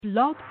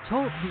Blog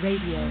Talk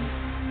Radio.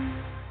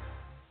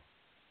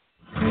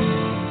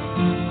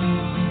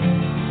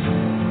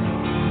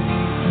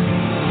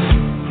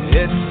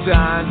 It's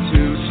time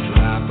to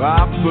strap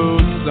our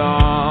boots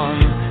on.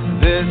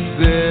 This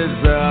is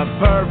a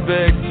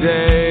perfect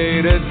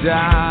day to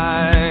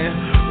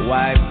die.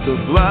 Wipe the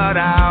blood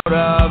out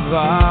of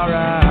our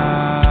eyes.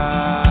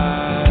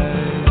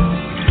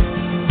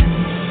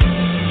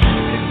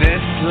 In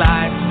this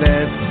life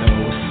there's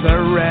no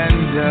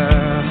surrender,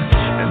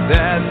 and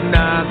there's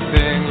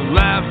nothing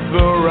left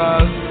for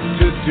us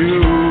to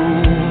do.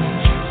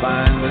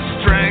 Find the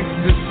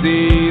strength to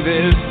see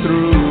this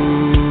through.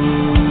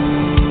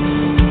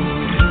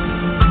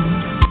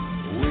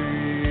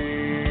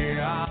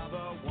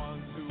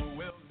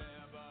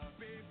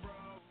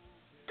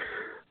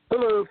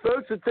 Hello,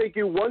 folks, and thank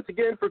you once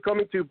again for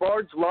coming to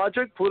Bard's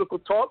Logic Political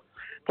Talk,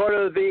 part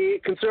of the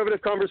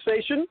Conservative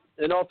Conversation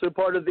and also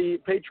part of the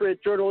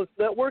Patriot Journalist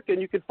Network. And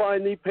you can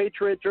find the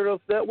Patriot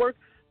Journalist Network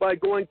by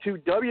going to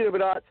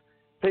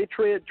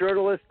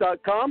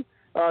www.patriotjournalist.com.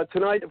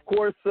 Tonight, of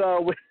course,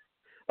 with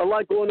a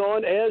lot going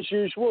on, as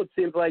usual. It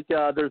seems like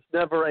there's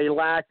never a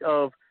lack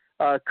of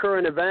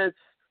current events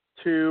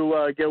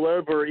to go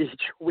over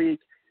each week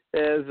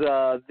as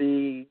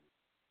the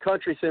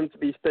country seems to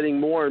be spinning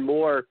more and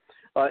more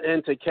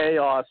into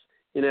chaos.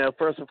 You know,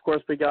 first, of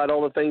course, we got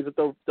all the things with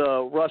the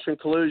Russian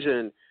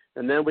collusion,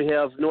 and then we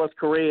have North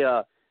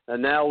Korea,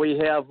 and now we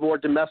have more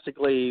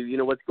domestically, you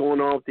know, what's going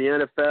on with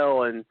the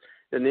NFL and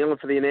kneeling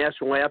for the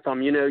national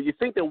anthem. You know, you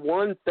think that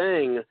one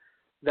thing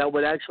that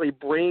would actually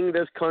bring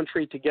this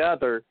country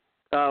together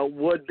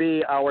would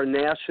be our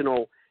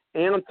national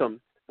anthem.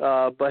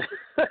 But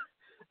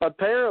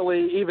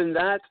apparently even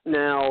that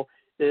now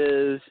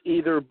is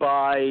either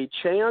by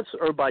chance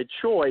or by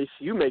choice.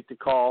 You make the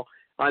call.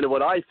 I know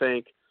what I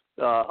think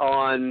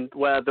on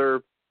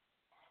whether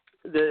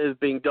this is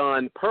being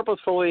done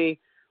purposefully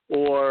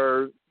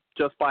or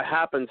just by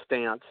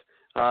happenstance.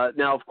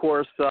 Now, of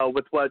course,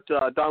 with what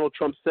Donald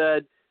Trump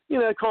said, you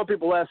know, calling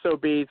people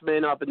SOBs may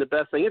not have been the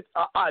best thing.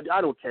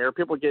 I don't care.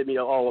 People get me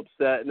all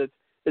upset, and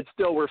it's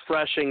still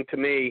refreshing to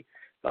me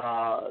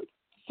to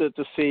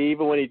see,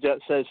 even when he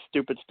just says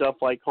stupid stuff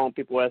like calling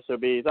people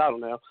SOBs. I don't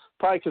know.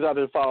 Probably because I've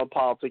been following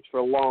politics for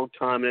a long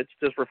time, and it's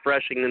just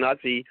refreshing to not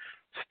see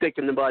stick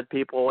in the mud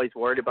people always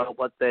worried about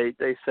what they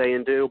say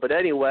and do. But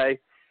anyway,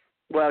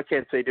 well, I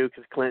can't say do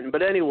because Clinton.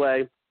 But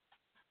anyway,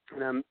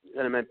 and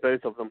I meant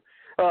both of them.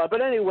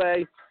 But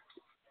anyway,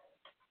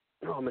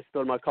 I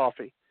spilled my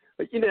coffee.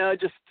 But, you know,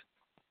 just,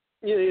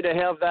 you know, to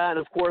have that. And,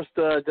 of course,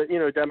 the you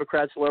know,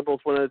 Democrats,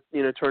 liberals want to,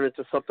 you know, turn it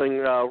into something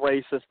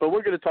racist. But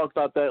we're going to talk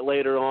about that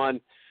later on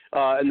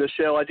in the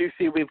show. I do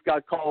see we've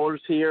got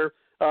callers here.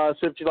 So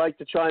if you'd like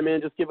to chime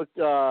in, just give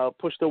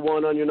push the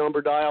 1 on your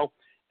number dial,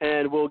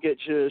 and we'll get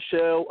you a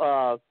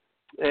show.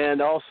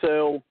 And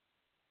also,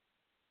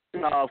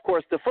 of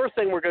course, the first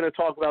thing we're going to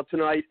talk about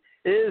tonight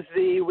is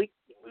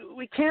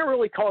we can't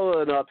really call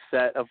it an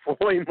upset of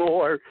Roy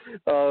Moore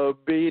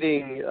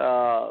beating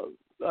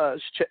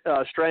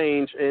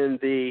Strange in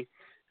the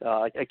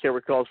I can't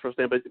recall his first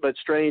name, but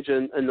Strange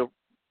in the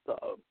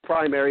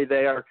primary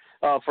there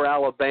for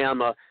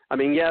Alabama. I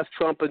mean, yes,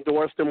 Trump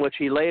endorsed him, which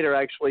he later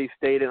actually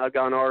stated. I've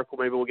got an article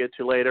maybe we'll get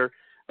to later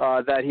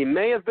that he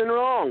may have been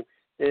wrong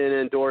in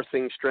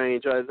endorsing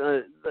Strange.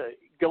 The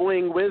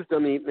going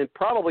wisdom, he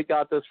probably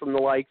got this from the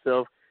likes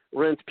of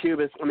Reince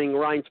Priebus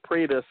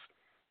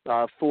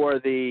for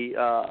the,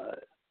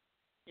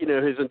 you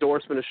know, his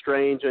endorsement of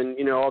Strange and,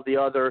 you know, all the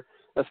other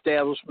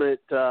establishment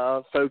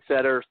folks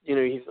that are, you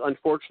know, he's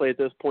unfortunately at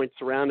this point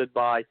surrounded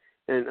by,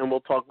 and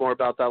we'll talk more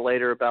about that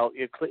later about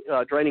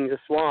draining the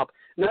swamp.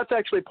 And that's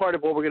actually part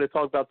of what we're going to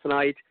talk about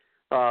tonight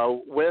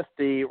with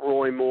the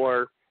Roy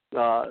Moore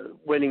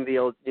winning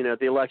the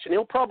election.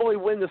 He'll probably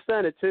win the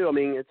Senate too. I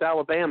mean, it's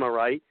Alabama,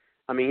 right?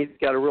 I mean, he's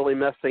got to really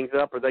mess things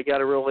up, or they got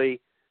to really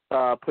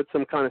put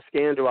some kind of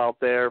scandal out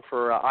there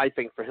for I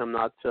think for him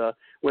not to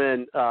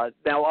win.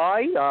 Now,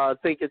 I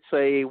think it's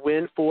a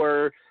win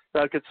for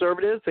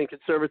conservatives and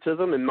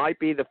conservatism. It might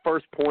be the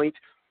first point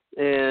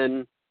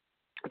in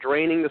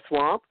draining the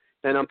swamp.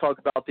 And I'm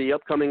talking about the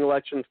upcoming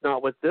elections,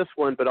 not with this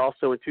one, but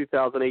also in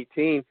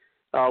 2018,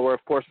 where,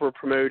 of course, we're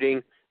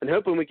promoting and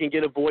hoping we can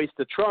get a voice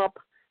to Trump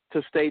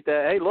to state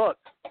that, hey, look,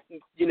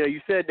 you know, you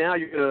said now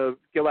you're going to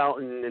go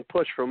out and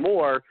push for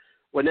more.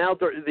 Well, now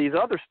these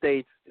other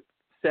states,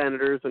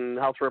 senators and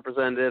House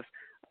representatives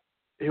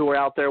who are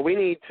out there, we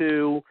need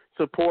to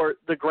support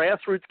the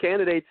grassroots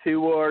candidates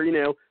who are, you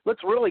know,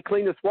 let's really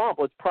clean the swamp.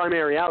 Let's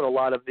primary out a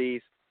lot of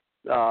these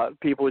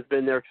people who've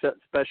been there,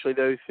 especially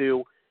those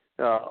who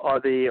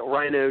are the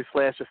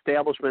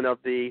rhino/establishment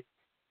of the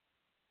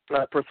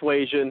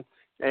persuasion,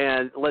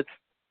 and let's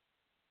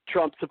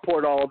Trump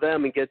support all of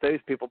them and get those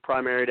people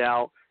primaried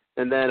out.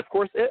 And then, of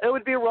course, it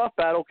would be a rough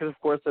battle because, of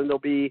course, then there'll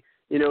be,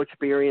 you know,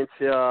 experience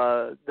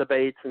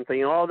debates and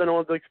things. All then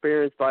all the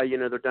experience by, you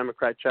know, their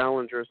Democrat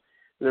challengers.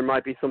 And there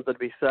might be something to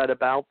be said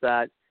about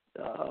that.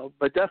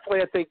 But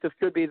definitely I think this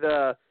could be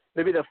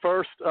maybe the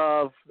first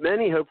of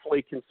many,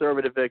 hopefully,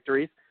 conservative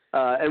victories.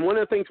 And one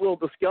of the things we'll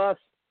discuss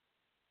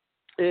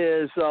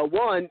is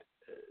one,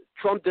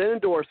 Trump did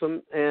endorse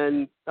him,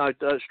 and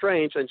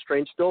Strange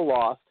still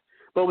lost.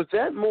 But was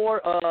that more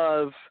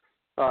of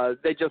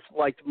they just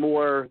liked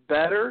more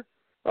better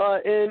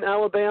in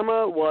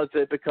Alabama? Was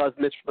it because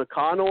Mitch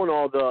McConnell and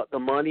all the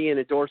money and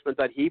endorsement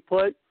that he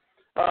put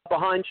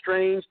behind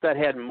Strange that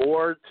had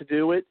more to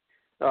do with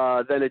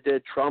than it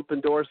did Trump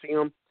endorsing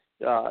him?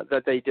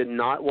 That they did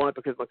not want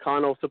because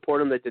McConnell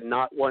supported him. They did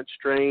not want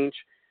Strange.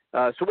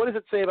 So what does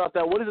it say about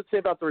that? What does it say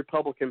about the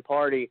Republican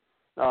Party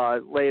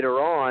later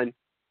on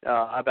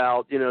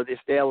about the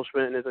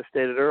establishment? And as I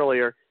stated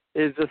earlier,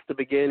 is this the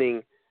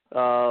beginning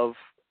of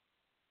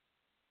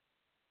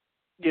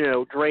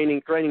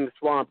draining the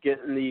swamp,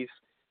 getting these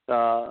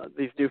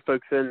new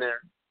folks in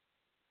there?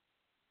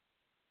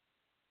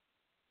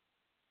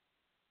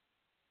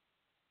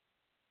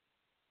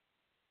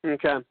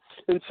 Okay.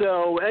 And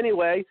so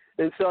anyway,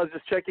 I was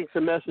just checking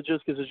some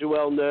messages because, as you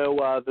well know,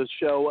 the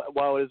show,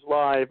 while it is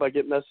live, I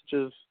get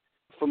messages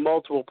from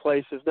multiple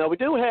places. Now, we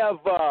do have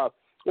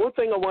one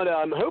thing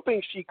I'm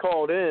hoping she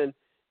called in,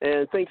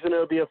 and thanks,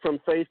 Zenobia, from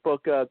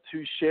Facebook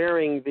to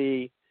sharing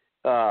the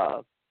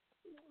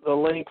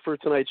link for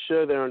tonight's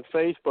show there on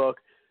Facebook.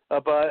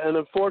 And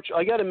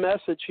unfortunately, I got a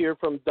message here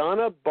from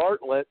Donna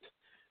Bartlett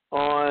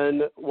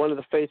on one of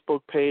the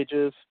Facebook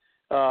pages,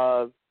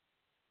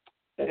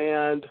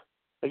 and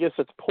I guess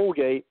it's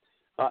Poolgate,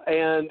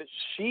 and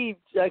she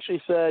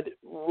actually said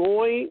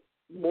Roy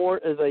Moore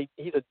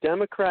he's a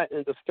Democrat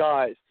in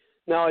disguise.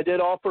 Now, I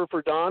did offer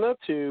for Donna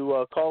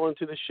to call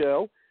into the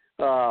show,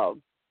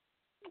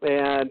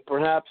 and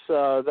perhaps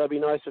that'd be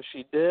nice if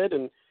she did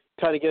and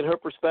kind of get her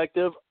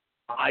perspective.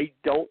 I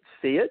don't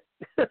see it.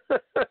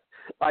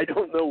 I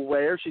don't know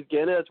where she's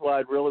getting it. That's why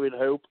I'd really would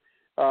hope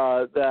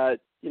that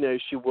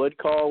she would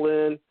call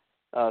in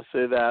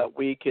so that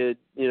we could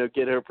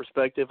get her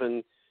perspective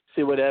and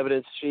see what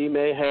evidence she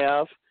may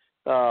have.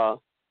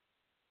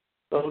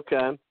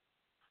 Okay.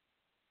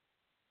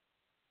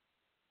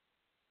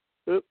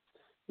 Oop,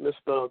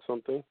 misspelled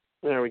something.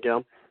 There we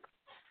go.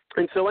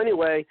 And so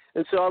anyway, I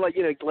like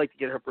to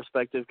get her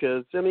perspective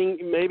because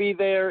maybe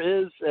there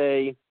is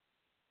a.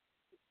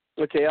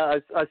 Okay, I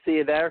see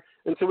you there.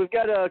 And so we've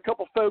got a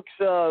couple folks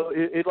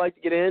who'd like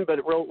to get in, but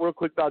real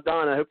quick about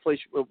Donna. Hopefully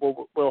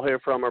we'll hear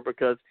from her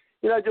because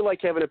I do like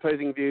having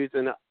opposing views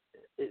and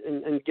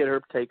get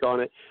her take on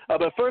it.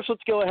 But first,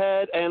 let's go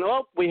ahead and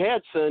we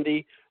had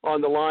Cindy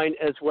on the line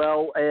as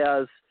well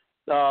as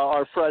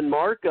our friend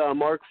Mark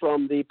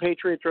from the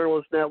Patriot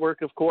Journalist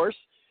Network, of course,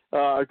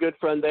 our good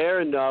friend there,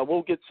 and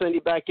we'll get Cindy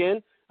back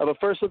in. But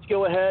first, let's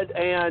go ahead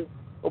and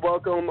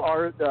welcome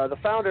the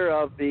founder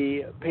of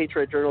the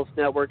Patriot Journalist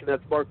Network, and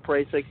that's Mark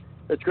Prasik.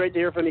 It's great to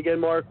hear from you again,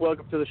 Mark.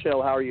 Welcome to the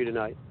show. How are you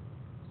tonight?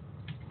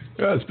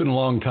 It's been a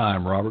long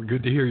time, Robert.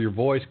 Good to hear your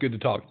voice. Good to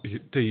talk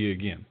to you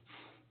again.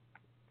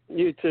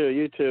 You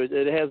too.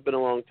 It has been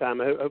a long time.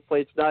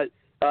 Hopefully it's not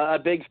a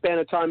big span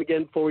of time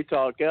again before we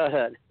talk. Go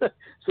ahead.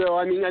 So,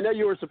 I know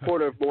you were a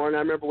supporter of Moore, and I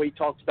remember we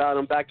talked about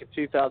him back in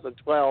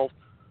 2012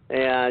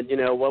 and,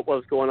 what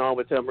was going on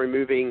with him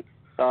removing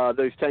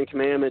those 10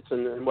 Commandments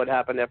and what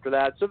happened after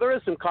that. So there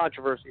is some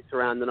controversy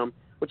surrounding them,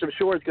 which I'm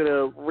sure is going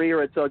to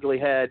rear its ugly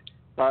head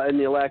in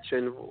the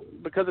election.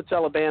 Because it's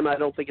Alabama, I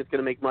don't think it's going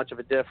to make much of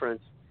a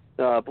difference.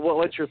 But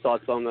what's your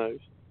thoughts on those?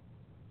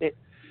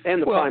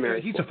 And the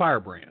primary? He's a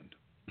firebrand.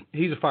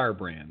 He's a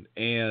firebrand.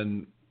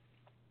 And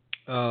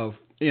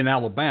in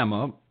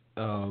Alabama,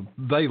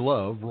 they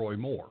love Roy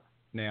Moore.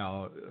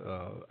 Now,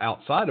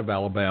 outside of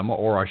Alabama,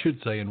 or I should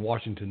say in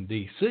Washington,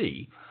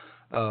 D.C.,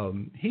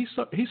 he's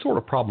sort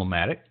of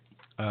problematic,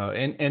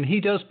 and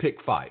he does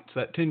pick fights.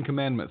 That 10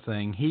 Commandment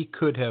thing, he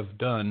could have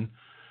done.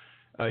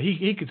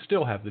 He could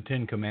still have the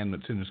 10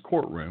 Commandments in his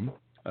courtroom,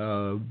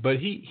 but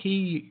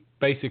he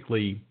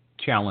basically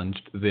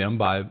challenged them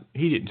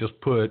he didn't just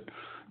put,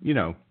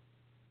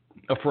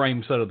 a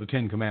frame set of the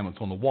 10 Commandments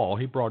on the wall.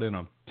 He brought in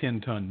a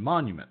 10-ton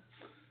monument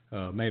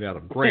made out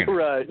of granite.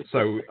 Right.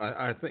 So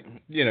I think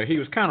he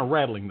was kind of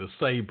rattling the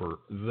saber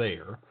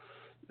there,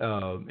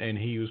 and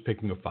he was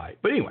picking a fight.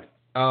 But anyway.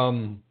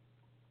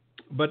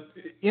 But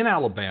in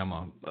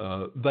Alabama,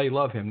 they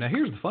love him. Now,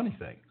 here's the funny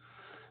thing.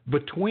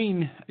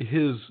 Between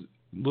his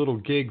little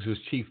gigs as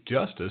Chief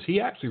Justice,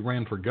 he actually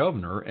ran for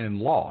governor and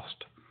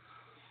lost.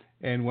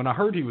 And when I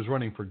heard he was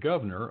running for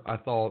governor, I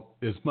thought,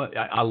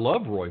 I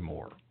love Roy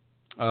Moore,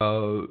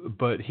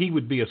 but he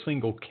would be a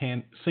single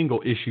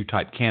issue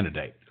type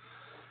candidate.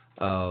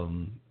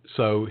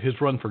 So his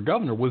run for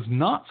governor was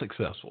not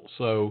successful.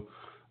 So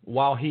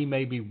while he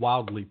may be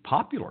wildly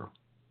popular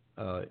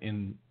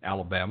in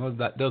Alabama,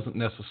 that doesn't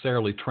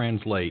necessarily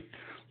translate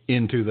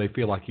into they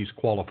feel like he's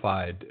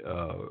qualified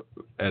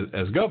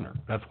as governor.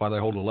 That's why they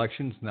hold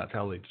elections, and that's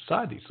how they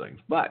decide these things.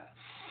 But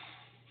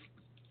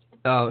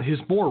his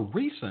more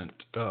recent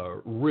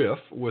riff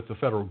with the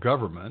federal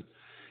government,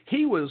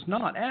 he was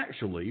not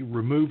actually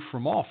removed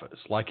from office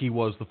like he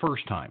was the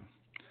first time.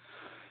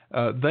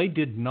 They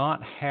did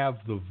not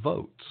have the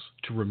votes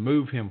to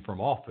remove him from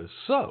office,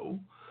 so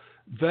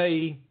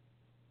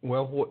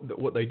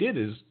what they did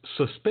is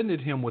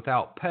suspended him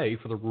without pay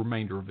for the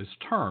remainder of his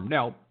term.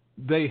 Now,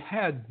 they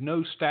had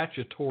no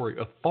statutory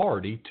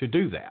authority to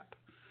do that.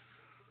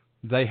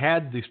 They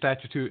had the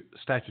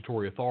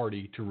statutory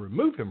authority to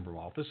remove him from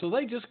office, so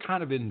they just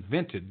kind of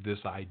invented this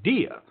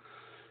idea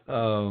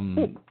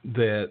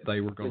that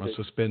they were going to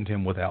suspend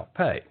him without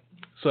pay.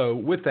 So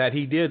with that,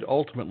 he did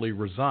ultimately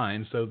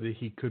resign so that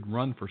he could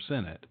run for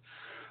Senate.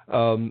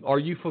 Are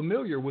you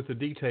familiar with the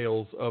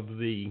details of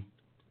the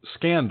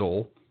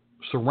scandal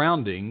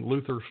surrounding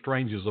Luther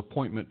Strange's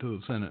appointment to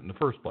the Senate in the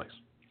first place?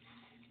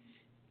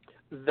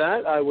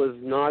 That I was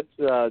not,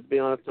 to be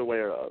honest,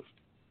 aware of.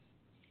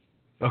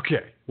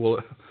 Okay, well,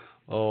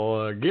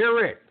 get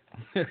ready.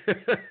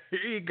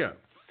 Here you go.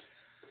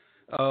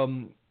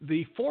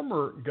 The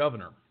former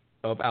governor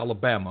of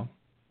Alabama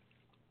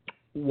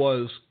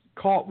was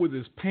caught with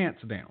his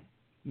pants down.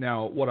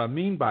 Now, what I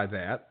mean by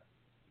that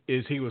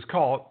is he was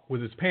caught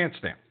with his pants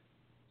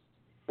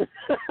down.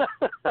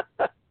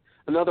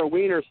 Another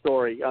wiener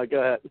story. Go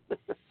ahead.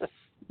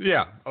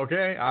 Yeah.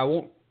 Okay. I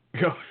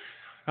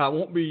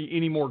won't be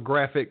any more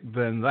graphic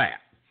than that.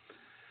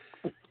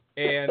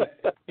 And,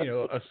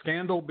 a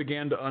scandal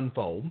began to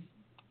unfold.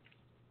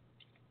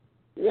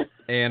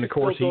 And, of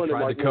course, he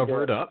tried to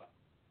cover it up.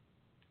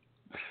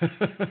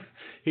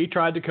 He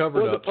tried to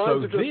cover it up. The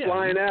puns are just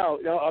flying out.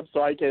 No, I'm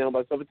sorry, I can't help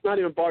myself. It's not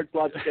even Bart's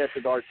Logic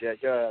After Dark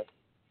yet. Go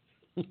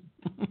ahead.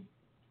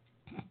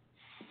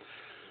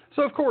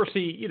 So, of course,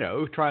 he,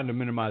 trying to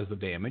minimize the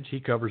damage, he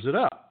covers it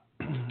up.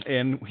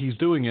 And he's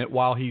doing it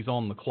while he's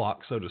on the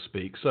clock, so to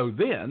speak. So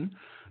then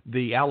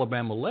the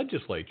Alabama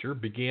legislature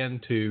began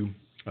to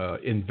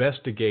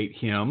investigate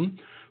him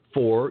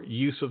for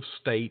use of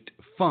state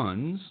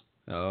funds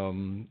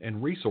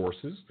and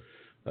resources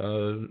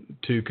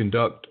to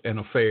conduct an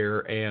affair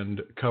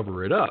and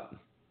cover it up.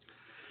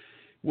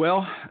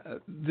 Well,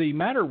 the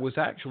matter was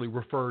actually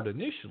referred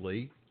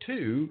initially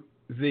to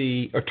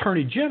the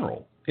Attorney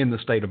General in the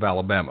state of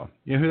Alabama.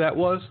 You know who that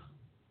was?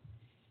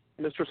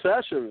 Mr.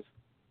 Sessions.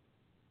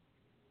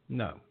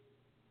 No.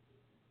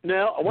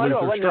 No, why did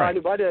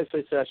I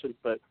say Sessions?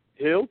 But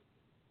who?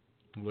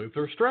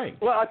 Luther Strange.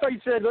 Well, I thought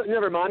you said.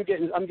 Never mind.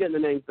 I'm getting the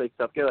names mixed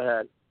up. Go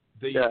ahead.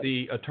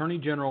 The Attorney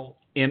General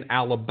in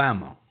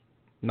Alabama,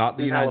 not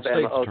the United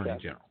States Attorney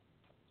General.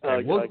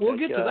 Okay, we'll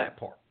get to that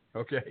part.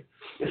 Okay.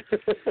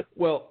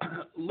 Well,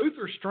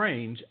 Luther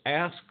Strange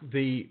asked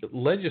the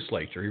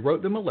legislature. He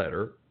wrote them a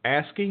letter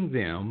asking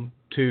them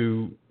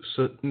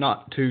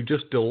not to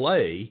just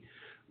delay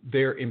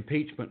their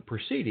impeachment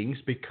proceedings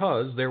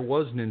because there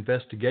was an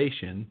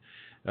investigation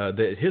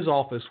that his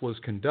office was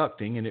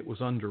conducting, and it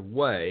was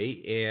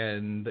underway.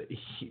 And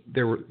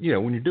there were,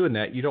 when you're doing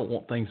that, you don't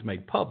want things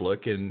made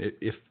public. And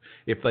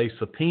if they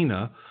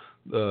subpoena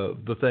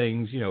the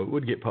things, it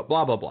would get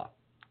blah blah blah.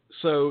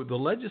 So the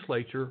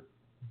legislature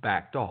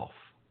backed off.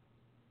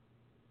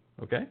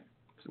 Okay,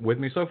 with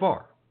me so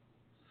far.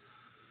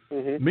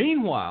 Mm-hmm.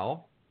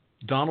 Meanwhile,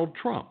 Donald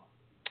Trump,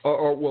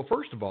 well,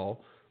 first of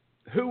all,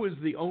 who was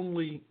the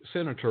only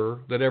senator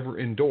that ever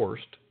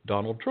endorsed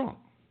Donald Trump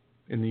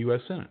in the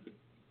U.S. Senate?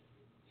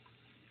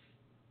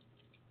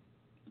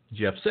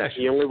 Jeff Sessions.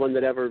 The only one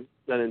that ever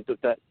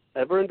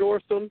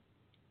endorsed him?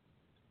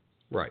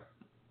 Right.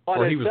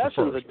 Or he was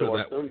Sessions the first.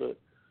 Endorsed him, but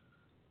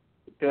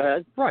go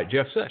ahead. Right,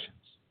 Jeff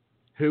Sessions,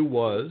 who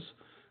was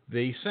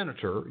the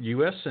senator,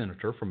 U.S.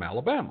 senator from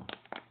Alabama.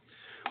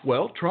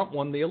 Well, Trump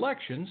won the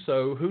election,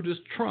 so who does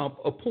Trump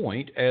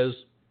appoint as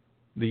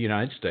the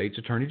United States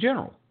Attorney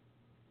General?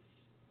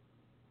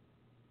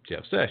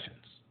 Jeff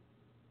Sessions.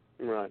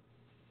 Right.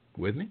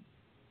 With me?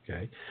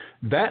 Okay.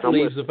 That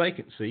leaves a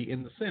vacancy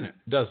in the Senate,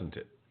 doesn't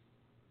it?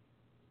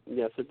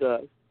 Yes, it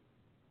does.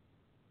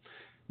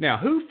 Now,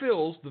 who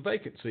fills the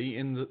vacancy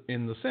in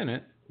the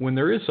Senate when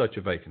there is such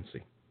a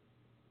vacancy?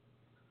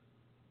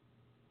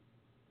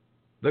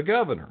 The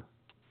governor.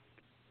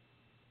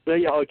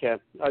 Yeah, okay.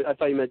 I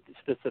thought you meant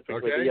specifically.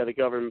 Okay. But yeah, the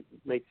governor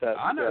makes that.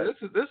 I know.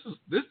 Right.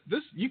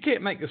 This. You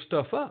can't make this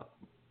stuff up.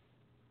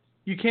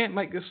 You can't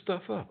make this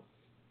stuff up.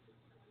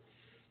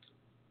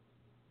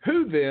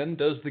 Who then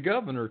does the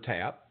governor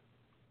tap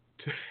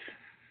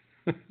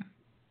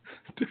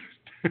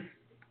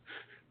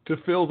to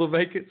fill the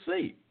vacant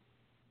seat?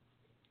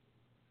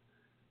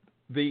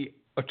 The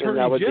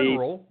Attorney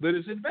General that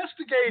is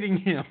investigating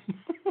him.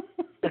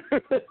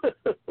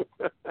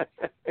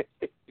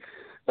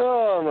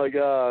 Oh my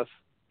gosh.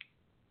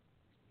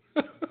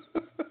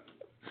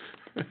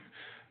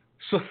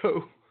 So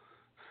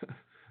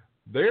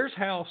there's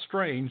how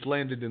Strange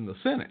landed in the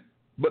Senate.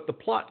 But the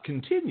plot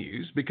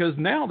continues because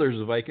now there's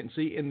a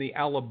vacancy in the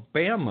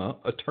Alabama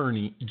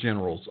Attorney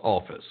General's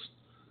office.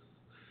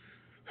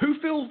 Who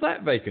fills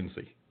that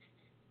vacancy?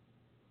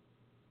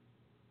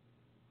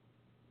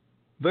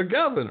 The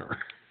governor.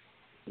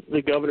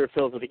 The governor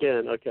fills it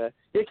again. Okay.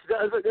 Is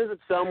it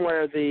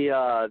somewhere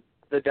the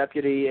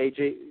deputy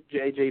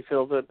AG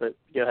fills it? But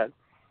go ahead.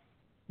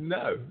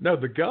 No.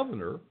 The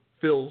governor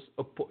fills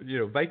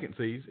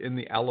vacancies in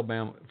the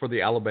Alabama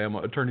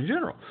Attorney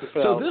General.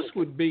 So this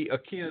would be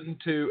akin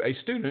to a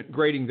student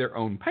grading their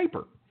own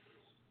paper.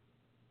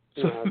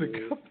 So the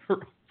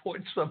governor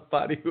appoint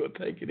somebody who would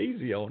take it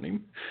easy on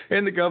him.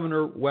 And the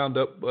governor wound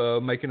up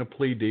making a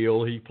plea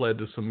deal. He pled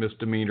to some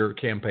misdemeanor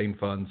campaign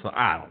funds. So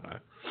I don't know.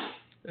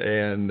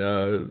 And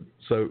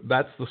so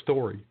that's the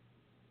story.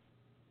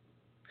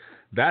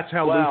 That's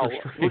how Luther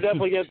Strange. We'll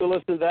definitely get to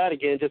listen to that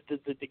again just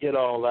to get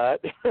all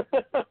that.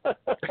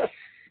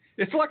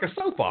 It's like a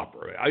soap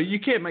opera. You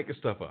can't make this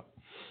stuff up.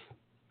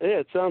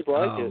 Yeah, it sounds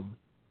like it.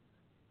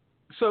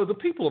 So the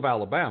people of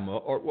Alabama,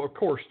 of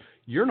course,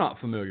 you're not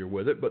familiar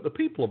with it, but the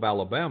people of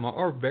Alabama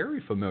are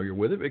very familiar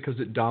with it because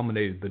it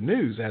dominated the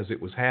news as it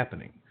was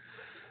happening.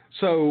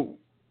 So,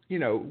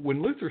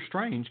 when Luther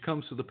Strange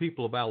comes to the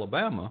people of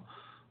Alabama,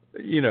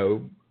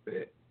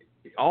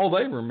 all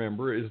they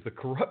remember is the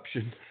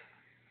corruption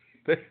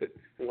that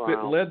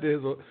led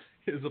to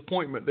his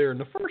appointment there in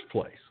the first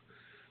place.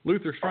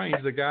 Luther Strange,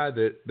 the guy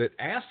that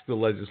asked the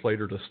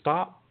legislator to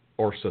stop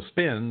or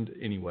suspend,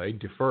 anyway,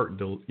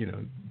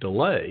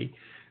 delay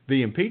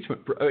the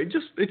impeachment.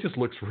 It just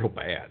looks real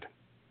bad.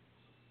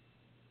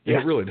 Yeah.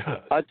 It really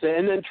does. I'd say,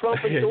 and then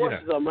Trump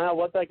endorses them. Now,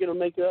 what's that going to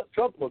make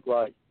Trump look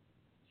like?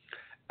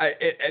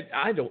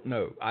 I don't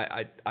know.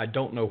 I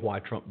don't know why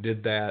Trump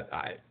did that.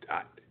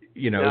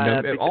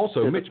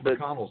 Also Mitch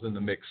McConnell's in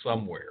the mix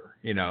somewhere.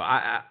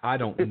 I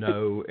don't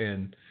know,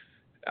 and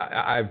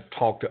I've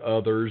talked to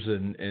others,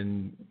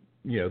 and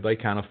they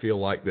kind of feel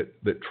like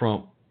that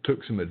Trump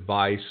took some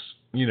advice,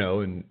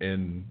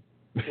 and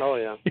oh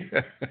yeah.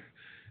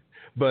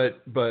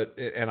 But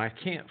and I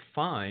can't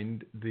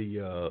find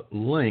the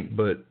link.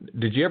 But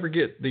did you ever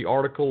get the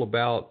article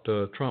about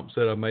Trump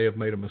said I may have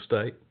made a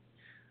mistake?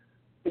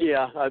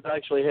 Yeah, I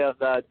actually have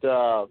that.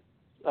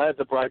 I have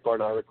the Breitbart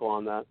article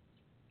on that.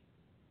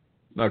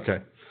 Okay,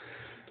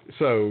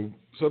 so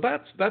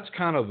that's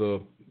kind of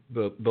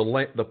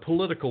the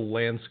political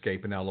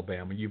landscape in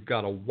Alabama. You've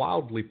got a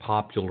wildly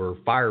popular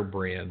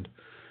firebrand,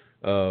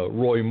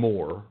 Roy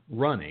Moore,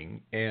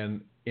 running, and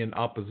in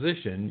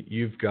opposition,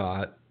 you've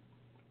got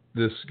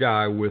this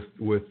guy with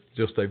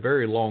just a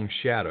very long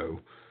shadow.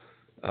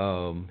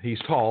 He's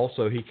tall,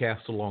 so he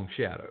casts a long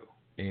shadow,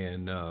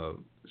 and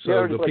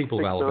so the people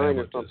of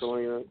Alabama just,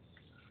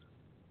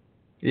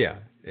 yeah,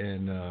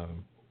 and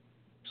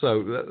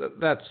so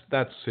that's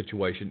the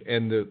situation.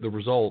 And the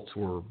results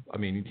were,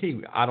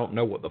 I don't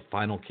know what the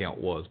final count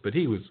was, but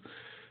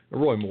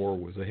Roy Moore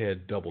was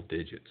ahead double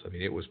digits.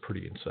 It was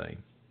pretty insane.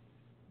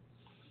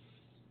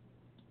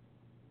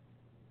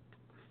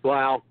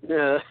 Wow.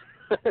 Yeah.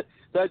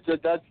 That's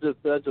just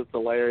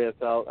hilarious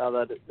how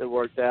that it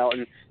worked out.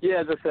 And yeah,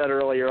 as I said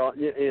earlier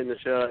in the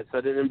show, I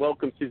said, and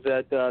welcome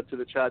Suzette to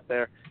the chat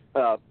there.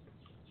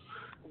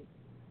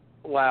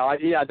 Wow,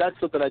 that's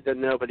something I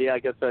didn't know, but yeah, I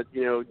guess that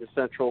is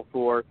central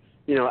for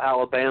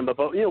Alabama.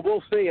 But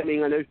we'll see. I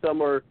know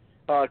some are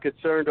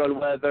concerned on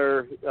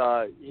whether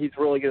he's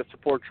really going to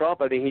support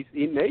Trump.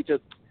 He may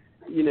just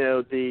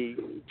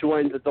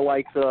join the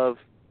likes of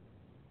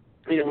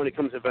when it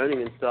comes to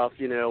voting and stuff.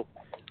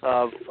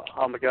 Oh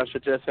my gosh, I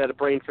just had a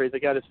brain freeze. I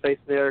got his face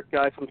there,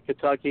 guy from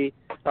Kentucky,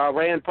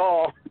 Rand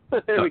Paul.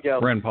 There we go.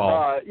 Rand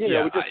Paul.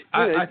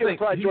 I think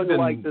probably join the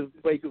likes of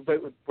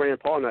vote with Rand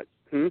Paul.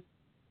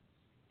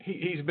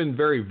 He's been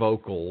very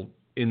vocal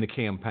in the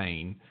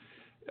campaign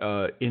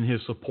in his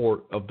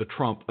support of the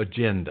Trump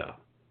agenda,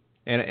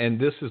 and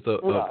this is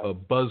a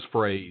buzz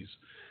phrase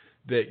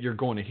that you're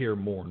going to hear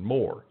more and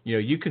more.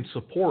 You can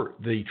support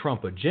the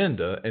Trump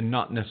agenda and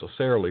not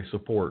necessarily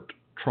support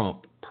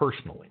Trump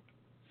personally.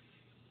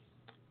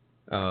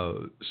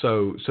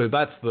 So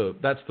that's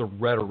the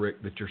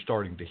rhetoric that you're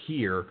starting to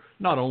hear,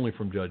 not only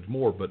from Judge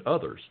Moore but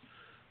others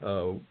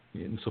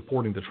in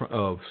supporting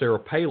Sarah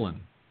Palin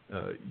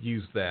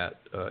used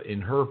that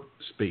in her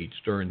speech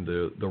during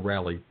the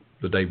rally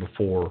the day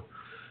before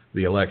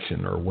the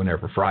election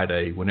or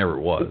Friday, whenever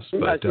it was.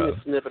 I seen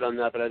a snippet on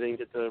that, but I didn't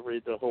get to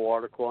read the whole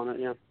article on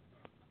it.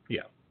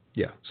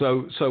 Yeah.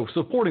 So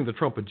supporting the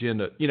Trump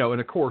agenda, and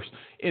of course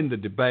in the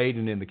debate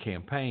and in the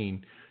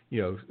campaign.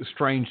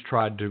 Strange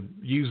tried to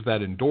use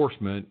that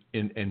endorsement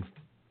and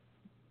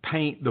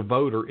paint the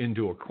voter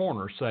into a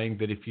corner, saying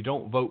that if you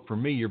don't vote for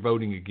me, you're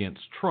voting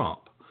against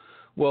Trump.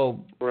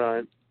 Well,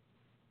 right.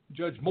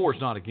 Judge Moore's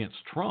not against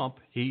Trump.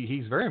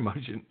 He's very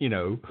much,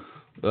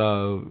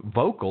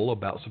 vocal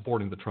about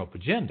supporting the Trump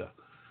agenda.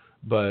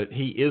 But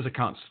he is a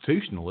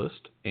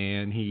constitutionalist,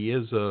 and he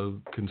is a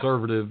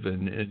conservative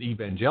and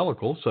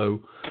evangelical.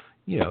 So,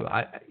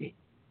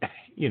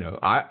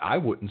 I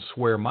wouldn't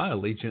swear my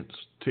allegiance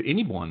to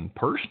anyone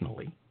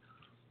personally.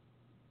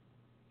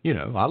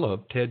 I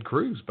love Ted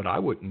Cruz, but I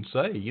wouldn't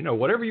say,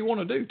 whatever you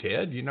want to do,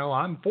 Ted,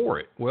 I'm for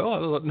it.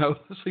 Well, no,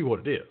 let's see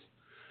what it is.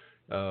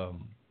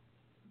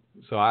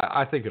 So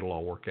I think it'll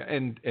all work out.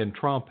 And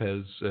Trump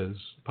has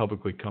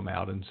publicly come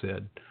out and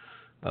said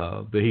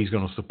that he's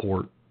going to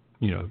support,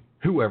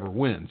 whoever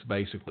wins,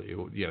 basically.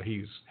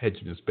 He's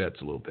hedging his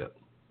bets a little bit.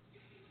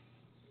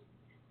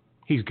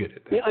 He's good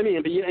at that. Yeah,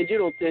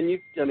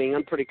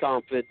 I'm pretty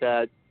confident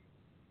that,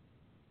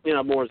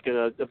 Moore's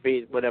going to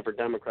beat whatever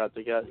Democrat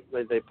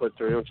they put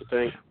through, don't you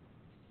think?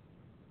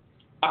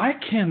 I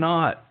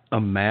cannot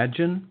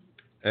imagine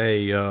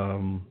a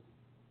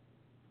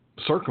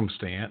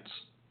circumstance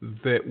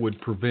that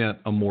would prevent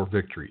a Moore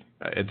victory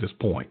at this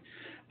point.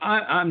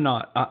 I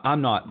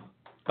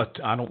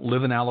don't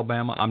live in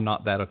Alabama. I'm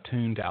not that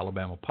attuned to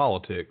Alabama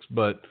politics,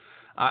 but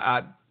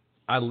I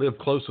live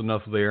close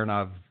enough there, and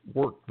I've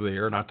worked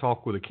there, and I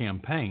talk with a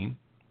campaign.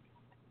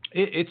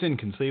 It's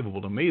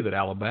inconceivable to me that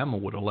Alabama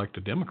would elect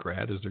a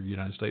Democrat as their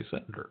United States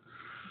senator.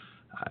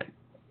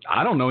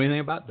 I don't know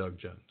anything about Doug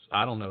Jones.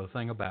 I don't know a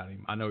thing about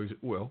him. I know he's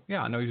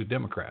a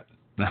Democrat.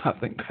 I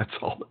think that's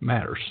all that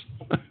matters.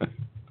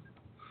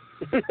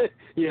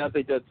 Yeah, I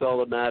think that's all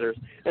that matters.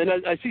 And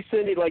I see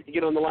Cindy like to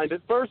get on the line.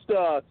 But first,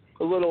 a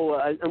little,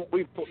 and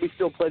we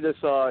still play this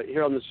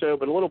here on the show,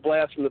 but a little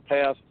blast from the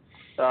past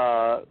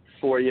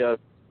for you,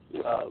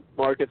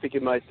 Mark. I think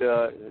you might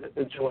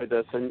enjoy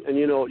this. And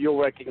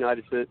you'll recognize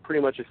it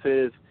pretty much as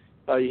soon as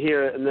you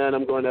hear it. And then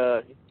I'm going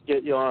to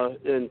get you on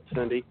in,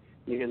 Cindy.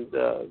 You can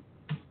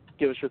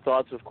give us your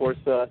thoughts, of course.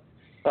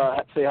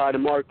 Say hi to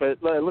Mark. But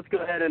let's go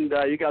ahead and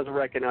you guys will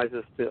recognize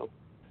this, too.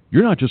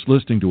 You're not just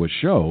listening to a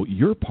show,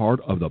 you're part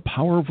of the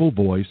powerful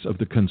voice of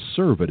the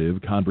conservative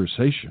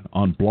conversation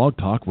on Blog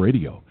Talk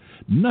Radio.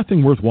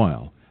 Nothing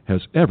worthwhile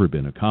has ever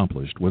been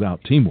accomplished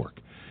without teamwork.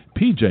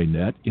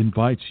 PJNet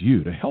invites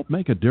you to help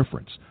make a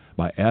difference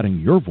by adding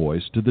your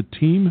voice to the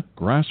team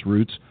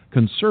grassroots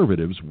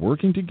conservatives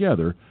working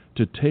together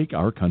to take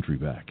our country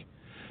back.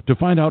 To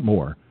find out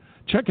more,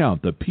 check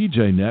out the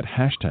PJNet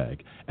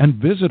hashtag and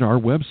visit our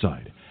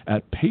website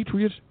at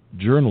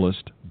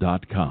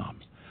patriotjournalist.com.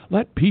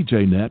 Let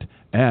PJNet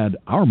add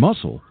our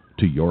muscle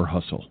to your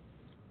hustle.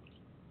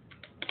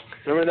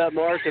 Remember that,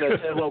 Mark? And I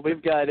said, well,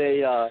 we've got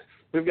a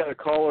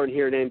caller in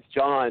here named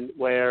John.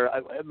 Where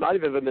it might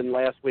have even been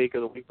last week or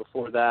the week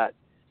before that,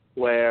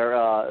 where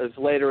it was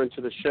later into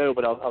the show,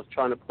 but I was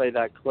trying to play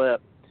that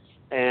clip,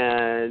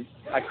 and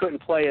I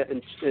couldn't play it.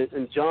 And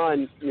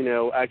John,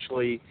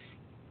 actually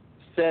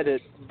said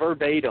it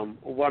verbatim.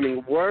 I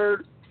mean,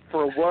 word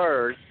for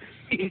word,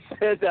 he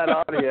said that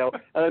audio,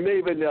 and I may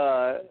even.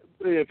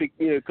 If he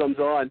comes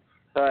on,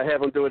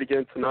 have him do it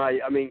again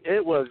tonight. I mean,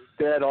 it was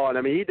dead on.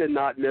 I mean, he did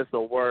not miss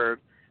a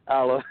word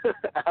out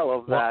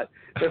of that.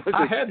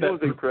 I had that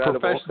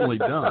incredible. Professionally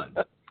done.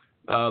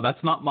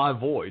 That's not my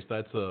voice.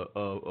 That's a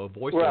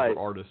voiceover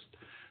artist.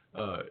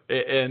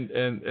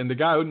 And the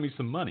guy owed me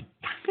some money.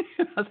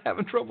 I was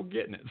having trouble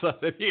getting it, so I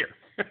said, "Here."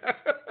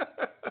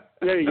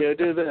 There you go.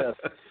 Do this.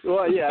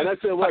 Well, yeah, and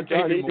that's what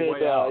John he did.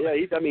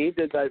 He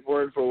did that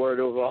word for word.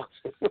 It was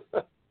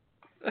awesome.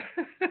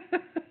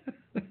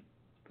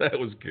 That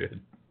was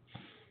good.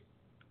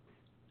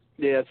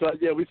 Yeah, so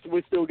we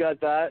still got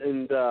that,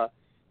 and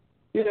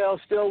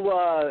still,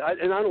 I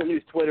don't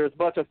use Twitter as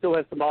much. I still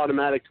have some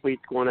automatic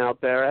tweets going out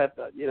there. I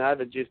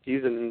haven't just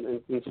used it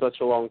in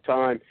such a long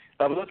time.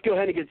 But let's go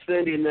ahead and get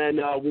Cindy, and then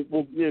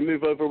we'll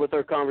move over with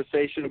our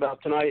conversation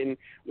about tonight and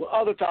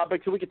other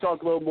topics. So we can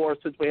talk a little more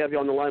since we have you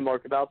on the line,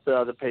 Mark, about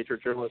the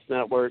Patriot Journalist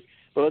Network.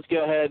 But let's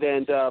go ahead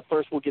and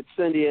first we'll get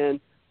Cindy in,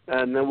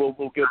 and then we'll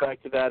go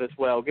back to that as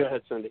well. Go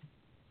ahead, Cindy.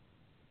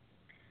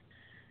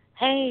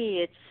 Hey,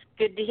 it's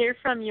good to hear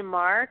from you,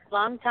 Mark.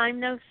 Long time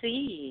no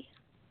see.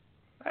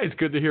 Hey, it's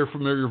good to hear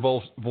familiar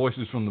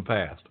voices from the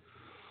past.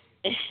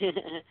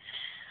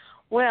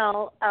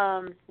 Well,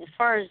 as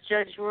far as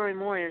Judge Roy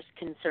Moore is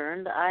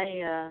concerned,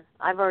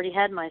 I've already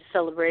had my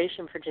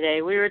celebration for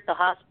today. We were at the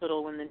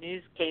hospital when the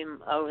news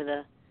came over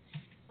the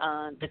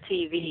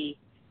TV,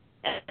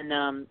 and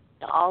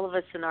all of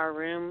us in our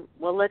room.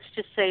 Well, let's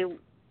just say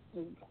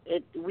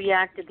we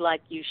acted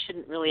like you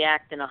shouldn't really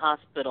act in a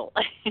hospital.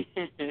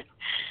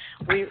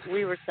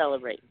 We were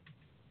celebrating.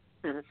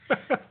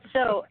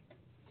 So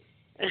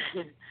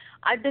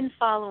I've been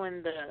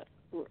following the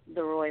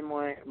Roy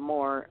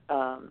Moore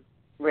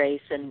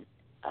race, and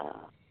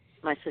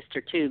my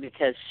sister too,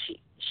 because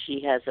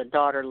she has a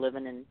daughter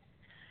living in.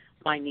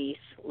 My niece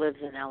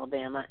lives in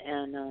Alabama,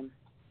 and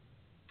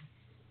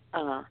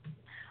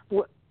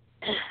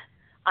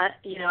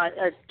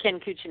Ken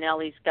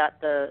Cuccinelli's got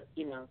the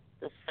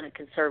Senate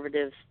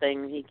Conservatives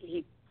thing.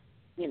 He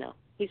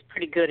he's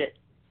pretty good at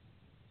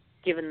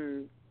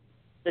giving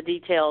the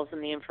details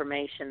and the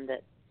information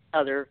that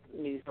other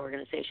news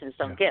organizations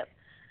don't give.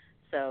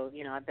 So,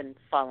 I've been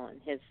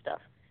following his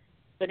stuff.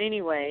 But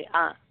anyway,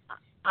 I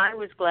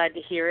was glad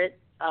to hear it.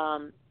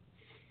 I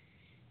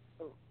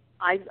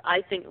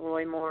think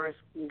Roy Moore is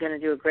going to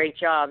do a great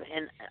job.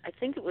 And I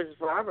think it was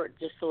Robert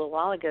just a little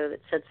while ago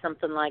that said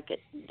something like it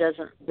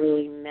doesn't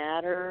really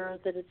matter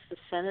that it's the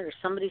Senate, or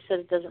somebody said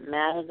it doesn't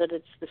matter that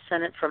it's the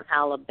Senate from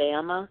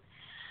Alabama.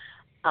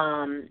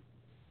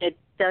 It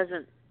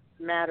doesn't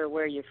matter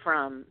where you're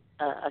from.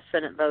 A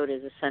Senate vote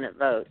is a Senate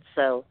vote.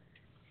 So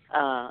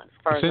as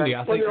far Cindy,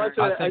 as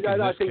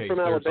I think from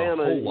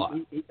Alabama,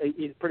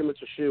 he's pretty much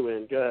a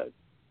shoo-in. Go ahead.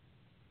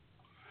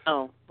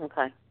 Oh,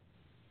 okay.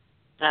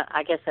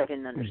 I guess I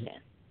didn't understand.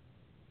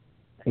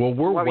 Well,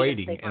 we're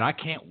waiting, and I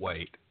can't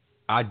wait.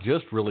 I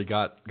just really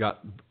got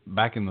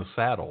back in the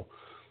saddle.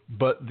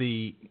 But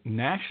the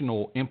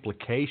national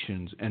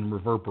implications and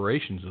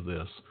reverberations of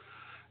this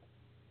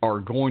are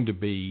going to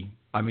be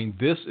I mean,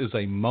 this is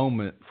a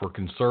moment for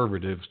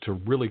conservatives to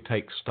really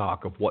take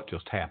stock of what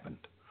just happened.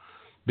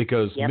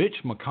 Because Mitch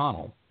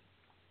McConnell,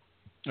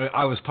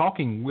 I was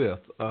talking with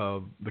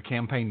the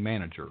campaign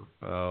manager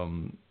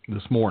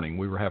this morning.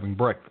 We were having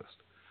breakfast.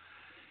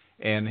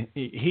 And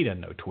he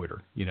doesn't know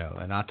Twitter,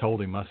 and I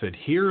told him, I said,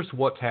 here's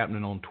what's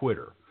happening on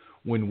Twitter.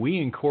 When we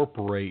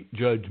incorporate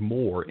Judge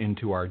Moore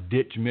into our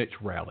Ditch Mitch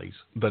rallies,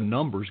 the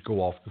numbers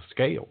go off the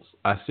scales.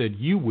 I said,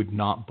 you would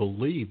not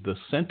believe the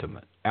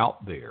sentiment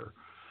out there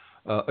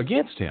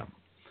against him.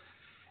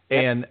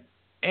 And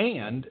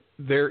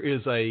there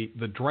is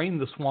the drain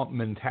the swamp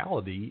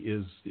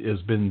mentality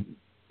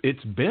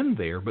it's been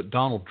there, but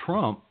Donald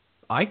Trump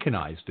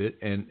iconized it,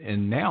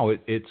 and now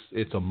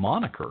it's a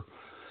moniker.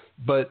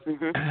 But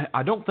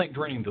I don't think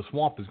draining the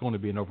swamp is going to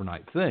be an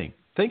overnight thing.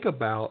 Think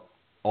about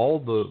all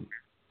the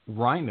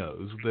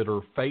rhinos that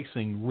are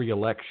facing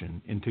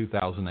re-election in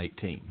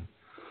 2018.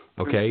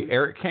 Okay,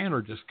 Eric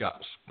Cantor just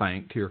got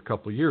spanked here a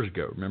couple of years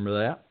ago. Remember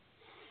that?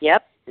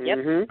 Yep. All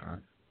right.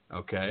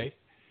 Okay.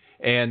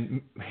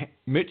 And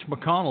Mitch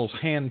McConnell's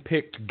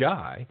hand-picked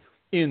guy,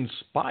 in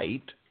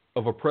spite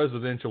of a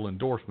presidential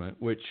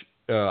endorsement, which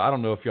I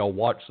don't know if y'all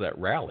watched that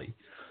rally.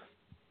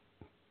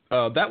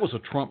 That was a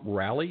Trump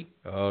rally.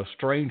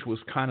 Strange was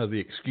kind of the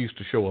excuse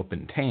to show up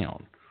in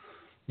town.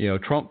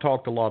 Trump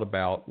talked a lot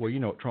about,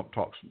 what Trump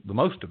talks the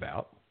most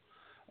about.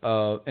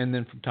 And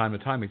then from time to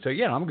time he'd say,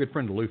 yeah, I'm a good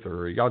friend of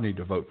Luther. Y'all need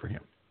to vote for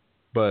him.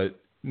 But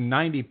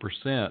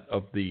 90%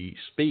 of the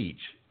speech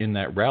in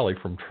that rally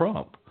from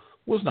Trump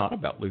was not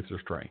about Luther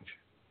Strange.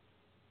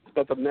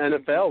 But the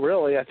NFL,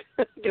 really, I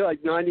think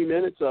like 90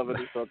 minutes of it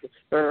or something,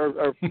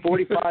 or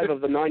 45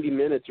 of the 90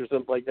 minutes or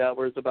something like that,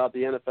 where it's about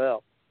the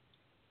NFL.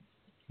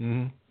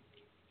 Mm-hmm.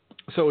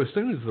 So as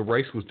soon as the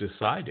race was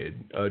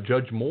decided,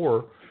 Judge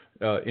Moore,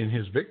 in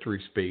his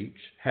victory speech,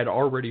 had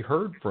already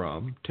heard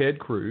from Ted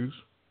Cruz,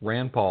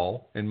 Rand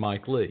Paul, and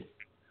Mike Lee.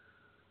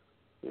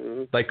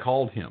 Mm-hmm. They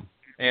called him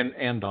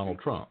and Donald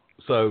Trump.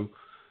 So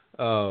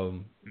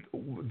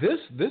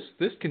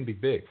this can be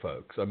big,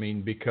 folks. I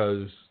mean,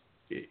 because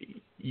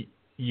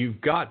you've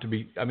got to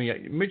be. I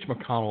mean, Mitch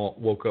McConnell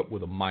woke up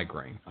with a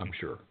migraine, I'm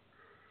sure.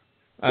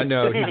 I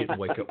know he didn't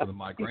wake up with a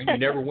migraine. He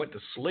never went to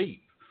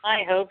sleep.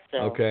 I hope so.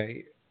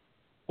 Okay.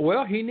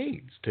 Well, he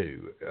needs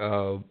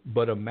to.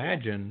 But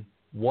imagine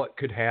what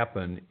could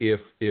happen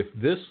if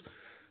this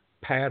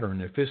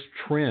pattern, if this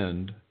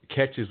trend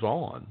catches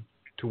on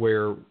to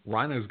where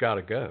rhinos got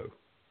to go.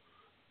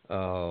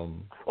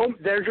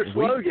 There's your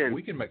slogan.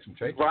 We can make some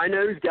changes.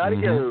 Rhinos got to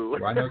go.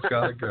 Rhinos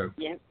got to go.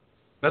 Yep.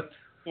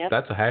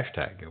 That's a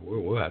hashtag.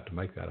 We'll have to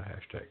make that a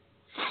hashtag.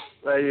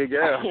 There you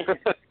go.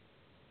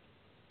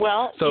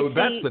 Well, so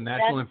that's the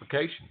national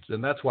implications,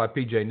 and that's why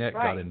PJNet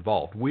got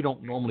involved. We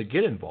don't normally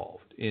get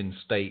involved in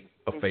state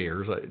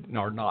affairs,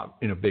 or not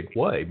in a big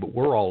way, but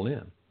we're all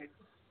in.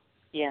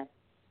 Yeah.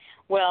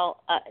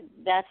 Well,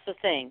 that's the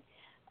thing.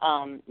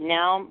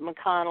 Now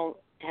McConnell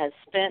has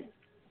spent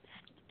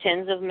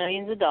tens of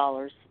millions of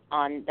dollars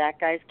on that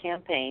guy's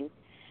campaign,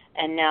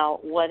 and now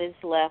what is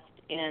left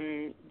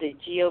in the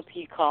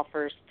GOP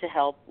coffers to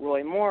help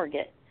Roy Moore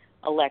get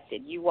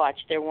elected? You watch,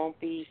 there won't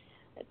be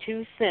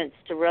 2 cents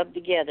to rub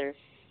together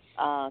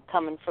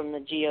coming from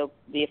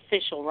the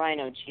official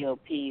Rhino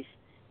GOPs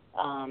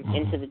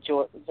into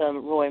the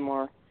Roy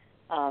Moore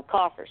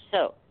coffers.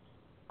 So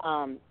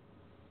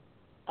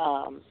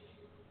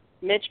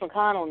Mitch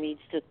McConnell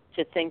needs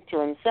to think to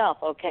himself,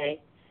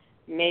 okay,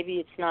 maybe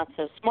it's not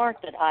so smart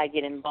that I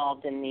get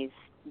involved in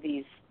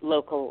these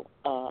local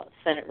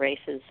Senate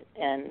races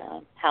and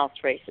House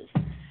races.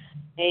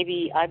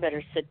 Maybe I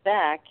better sit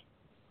back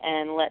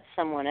and let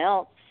someone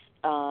else,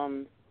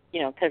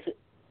 because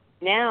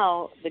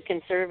now the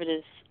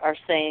conservatives are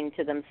saying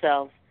to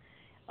themselves,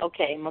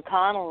 okay,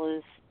 McConnell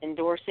is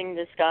endorsing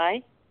this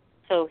guy,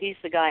 so he's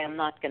the guy I'm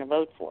not going to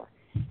vote for.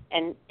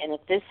 And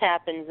if this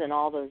happens in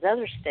all those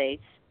other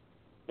states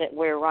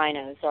where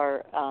rhinos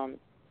are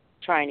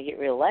trying to get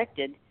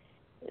reelected,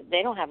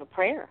 they don't have a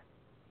prayer.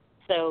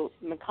 So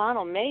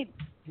McConnell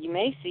you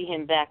may see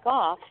him back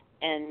off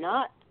and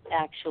not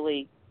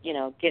actually,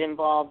 get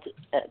involved.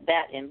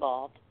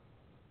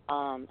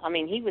 I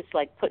mean, he was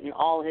like putting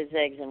all his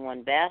eggs in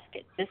one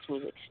basket. This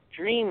was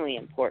extremely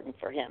important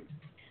for him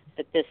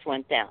that this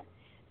went down.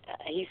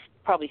 He's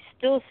probably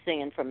still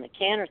singing from the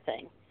Cantor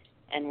thing,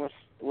 and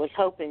was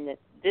hoping that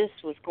this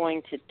was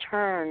going to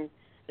turn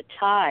the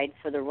tide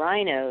for the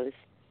rhinos,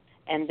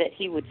 and that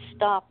he would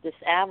stop this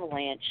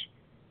avalanche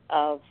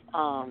of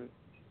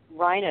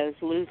rhinos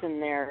losing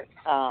their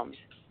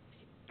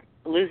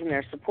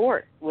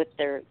support with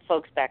their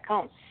folks back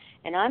home.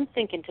 And I'm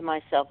thinking to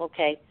myself,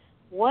 okay,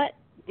 what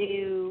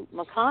do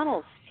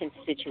McConnell's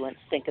constituents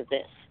think of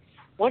this?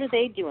 What are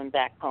they doing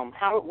back home?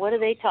 What are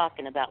they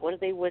talking about? What are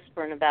they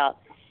whispering about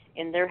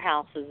in their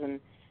houses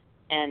and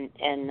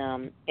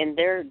in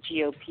their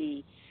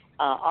GOP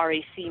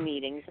REC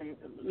meetings and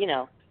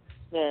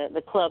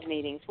the club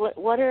meetings?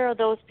 What are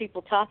those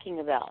people talking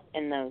about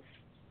in those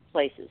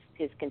places?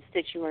 His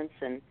constituents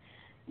and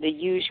the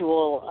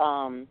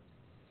usual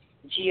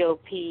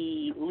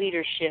GOP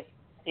leadership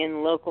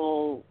in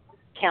local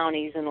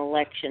counties and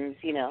elections,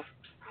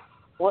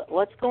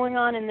 what's going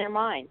on in their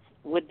minds?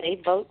 Would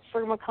they vote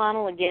for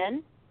McConnell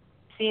again,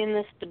 seeing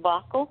this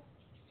debacle?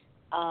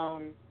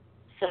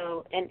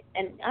 So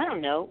I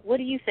don't know. What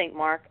do you think,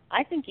 Mark?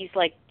 I think he's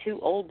like too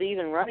old to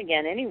even run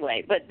again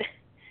anyway, but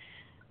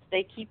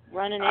they keep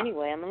running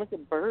anyway. I mean, look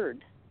at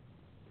Byrd.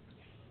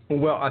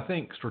 Well, I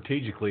think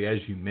strategically, as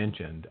you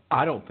mentioned,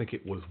 I don't think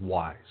it was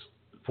wise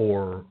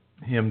for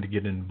him to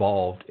get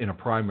involved in a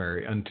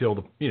primary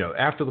until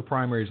after the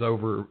primary is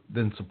over,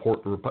 then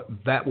support the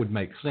that would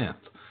make sense.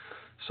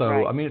 So,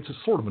 right. I mean, it's a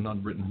sort of an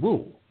unwritten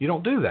rule. You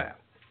don't do that.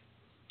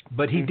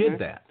 But he did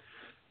that.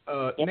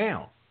 Yep.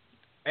 Now,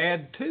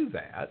 add to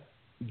that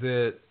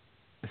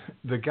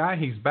the guy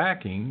he's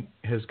backing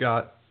has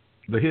got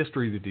the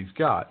history that he's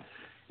got.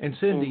 And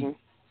Cindy,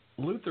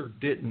 Luther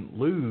didn't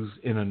lose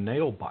in a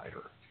nail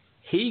biter.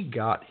 He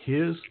got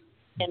his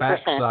 10%.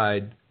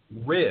 backside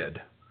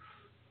red.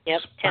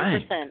 Yep,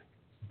 spanked 10%.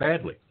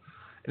 Badly.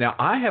 Now,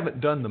 I haven't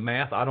done the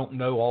math. I don't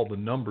know all the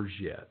numbers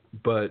yet,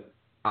 but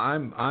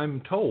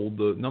I'm told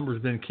the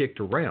number's been kicked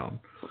around.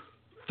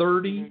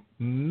 $30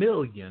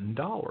 million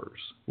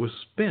was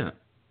spent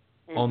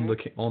on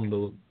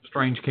the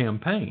Strange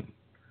campaign.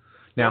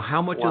 Now,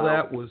 how much of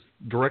that was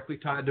directly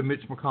tied to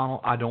Mitch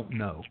McConnell, I don't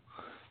know.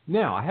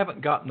 Now, I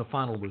haven't gotten the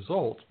final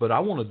results, but I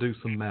want to do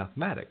some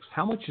mathematics.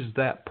 How much is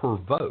that per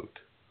vote?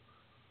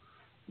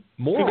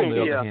 Moore, on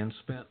the other hand,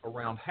 spent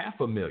around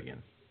 $500,000.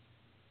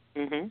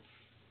 Mm-hmm.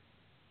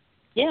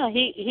 Yeah,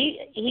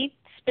 he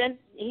spent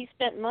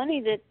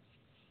money that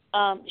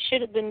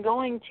should have been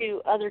going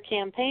to other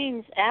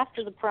campaigns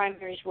after the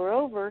primaries were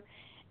over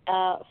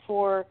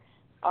for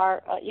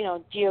our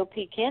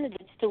GOP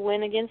candidates to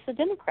win against the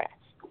Democrats.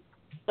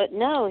 But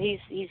no,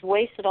 he's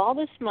wasted all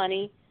this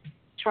money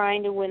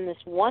trying to win this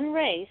one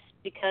race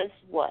because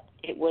what?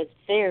 It was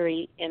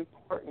very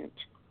important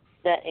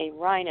that a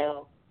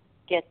rhino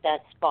get that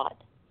spot.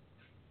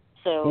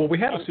 So well, we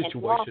had a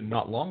situation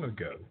not long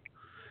ago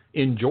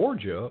in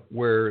Georgia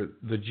where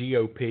the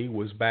GOP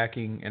was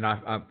backing, and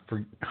I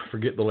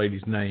forget the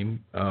lady's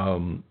name,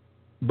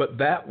 but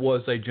that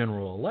was a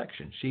general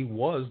election. She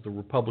was the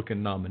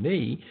Republican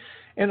nominee,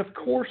 and of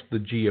course the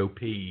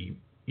GOP,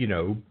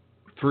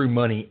 threw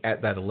money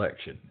at that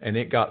election, and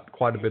it got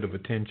quite a bit of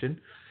attention,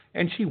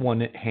 and she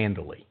won it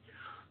handily.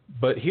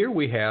 But here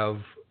we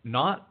have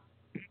not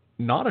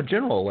a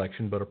general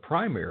election, but a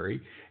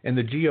primary, and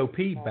the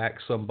GOP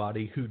backs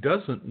somebody who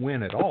doesn't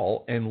win at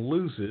all and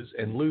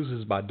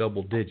loses by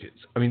double digits.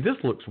 I mean, this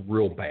looks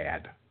real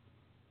bad.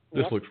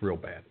 This looks real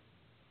bad.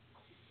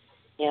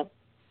 Yep.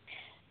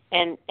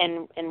 And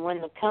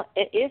when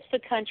if the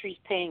country's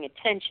paying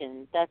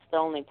attention, that's the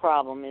only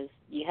problem is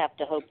you have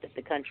to hope that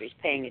the country's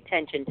paying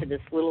attention to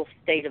this little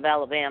state of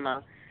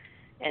Alabama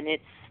and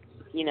its,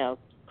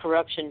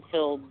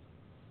 corruption-filled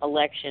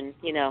election.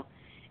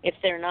 If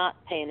they're not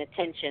paying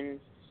attention,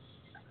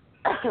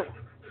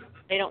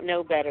 they don't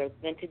know better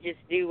than to just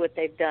do what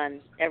they've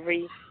done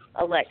every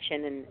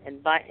election and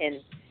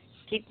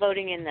keep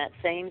voting in that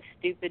same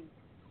stupid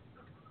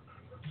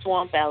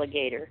swamp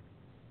alligator.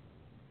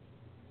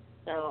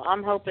 So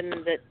I'm hoping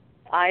that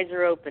eyes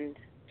are opened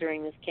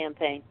during this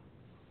campaign.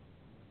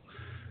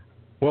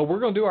 Well, we're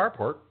going to do our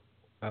part.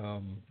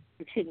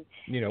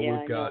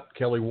 We've got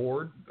Kelly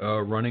Ward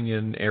running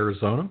in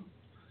Arizona.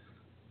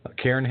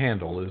 Karen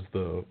Handel is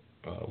the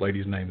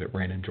lady's name that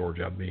ran in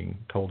Georgia, I'm being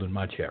told in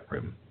my chat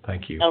room.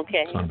 Thank you,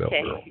 Sunbelt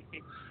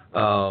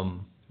Girl.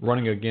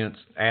 Running against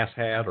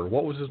Asshat, or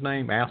what was his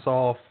name?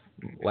 Assoff,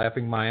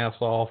 laughing my ass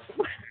off.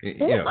 He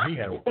had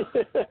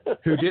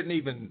who didn't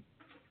even.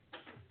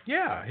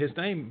 Yeah, his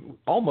name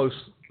almost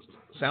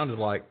sounded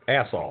like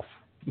ass off.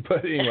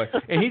 But anyway,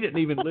 and he didn't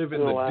even live in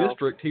the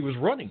district he was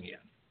running in.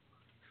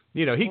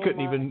 He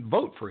couldn't even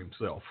vote for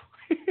himself.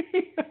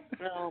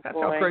 That's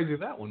how crazy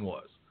that one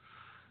was.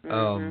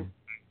 Mm-hmm.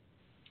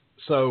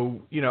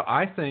 So,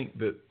 I think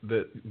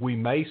that we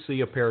may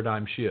see a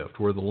paradigm shift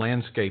where the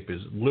landscape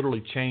is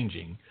literally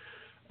changing.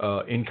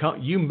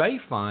 You may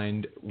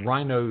find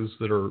rhinos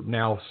that are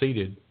now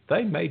seated,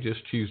 they may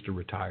just choose to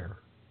retire.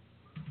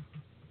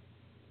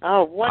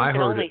 Oh, one I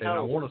can heard only it, and I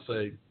hope. want to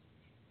say,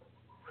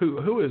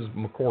 who is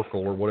McCorkle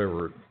or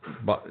whatever,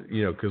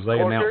 because they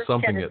announced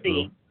something Tennessee. at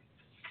the...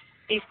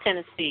 East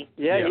Tennessee.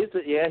 Yeah. He's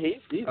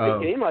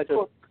thinking he might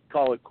just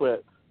call it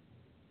quits.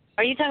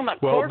 Are you talking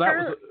about Well, Corker?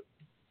 that was...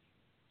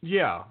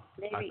 Yeah,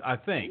 Maybe. I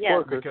think,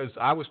 Yeah. because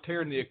I was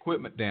tearing the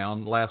equipment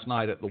down last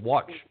night at the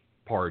watch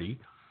party,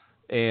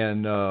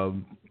 and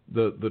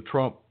the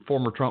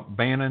former Trump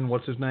Bannon,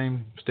 what's his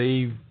name,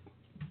 Steve?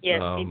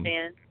 Yes, Steve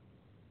Bannon.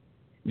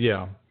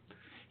 Yeah,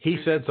 he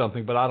said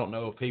something, but I don't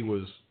know if he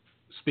was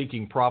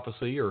speaking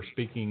prophecy or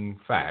speaking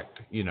fact,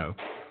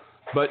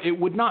 But it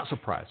would not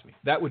surprise me.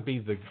 That would be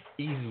the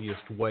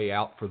easiest way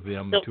out for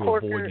them to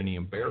Corker, avoid any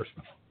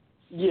embarrassment.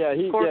 Yeah,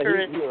 Corker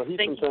is he's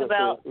thinking from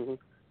about. Mm-hmm.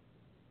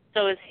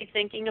 So is he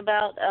thinking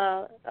about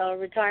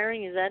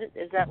retiring? Is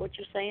that what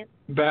you're saying?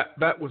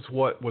 That was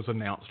what was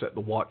announced at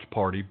the watch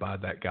party by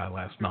that guy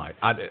last night.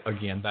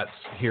 Again, that's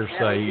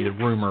hearsay,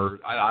 rumor.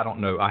 I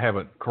don't know. I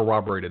haven't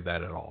corroborated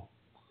that at all.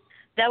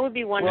 That would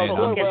be wonderful.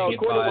 Well,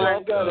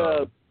 I've got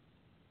a.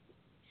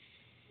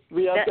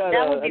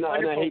 And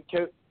I hate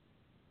to.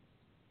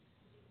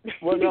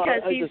 Well, no, I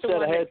just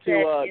said I had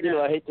to.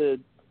 I hate to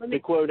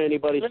quote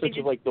anybody such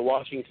as like the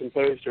Washington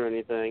Post or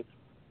anything.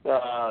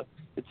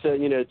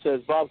 It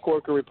says Bob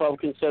Corker,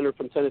 Republican senator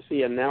from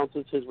Tennessee,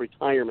 announces his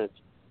retirement,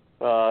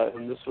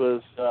 and this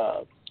was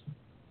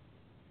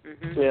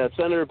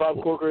Senator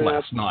Bob Corker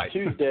announced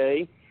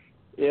Tuesday.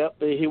 Yep,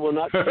 he will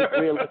not seek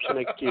re-election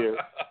next year.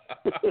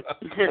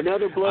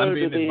 Another blow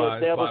to the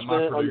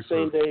establishment on the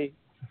same day.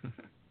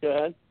 Go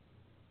ahead.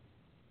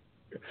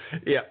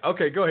 Yeah.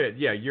 Okay. Go ahead.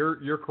 Yeah,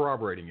 you're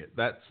corroborating it.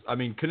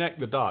 Connect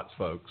the dots,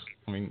 folks.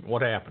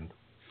 What happened?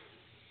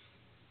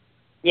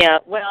 Yeah.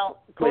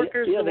 Well,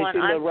 Corker's the one.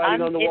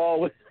 I'm on the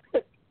wall.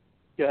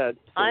 Go ahead.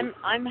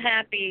 I'm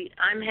happy.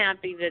 I'm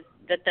happy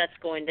that that's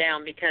going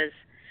down because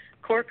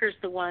Corker's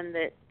the one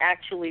that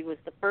actually was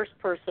the first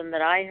person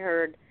that I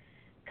heard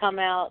come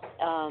out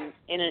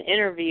in an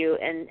interview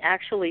and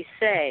actually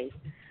say,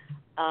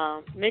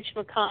 Mitch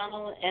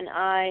McConnell and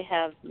I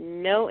have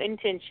no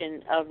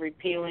intention of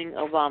repealing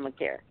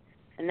Obamacare.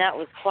 And that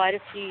was quite a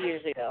few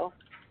years ago.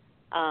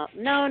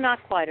 No,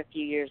 not quite a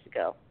few years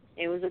ago.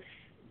 It was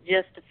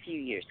just a few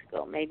years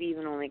ago, maybe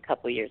even only a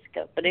couple of years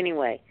ago. But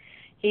anyway,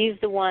 he's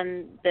the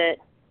one that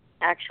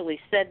actually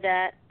said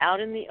that out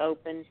in the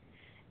open,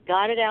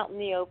 got it out in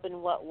the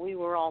open what we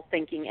were all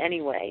thinking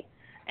anyway.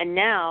 And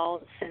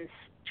now, since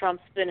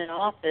Trump's been in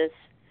office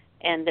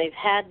and they've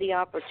had the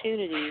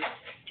opportunity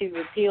to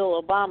repeal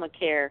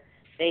Obamacare,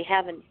 they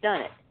haven't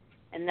done it.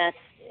 And that's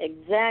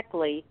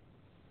exactly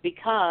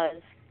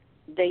because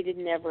they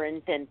didn't ever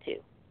intend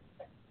to.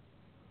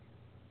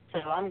 So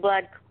I'm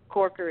glad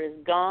Corker is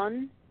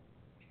gone,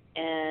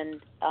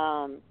 and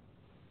I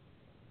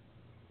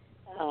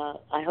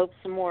hope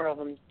some more of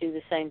them do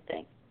the same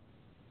thing.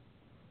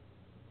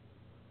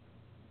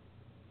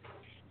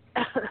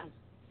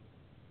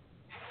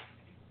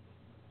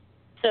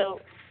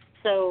 So,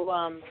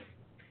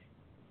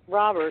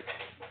 Robert,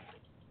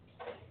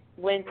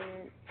 when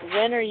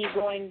are you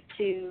going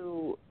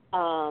to?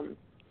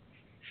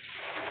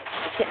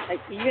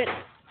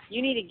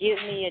 You need to give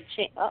me a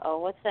chance. Uh-oh,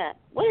 what's that?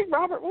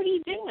 Robert? What are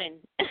you doing?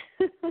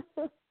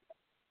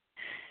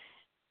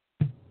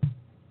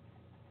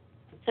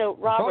 So,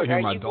 Robert, I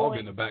hear my you dog going...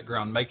 in the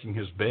background making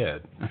his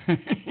bed.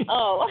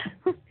 Oh,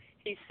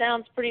 he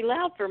sounds pretty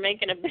loud for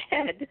making a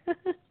bed.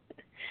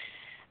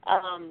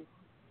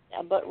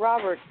 But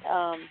Robert,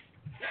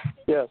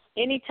 yes.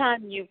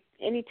 Anytime you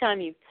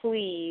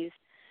please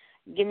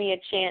give me a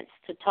chance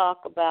to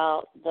talk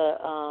about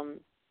the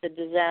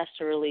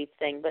disaster relief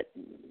thing, but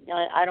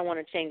I don't want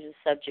to change the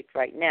subject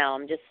right now.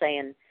 I'm just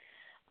saying,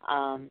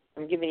 I'm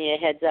giving you a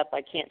heads up.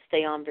 I can't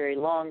stay on very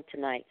long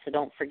tonight, so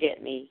don't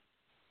forget me.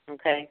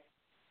 Okay.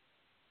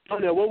 Oh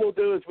no, what we'll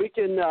do is we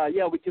can,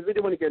 because we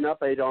do want to get an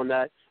update on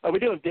that. We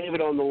do have David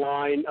on the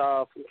line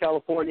from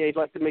California. He'd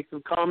like to make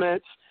some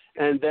comments,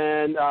 and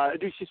then I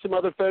do see some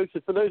other folks.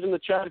 And for those in the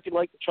chat, if you'd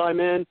like to chime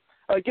in,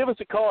 give us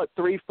a call at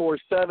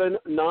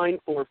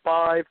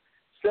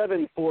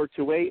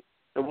 347-945-7428,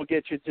 and we'll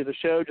get you to the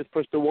show. Just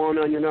push the 1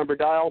 on your number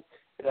dial.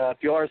 If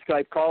you are a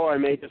Skype caller, I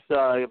may just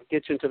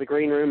get you into the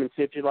green room and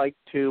see if you'd like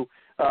to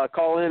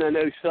call in. I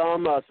know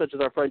some, such as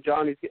our friend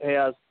John, who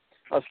has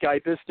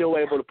Skype, is still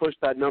able to push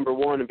that number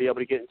 1 and be able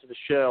to get into the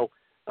show.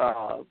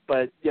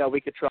 But, yeah, we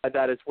could try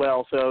that as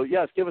well. So,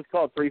 yes, give us a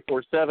call at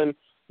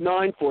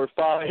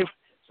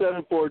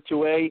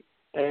 347-945-7428.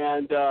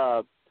 And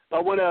I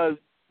want to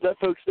let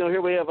folks know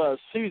here we have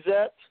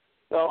Suzette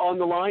on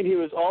the line,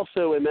 who is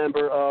also a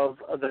member of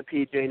the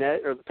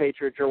PJNet, or the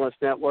Patriot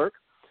Journalist Network.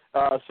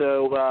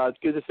 So it's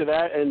good to see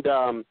that. And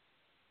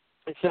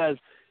it says,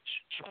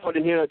 she put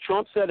in here,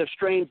 Trump said if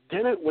Strange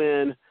didn't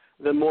win,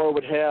 then Moore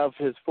would have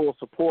his full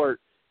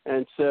support.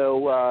 And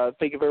so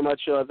thank you very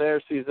much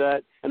there,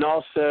 Suzette. And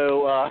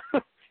also,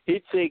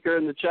 Heat Seeker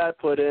in the chat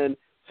put in,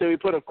 so he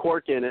put a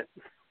cork in it.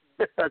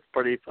 That's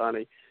pretty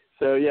funny.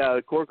 So, yeah,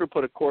 Corker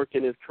put a cork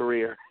in his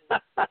career.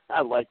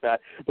 I like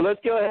that. But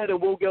let's go ahead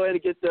and we'll go ahead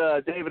and get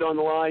David on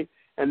the line,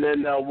 and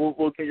then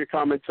we'll get your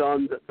comments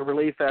on the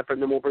relief effort,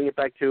 and then we'll bring it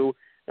back to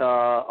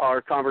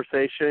our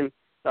conversation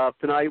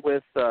tonight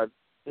with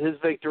his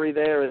victory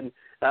there in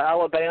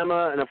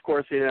Alabama, and, of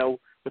course,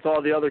 with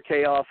all the other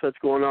chaos that's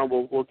going on,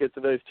 we'll get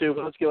to those too.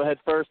 But let's go ahead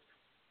first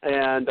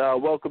and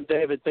welcome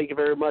David. Thank you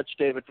very much,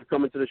 David, for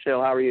coming to the show.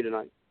 How are you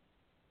tonight?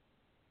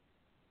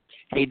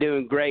 Hey,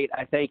 doing great.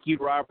 I thank you,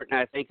 Robert, and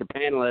I thank the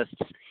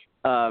panelists.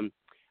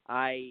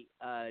 I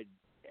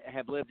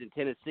have lived in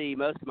Tennessee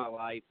most of my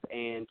life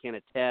and can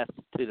attest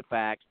to the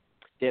fact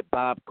that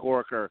Bob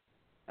Corker,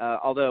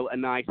 although a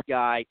nice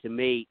guy to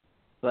meet,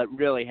 but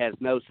really has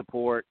no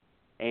support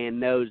and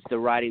knows the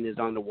writing is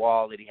on the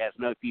wall, that he has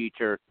no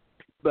future.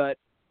 But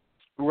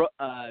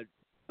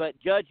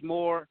Judge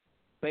Moore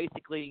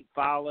basically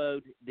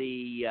followed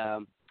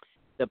the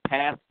the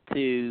path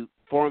to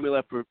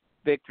formula for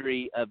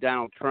victory of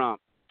Donald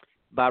Trump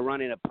by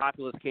running a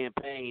populist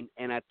campaign,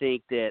 and I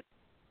think that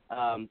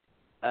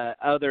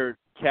other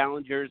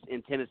challengers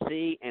in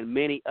Tennessee and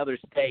many other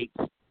states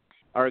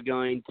are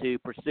going to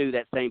pursue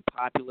that same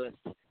populist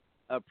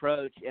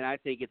approach, and I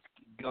think it's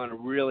going to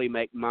really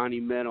make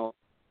monumental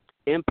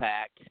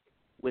impact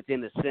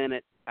within the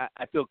Senate.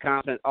 I feel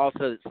confident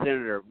also that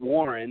Senator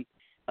Warren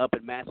up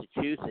in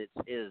Massachusetts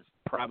is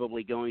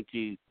probably going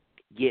to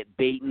get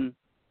beaten,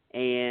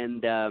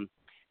 and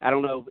I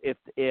don't know if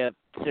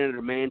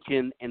Senator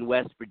Manchin in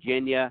West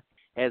Virginia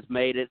has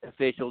made it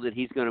official that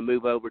he's going to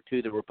move over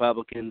to the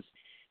Republicans,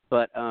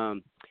 but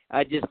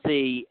I just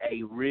see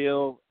a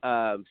real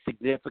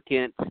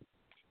significant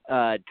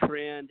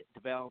trend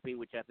developing,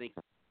 which I think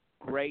is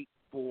great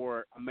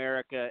for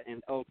America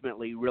and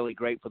ultimately really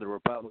great for the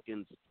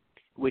Republicans,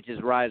 which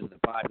is rise of the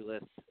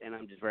populists, and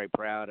I'm just very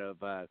proud of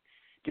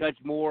Judge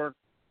Moore,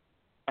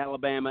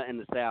 Alabama, and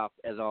the South,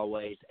 as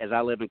always, as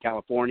I live in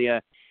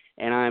California,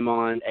 and I'm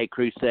on a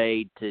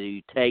crusade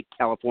to take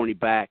California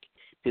back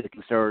to the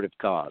conservative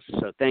cause.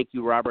 So thank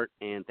you, Robert,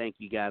 and thank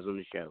you guys on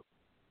the show.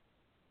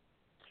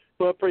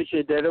 Well,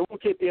 appreciate that. And we'll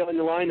keep you on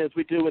the line as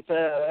we do with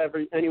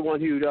anyone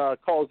who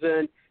calls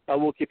in.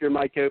 We'll keep your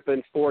mic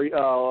open for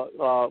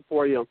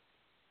you.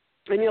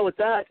 And, with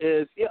that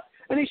is,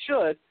 and he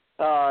should,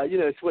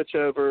 switch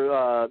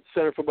over,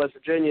 Senator from West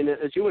Virginia. And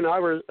as you and I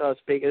were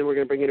speaking, and we're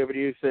going to bring it over to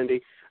you,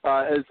 Cindy,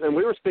 and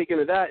we were speaking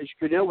of that,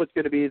 you know what's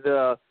going to be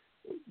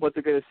what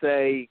they're going to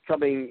say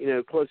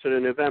coming, closer to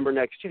November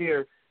next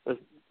year.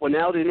 Well,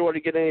 now in order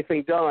to get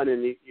anything done,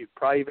 and you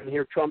probably even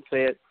hear Trump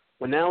say it,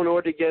 well, now in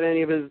order to get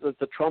any of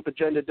the Trump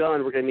agenda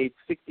done, we're going to need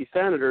 60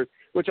 senators,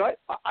 which I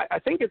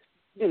think it's,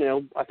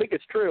 I think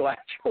it's true,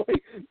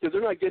 actually, because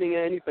they're not getting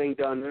anything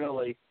done,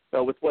 really,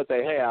 with what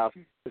they have.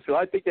 So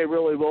I think they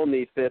really will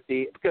need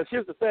 50, because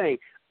here's the thing.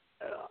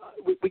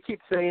 We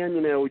keep saying,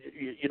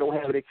 you don't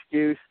have an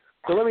excuse.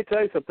 So let me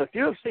tell you something. If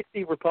you have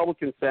 60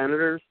 Republican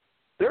senators,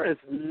 there is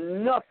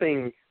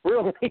nothing,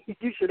 really,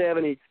 you should have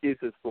any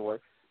excuses for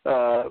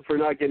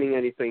not getting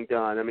anything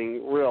done. I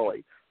mean,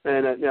 really.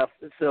 And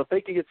so if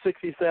they can get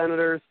 60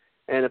 senators,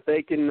 and if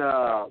they can,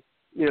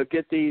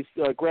 get these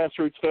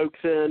grassroots folks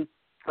in,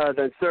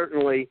 then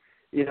certainly,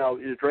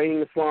 draining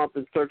the swamp,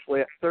 and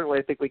certainly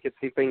I think we could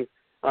see things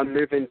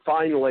moving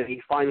finally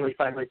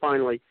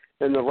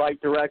in the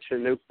right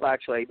direction. No,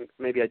 actually,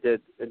 maybe I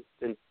did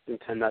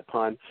intend that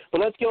pun.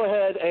 But let's go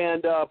ahead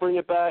and bring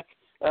it back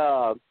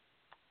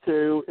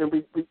and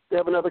we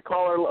have another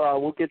caller.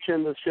 We'll get you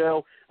in the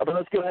show. But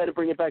let's go ahead and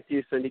bring it back to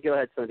you, Cindy. Go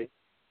ahead, Cindy.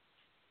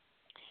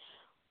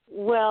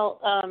 Well,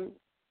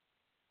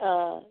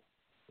 now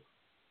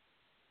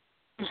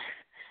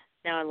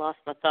I lost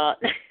my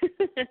thought.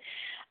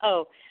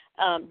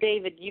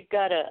 David, you've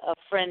got a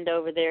friend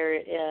over there,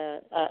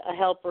 a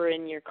helper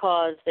in your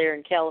cause there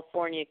in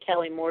California.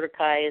 Kelly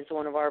Mordecai is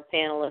one of our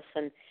panelists,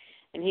 and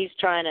he's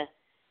trying to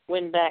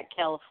win back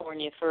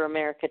California for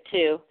America,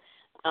 too.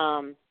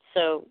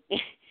 So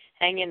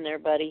hang in there,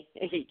 buddy.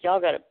 Y'all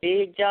got a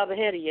big job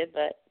ahead of you,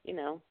 but,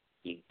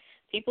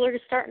 people are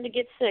starting to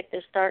get sick.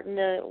 They're starting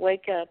to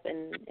wake up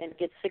and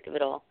get sick of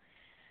it all.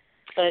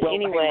 But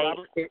anyway.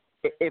 Hey, Robert,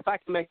 if I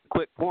can make a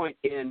quick point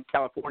in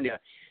California,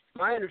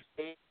 my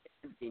understanding,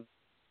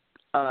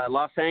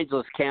 Los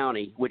Angeles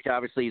County, which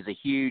obviously is a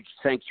huge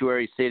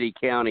sanctuary city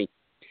county,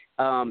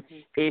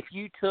 if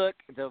you took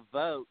the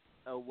vote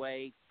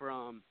away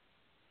from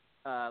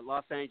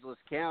Los Angeles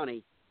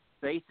County,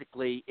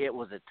 basically it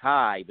was a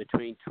tie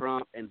between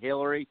Trump and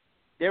Hillary.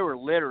 There were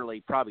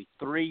literally probably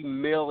 3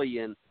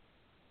 million.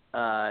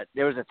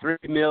 There was a 3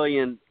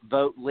 million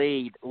vote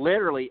lead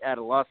literally out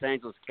of Los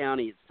Angeles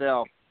County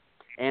itself,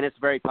 and it's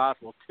very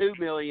possible 2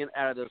 million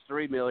out of those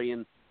 3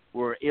 million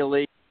were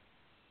illegal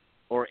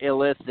or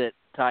illicit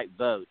type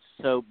votes.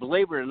 So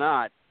believe it or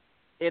not,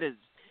 it is.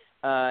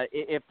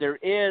 If there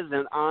is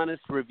an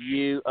honest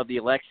review of the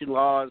election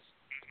laws,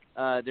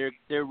 there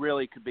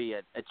really could be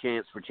a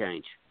chance for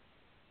change.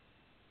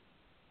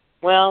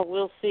 Well,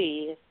 we'll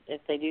see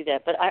if they do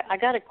that. But I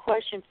got a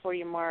question for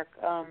you, Mark.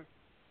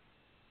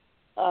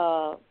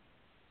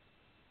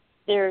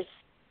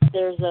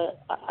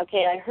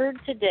 I heard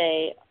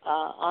today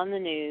on the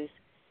news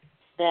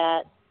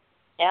that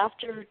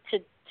after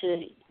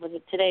was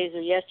it today's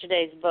or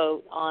yesterday's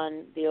vote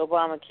on the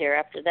Obamacare,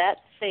 after that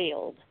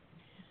failed,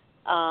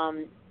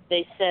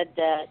 they said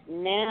that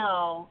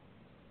now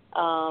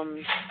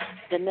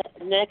the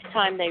next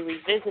time they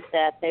revisit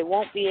that, they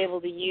won't be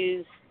able to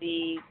use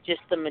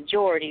just the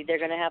majority. They're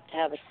going to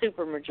have a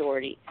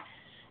supermajority.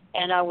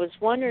 And I was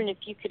wondering if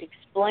you could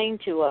explain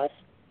to us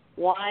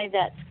why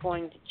that's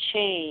going to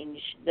change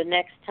the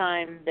next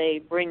time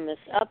they bring this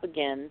up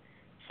again,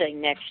 say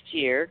next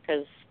year,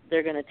 because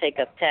they're going to take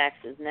up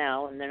taxes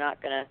now and they're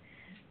not going to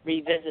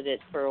revisit it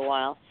for a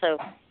while. So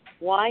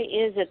why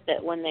is it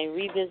that when they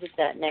revisit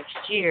that next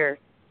year,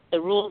 the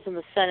rules in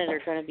the Senate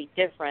are going to be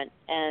different,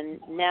 and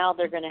now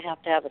they're going to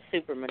have a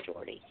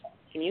supermajority?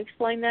 Can you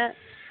explain that?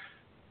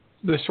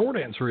 The short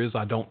answer is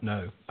I don't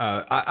know.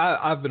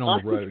 I've been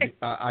on the road.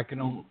 I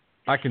can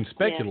I can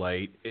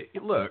speculate.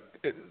 Look,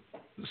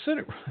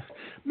 Senate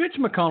Mitch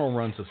McConnell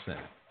runs the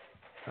Senate,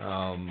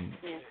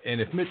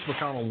 and if Mitch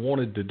McConnell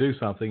wanted to do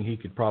something, he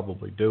could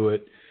probably do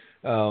it.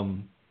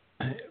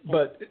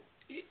 But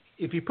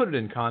if you put it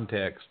in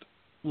context,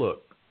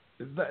 look,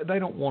 they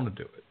don't want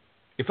to do it.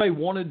 If they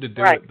wanted to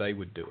do it, they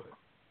would do it.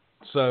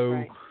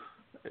 So,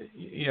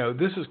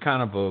 this is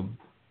kind of a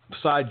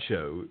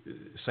sideshow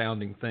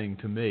sounding thing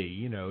to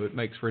me. It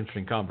makes for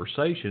interesting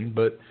conversation,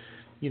 but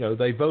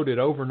they voted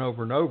over and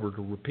over and over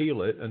to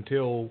repeal it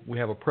until we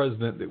have a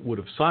president that would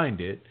have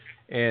signed it,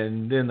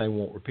 and then they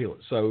won't repeal it.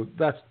 So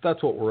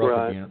that's what we're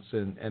up against,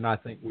 and I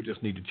think we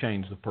just need to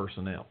change the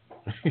personnel.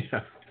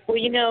 Well,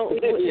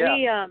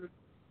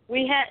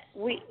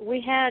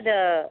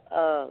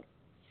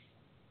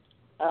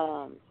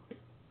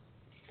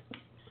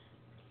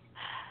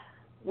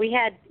 we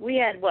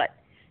had what,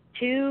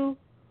 2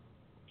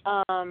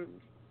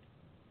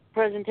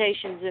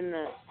 presentations in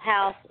the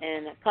House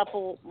and a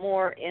couple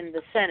more in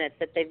the Senate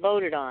that they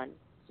voted on,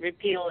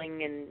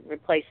 repealing and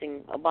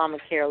replacing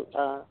Obamacare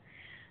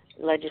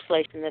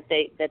legislation that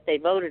they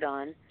voted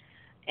on,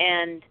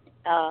 and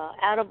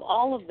out of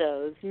all of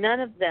those, none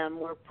of them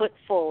were put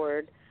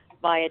forward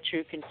by a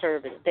true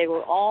conservative. They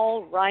were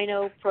all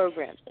rhino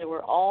programs. They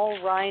were all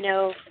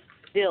rhino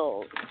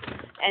bills,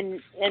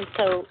 and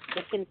so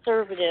the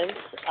conservatives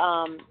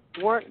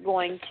weren't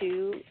going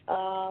to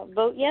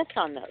vote yes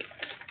on those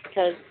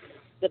because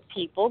the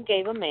people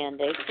gave a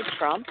mandate to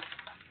Trump.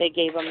 They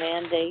gave a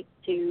mandate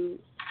to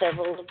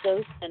several of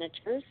those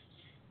senators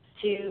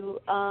to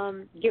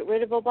get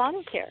rid of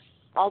Obamacare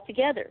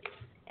altogether,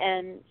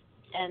 and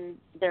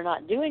they're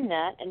not doing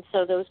that, and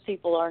so those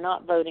people are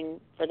not voting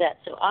for that.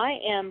 So I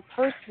am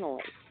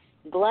personally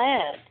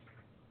glad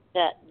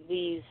that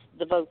the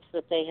votes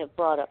that they have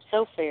brought up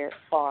so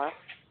far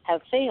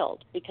have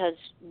failed, because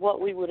what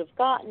we would have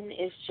gotten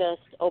is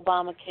just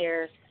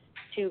Obamacare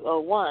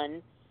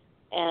 201,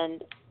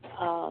 and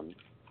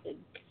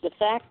the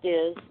fact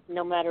is,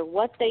 no matter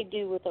what they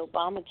do with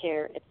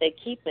Obamacare, if they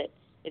keep it,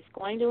 it's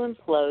going to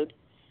implode,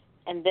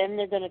 and then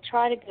they're going to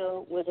try to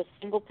go with a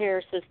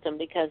single-payer system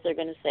because they're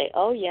going to say,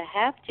 oh, you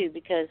have to,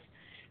 because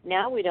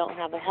now we don't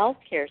have a health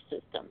care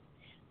system.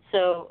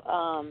 So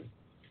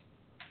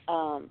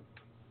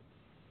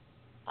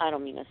I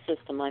don't mean a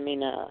system, I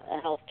mean a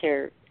health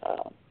care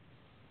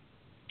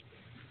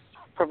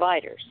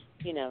providers,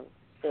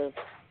 the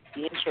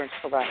insurance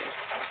providers.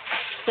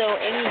 So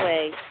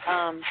anyway,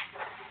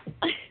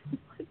 what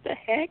the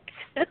heck?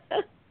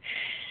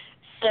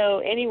 So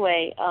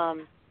anyway,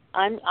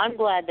 I'm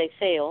glad they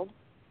failed,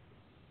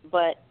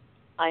 but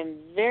I'm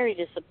very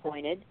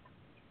disappointed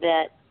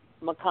that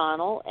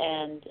McConnell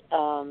and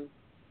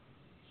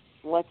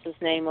what's his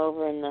name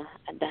over in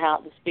the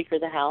House, the Speaker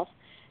of the House,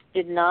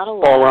 did not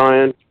allow Paul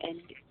Ryan.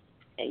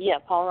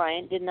 Paul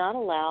Ryan did not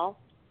allow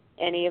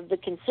any of the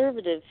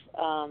conservative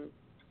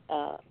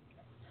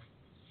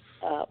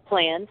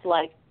plans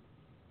like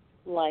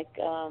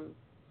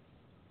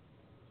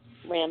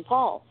Rand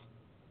Paul's.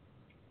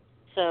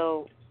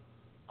 So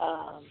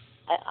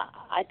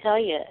I tell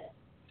you,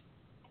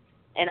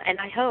 and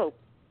I hope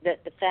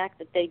that the fact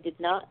that they did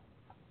not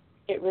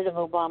get rid of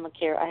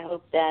Obamacare, I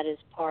hope that is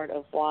part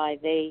of why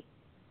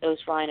those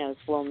rhinos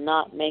will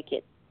not make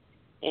it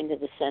into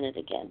the Senate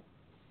again.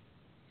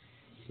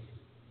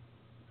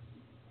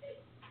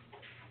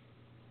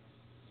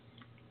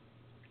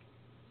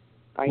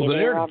 Well, the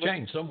narrative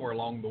changed somewhere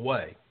along the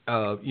way.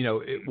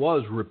 It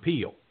was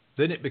repeal.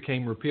 Then it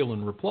became repeal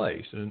and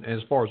replace. And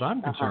as far as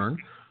I'm concerned,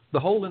 the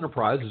whole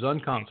enterprise is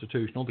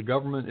unconstitutional. The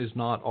government is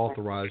not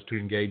authorized to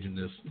engage in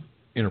this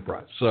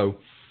enterprise. So,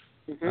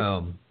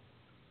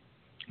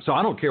 so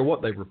I don't care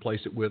what they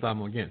replace it with.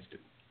 I'm against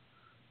it.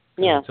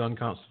 Yeah. It's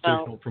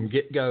unconstitutional from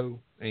get-go,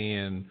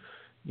 and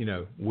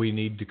we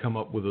need to come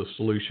up with a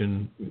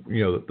solution.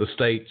 The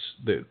states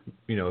that,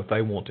 if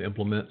they want to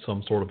implement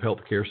some sort of health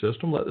care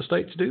system, let the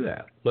states do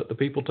that. Let the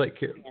people take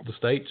care. The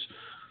states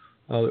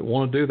that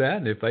want to do that,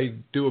 and if they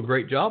do a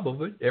great job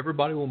of it,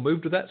 everybody will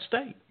move to that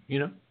state,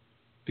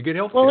 to get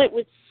health care.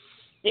 Well,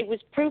 it was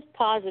proof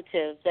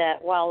positive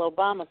that while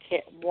Obama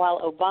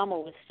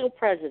was still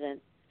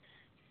president,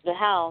 the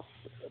House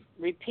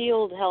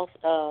repealed the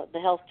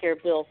health care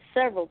bill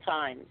several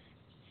times.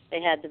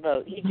 They had to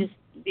vote. He just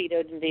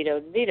vetoed and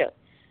vetoed and vetoed.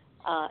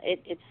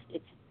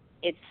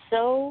 It's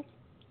so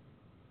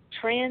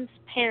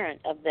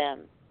transparent of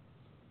them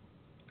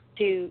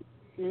to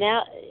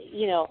now,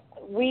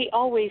 we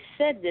always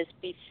said this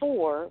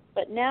before,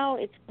 but now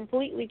it's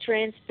completely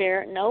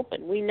transparent and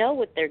open. We know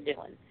what they're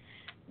doing.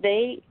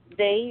 They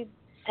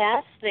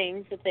pass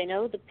things that they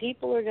know the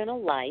people are going to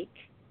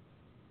like,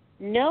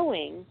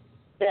 knowing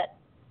that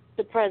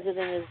the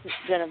president is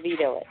going to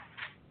veto it.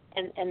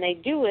 And they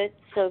do it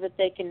so that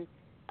they can,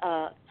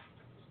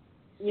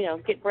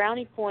 get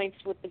brownie points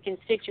with the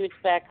constituents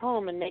back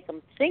home and make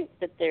them think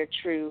that they're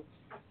true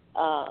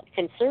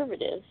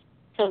conservatives,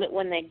 so that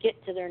when they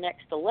get to their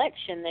next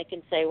election, they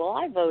can say, well,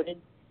 I voted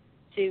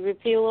to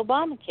repeal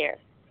Obamacare.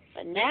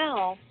 But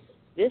now,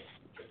 this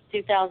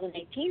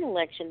 2018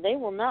 election, they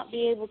will not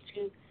be able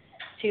to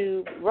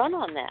to run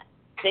on that.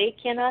 They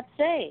cannot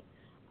say,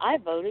 I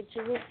voted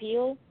to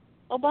repeal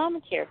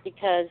Obamacare,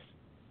 because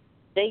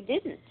they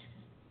didn't.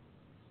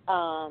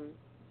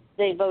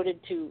 They voted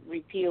to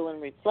repeal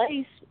and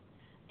replace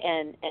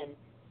and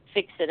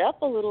fix it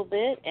up a little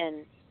bit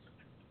and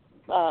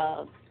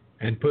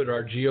put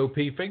our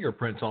GOP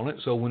fingerprints on it,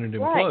 so when it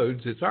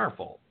implodes, it's our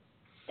fault.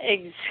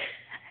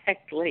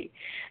 Exactly.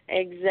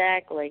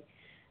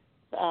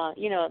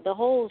 The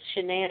whole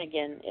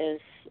shenanigan is,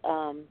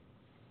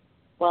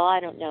 well, I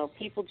don't know.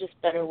 People just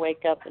better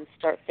wake up and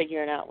start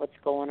figuring out what's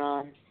going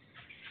on.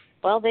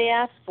 Well, they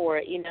asked for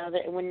it,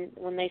 that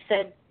when they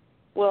said,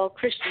 well,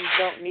 Christians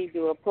don't need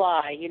to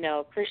apply,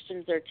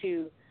 Christians are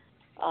too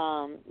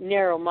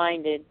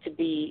narrow-minded to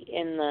be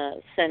in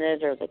the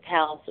Senate or the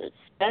House,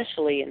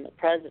 especially in the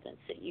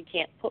presidency. You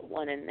can't put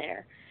one in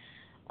there.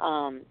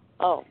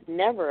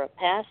 Never a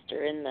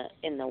pastor in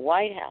the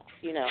White House.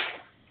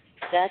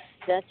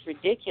 That's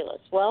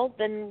ridiculous. Well,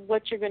 then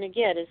what you're going to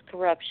get is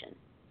corruption.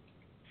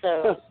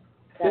 So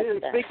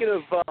speaking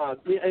of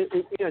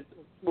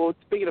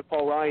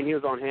Paul Ryan, he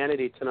was on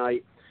Hannity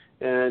tonight,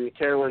 and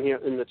Carolyn here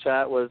in the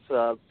chat was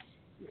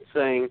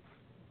saying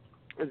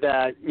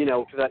that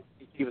that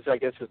he was, I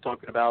guess, was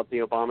talking about the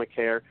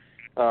Obamacare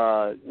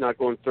not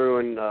going through,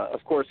 and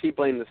of course he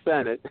blamed the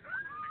Senate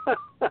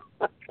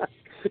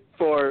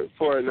for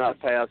it not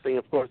passing.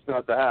 Of course,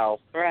 not the House.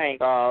 Right.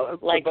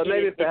 But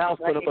maybe if the House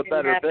put up a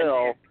better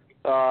bill,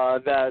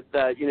 that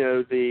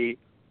the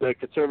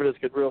conservatives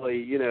could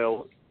really,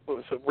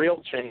 some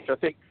real change. I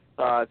think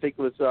it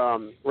was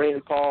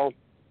Rand Paul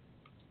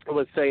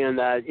was saying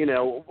that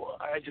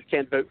I just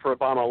can't vote for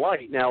Obama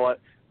light. Now,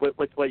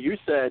 with what you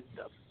said,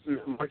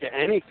 Mark,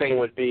 anything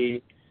would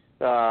be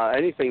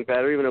anything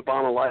better. Even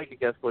Obama light, I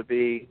guess, would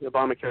be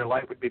Obamacare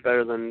light would be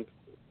better than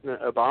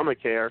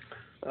Obamacare.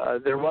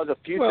 There was a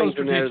few things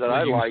in there that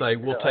I liked. Say,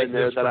 we'll take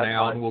this for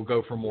now and we'll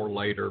go for more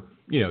later.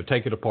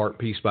 Take it apart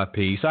piece by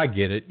piece. I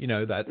get it.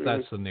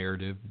 That's the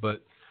narrative.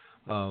 But,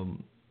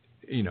 I'm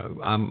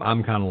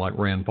kind of like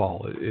Rand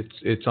Paul.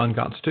 It's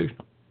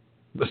unconstitutional.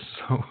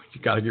 So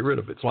you got to get rid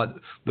of it. It's like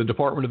the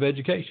Department of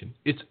Education.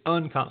 It's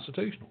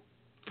unconstitutional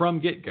from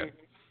get-go.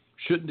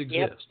 Shouldn't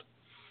exist.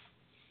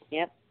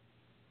 Yep.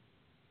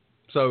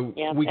 So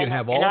we can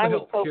have all the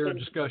health care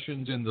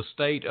discussions in the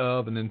state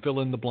of, and then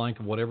fill in the blank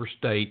of whatever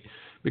state,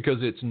 because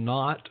it's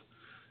not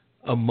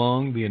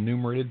among the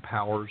enumerated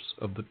powers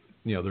of the,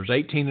 there's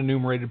 18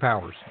 enumerated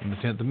powers in the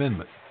 10th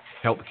Amendment.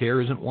 Health care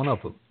isn't one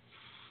of them.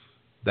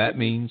 That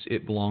means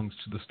it belongs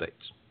to the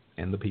states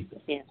and the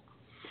people. Yeah.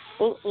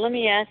 Well, let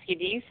me ask you,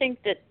 do you think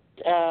that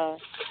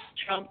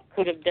Trump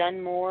could have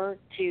done more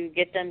to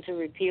get them to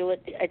repeal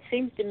it? It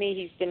seems to me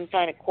he's been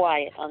kind of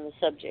quiet on the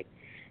subject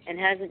and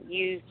hasn't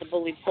used the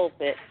bully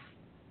pulpit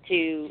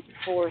to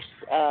force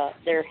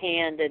their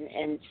hand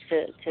and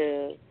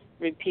to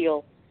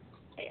repeal.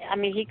 I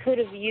mean, he could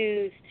have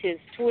used his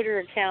Twitter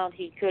account.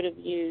 He could have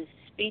used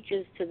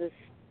speeches to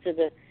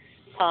the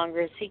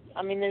Congress.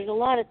 There's a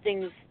lot of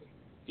things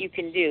you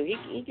can do.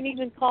 He can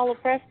even call a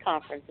press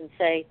conference and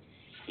say,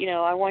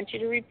 I want you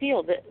to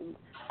repeal.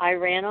 I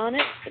ran on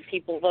it. The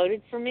people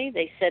voted for me.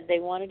 They said they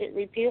wanted it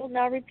repealed.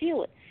 Now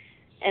repeal it.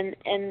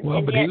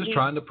 But he was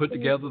trying to put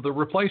together the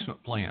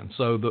replacement plan.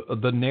 So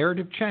the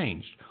narrative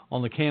changed.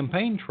 On the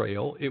campaign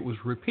trail, it was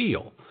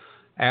repeal.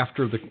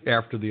 After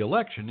the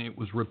election, it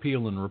was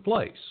repeal and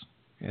replace.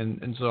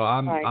 And so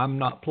I'm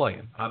not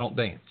playing. I don't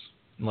dance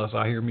unless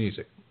I hear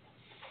music.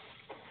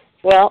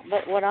 Well,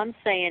 but what I'm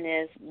saying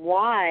is,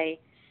 why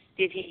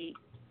did he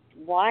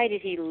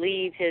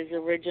leave his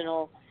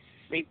original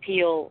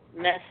repeal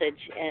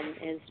message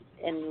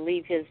and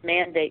leave his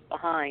mandate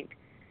behind?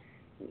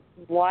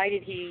 Why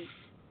did he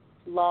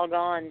log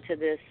on to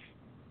this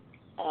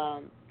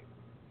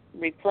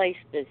replace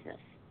business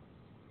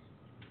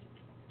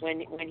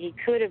when he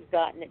could have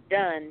gotten it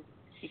done?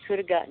 He could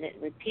have gotten it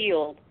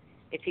repealed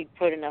if he'd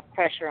put enough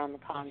pressure on the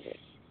Congress.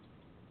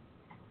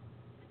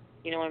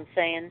 You know what I'm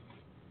saying?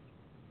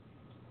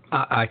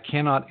 I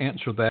cannot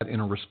answer that in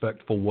a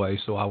respectful way,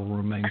 so I will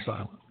remain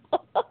silent.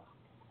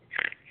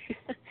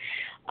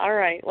 All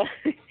right.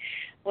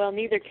 Well,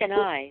 neither can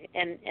I.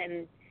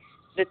 And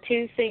the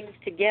two things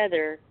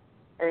together,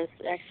 or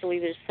actually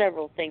there's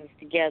several things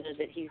together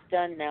that he's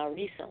done now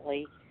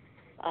recently,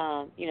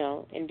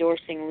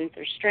 endorsing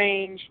Luther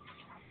Strange,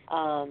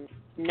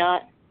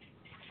 not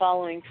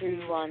following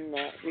through on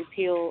the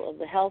repeal of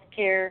the health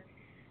care.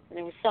 And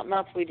there was something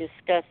else we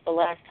discussed the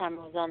last time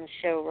I was on the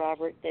show,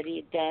 Robert, that he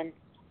had done.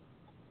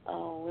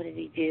 Oh, what did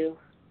he do?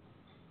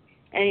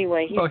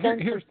 Anyway,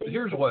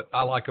 here's what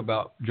I like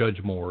about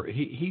Judge Moore.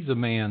 He's a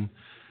man,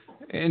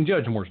 and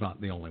Judge Moore's not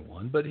the only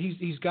one, but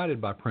he's guided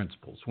by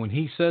principles. When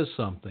he says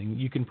something,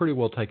 you can pretty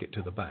well take it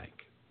to the bank.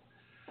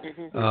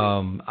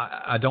 Mm-hmm.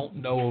 I don't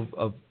know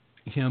of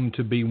him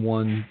to be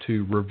one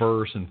to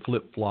reverse and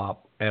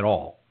flip-flop at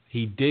all.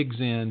 He digs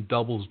in,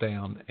 doubles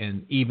down,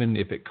 and even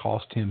if it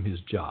cost him his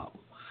job.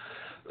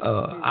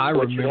 I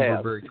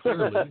remember very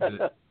clearly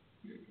that.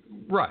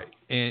 Right,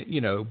 and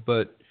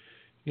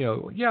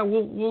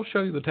we'll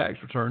show you the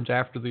tax returns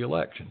after the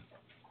election.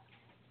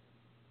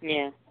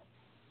 Yeah.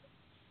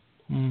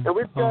 And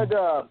we've got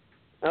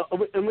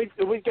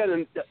we've got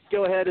to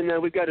go ahead, and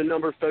then we've got a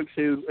number of folks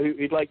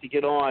who'd like to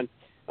get on,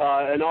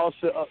 and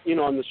also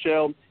on the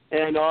show.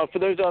 And for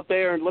those out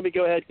there, and let me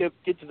go ahead and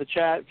get to the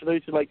chat. For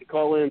those who'd like to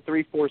call in,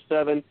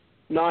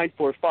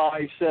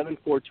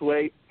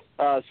 347-945-7428.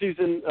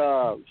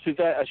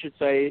 Suzette, I should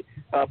say,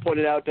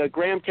 pointed out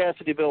Graham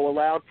Cassidy bill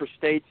allowed for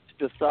states to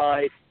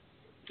decide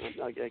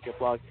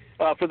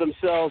for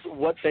themselves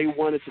what they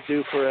wanted to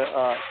do for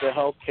the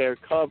health care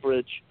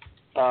coverage,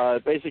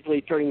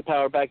 basically turning the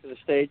power back to the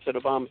states that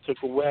Obama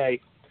took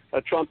away.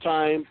 Trump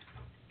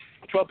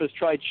has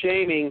tried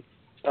shaming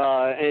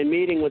and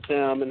meeting with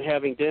them and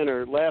having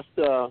dinner. Last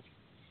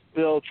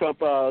bill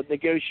Trump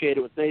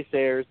negotiated with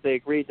naysayers. They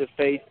agreed to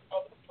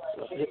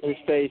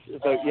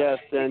vote yes,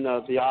 then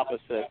the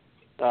opposite.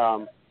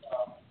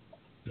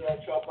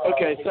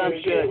 Okay,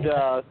 sounds good.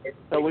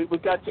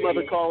 We've got some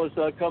other callers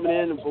coming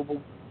in.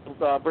 We'll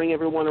bring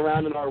everyone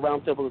around in our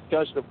roundtable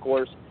discussion, of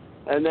course.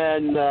 And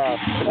then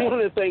one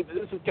of the things,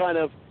 this is kind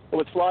of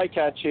what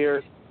Flycatch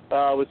here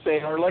was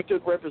saying, our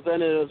elected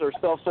representatives are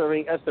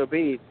self-serving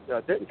SOBs.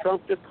 Didn't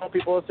Trump just call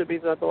people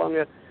SOBs not too long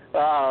ago?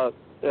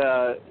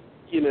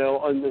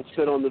 And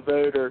spit on the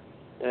voter.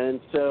 And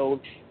so,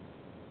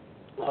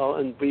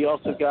 and we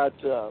also got,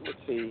 let's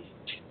see,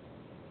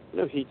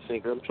 no heat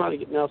sinker. I'm trying to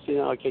get, now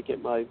I can't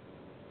get that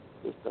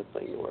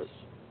thing works.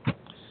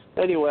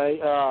 Anyway,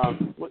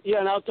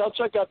 and I'll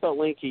check out that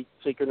link heat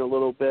seeker in a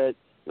little bit.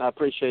 And I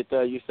appreciate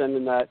you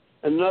sending that.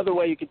 And another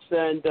way you could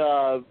send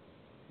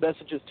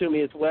messages to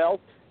me as well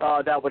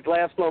that would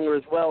last longer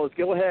as well is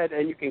go ahead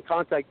and you can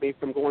contact me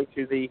from going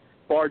to the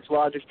Bard's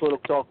Logic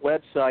Political Talk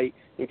website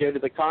and go to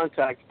the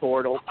contact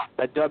portal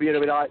at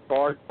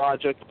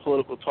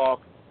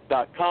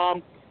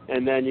www.bardlogicpoliticaltalk.com,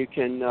 and then you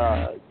can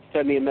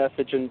send me a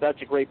message, and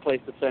that's a great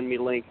place to send me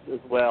links as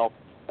well.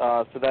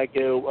 So that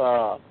goes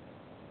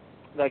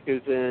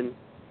in.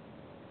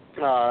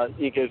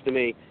 It goes to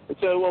me. And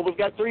so we've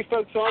got three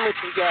folks on.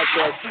 We've got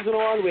Susan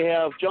on. We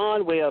have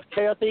John. We have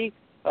Kathy.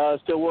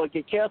 So we'll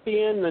get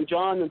Kathy in, and then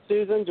John and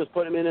Susan. Just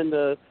put them in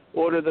the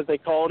order that they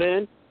called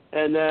in.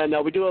 And then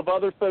we do have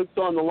other folks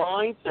on the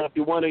line. So if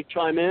you want to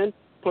chime in,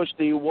 push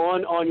the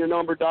 1 on your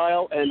number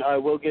dial, and I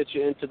will get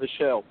you into the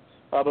show.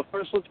 But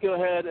first, let's go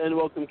ahead and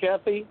welcome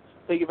Kathy.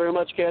 Thank you very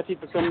much, Kathy,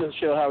 for coming to the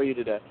show. How are you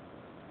today?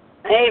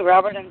 Hey,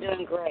 Robert. I'm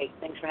doing great.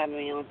 Thanks for having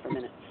me on for a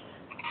minute.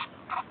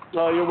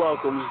 Oh, you're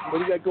welcome. What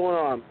do you got going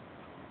on?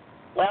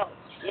 Well,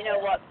 you know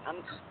what?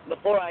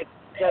 Before I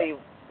tell you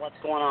what's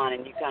going on,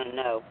 and you kind of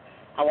know,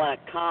 I want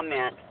to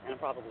comment, and I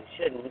probably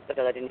shouldn't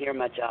because I didn't hear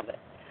much of it.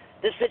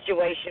 This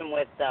situation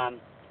with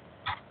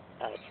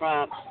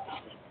Trump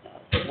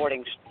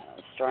supporting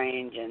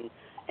Strange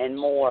and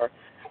more,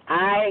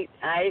 I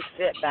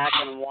sit back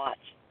and watch.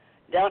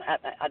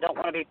 I don't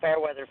want to be fair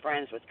weather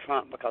friends with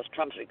Trump because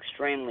Trump's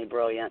extremely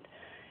brilliant,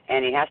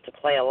 and he has to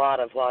play a lot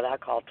of what I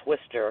call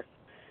twister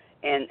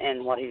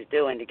in what he's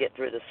doing to get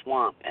through the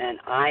swamp. And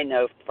I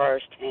know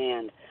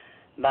firsthand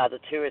by the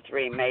 2 or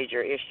 3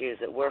 major issues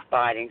that we're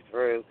fighting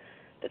through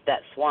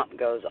that swamp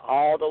goes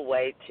all the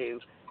way to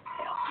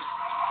hell.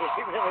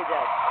 It really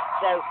does.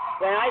 So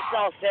when I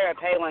saw Sarah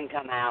Palin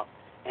come out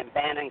and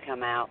Bannon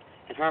come out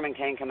and Herman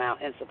Cain come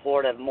out in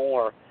support of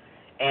Moore,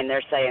 and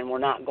they're saying we're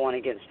not going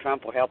against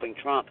Trump, we're helping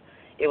Trump,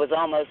 it was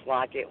almost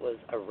like it was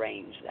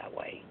arranged that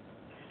way.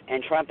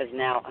 And Trump is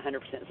now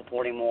 100%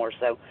 supporting Moore.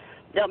 So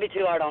don't be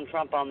too hard on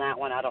Trump on that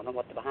one. I don't know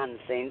what the behind the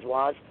scenes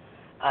was,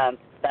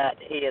 but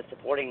he is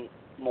supporting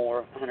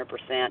Moore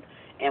 100%.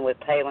 And with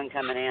Palin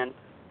coming in,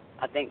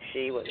 I think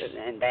she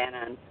and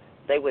Bannon,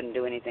 they wouldn't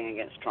do anything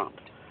against Trump.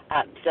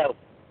 So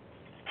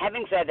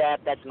having said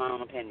that, that's my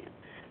own opinion.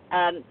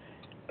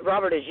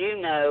 Robert, as you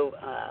know,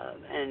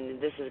 and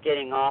this is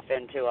getting off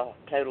into a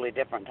totally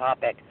different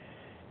topic,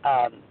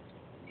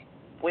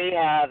 we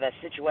have a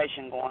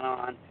situation going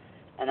on,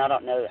 and I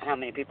don't know how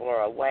many people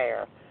are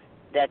aware,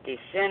 that the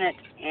Senate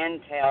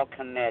Intel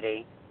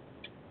Committee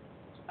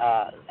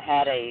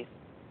had a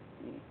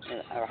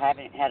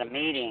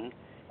meeting.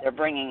 They're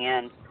bringing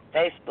in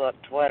Facebook,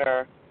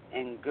 Twitter,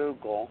 and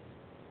Google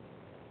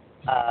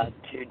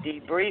to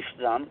debrief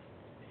them,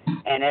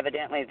 and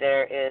evidently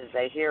there is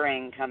a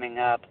hearing coming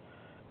up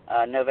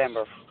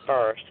November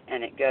 1st,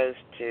 and it goes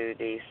to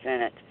the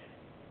Senate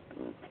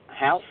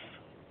House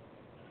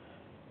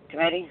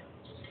Committee,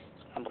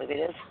 I believe it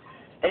is.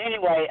 But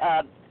anyway,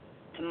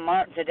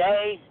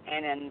 today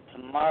and then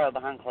tomorrow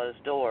behind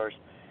closed doors,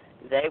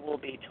 they will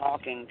be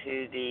talking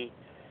to the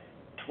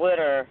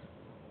Twitter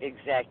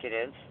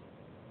executives,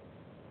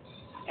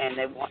 and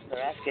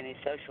they're asking these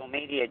social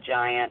media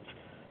giants,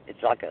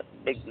 it's like a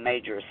big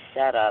major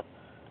setup,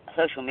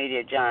 social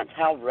media giants,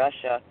 how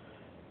Russia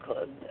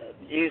could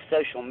use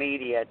social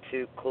media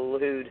to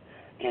collude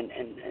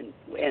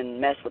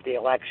and mess with the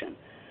election.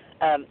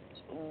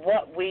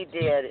 What we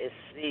did is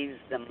seize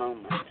the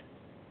moment.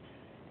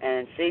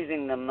 And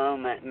seizing the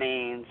moment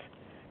means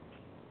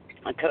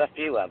a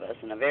few of us,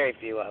 and a very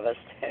few of us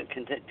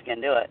can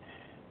do it,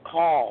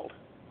 called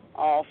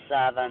all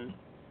 7,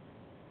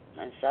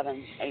 8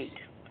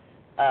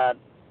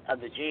 of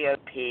the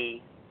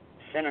GOP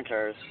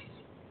senators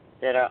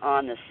that are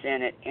on the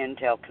Senate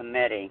Intel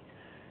Committee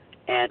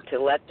and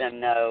to let them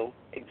know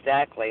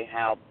exactly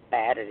how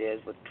bad it is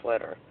with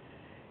Twitter.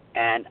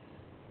 And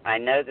I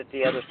know that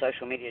the other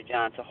social media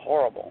giants are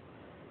horrible,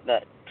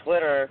 but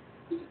Twitter,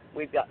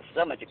 we've got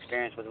so much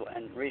experience with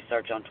and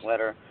research on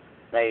Twitter,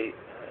 they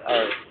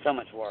are so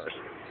much worse.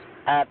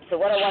 So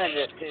what I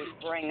wanted to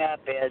bring up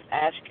is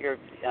ask your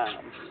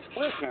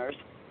listeners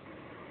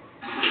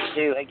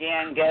to,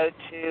 again, go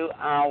to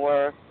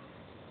our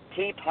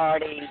Tea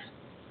Party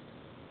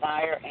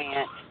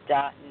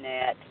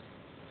FireAnt.net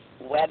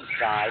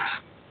website,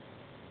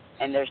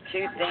 and there's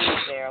two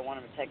things there I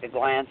want them to take a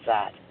glance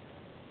at.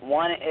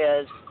 One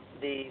is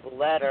the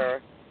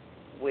letter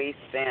we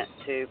sent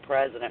to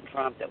President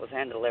Trump that was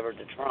hand-delivered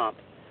to Trump,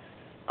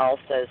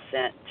 also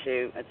sent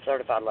to, it's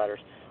certified letters,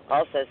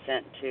 also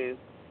sent to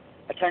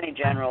Attorney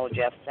General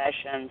Jeff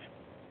Sessions,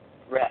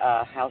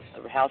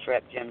 House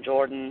Rep Jim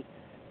Jordan,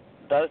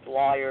 both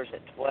lawyers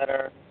at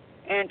Twitter,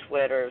 and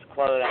Twitter's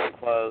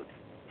quote-unquote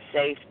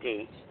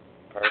safety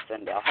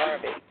person, Del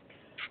Harvey.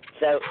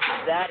 So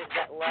that is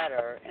that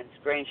letter, and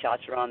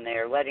screenshots are on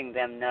there letting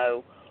them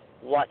know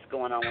what's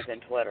going on within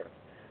Twitter.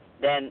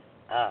 Then,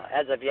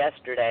 as of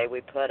yesterday,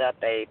 we put up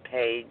a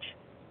page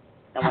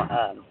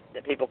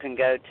that people can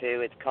go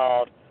to. It's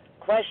called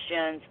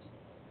Questions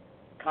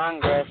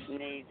Congress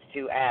Needs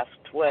to Ask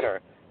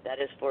Twitter. That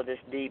is for this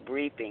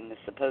debriefing, the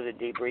supposed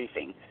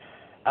debriefing.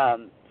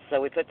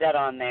 So we put that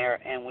on there,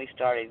 and we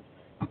started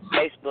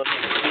Facebook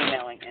and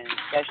emailing, and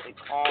especially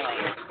calling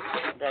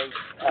those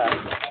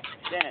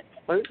Senate.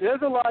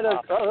 There's a lot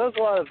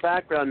of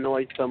background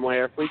noise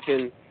somewhere. If we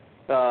can,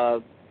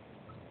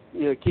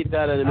 keep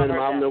that at a minimum.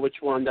 I don't know which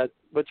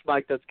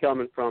mic that's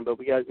coming from, but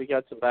we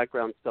got some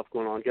background stuff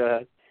going on. Go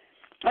ahead.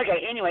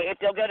 Okay. Anyway, if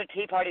they'll go to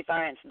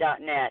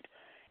TeaPartyFireAnt.net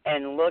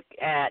and look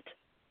at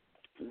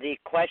the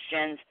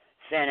questions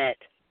Senate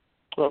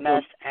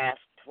must ask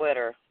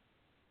Twitter,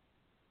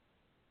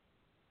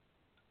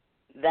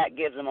 that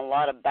gives them a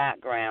lot of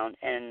background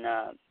and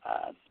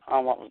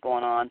on what was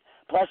going on.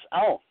 Plus,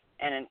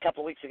 and a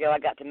couple of weeks ago I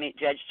got to meet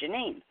Judge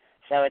Jeanine.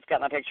 So it's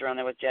got my picture on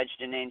there with Judge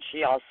Jeanine.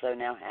 She also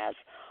now has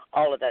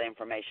all of that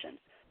information.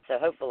 So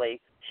hopefully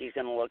she's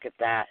going to look at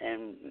that,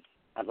 and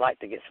I'd like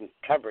to get some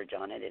coverage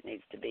on it. It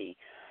needs to be.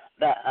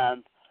 But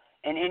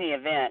in any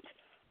event,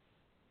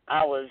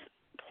 I was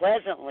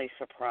pleasantly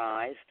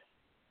surprised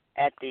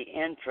at the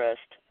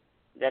interest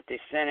that the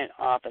Senate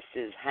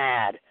offices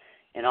had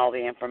in all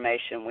the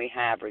information we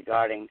have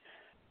regarding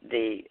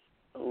the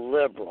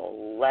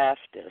liberal,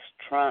 leftist,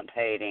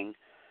 Trump-hating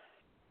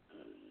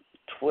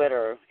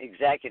Twitter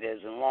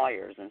executives and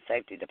lawyers and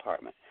safety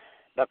department,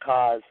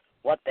 because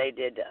what they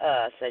did to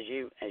us, as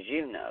you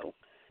know,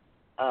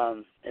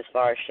 as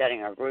far as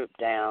shutting our group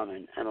down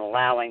and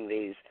allowing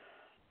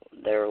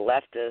their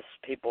leftist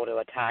people to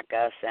attack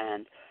us,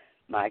 and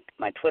my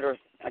Twitter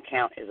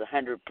account is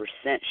 100%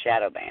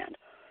 shadow banned.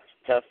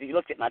 So if you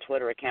look at my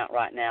Twitter account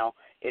right now,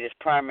 it is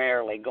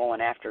primarily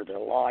going after their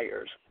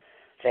lawyers,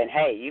 saying,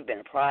 hey, you've been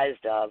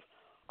apprised of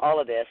all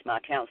of this. My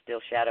account's still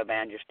shadow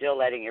banned. You're still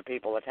letting your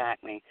people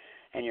attack me,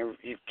 and you're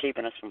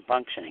keeping us from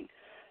functioning.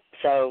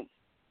 So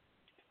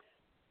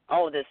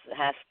all of this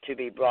has to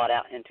be brought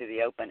out into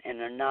the open, and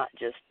they're not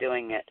just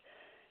doing it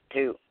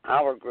to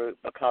our group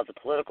because of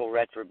political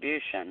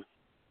retribution,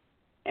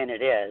 and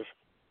it is,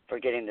 for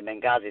getting the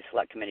Benghazi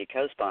Select Committee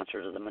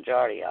co-sponsors of the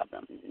majority of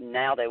them.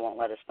 Now they won't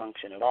let us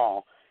function at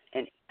all,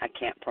 and I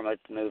can't promote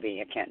the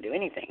movie. I can't do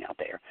anything out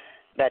there.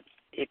 But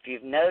if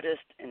you've noticed,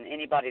 and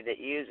anybody that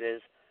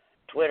uses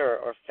Twitter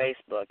or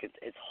Facebook,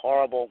 it's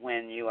horrible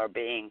when you are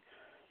being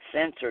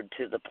censored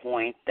to the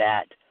point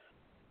that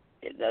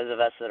those of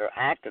us that are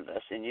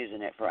activists and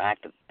using it for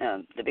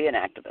to be an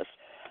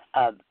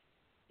activist,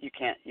 you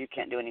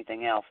can't do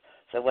anything else.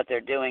 So what they're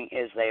doing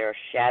is they are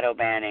shadow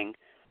banning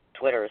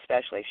Twitter,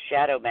 especially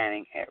shadow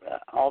banning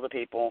all the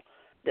people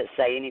that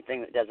say anything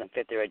that doesn't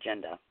fit their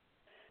agenda,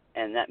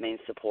 and that means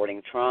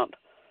supporting Trump,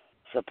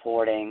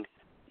 supporting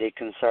the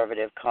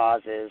conservative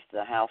causes,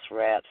 the House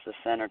reps, the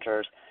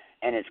senators,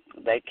 and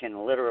they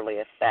can literally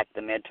affect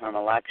the midterm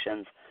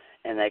elections,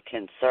 and they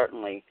can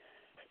certainly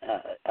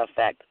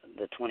affect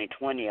the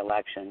 2020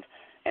 elections,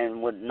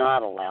 and would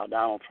not allow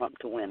Donald Trump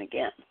to win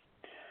again.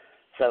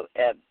 So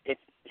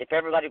if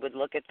everybody would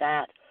look at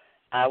that,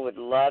 I would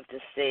love to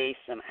see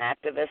some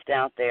activists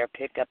out there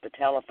pick up the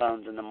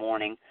telephones in the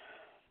morning.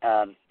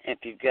 If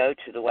you go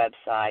to the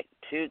website,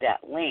 to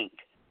that link,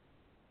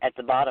 at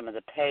the bottom of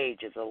the page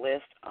is a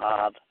list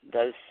of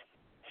those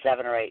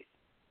 7 or 8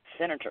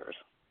 senators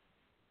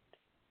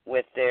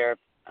with their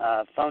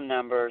phone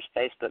numbers,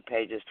 Facebook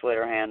pages,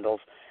 Twitter handles.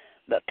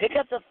 But pick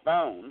up the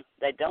phone.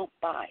 They don't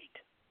bite.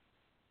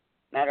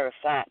 Matter of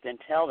fact, then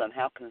tell them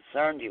how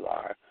concerned you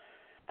are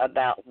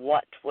about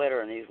what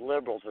Twitter and these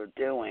liberals are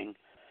doing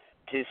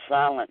to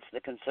silence the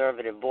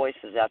conservative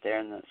voices out there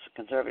and the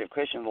conservative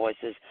Christian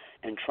voices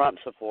and Trump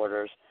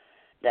supporters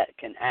that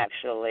can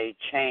actually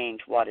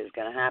change what is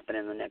going to happen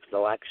in the next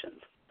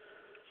elections.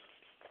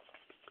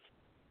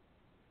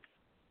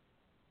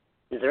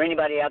 Is there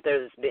anybody out there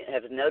that's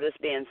has noticed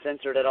being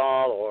censored at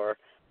all, or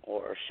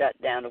shut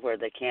down to where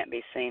they can't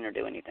be seen or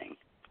do anything?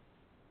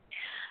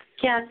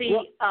 Kathy,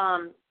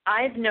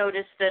 I've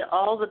noticed that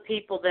all the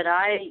people that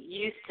I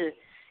used to,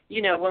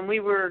 when we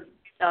were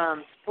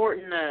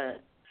supporting the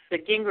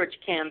Gingrich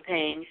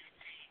campaign,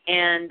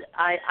 and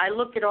I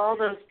look at all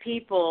those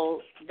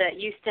people that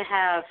used to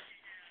have,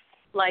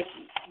 like,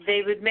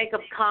 they would make a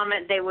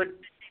comment, they would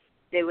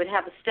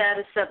have a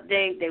status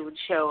update, they would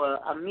show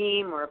a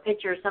meme or a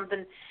picture or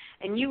something,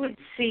 and you would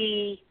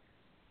see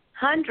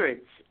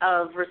hundreds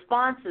of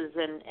responses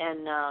and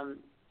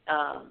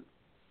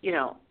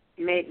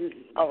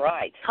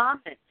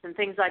comments and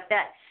things like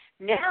that.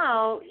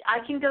 Now I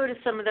can go to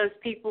some of those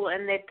people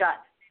and they've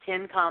got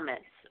 10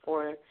 comments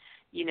or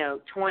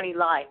 20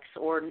 likes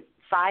or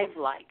 5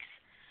 likes.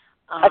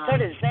 I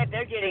started to say, if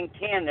they're getting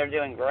 10, they're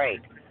doing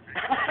great.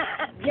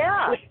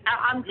 Yeah,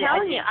 I'm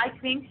telling you, I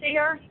think they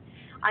are.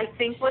 I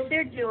think what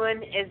they're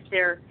doing is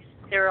they're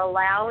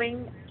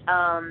allowing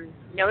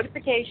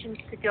notifications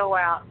to go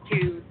out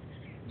to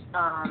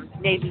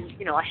maybe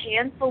a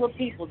handful of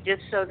people,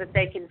 just so that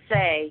they can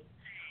say,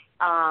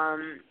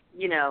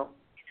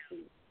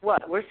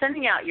 we're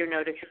sending out your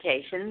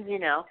notifications,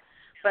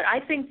 But I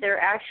think they're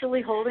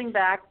actually holding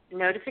back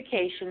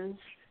notifications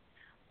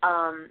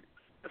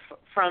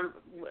from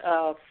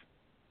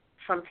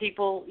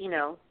people,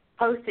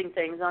 posting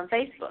things on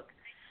Facebook.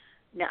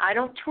 Now I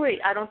don't tweet,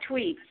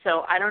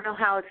 so I don't know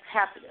how it's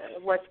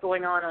what's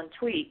going on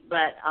tweet,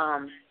 but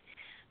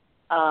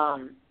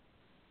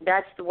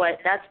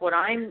that's what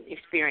I'm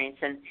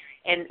experiencing.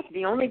 And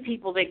the only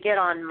people that get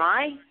on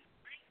my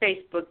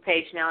Facebook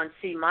page now and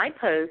see my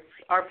posts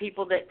are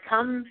people that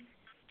come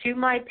to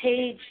my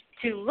page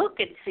to look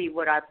and see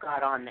what I've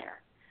got on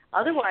there.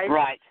 Otherwise,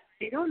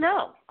 they don't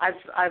know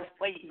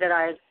that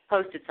I've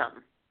posted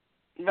something.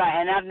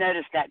 Right, and I've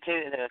noticed that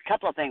too. There are a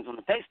couple of things on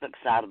the Facebook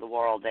side of the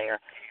world. There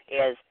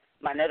is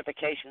my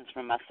notifications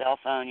from my cell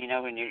phone.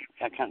 When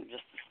I kind of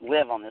just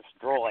live on this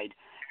droid,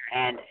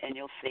 and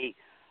you'll see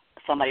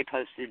somebody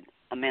posted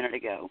a minute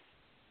ago,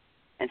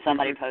 and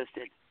somebody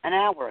posted an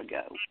hour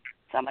ago.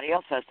 Somebody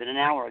else posted an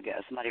hour ago.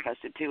 Somebody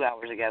posted 2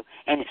 hours ago,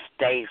 and it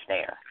stays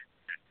there.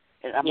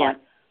 And I'm like,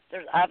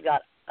 I've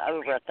got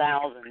over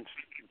 1,000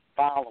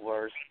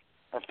 followers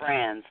or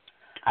friends.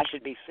 I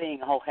should be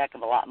seeing a whole heck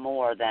of a lot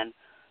more than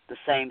the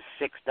same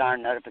 6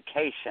 darn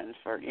notifications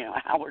for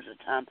hours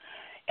at a time.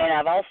 And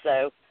I've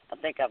also,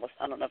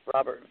 I don't know if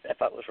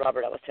it was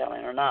Robert I was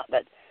telling or not,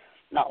 but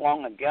not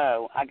long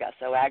ago I got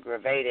so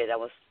aggravated I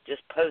was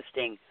just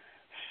posting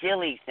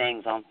silly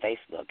things on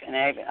Facebook, and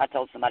I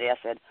told somebody, I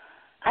said,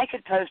 I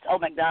could post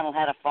Old MacDonald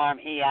had a farm,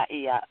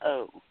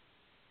 E-I-E-I-O,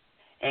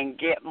 and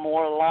get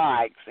more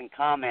likes and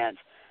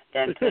comments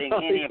than putting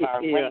any of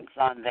our links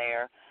on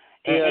there,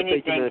 and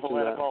anything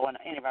political and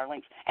any of our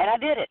links. And I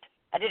did it.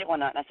 I did it one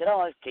night, and I said, I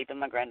was keeping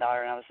my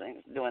granddaughter, and I was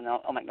doing the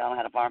Old MacDonald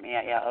had a farm,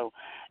 E-I-E-I-O.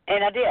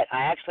 And I did.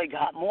 I actually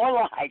got more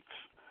likes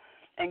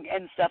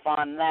and stuff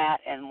on that,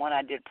 and one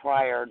I did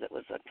prior that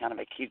was a kind of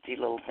a cutesy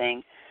little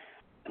thing,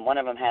 and one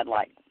of them had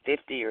like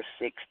 50 or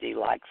 60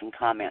 likes and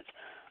comments.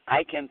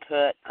 I can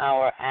put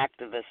our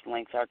activist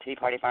links, our Tea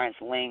Party Finance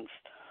links,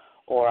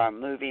 or our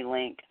movie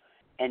link,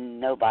 and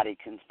nobody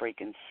can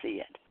freaking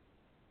see it.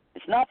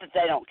 It's not that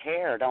they don't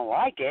care or don't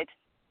like it.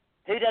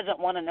 Who doesn't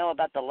want to know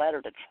about the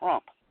letter to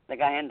Trump the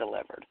guy hand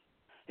delivered?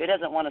 Who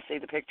doesn't want to see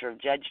the picture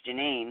of Judge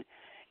Jeanine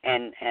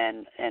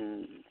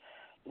and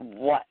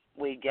what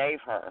we gave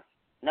her?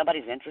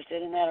 Nobody's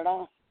interested in that at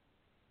all.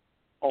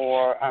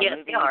 Or yes,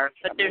 they are,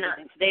 but they're not.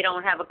 They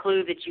don't have a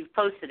clue that you've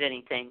posted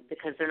anything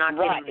because they're not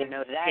getting their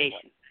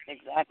notification.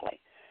 Exactly.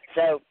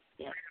 So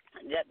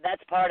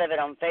that's part of it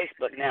on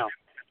Facebook. Now,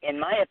 in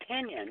my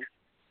opinion,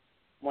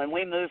 when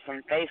we moved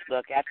from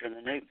Facebook after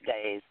the nuke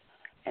days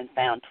and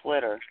found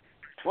Twitter,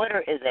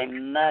 Twitter is a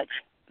much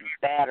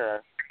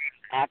better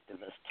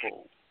activist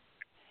tool.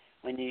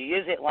 When you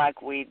use it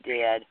like we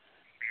did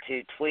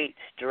to tweet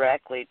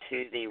directly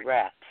to the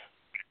reps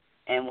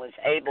and was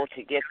able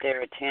to get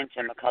their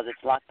attention because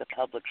it's like the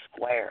public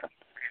square,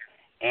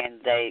 and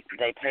they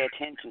pay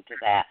attention to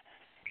that.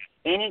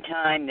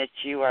 Anytime that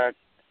you are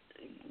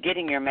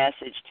getting your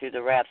message to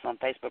the reps on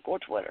Facebook or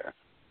Twitter,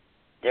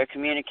 their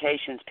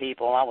communications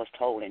people, I was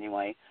told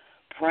anyway,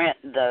 print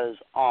those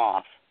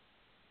off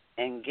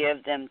and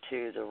give them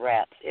to the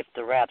reps if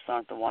the reps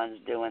aren't the ones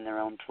doing their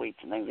own tweets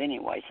and things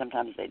anyway.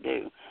 Sometimes they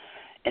do.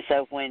 And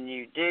so when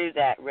you do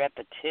that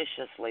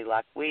repetitiously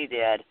like we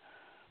did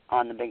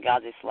on the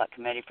Benghazi Select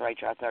Committee for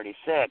H.R.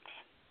 36,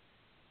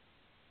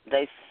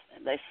 they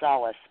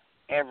saw us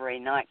every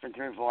night for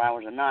 3 or 4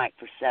 hours a night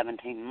for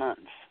 17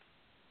 months.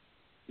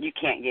 You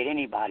can't get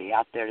anybody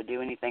out there to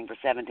do anything for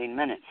 17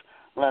 minutes,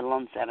 let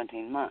alone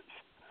 17 months.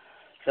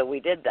 So we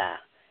did that,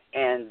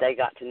 and they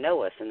got to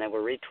know us, and they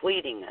were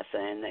retweeting us,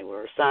 and they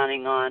were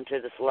signing on to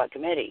the Select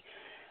Committee.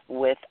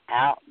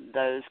 Without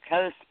those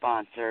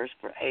co-sponsors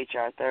for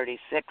H.R.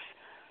 36,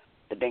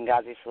 the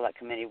Benghazi Select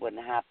Committee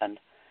wouldn't have happened.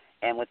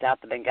 And without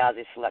the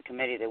Benghazi Select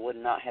Committee, they would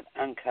not have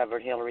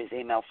uncovered Hillary's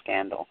email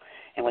scandal.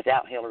 And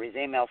without Hillary's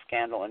email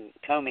scandal and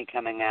Comey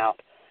coming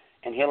out,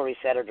 and Hillary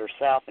said it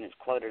herself, and it's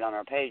quoted on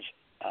her page,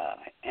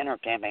 in her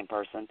campaign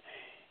person,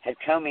 had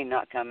Comey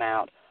not come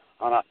out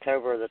on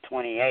October the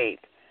 28th,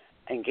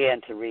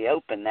 again, to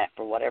reopen that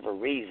for whatever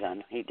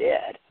reason he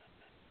did,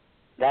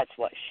 that's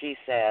what she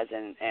says,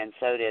 and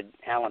so did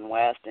Alan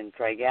West and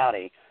Craig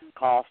Gowdy,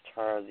 cost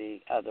her the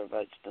other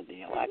votes to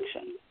the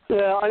election.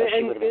 Yeah, So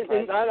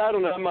and I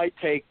don't know. I might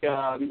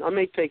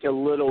take a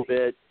little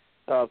bit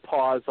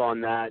pause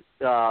on that.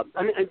 I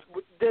mean,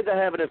 did that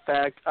have an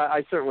effect?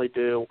 I certainly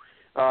do.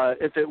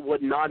 If it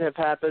would not have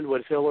happened,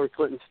 would Hillary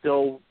Clinton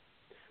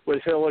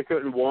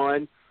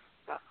won?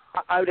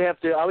 I would have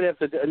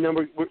to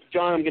number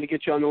John. I'm going to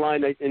get you on the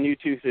line, and you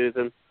too,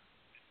 Susan.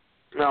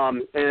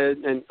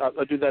 And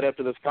I'll do that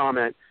after this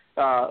comment.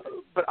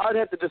 But I'd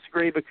have to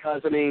disagree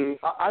because, I mean,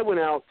 I went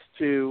out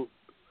to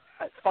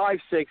 5-6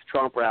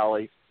 Trump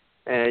rallies.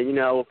 And,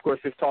 of course,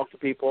 we've talked to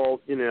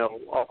people,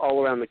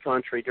 all around the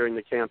country during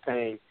the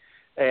campaign.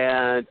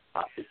 And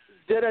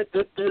did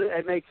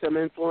it make some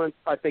influence?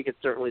 I think it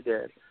certainly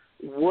did.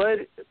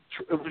 Would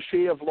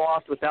she have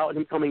lost without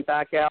him coming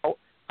back out?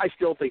 I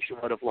still think she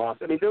would have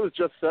lost. I mean, there was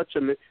just such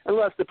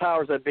unless the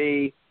powers that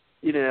be,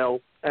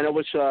 and I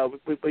wish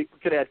we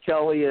could have had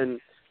Kelly and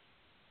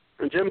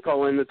Jim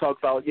call in to talk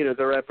about,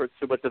 their efforts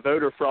with the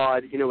voter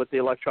fraud, with the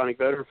electronic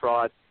voter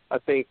fraud. I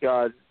think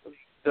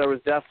there was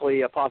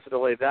definitely a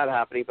possibility of that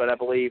happening, but I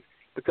believe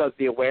because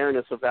the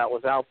awareness of that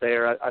was out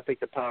there, I think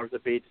the powers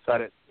that be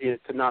decided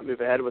to not move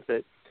ahead with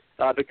it.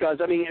 Because,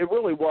 I mean, it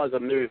really was a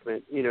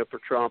movement, for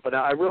Trump. And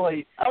I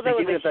really think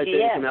even if that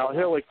didn't come out,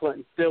 Hillary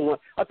Clinton still won.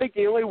 I think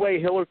the only way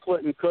Hillary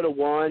Clinton could have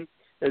won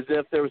is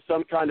if there was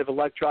some kind of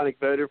electronic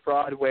voter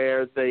fraud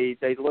where they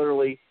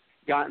literally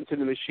got into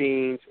the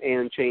machines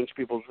and changed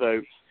people's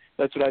votes.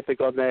 That's what I think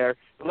on there.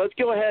 But let's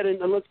go ahead and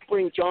let's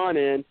bring John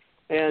in.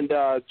 And,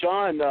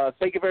 John,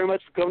 thank you very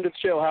much for coming to the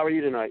show. How are you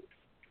tonight?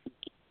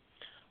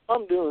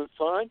 I'm doing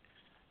fine.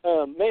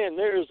 Man,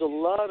 there is a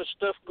lot of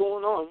stuff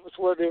going on with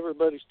what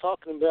everybody's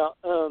talking about.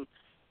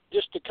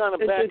 Just to kind of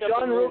back up.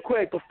 John,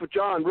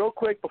 real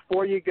quick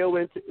before you go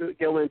into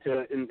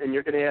it, and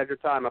you're going to have your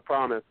time, I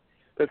promise.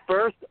 But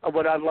first,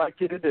 what I'd like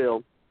you to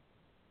do,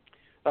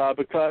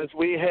 because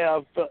we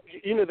have,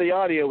 the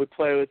audio we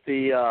play with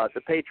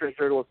the Patriot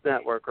Journalist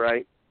Network,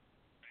 right?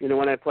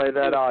 When I play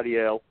that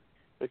audio,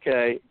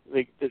 okay,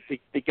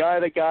 the guy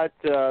that got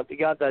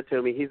that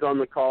to me, he's on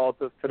the call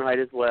tonight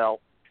as well,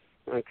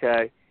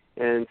 okay.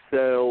 And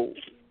so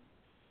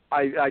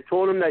I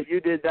told him that you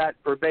did that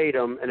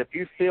verbatim, and if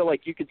you feel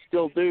like you could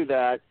still do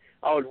that,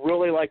 I would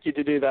really like you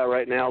to do that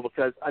right now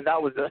because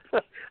that was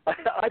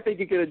I think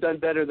you could have done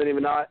better than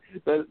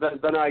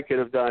I could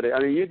have done it. I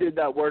mean, you did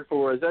that word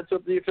for word. Is that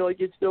something you feel like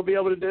you'd still be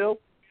able to do?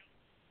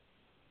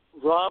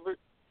 Robert,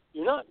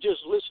 you're not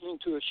just listening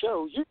to a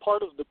show. You're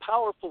part of the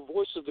powerful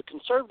voice of the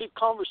conservative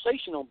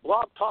conversation on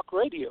Blog Talk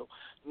Radio.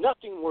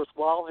 Nothing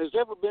worthwhile has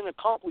ever been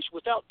accomplished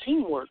without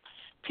teamwork.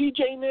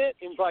 PJNet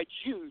invites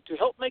you to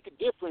help make a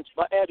difference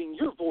by adding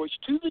your voice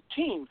to the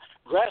team,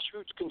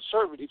 grassroots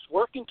conservatives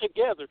working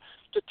together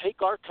to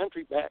take our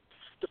country back.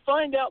 To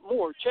find out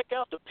more, check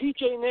out the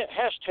PJNet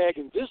hashtag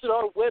and visit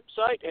our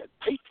website at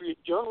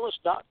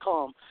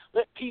patriotjournalist.com.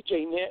 Let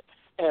PJNet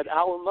add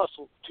our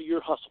muscle to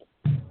your hustle.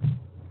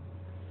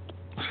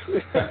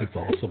 That's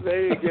awesome.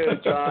 There you go,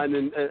 John.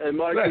 And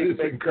Mark, go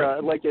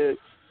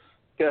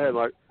ahead,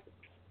 Mark.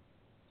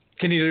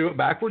 Can you do it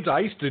backwards?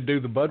 I used to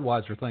do the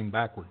Budweiser thing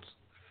backwards.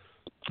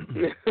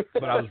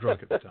 But I was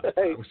drunk at the time.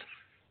 Hey,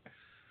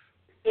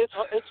 it's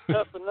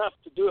tough enough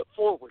to do it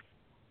forward.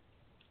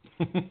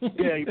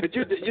 Yeah, but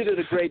you did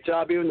a great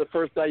job even the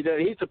first night.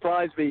 He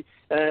surprised me,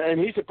 and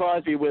he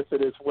surprised me with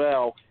it as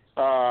well.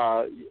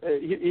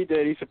 He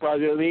did. He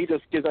surprised me. I mean,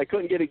 because I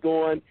couldn't get it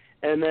going,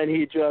 and then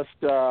he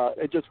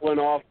it just went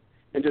off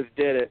and just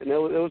did it, and it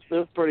was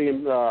pretty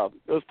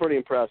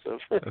impressive.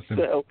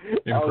 So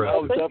I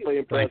was definitely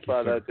impressed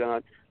by that,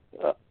 John.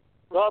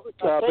 Robert,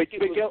 go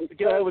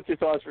ahead with your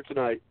thoughts for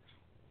tonight.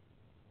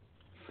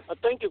 I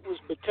think it was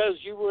because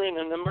you were in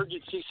an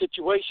emergency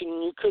situation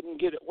and you couldn't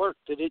get it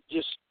worked that it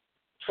just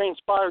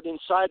transpired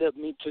inside of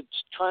me to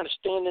try to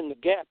stand in the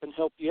gap and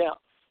help you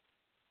out.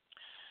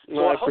 So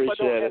I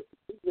appreciate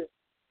it.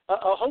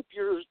 I hope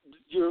your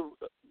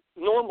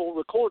normal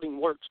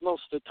recording works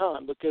most of the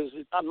time because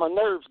my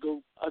nerves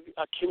go. I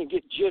kind of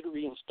get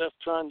jittery and stuff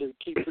trying to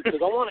keep it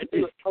because I want to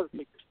do it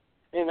perfect,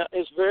 and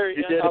it's very.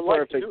 You did I it like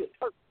perfect. to do it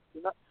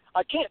perfect.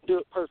 I can't do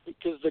it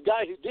perfect because the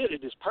guy who did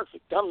it is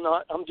perfect. I'm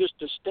not. I'm just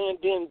a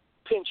stand-in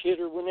pinch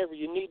hitter whenever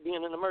you need me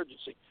in an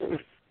emergency.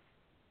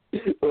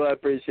 Well, I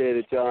appreciate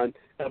it, John.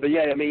 But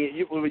yeah, I mean,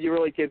 you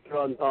really came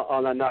through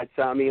on that night.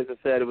 So, I mean, as I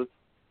said, it was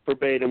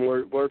verbatim,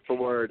 word for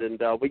word,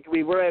 and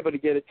we were able to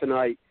get it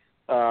tonight,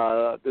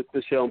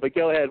 the show. But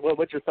go ahead.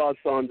 What's your thoughts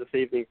on this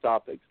evening's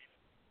topics?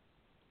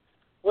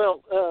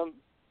 Well,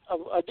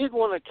 I did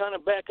want to kind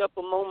of back up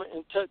a moment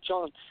and touch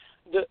on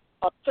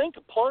I think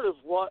a part of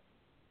what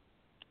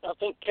I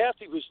think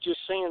Kathy was just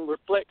saying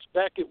reflects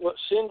back at what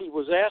Cindy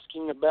was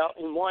asking about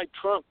and why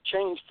Trump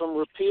changed from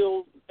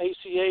repeal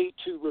ACA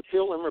to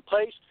repeal and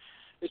replace.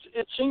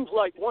 It seems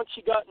like once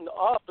he got into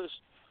office,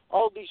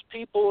 all these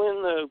people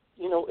in the,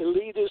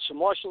 elitist and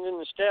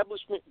Washington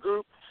establishment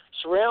group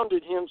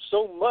surrounded him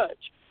so much.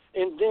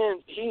 And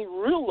then he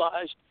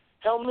realized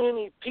how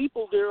many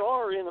people there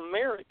are in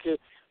America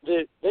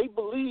that they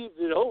believe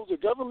that, the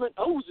government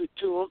owes it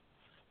to them,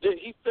 that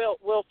he felt,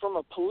 well, from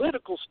a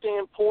political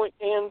standpoint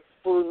and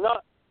for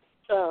not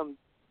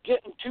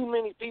getting too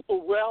many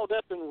people riled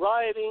up and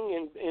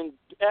rioting and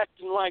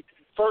acting like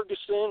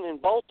Ferguson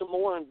and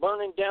Baltimore and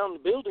burning down the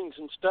buildings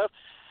and stuff,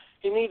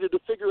 he needed to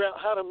figure out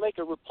how to make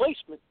a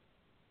replacement.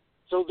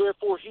 So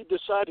therefore he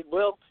decided,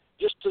 well,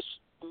 just to,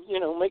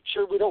 make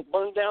sure we don't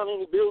burn down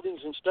any buildings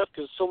and stuff,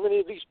 because so many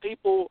of these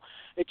people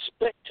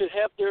expect to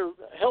have their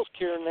health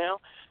care now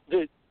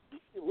that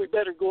we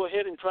better go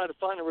ahead and try to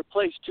find a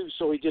replace too.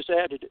 So he just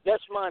added it.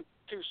 That's my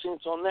 2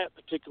 cents on that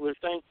particular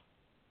thing.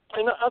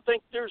 And I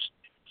think there's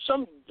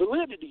some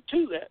validity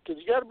to that,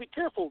 because you got to be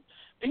careful.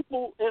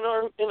 People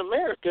in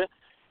America,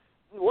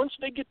 once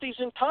they get these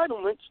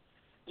entitlements,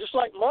 just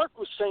like Mark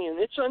was saying,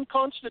 it's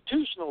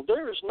unconstitutional.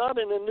 There is not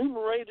an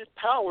enumerated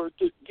power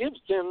that gives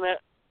them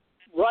that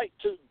right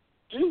to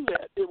do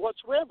that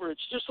whatsoever.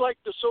 It's just like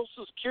the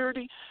Social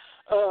Security,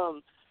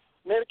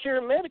 Medicare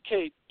and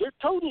Medicaid. They're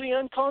totally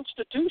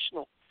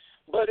unconstitutional.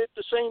 But at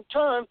the same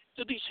time,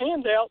 to these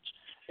handouts,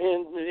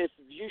 and if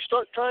you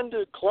start trying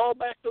to claw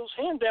back those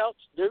handouts,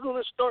 they're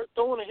going to start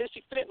throwing a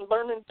hissy fit and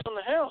burning down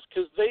the house,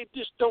 because they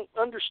just don't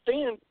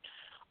understand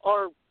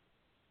our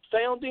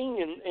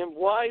founding and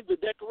why the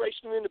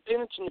Declaration of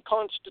Independence and the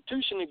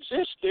Constitution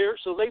exists there.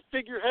 So they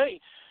figure, hey,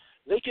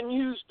 they can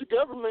use the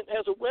government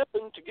as a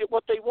weapon to get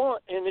what they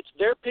want, and it's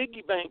their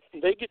piggy bank.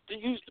 They get to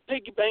use the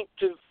piggy bank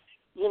to,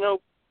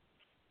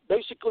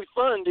 basically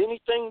fund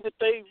anything that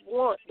they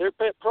want, their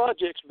pet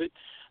projects, but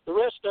the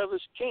rest of us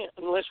can't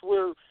unless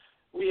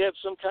we have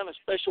some kind of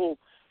special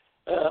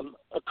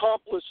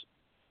accomplice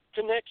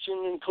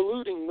connection and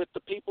colluding with the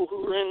people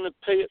who are in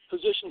the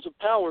positions of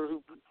power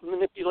who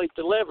manipulate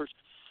the levers.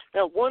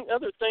 Now, one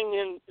other thing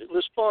in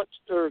response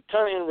or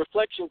kind of in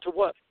reflection to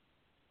what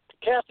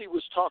Kathy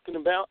was talking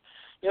about,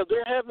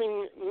 they're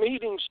having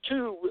meetings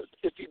too.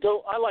 If you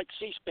go, I like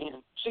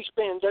C-SPAN.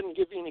 C-SPAN doesn't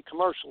give you any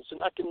commercials, and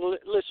I can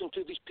listen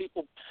to these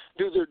people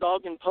do their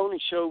dog and pony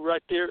show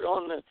right there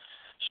on the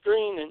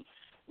screen and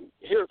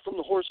hear it from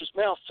the horse's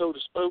mouth, so to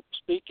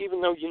speak,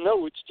 even though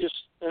it's just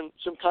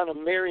some kind of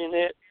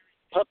marionette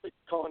puppet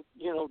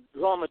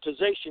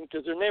dramatization,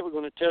 because they're never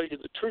going to tell you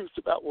the truth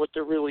about what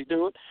they're really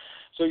doing.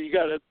 So you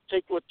got to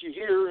take what you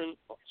hear in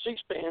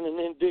C-SPAN and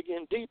then dig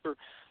in deeper.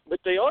 But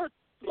they are,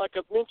 like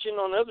I've mentioned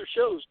on other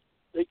shows,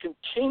 they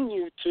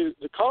continue to,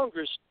 the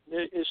Congress,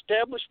 the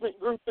establishment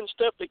group and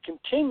stuff, they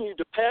continue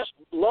to pass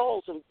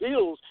laws and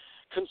bills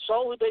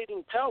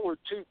consolidating power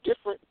to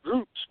different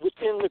groups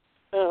within the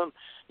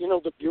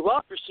the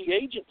bureaucracy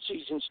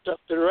agencies and stuff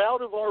that are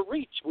out of our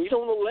reach. We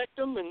don't elect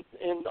them,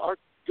 and our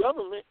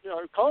government,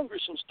 our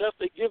Congress and stuff,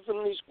 they give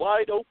them these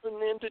wide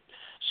open-ended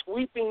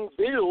sweeping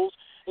bills,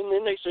 and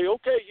then they say,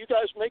 okay, you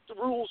guys make the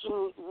rules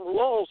and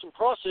laws and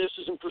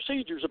processes and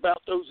procedures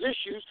about those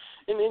issues,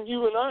 and then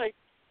you and I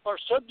are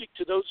subject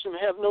to those and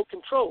have no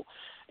control.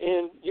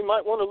 And you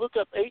might want to look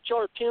up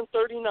H.R.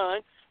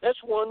 1039. That's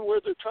one where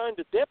they're trying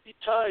to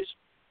deputize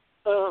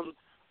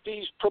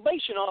these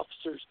probation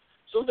officers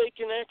so they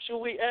can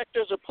actually act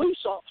as a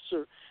police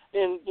officer,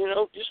 and,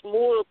 just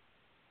more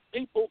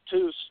people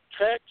to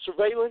track,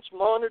 surveillance,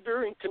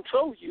 monitor, and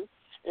control you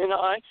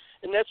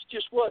and that's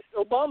just what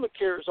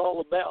Obamacare is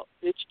all about.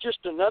 It's just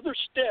another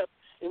step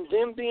in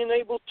them being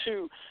able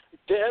to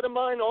data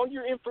mine all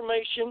your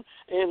information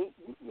and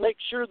make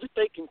sure that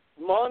they can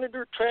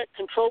monitor, track,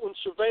 control, and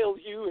surveil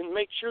you, and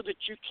make sure that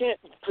you can't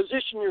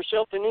position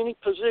yourself in any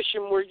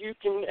position where you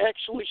can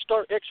actually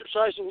start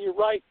exercising your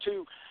right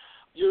to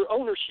your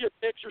ownership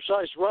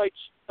exercise rights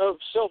of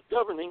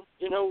self-governing.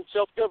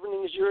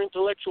 Self-governing is your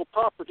intellectual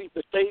property,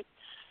 but they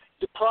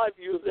deprive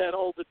you of that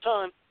all the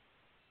time.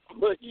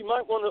 But you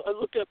might want to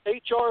look up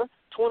H.R.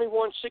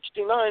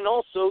 2169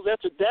 also.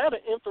 That's a data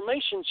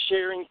information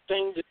sharing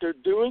thing that they're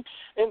doing,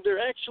 and they're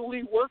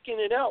actually working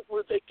it out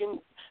where they can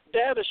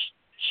data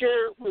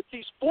share with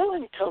these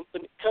foreign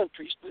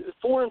countries, the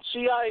foreign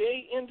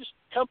CIA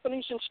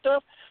companies and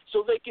stuff,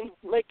 so they can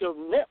make a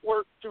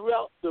network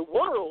throughout the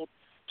world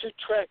to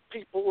track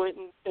people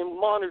and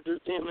monitor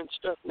them and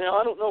stuff. Now,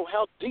 I don't know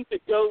how deep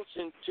it goes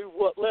and to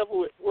what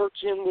level it works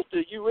in with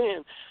the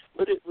UN,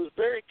 but it was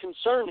very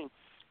concerning.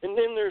 And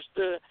then there's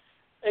the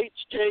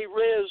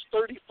HJ-Res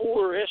 34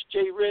 or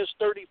SJ-Res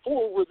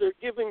 34, where they're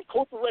giving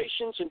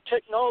corporations and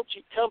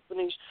technology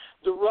companies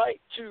the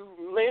right to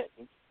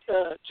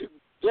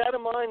data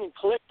mine and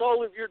collect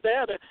all of your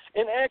data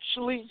and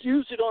actually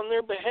use it on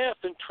their behalf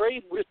and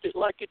trade with it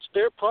like it's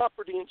their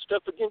property and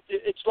stuff.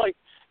 It's like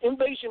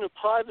invasion of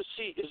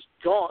privacy is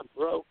gone,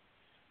 bro.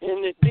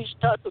 And these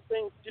type of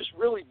things just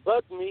really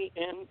bug me.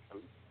 And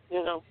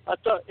I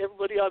thought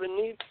everybody ought to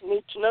need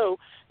to know,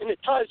 and it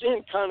ties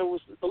in kind of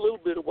with a little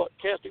bit of what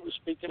Kathy was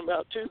speaking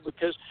about too,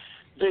 because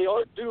they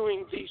are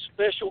doing these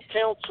special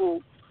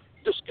counsel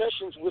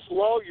discussions with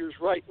lawyers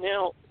right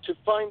now to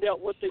find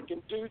out what they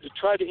can do to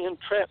try to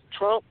entrap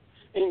Trump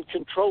and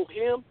control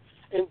him.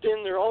 And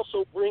then they're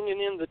also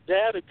bringing in the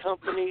data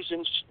companies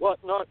and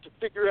whatnot to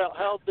figure out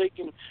how they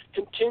can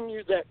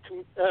continue that.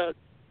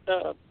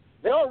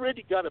 They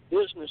already got a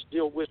business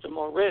deal with them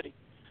already,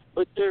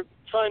 but they're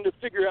trying to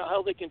figure out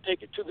how they can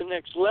take it to the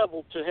next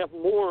level to have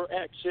more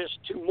access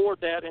to more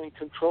data and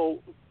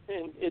control.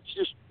 And it's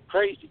just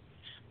crazy.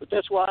 But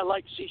that's why I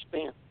like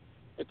C-SPAN.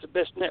 It's the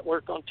best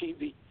network on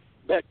TV.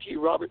 Back to you,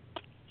 Robert.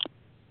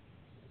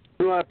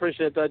 Well, I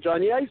appreciate that,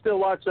 John. Yeah, I used to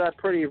watch that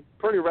pretty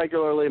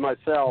regularly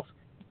myself.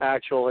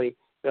 Actually,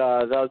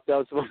 that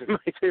was one of my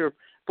favorite.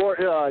 Bored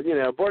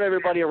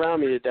everybody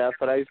around me to death,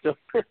 but I used to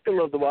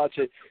love to watch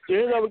it. So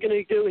here's what we're going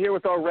to do here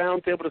with our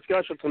roundtable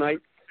discussion tonight.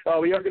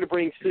 We are going to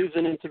bring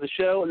Susan into the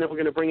show, and then we're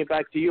going to bring it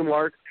back to you,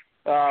 Mark.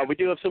 We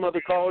do have some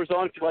other callers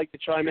on. If you'd like to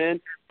chime in,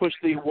 push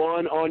the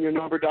 1 on your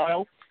number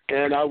dial,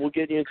 and we'll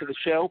get you into the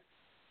show.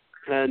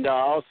 And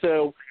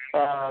also,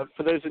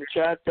 for those in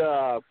chat,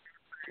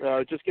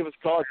 just give us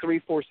a call at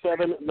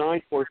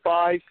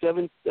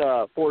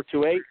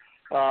 347-945-7428.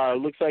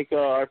 Looks like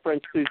our friend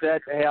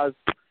Suzette has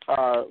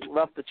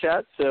left the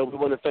chat, so we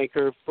want to thank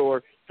her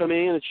for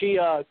coming in. And she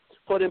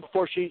put in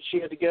before she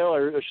had to go,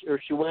 or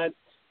she went.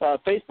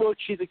 Facebook,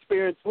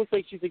 looks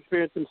like she's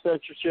experienced some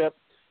censorship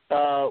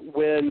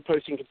when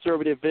posting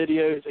conservative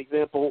videos,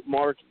 example,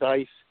 Mark,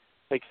 Dice,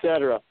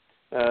 etc.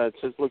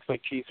 It looks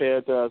like she's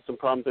had some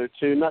problems there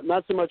too.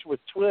 Not so much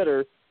with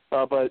Twitter,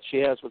 but she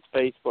has with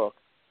Facebook.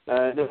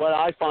 And what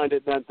I find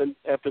it, then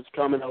after this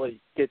comment, I'll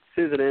get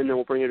Susan in, and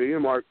we'll bring her to you,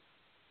 Mark,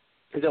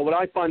 is that what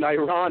I find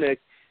ironic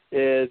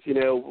is,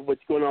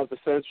 what's going on with the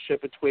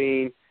censorship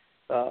between,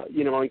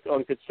 on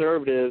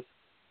conservatives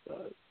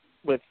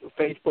with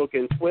Facebook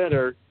and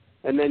Twitter,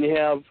 and then you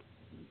have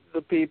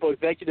the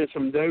executives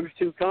from those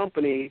two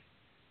companies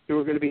who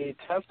are going to be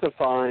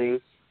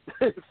testifying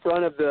in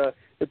front of the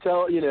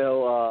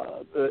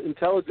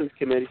Intelligence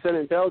Committee,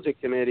 Senate Intelligence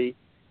Committee,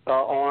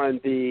 on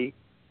the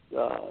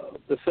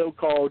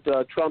so-called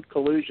Trump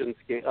collusion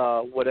scheme,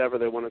 whatever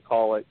they want to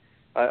call it.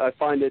 I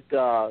find it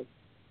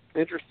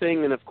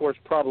interesting and, of course,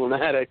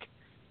 problematic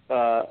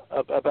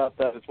about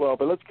that as well.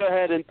 But let's go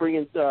ahead and bring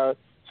in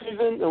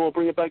Susan, and we'll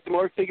bring it back to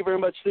Mark. Thank you very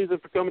much, Susan,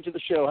 for coming to the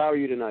show. How are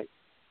you tonight?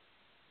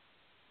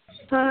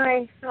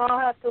 Hi. So I'll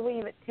have to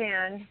leave at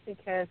 10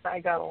 because I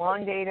got a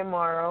long day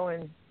tomorrow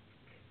and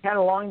had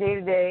a long day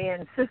today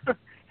and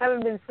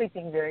haven't been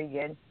sleeping very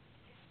good.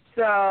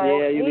 So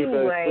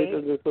anyway,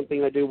 sleep is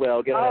something I do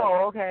well. Go ahead.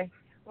 Oh, okay.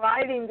 Well,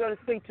 I didn't go to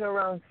sleep till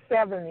around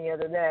 7 the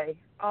other day.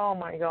 Oh,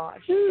 my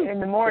gosh. In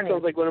the morning. That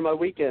sounds like one of my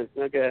weekends.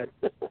 Go ahead.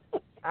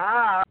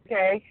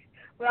 Okay.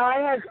 Well, I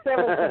had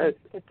several things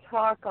to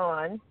talk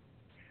on.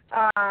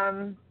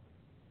 I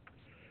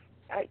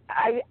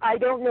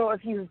don't know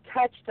if you've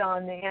touched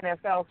on the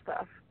NFL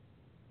stuff.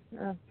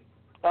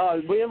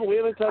 We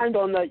haven't touched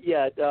on that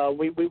yet.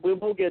 We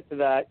will get to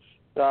that.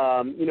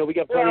 We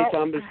got plenty of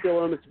time. There's still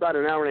almost about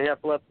an hour and a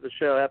half left of the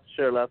show. Half the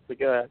show left, so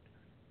go ahead.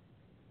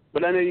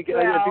 But I know if you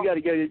got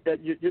to go,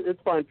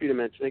 it's fine for you to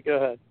mention it. Go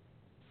ahead.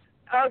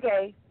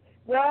 Okay.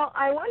 Well,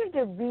 I wanted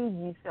to read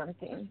you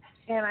something,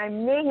 and I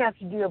may have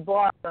to do a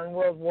blog on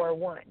World War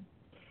I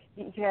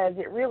because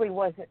it really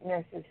wasn't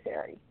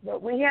necessary.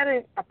 But we had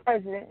a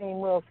president named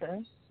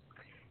Wilson,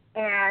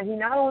 and he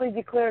not only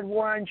declared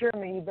war on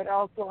Germany, but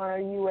also on our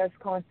U.S.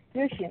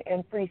 Constitution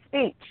and free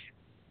speech.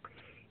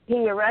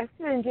 He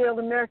arrested and jailed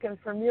Americans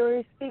for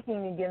merely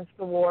speaking against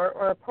the war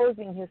or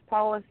opposing his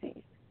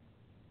policies.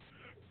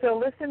 So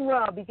listen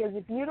well, because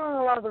if you don't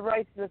allow the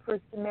rights of the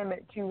First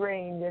Amendment to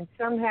reign, then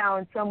somehow,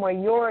 in some way,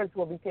 yours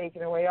will be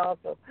taken away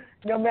also.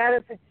 No matter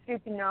if it's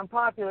stupid and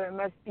unpopular, it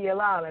must be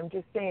allowed. I'm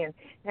just saying.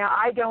 Now,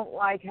 I don't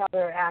like how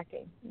they're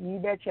acting. You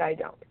betcha I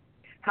don't.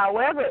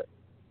 However,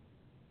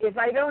 if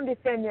I don't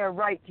defend their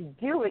right to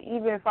do it,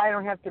 even if I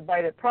don't have to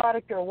buy the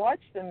product or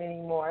watch them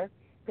anymore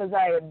because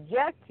I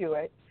object to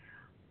it,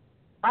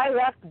 I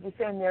have to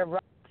defend their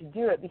right to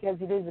do it because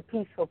it is a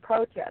peaceful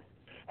protest.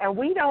 And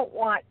we don't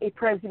want a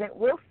President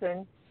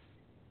Wilson,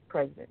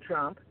 President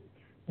Trump,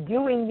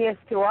 doing this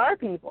to our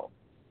people,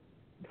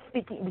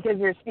 because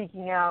they're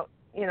speaking out,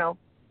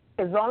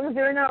 as long as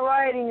they're not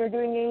rioting or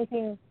doing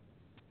anything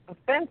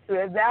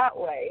offensive that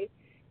way,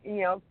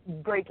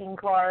 breaking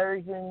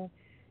cars and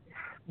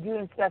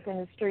doing stuff in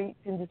the streets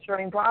and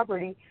destroying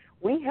property,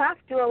 we have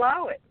to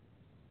allow it.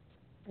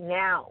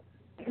 Now,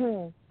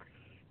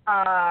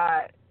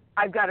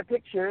 I've got a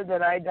picture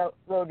that I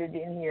loaded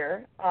in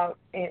here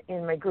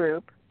in my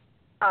group.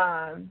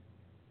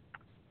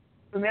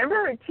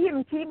 Remember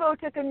Tim Tebow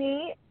took a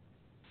knee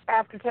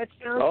after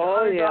touchdown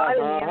in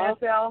the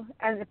NFL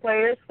and the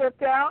players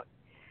flipped out?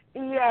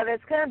 Yeah,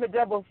 that's kind of a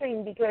double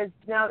thing because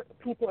now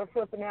people are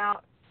flipping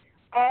out.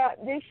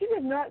 They should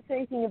have not said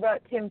anything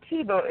about Tim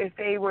Tebow if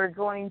they were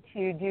going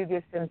to do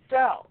this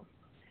themselves,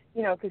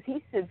 because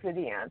he stood for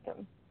the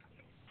anthem.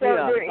 So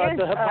there is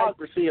the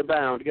hypocrisy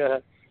abound. Go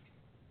ahead.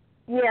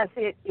 Yes,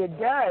 it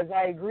does.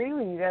 I agree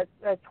with you.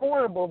 That's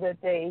horrible that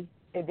they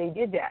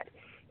did that.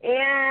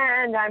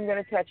 And I'm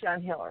going to touch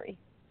on Hillary.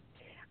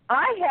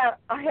 I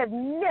have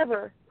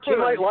never. She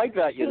might like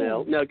that, you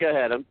know. No, go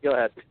ahead. Go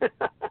ahead.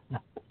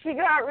 She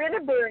got rid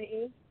of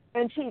Bernie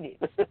and cheated.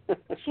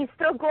 She's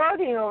still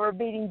gloating over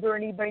beating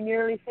Bernie by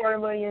nearly 4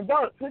 million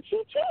votes, but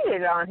she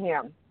cheated on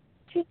him.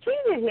 She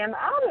cheated him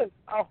out of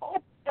a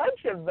whole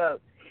bunch of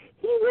votes.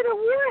 He would have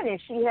won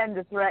if she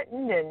hadn't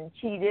threatened and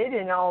cheated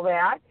and all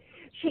that.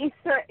 She's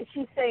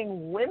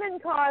saying women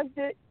caused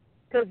it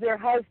because their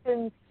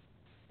husbands,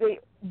 they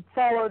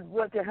followed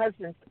what their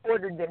husbands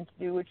ordered them to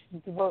do, which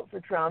is to vote for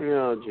Trump.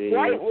 Oh, geez.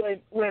 White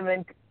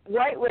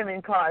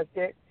women caused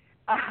it.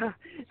 And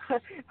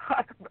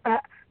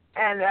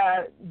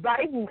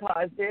Biden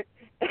caused it.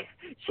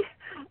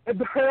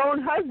 Her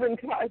own husband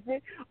caused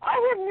it.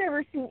 I have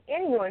never seen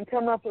anyone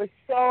come up with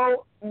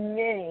so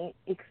many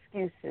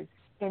excuses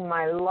in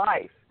my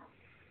life.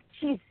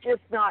 She's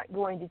just not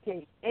going to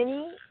take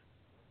any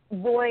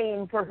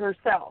blame for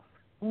herself.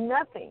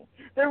 Nothing.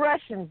 The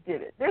Russians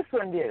did it. This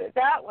one did it.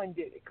 That one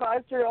did it.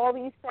 Caused her all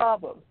these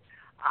problems.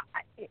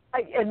 It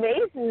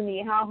amazes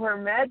me how her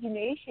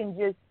imagination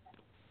just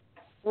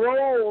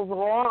rolls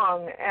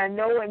along and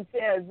no one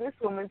says this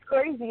woman's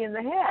crazy in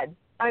the head.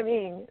 I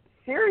mean,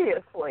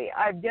 seriously,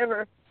 I've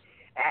never.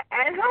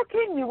 And how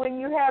can you when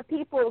you have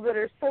people that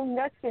are so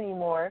nuts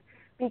anymore?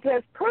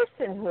 Because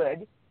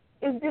personhood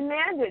is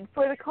demanded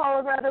for the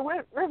Colorado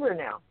River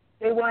now.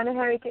 They want to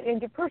make it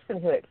into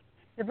personhood,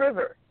 the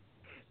river.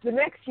 The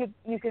next, you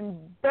can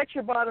bet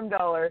your bottom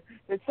dollar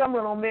that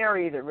someone will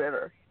marry the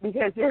river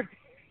because they're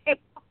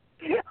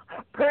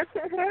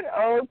personhood.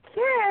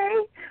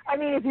 Okay, I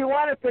mean, if you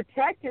want to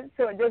protect it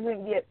so it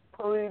doesn't get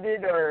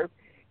polluted or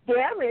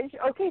damaged,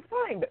 okay,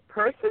 fine. But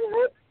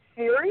personhood,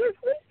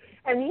 seriously?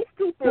 And these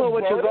people, well,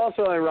 which is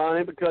also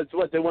ironic because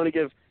what they want to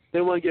give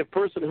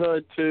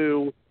personhood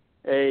to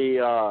a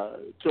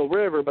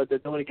river, but they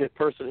don't want to give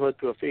personhood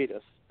to a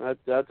fetus. That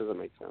doesn't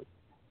make sense.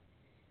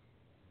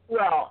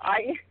 Well,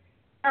 I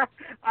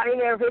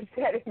never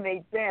said it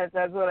made sense.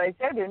 That's what I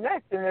said. They're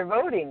nuts and they're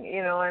voting,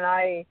 you know, and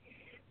I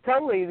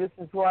totally, this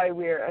is why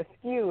we're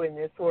askew in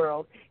this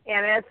world.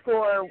 And as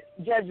for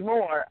Judge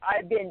Moore,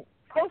 I've been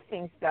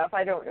posting stuff.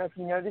 I don't know if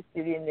you noticed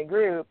it in the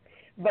group,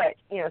 but,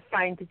 you know,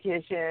 sign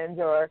petitions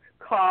or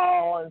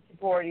call and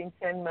support him,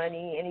 send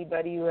money,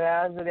 anybody who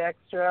has it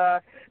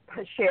extra,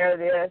 share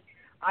this.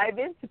 I've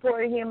been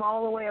supporting him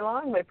all the way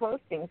along by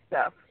posting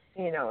stuff,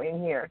 you know,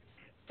 in here.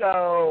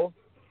 So,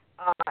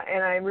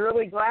 and I'm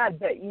really glad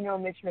that, you know,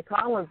 Mitch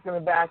McConnell is going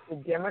to back the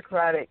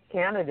Democratic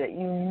candidate.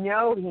 You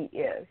know he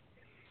is.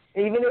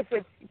 Even if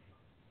it's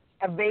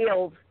a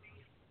veiled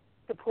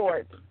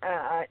support,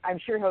 I'm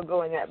sure he'll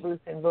go in that booth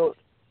and vote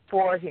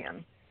for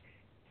him.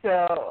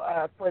 So,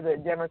 for the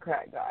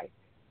Democrat guy.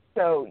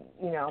 So,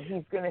 you know,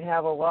 he's going to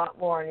have a lot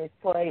more on his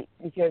plate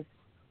because,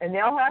 and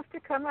they'll have to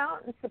come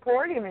out and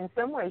support him in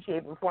some way,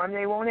 shape, or form.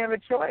 They won't have a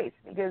choice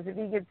because if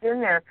he gets in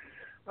there,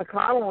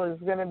 McConnell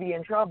is going to be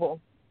in trouble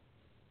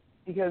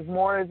because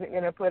Moore isn't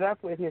going to put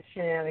up with his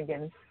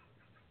shenanigans.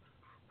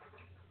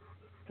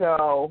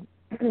 So,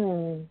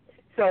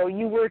 so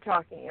you were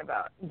talking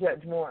about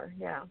Judge Moore,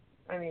 yeah.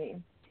 I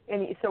mean,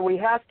 and so we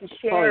have to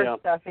share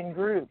stuff in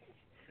groups.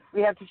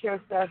 We have to share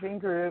stuff in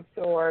groups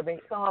or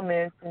make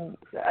comments, and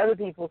so other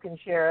people can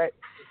share it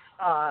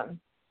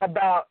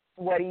about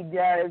what he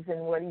does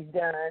and what he's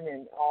done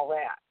and all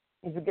that.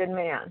 He's a good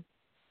man,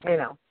 you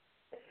know.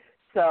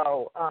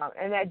 So,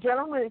 and that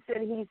gentleman that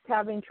said he's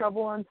having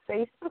trouble on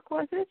Facebook,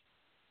 was it?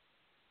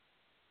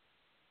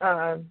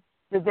 That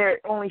they're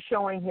only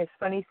showing his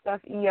funny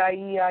stuff,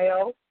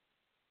 E-I-E-I-O?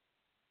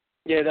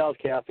 Yeah, that was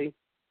Kathy.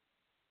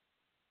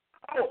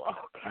 Oh,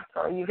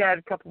 sorry, you got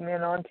a couple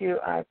men on too.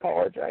 I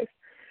apologize.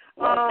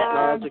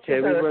 No, that's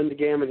okay. We run the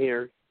gamut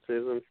here,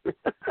 Susan.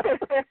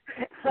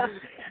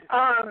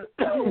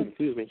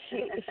 Excuse me.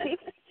 She,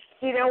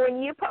 you know,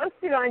 when you post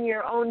it on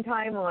your own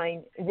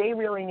timeline, they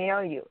really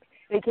nail you.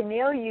 They can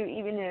nail you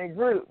even in a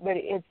group, but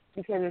it's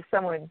because if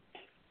someone,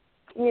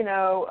 you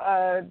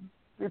know,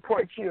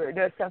 reports you or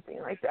does something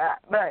like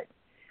that. But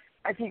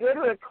if you go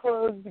to a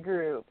closed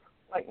group,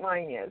 like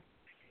mine is,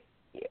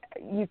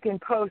 you can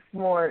post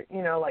more,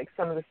 you know, like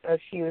some of the stuff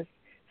she was.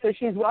 So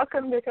she's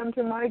welcome to come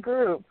to my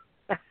group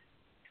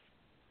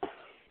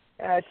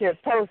to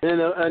post and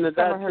some that's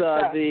of her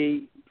stuff.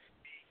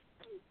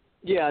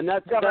 And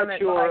that's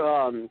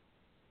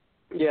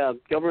your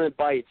Government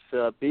Bites,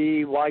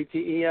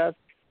 BYTES,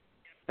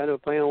 kind of a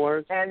play on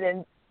words. And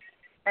then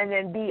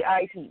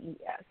BITES.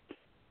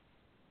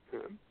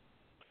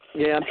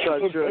 Yeah, I'm sure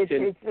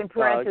it's in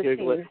parentheses.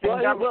 Well,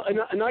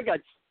 and I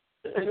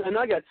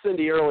got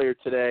Cindy earlier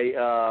today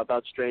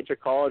about Strange. I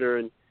called her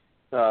and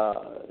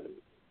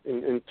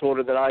told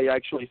her that I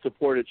actually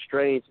supported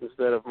Strange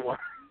instead of Moore.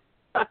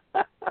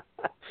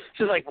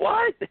 She's like,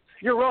 "What?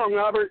 You're wrong,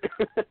 Robert."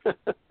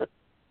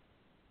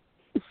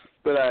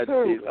 But I had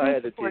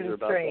to tease her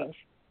about Strange?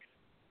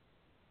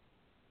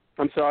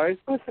 that. I'm sorry?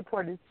 Who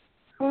supported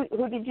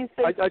Who did you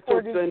say I told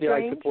supported Cindy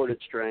Strange? I supported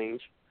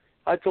Strange.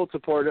 I told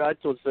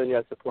Cindy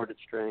I supported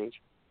Strange.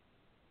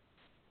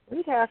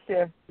 We'd have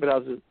to. But I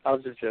was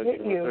just joking.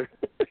 Hit you.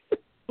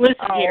 Listen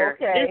Oh, here.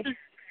 okay.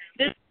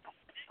 This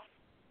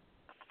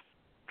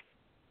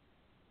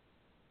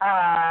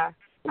I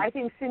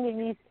think Cindy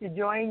needs to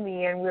join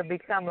me, and we'll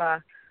become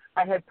a.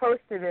 I had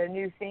posted a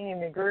new thing in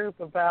the group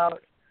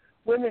about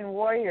women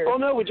warriors. Oh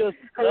no, we just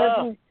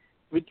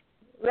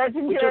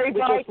legendary we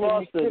just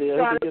lost Vikings. Cindy. I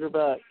hope we get her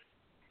back.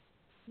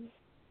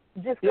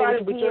 Just got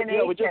a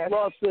DNA we just test.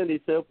 lost Cindy,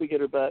 so if we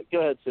get her back. Go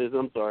ahead, Susan.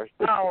 I'm sorry.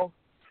 Oh,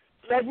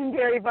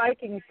 legendary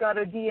Vikings got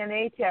a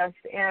DNA test,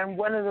 and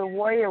one of the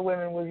warrior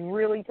women was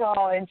really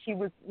tall, and she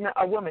was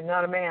a woman,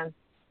 not a man.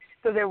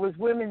 So there was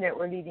women that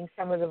were leading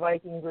some of the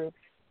Viking groups.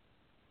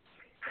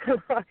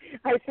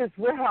 I says,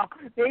 well,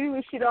 maybe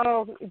we should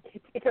all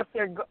take up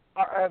their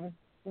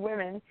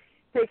women,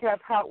 take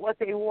up what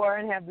they wore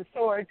and have the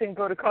swords and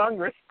go to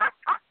Congress.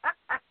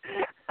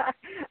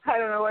 I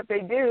don't know what they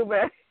do,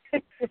 but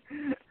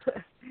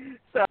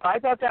so I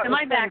thought that Am was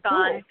I back cool.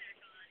 on?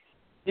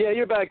 Yeah,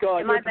 you're back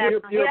on. Am I back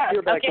on?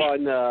 You're back Okay.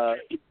 on.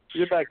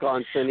 You're back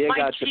on, Cindy. I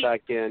got you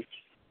back in.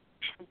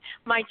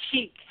 My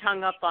cheek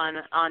hung up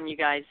on you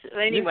guys.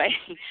 Anyway,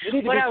 you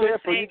need to what be I was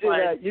careful. saying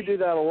You do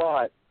that a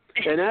lot.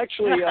 And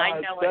actually,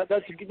 I know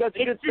that's a good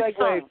it's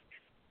segue.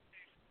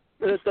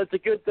 That's a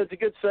good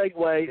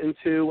segue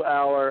into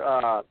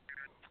our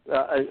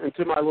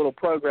into my little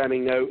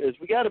programming note. Is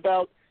we got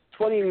about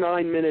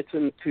 29 minutes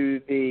into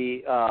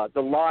the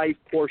live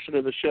portion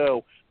of the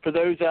show. For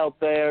those out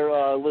there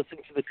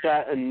listening to the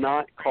chat and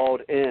not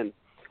called in.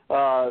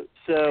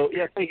 So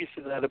yeah, thank you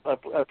for that. I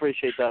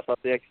appreciate that. About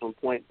the excellent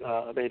point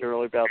I made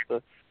earlier about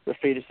the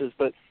fetuses.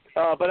 But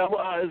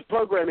as a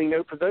programming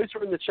note, for those who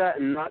are in the chat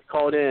and not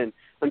called in,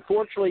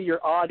 unfortunately your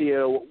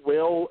audio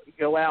will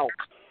go out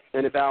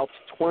in about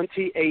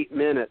 28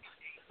 minutes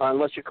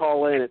unless you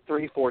call in at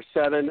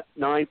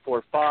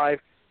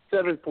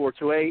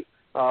 347-945-7428.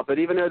 But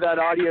even though that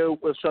audio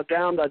was shut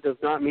down, that does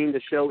not mean the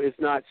show is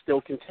not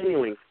still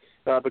continuing.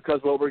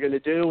 Because what we're going to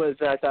do is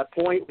at that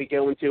point we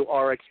go into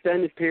our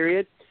extended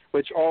period,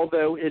 which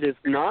although it is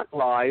not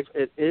live,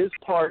 it is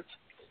part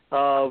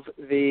of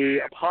the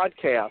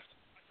podcast.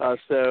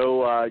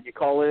 So you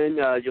call in,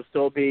 you'll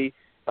still be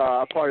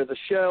a part of the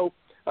show.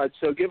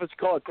 So give us a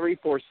call at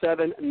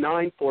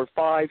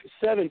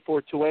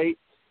 347-945-7428.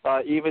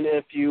 Even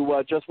if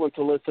you just want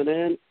to listen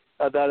in,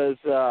 that is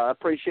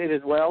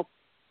appreciated as well.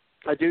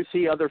 I do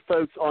see other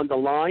folks on the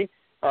line,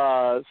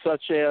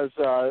 such as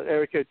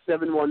area code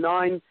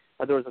 719.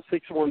 There was a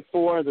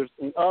 614. There's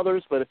some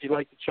others, but if you'd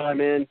like to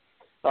chime in,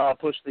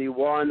 push the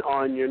 1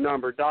 on your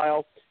number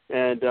dial,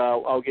 and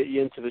I'll get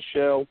you into the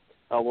show.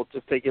 We'll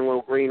just take you in a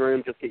little green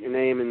room, just get your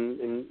name,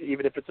 and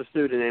even if it's a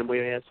pseudonym, we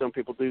have some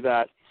people do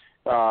that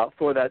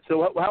for that.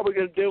 So how we're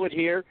going to do it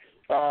here,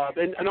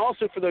 and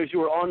also for those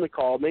who are on the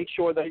call, make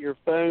sure that your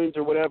phones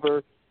or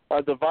whatever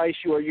device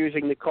you are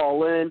using to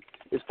call in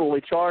is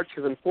fully charged,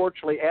 because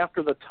unfortunately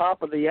after the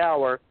top of the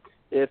hour,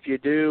 if you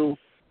do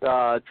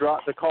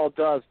drop, the call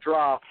does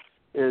drop,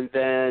 and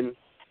then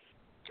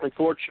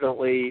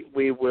unfortunately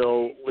we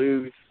will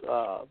lose,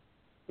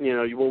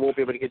 you won't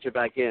be able to get you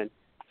back in.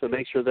 So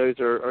make sure those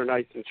are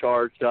nice and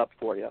charged up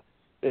for you.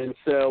 And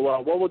so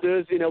what we'll do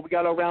is, we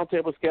got our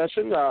roundtable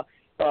discussion. A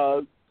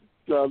lot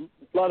of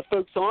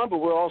folks on, but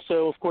we're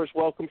also, of course,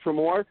 welcome for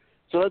more.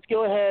 So let's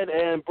go ahead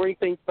and bring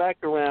things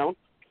back around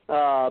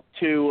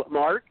to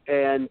Mark,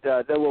 and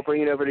then we'll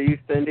bring it over to you,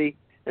 Cindy,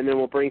 and then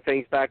we'll bring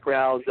things back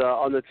around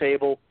on the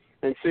table.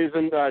 And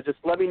Susan, just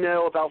let me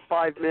know about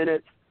 5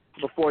 minutes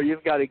before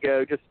you've got to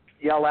go. Just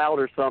yell out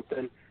or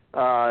something.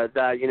 Because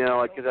I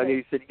know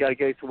you said you got to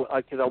go,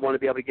 because I want to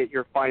be able to get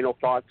your final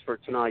thoughts for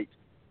tonight.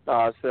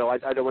 So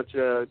I don't want you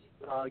to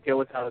go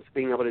without us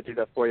being able to do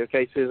that for you.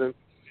 Okay, Susan?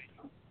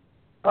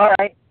 All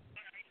right.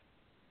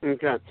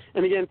 Okay.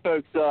 And again,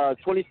 folks,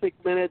 26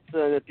 minutes,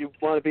 and if you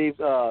want to be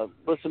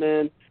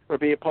listening or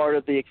be a part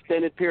of the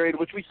extended period,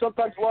 which we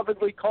sometimes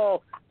lovingly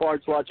call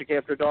Bard's Logic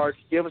After Dark,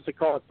 give us a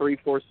call at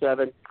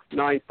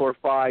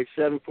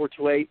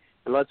 347-945-7428,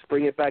 and let's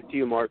bring it back to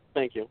you, Mark.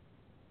 Thank you.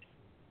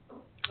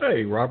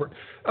 Hey, Robert.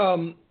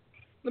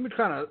 Let me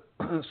kind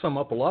of sum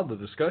up a lot of the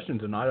discussion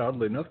tonight.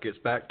 Oddly enough, gets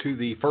back to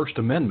the First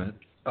Amendment.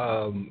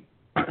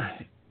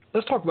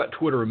 Let's talk about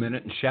Twitter a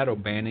minute and shadow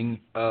banning.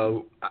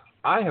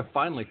 I have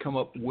finally come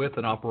up with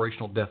an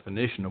operational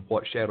definition of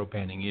what shadow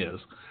banning is,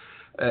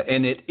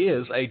 and it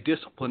is a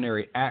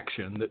disciplinary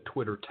action that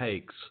Twitter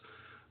takes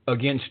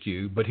against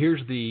you. But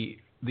here's the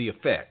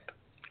effect.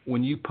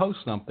 When you post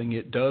something,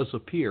 it does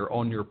appear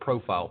on your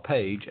profile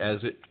page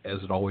as it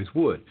always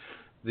would.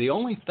 The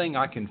only thing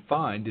I can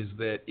find is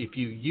that if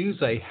you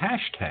use a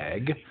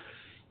hashtag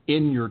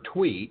in your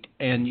tweet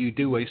and you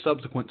do a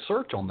subsequent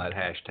search on that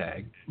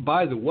hashtag,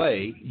 by the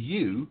way,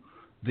 you,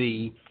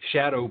 the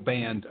shadow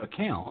banned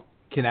account,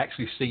 can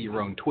actually see your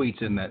own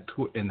tweets in that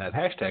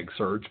hashtag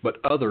search, but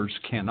others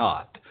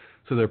cannot.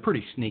 So they're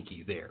pretty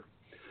sneaky there.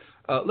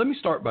 Let me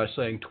start by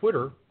saying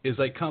Twitter is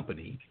a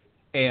company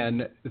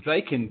and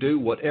they can do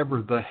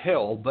whatever the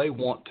hell they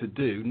want to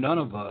do. None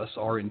of us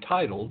are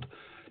entitled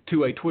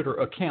to a Twitter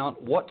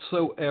account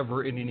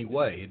whatsoever in any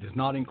way. It is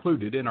not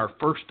included in our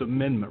First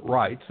Amendment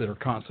rights that are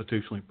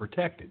constitutionally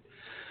protected.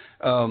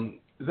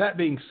 That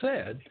being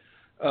said,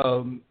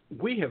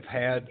 we have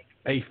had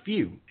a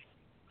few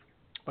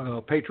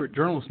Patriot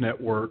Journalist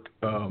Network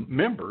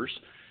members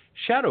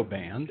shadow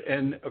banned,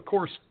 and of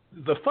course,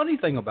 the funny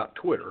thing about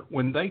Twitter,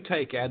 when they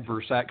take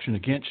adverse action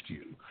against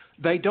you,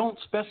 they don't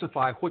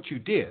specify what you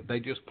did. They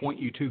just point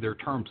you to their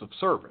terms of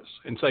service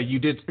and say you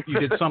did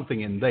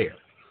something in there.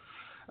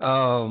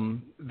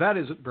 That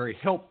isn't very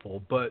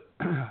helpful, but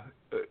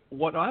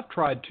what I've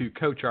tried to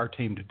coach our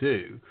team to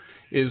do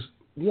is,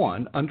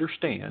 one,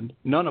 understand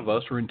none of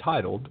us are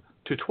entitled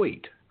to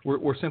tweet.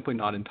 We're simply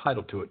not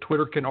entitled to it.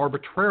 Twitter can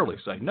arbitrarily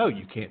say, no,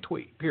 you can't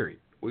tweet, period.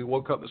 We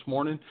woke up this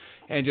morning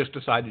and just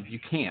decided you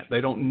can't.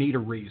 They don't need a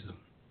reason.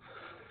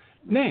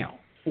 Now,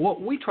 what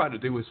we try to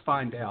do is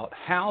find out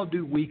how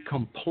do we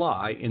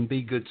comply and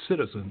be good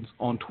citizens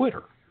on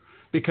Twitter,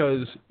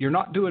 because you're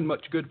not doing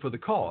much good for the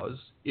cause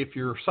if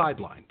you're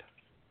sidelined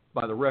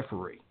by the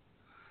referee.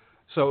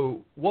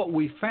 So what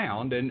we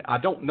found, and I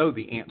don't know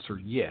the answer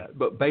yet,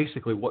 but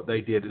basically what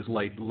they did is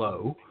laid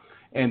low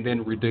and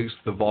then reduced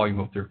the volume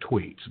of their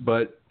tweets.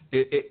 But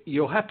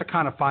you'll have to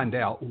kind of find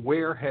out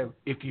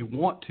if you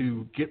want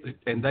to get,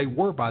 and they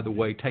were, by the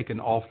way, taken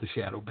off the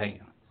shadow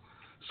ban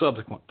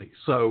subsequently.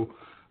 So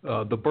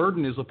the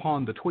burden is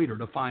upon the tweeter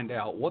to find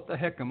out what the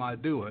heck am I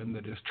doing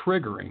that is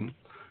triggering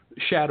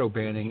shadow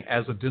banning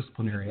as a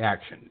disciplinary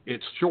action.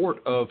 It's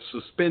short of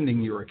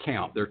suspending your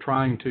account. They're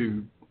trying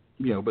to,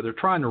 but they're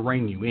trying to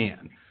rein you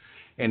in.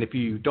 And if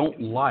you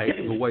don't like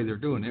the way they're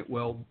doing it,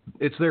 well,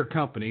 it's their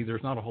company.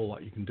 There's not a whole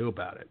lot you can do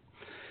about it.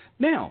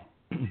 Now,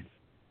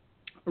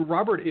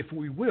 Robert, if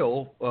we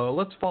will,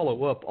 let's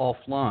follow up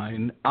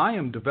offline. I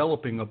am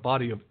developing a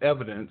body of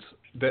evidence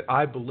that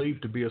I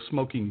believe to be a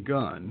smoking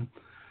gun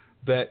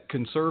that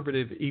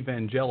conservative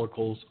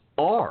evangelicals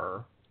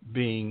are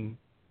being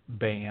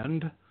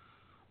banned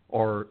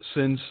or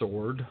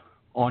censored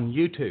on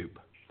YouTube.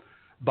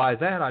 By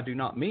that, I do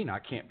not mean I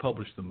can't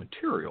publish the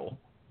material,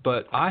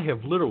 but I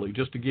have literally,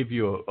 just to give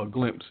you a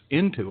glimpse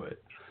into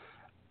it,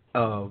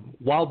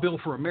 Wild Bill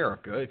for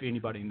America, if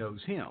anybody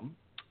knows him,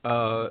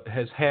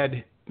 has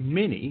had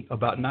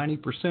about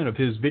 90% of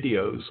his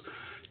videos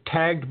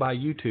tagged by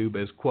YouTube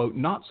as, quote,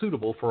 not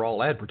suitable for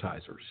all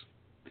advertisers.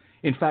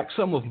 In fact,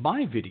 some of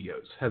my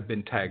videos have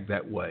been tagged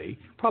that way,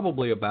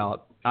 probably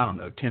about,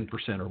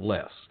 10% or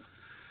less.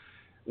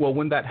 Well,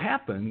 when that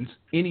happens,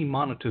 any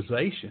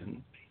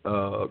monetization,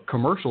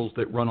 commercials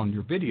that run on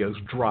your videos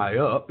dry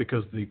up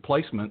because the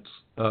placements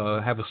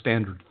have a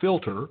standard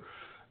filter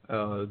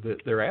that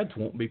their ads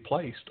won't be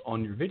placed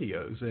on your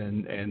videos.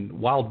 And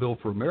Wild Bill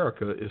for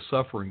America is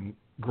suffering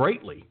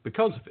greatly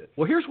because of it.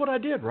 Well, here's what I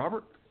did,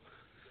 Robert.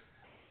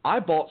 I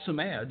bought some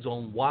ads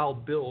on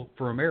Wild Bill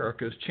for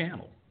America's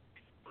channel.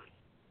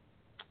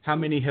 How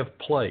many have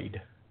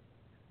played?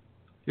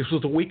 This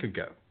was a week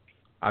ago.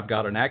 I've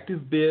got an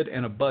active bid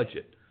and a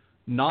budget.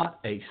 Not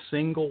a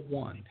single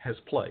one has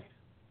played.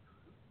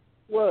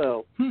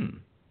 Whoa.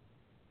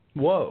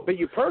 Whoa. But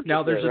you purchased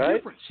now, there's it, right? a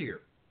difference here.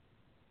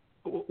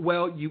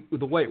 Well,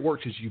 the way it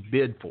works is you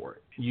bid for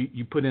it.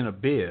 You put in a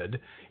bid,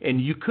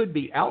 and you could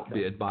be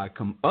outbid by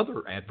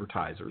other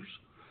advertisers.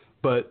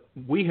 But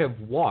we have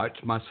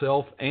watched,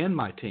 myself and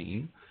my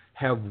team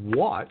have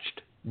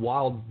watched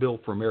Wild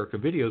Bill for America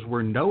videos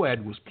where no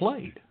ad was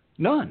played.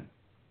 None.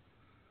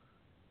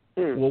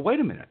 Well, wait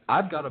a minute.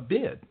 I've got a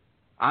bid.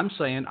 I'm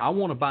saying I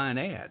want to buy an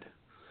ad.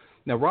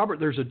 Now, Robert,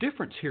 there's a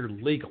difference here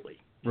legally.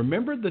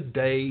 Remember the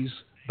days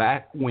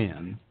back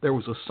when there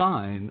was a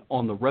sign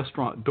on the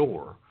restaurant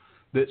door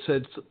that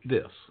said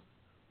this: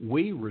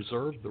 we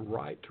reserve the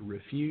right to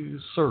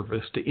refuse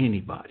service to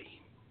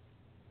anybody.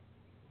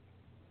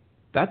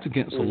 That's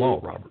against the law,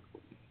 Robert.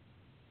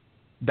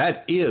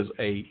 That is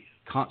a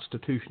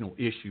constitutional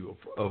issue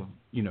of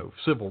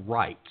civil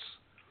rights.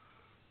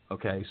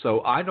 Okay,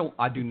 so I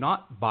do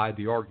not buy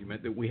the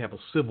argument that we have a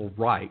civil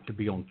right to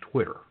be on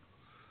Twitter.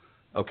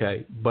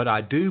 Okay, but I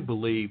do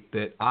believe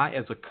that I,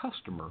 as a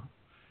customer,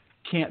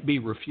 can't be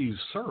refused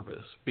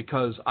service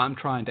because I'm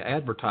trying to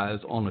advertise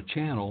on a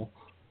channel.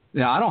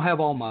 Now, I don't have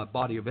all my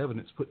body of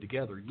evidence put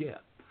together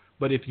yet,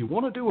 but if you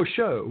want to do a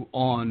show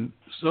on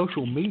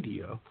social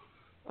media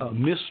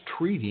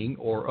mistreating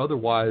or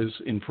otherwise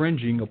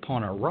infringing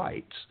upon our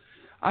rights,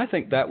 I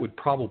think that would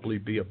probably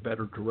be a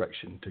better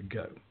direction to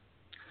go.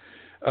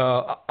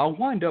 I'll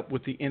wind up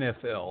with the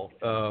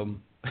NFL.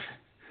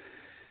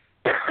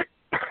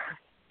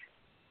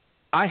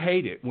 I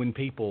hate it when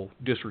people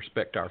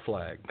disrespect our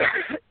flag.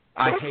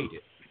 I hate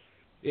it.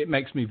 It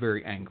makes me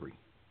very angry.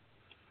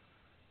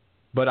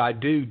 But I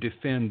do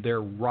defend their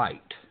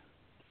right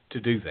to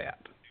do that.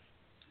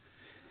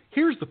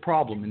 Here's the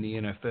problem in the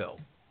NFL.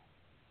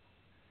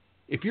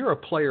 If you're a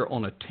player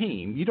on a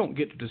team, you don't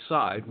get to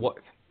decide what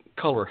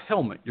color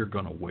helmet you're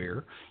going to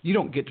wear. You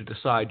don't get to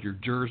decide your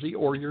jersey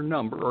or your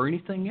number or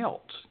anything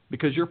else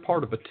because you're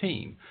part of a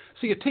team.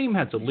 See, a team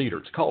has a leader.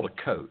 It's called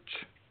a coach.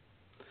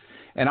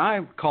 And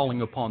I'm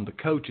calling upon the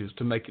coaches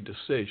to make a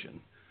decision.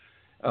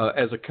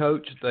 As a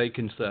coach, they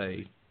can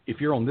say,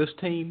 if you're on this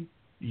team,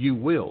 you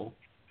will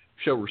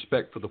show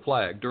respect for the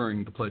flag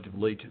during the Pledge of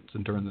Allegiance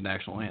and during the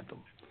national anthem.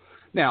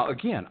 Now,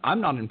 again, I'm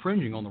not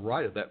infringing on the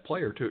right of that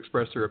player to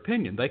express their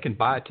opinion. They can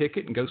buy a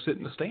ticket and go sit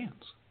in the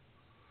stands.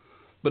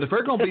 But if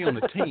they're going to be on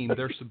the team,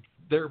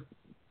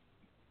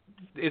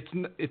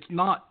 it's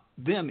not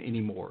them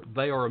anymore.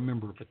 They are a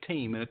member of a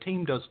team, and a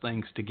team does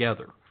things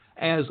together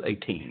as a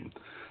team.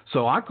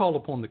 So I call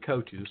upon the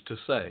coaches to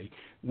say,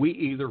 we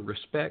either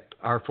respect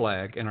our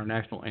flag and our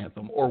national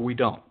anthem or we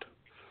don't.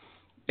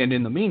 And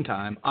in the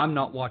meantime, I'm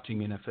not watching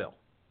NFL.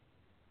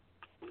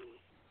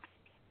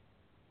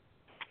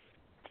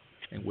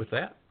 And with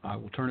that, I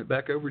will turn it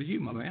back over to you,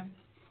 my man.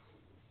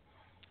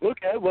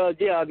 Okay, well,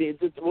 yeah, I mean,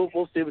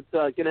 we'll see what's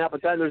going to happen.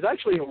 There's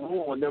actually a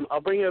rule, and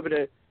I'll bring it over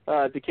to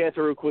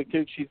Catherine real quick,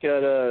 too. She's got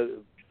to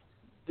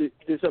do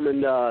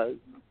something and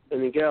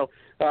then go.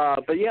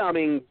 But, yeah, I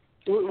mean,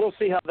 we'll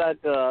see how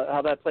that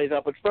plays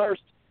out. But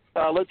first,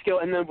 let's go,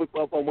 and then I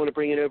want to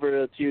bring it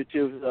over to you,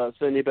 too,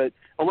 Cindy. But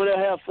I want to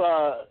have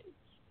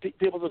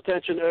people's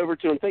attention over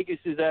to, and thank you,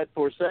 Suzette,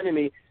 for sending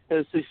me.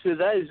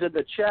 Suzette is in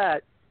the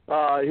chat,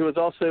 who is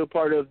also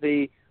part of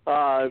the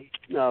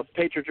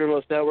Patriot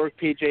Journalist Network,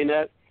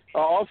 PJNet.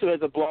 Also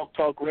has a Blog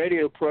Talk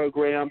Radio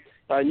program.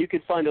 And you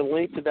can find a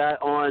link to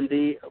that on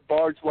the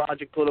Bard's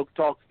Logic Political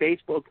Talk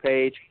Facebook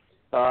page.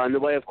 And the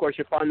way, of course,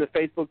 you find the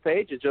Facebook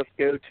page is just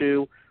go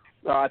to,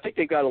 I think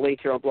they've got a link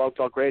here on Blog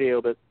Talk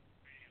Radio, but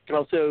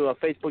also a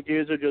Facebook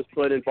user, just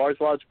put in Bard's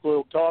Logic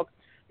Political Talk.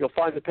 You'll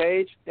find the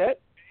page. Yeah,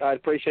 I'd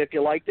appreciate if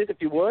you liked it, if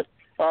you would.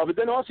 But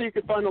then also you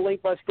can find the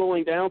link by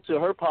scrolling down to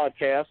her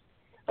podcast,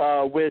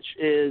 which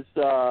is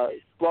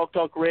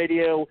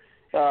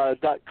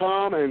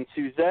blogtalkradio.com and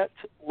Suzette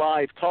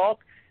Live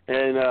Talk.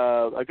 And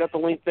I got the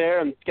link there,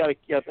 and it's got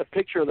a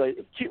picture of a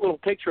cute little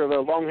picture of a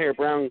long-haired,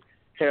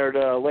 brown-haired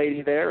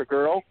lady there, a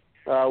girl,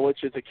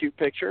 which is a cute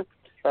picture.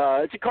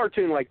 It's a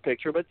cartoon-like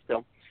picture, but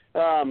still.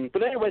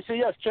 But anyway, so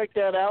yes, check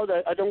that out.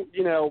 I don't,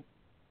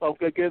 I'll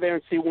go there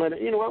and see when.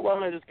 You know what? Why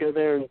don't I just go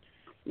there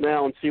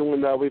now and see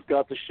when we've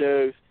got the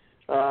shows.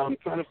 I'm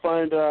trying to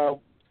find.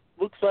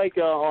 Looks like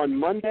on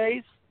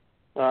Mondays.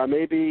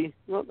 Maybe.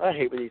 Well, I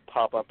hate when these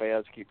pop-up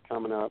ads keep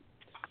coming up.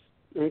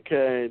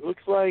 Okay,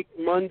 looks like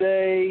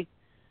Monday,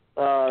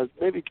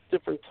 maybe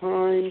different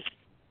times,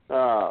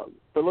 but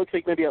looks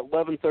like maybe at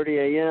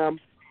 11:30 a.m.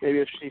 Maybe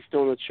if she's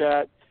still in the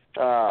chat.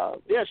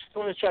 Yeah, she's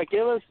still in the chat.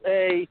 Give us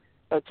a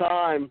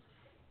time,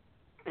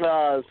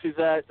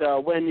 Suzette,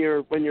 when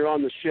you're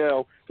on the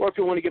show, or if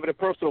you want to give it a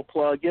personal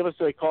plug, give us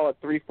a call at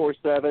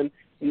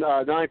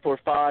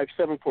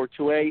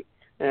 347-945-7428,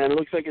 and it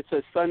looks like it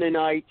says Sunday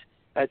night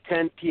at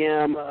 10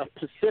 p.m.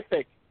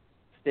 Pacific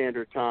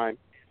Standard Time.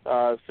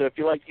 So if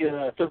you like to get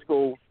a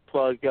physical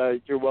plug,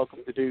 you're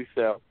welcome to do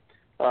so.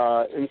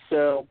 And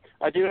so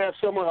I do have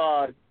someone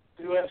on at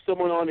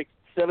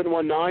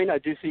 719. I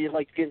do see you'd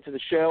like to get into the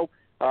show.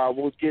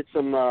 We'll get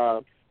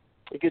we'll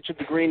get you to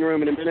the green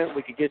room in a minute.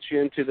 We could get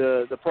you into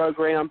the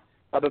program.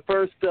 But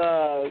first,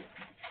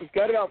 we've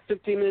got about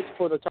 15 minutes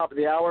before the top of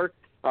the hour.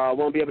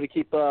 Won't be able to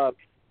keep as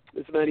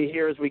many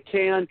here as we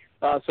can.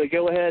 So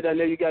go ahead. I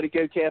know you got to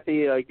go,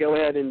 Kathy. Go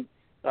ahead and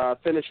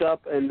finish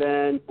up, and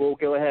then we'll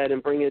go ahead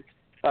and bring it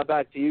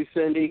back to you,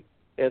 Cindy,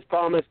 as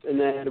promised, and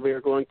then we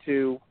are going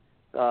to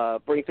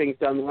bring things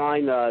down the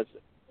line,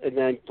 and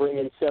then bring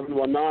in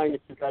 719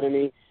 if you've got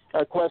any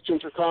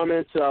questions or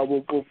comments.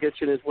 We'll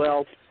get you in as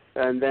well.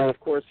 And then, of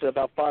course,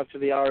 about 5 to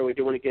the hour, we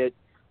do want to get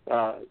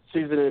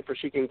Susan in for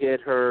she can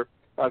get her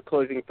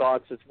closing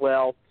thoughts as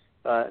well.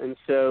 And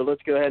so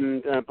let's go ahead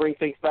and bring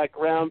things back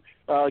around.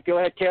 Go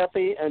ahead,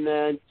 Kathy, and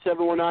then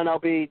 719, I'll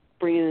be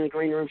bringing in the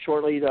green room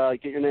shortly to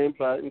get your name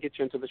and get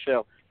you into the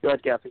show. Go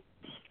ahead, Kathy.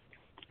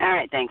 All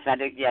right, thanks.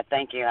 Thank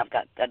you. I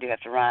do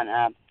have to run.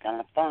 Got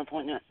a phone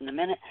appointment in a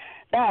minute.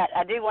 But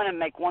I do want to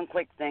make one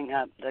quick thing.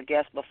 The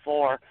guest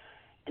before,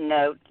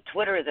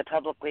 Twitter is a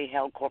publicly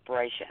held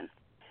corporation.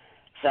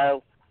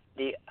 So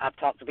I've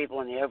talked to people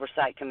in the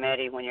oversight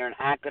committee. When you're an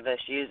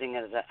activist using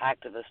it as an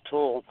activist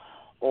tool,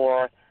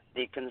 or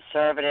the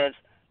conservatives,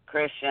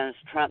 Christians,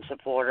 Trump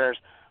supporters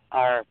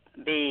are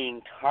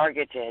being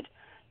targeted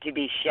to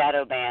be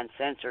shadow banned,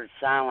 censored,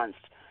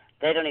 silenced,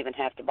 they don't even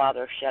have to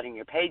bother shutting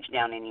your page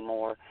down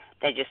anymore.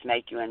 They just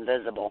make you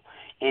invisible.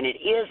 And it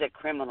is a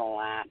criminal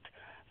act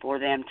for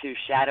them to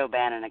shadow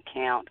ban an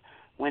account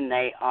when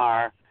they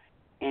are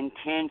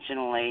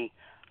intentionally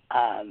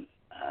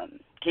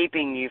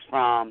keeping you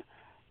from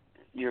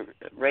your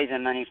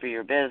raising money for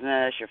your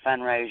business, your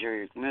fundraiser,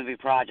 your movie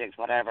projects,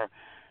 whatever.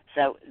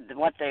 So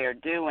what they are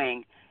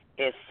doing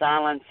is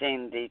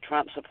silencing the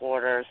Trump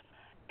supporters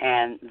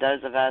and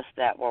those of us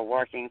that were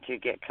working to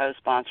get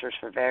co-sponsors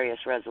for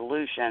various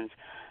resolutions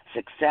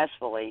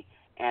successfully,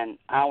 and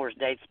ours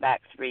dates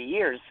back 3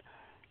 years.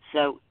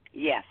 So,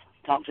 yes,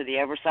 talk to the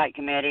Oversight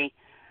Committee.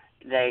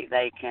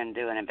 They can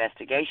do an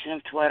investigation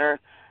of Twitter.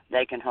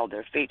 They can hold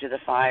their feet to the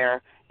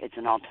fire. It's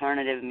an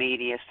alternative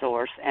media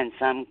source, and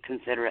some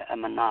consider it a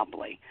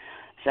monopoly.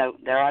 So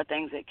there are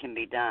things that can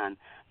be done.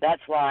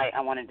 That's why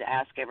I wanted to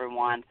ask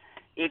everyone,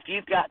 if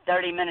you've got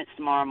 30 minutes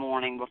tomorrow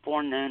morning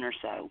before noon or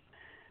so,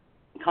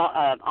 call,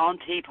 on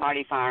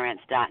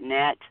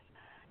TeaPartyFireAnts.net,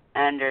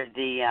 under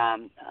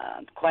the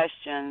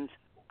questions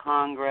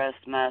Congress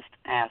must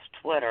ask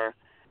Twitter,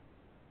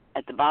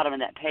 at the bottom of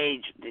that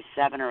page, the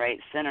 7 or 8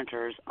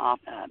 senators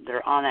that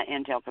are on that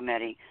Intel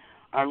committee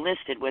are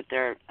listed with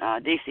their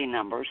DC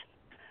numbers.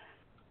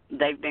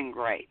 They've been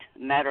great.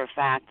 Matter of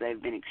fact,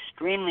 they've been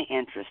extremely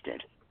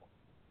interested,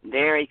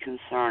 very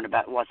concerned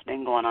about what's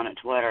been going on at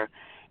Twitter,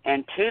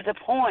 and to the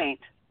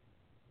point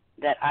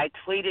that I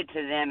tweeted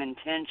to them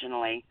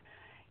intentionally,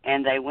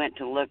 and they went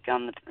to look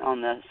on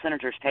the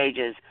senators'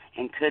 pages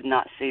and could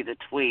not see the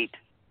tweet,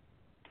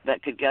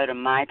 but could go to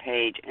my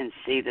page and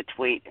see the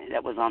tweet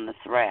that was on the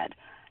thread.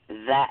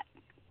 That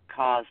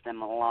caused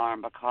them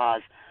alarm,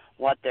 because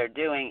what they're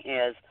doing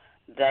is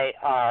they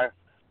are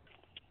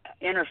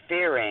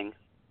interfering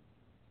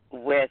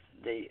with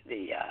the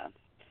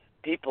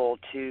people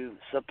to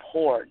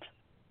support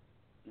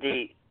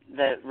the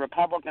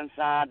Republican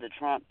side, the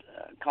Trump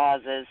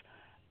causes,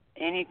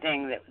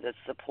 anything that's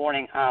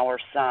supporting our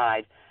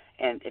side.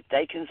 And if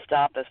they can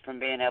stop us from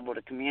being able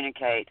to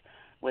communicate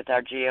with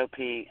our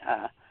GOP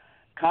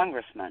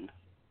congressman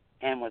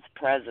and with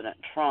President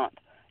Trump,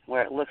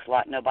 where it looks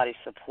like nobody's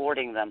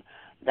supporting them,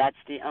 that's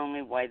the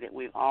only way that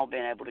we've all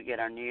been able to get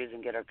our news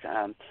and get our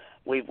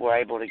we were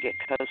able to get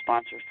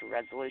co-sponsors for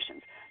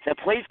resolutions. So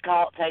please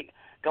go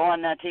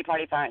on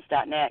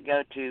TeaPartyFireAnts.net,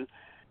 go to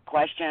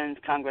questions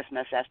Congress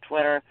must ask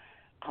Twitter,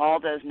 call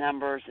those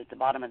numbers at the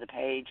bottom of the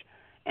page,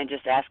 and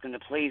just ask them to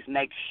please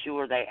make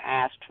sure they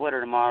ask Twitter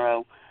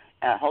tomorrow,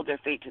 hold their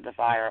feet to the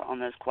fire on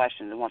those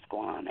questions and what's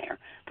going on there.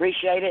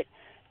 Appreciate it.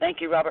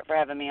 Thank you, Robert, for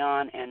having me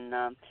on,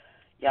 and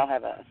y'all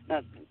have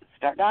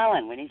start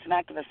dialing. We need some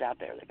activists out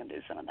there that can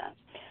do some of that.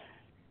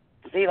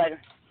 See you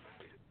later.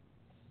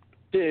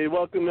 Hey,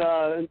 welcome,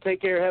 and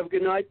take care. Have a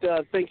good night.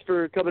 Thanks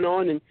for coming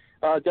on, and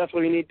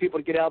definitely need people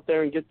to get out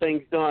there and get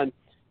things done.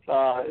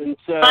 And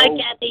so, bye,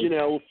 Kathy.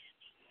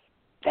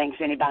 Thanks,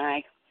 Cindy.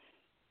 Bye.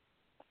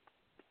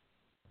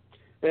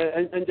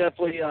 And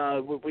definitely,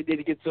 we need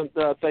to get some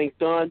things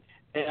done.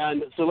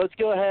 And so let's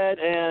go ahead,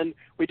 and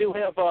we do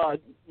have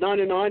 9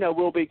 to 9. I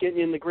will be getting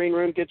you in the green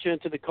room, get you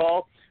into the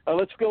call.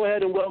 Let's go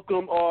ahead and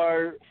welcome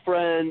our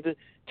friend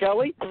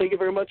Kelly. Thank you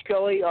very much,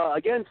 Kelly.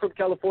 Again, from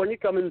California,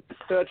 coming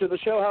to the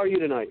show. How are you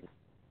tonight?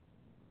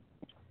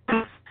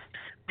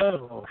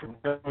 Oh, from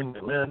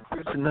California, man.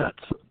 Fruits and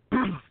nuts.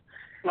 Oh,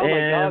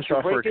 my gosh,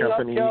 you're breaking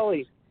company. Up,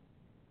 Kelly.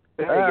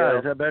 There you go.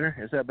 Is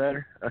that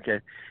better? Okay.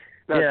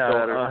 That's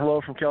better.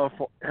 Hello from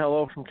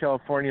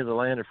California, the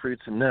land of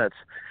fruits and nuts,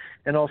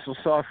 and also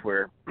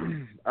software.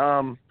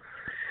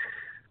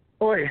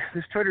 Boy,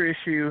 this Twitter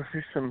issue,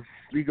 there's some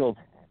legal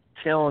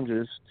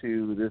challenges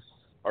to this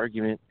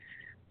argument.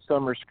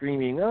 Some are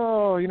screaming,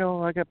 oh,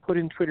 I got put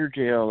in Twitter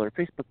jail or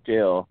Facebook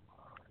jail.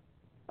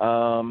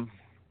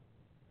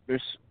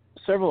 There's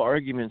several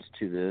arguments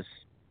to this.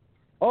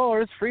 Oh,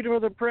 it's freedom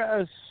of the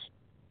press.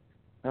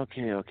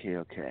 Okay.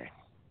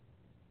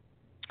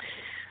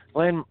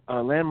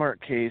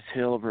 Landmark case,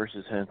 Hill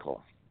versus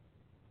Henkel.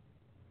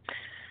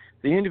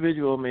 The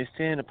individual may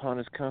stand upon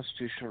his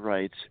constitutional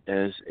rights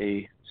as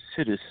a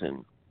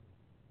citizen.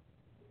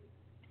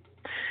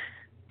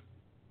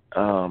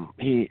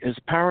 His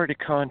power to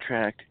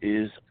contract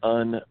is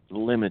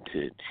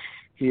unlimited.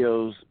 He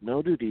owes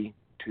no duty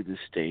to the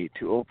state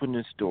to open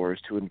its doors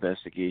to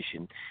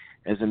investigation,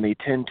 as it may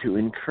tend to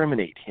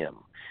incriminate him.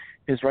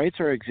 His rights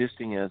are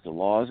existing as the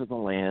laws of the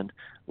land,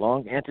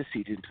 long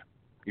antecedent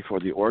before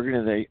the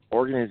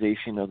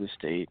organization of the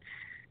state,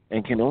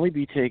 and can only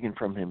be taken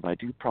from him by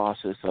due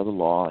process of the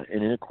law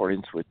and in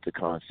accordance with the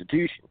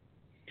Constitution.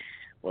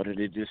 What did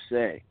it just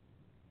say?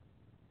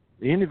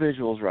 The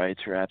individual's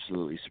rights are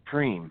absolutely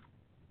supreme,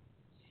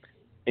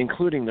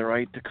 including the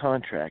right to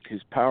contract.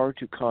 His power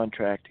to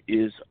contract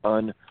is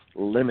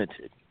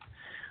unlimited.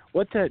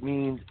 What that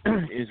means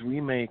is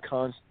we may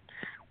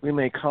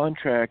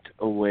contract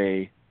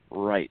away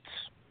rights.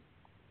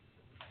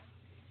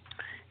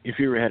 If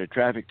you ever had a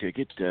traffic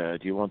ticket, do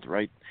you want the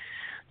right?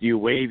 Do you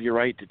waive your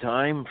right to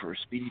time for a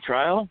speedy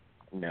trial?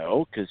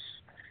 No, because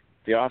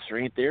if the officer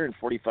ain't there in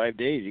 45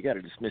 days, you got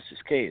to dismiss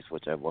his case,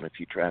 which I've won a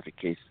few traffic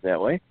cases that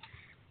way.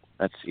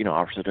 That's,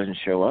 officer doesn't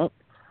show up.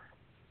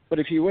 But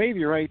if you waive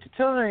your right to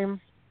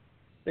time,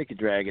 they could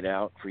drag it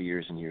out for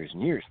years and years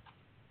and years.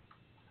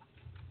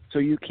 So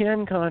you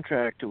can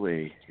contract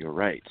away your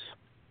rights.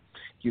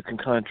 You can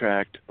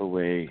contract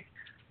away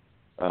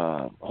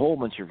a whole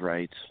bunch of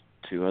rights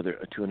to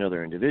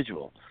another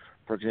individual.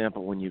 For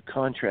example, when you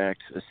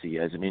contract, let's see,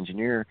 as an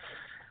engineer,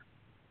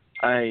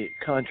 I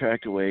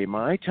contract away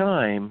my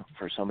time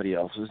for somebody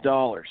else's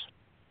dollars.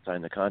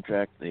 Sign the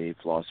contract, they've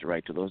lost the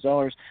right to those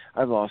dollars.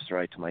 I've lost the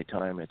right to my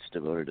time. It's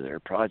devoted to their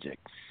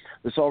project.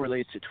 This all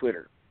relates to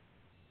Twitter.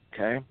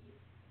 Okay?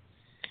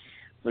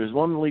 There's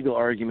one legal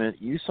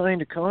argument. You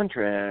signed a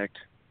contract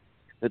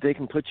that they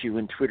can put you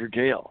in Twitter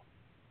jail.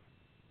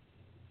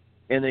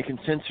 And they can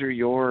censor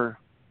your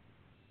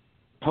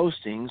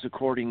postings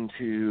according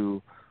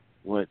to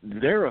what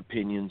their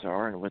opinions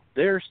are and what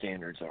their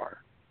standards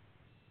are.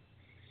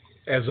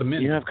 As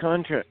amended. You have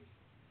contract.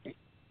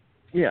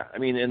 Yeah, I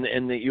mean,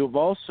 and that you've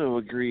also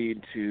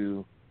agreed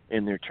to,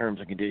 in their terms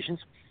and conditions,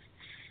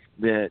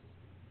 that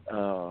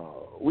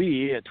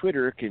we at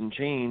Twitter can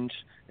change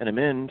and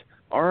amend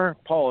our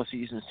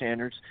policies and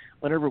standards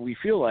whenever we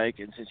feel like.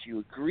 And since you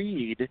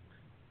agreed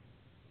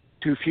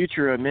to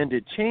future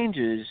amended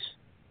changes,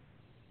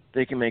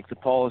 they can make the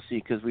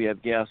policy because we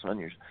have gas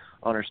on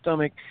our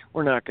stomach.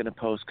 We're not going to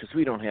post because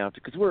we don't have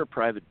to, because we're a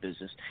private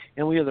business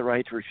and we have the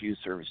right to refuse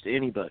service to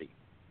anybody.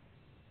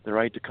 The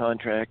right to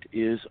contract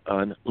is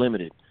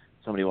unlimited.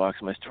 Somebody walks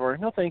in my store,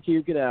 no thank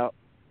you, get out.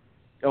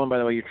 Oh, and by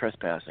the way, you're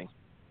trespassing.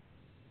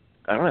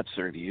 I don't have to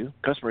serve you.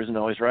 Customer isn't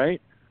always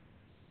right.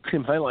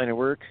 In my line of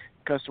work,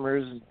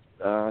 customers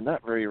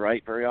not very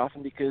right very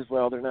often because,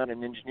 well, they're not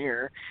an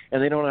engineer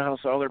and they don't know how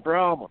to solve their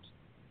problems.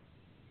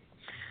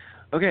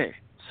 Okay,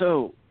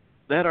 so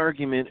that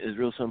argument is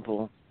real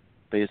simple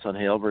based on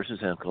Hale versus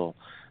Henkel.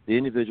 The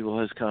individual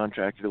has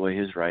contracted away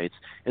his rights,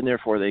 and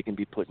therefore they can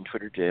be put in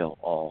Twitter jail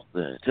all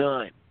the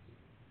time.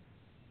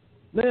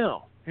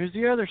 Now, here's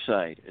the other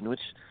side, in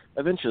which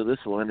eventually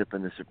this will end up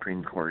in the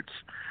Supreme Court's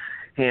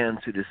hands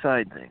to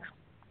decide things.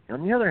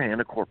 On the other hand,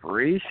 a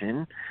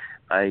corporation,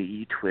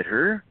 i.e.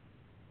 Twitter,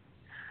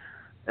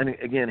 and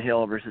again,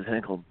 Hale versus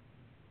Henkel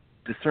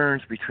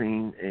discerns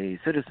between a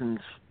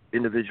citizen's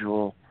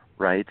individual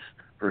rights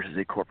versus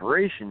a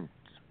corporation's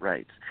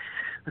rights.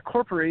 The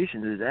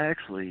corporation is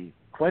actually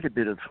quite a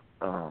bit of,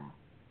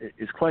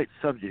 is quite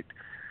subject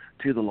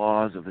to the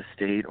laws of the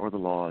state or the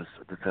laws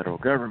of the federal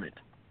government.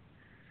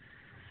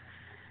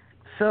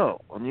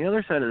 So, on the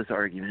other side of this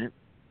argument,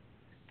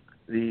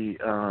 the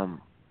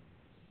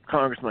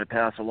Congress might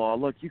pass a law,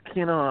 look, you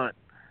cannot,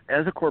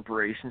 as a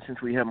corporation,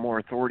 since we have more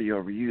authority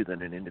over you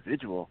than an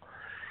individual,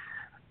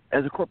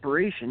 as a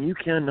corporation, you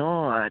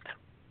cannot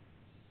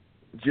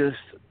just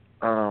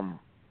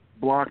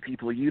block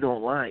people you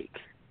don't like.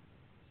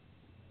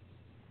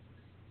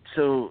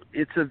 So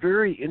it's a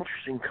very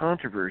interesting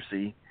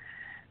controversy,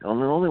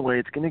 and the only way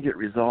it's going to get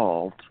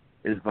resolved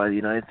is by the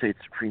United States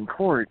Supreme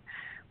Court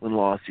when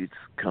lawsuits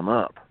come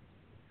up.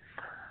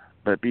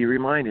 But be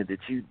reminded that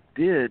you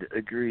did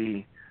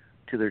agree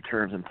to their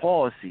terms and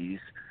policies,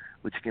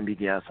 which can be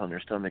gas on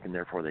their stomach, and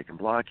therefore they can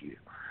block you.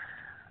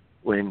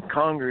 When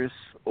Congress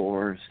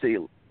or state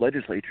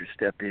legislatures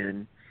step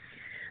in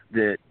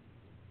that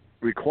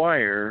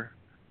require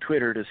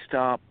Twitter to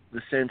stop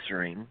the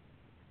censoring,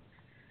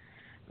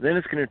 then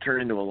it's going to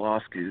turn into a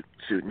lawsuit,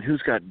 and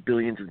who's got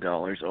billions of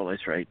dollars? Oh,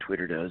 that's right,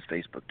 Twitter does,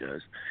 Facebook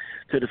does,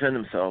 to defend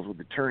themselves with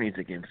attorneys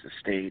against the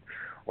state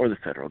or the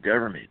federal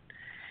government.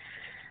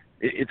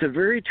 It's a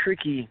very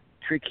tricky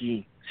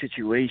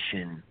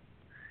situation.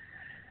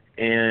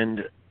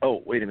 And,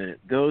 oh, wait a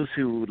minute, those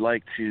who would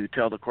like to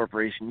tell the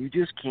corporation, you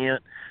just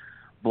can't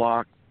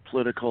block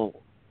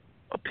political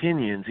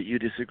opinions that you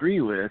disagree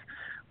with,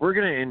 we're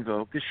going to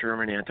invoke the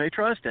Sherman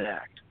Antitrust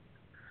Act.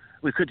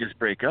 We could just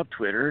break up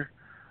Twitter,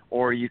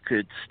 or you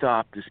could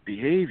stop this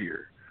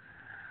behavior.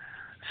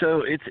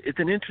 So it's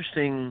an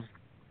interesting,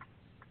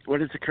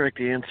 what is the correct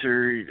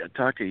answer? I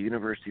talked to a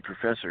university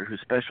professor who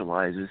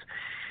specializes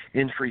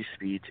in free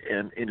speech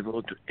and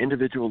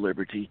individual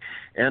liberty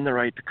and the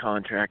right to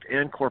contract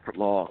and corporate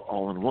law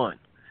all in one.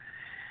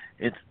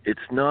 It's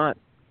not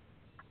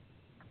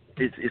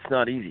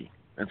easy.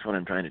 That's what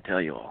I'm trying to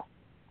tell you all.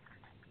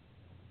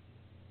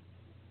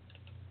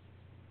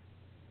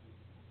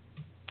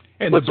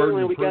 And well,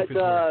 certainly we got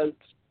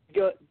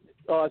it's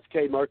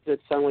okay, Mark. Does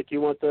it sound like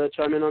you want to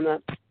chime in on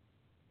that?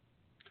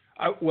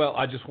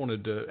 I just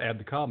wanted to add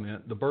the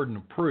comment. The burden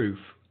of proof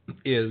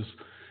is,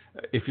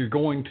 if you're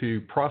going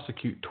to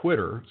prosecute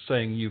Twitter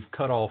saying you've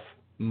cut off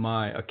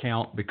my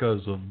account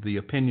because of the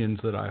opinions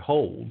that I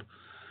hold,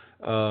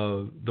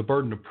 the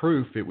burden of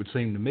proof, it would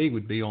seem to me,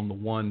 would be on the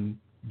one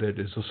that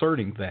is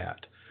asserting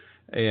that.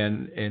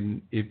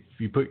 And if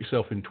you put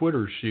yourself in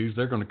Twitter's shoes,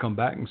 they're going to come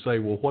back and say,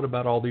 well, what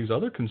about all these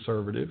other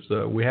conservatives?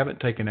 We haven't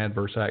taken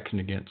adverse action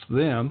against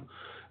them.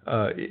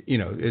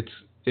 It's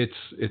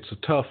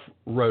a tough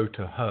row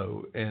to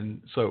hoe.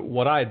 And so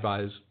what I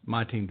advise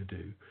my team to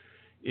do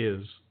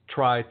is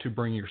try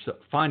to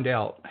find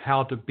out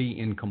how to be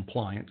in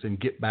compliance and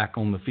get back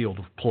on the field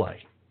of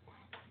play.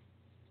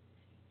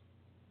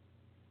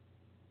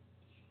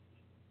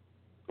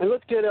 And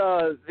let's get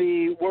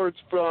the words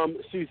from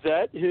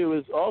Suzette, who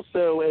is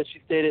also, as she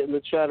stated in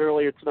the chat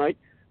earlier tonight,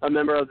 a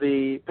member of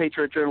the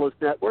Patriot Journalist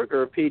Network,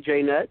 or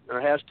PJNet,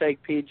 or hashtag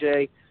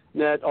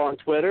PJNet on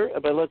Twitter.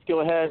 But let's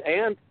go ahead,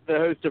 and the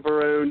host of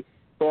her own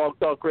Blog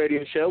Talk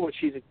Radio show, which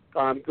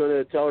I'm going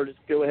to tell her to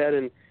go ahead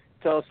and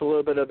tell us a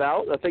little bit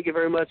about. Thank you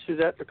very much,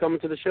 Suzette, for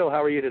coming to the show.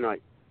 How are you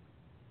tonight?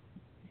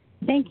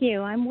 Thank you.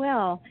 I'm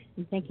well,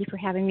 and thank you for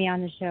having me on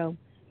the show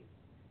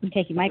and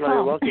taking my call.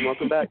 You're welcome.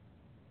 Welcome back.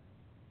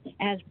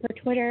 As per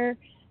Twitter,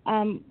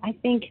 I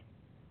think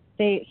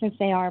since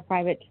they are a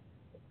private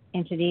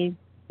entity,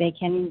 they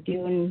can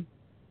do and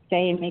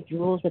say and make the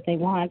rules that they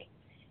want,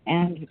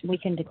 and we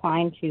can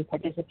decline to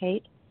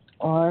participate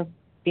or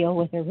deal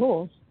with their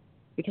rules.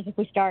 Because if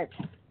we start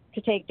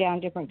to take down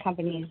different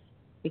companies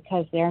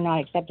because they're not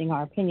accepting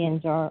our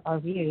opinions or our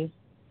views.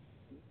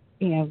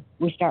 You know,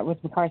 we start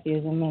with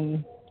McCarthyism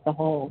and the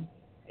whole.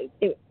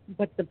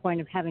 What's the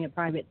point of having a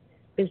private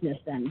business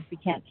then? We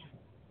can't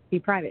be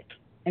private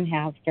and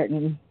have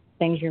certain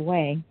things your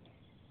way.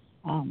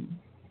 I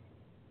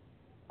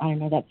don't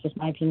know. That's just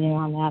my opinion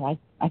on that.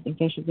 I think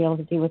they should be able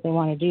to do what they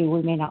want to do.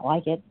 We may not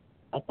like it,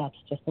 but that's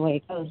just the way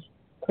it goes.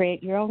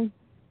 Create your own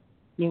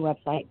new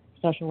website,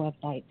 social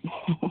website.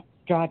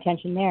 Draw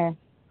attention there,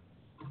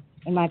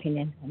 in my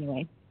opinion,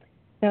 anyway.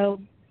 So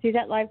do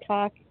that live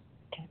talk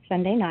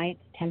Sunday night,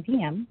 10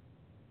 p.m.,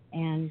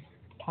 and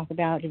talk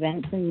about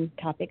events and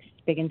topics,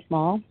 big and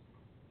small.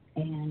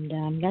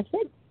 And that's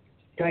it.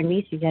 Join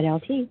me, Suzette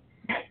LT.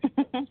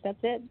 That's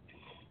it.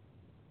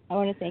 I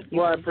want to thank you.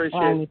 Well, I appreciate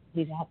allowing me to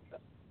do that.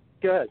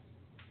 Good.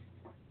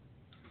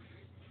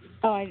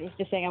 Oh, I was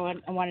just saying I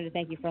wanted to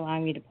thank you for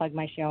allowing me to plug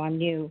my show. I'm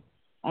new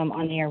on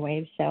the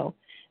airwaves, so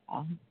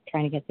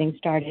trying to get things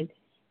started.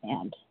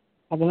 And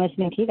I've been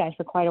listening to you guys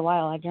for quite a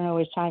while. I don't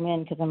always chime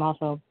in because I'm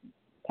also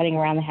putting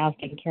around the house,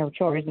 taking care of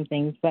chores and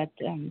things, but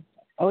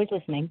always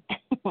listening.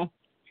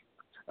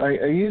 Are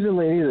you the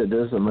lady that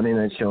does the Monday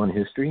night show on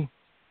history?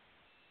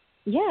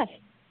 Yes.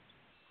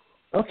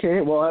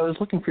 Okay. Well, I was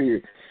looking for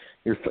your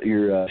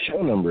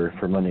show number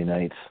for Monday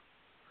nights.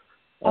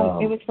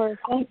 It was for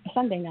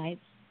Sunday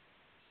nights.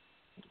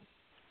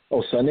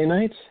 Oh, Sunday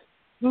nights?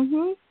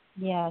 Mhm.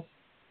 Yes.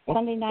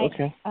 Sunday night.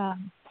 Okay.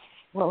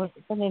 What was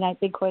it? Sunday night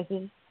big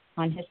quizzes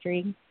on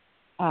history,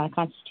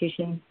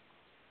 Constitution,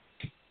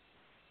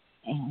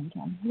 and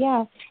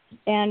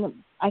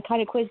and I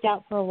kind of quizzed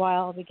out for a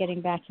while. I'll be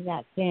getting back to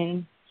that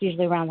soon. It's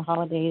usually around the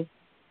holidays,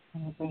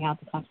 and I'll bring out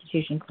the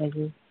Constitution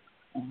quizzes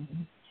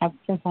and have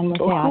some fun with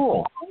that.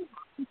 Cool.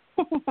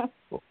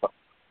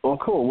 Well,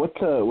 cool. What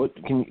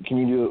can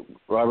you do,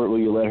 Robert? Will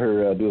you let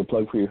her do a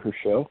plug for her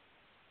show?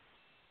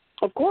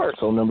 Of course.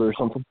 Phone number or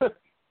something?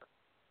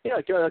 Yeah,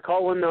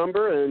 call a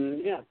number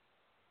and yeah.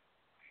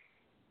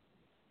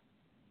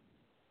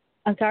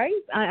 I'm sorry,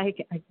 I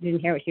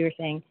didn't hear what you were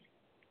saying.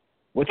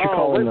 What's your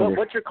call-in number?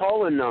 What's your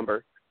call-in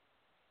number?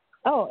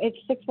 Oh, it's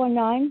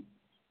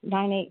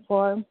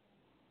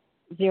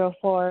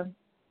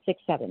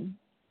 619-984-0467.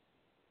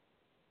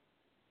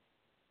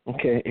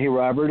 Okay. Hey,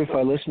 Robert, if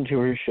I listen to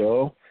her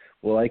show,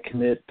 will I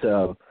commit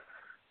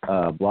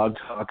blog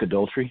talk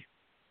adultery?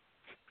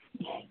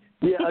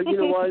 Yeah, you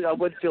know what? I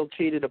would feel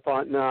cheated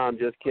upon. No, I'm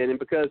just kidding.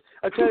 Because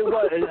I tell you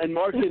what, and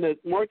Mark can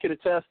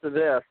attest to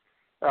this.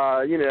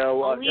 I've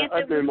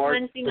been Mark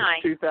since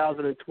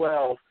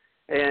 2012,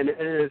 and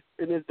it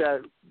is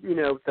that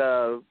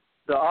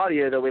the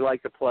audio that we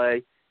like to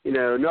play.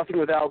 Nothing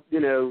without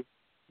oh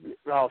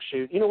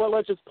shoot. You know what?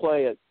 Let's just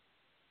play it.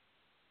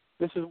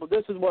 This is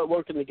what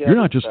working together.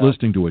 You're not just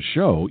listening to a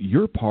show,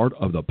 you're part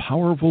of the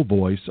powerful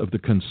voice of the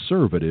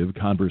conservative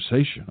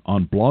conversation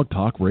on Blog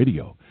Talk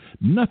Radio.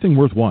 Nothing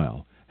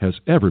worthwhile has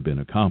ever been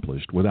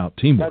accomplished without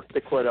teamwork.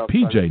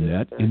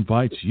 PJNet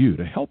invites you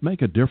to help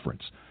make a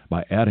difference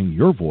by adding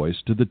your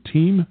voice to the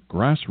team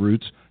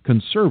grassroots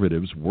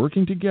conservatives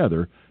working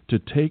together to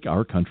take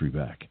our country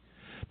back.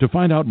 To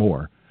find out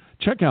more,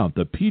 check out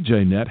the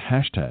PJNet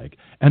hashtag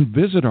and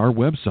visit our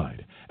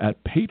website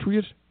at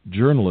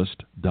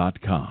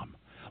patriotjournalist.com.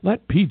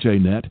 Let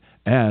PJNet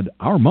add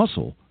our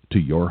muscle to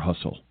your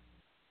hustle.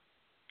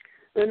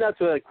 And that's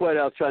what I quote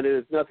I was trying to do.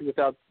 Is nothing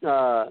without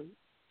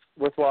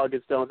worthwhile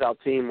gets done without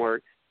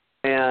teamwork.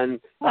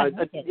 And there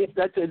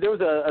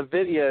was a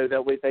video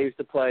that they used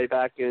to play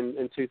back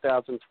in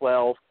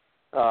 2012.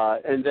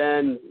 And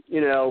then,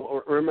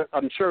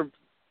 I'm sure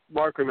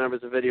Mark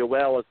remembers the video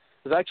well. It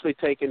was actually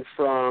taken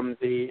from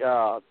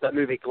that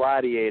movie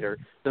Gladiator.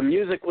 The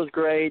music was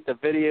great. The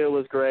video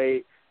was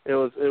great. It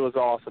was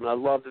awesome. I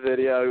loved the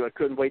video. I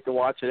couldn't wait to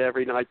watch it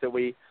every night when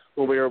we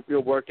were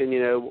working,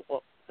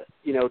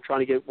 trying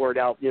to get word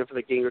out, for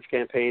the Gingrich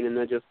campaign, and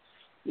then just,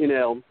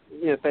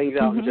 things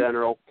out in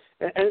general.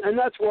 And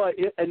that's what.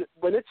 And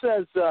when it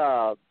says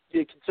the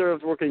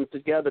conservatives working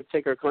together to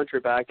take our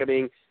country back, I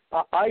mean,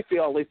 I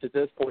feel at least at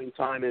this point in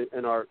time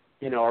in our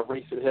our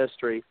recent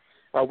history,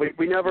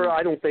 we never.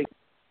 I don't think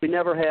we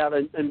never have,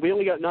 and we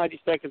only got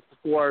 90 seconds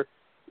before.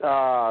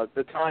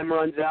 The time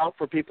runs out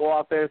for people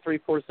out there,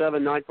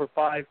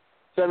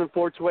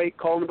 347-945-7428.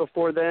 Call them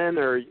before then,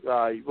 or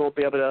you won't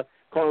be able to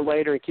call them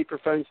later and keep your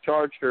phones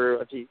charged,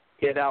 or if you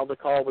get out of the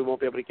call, we won't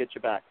be able to get you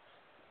back.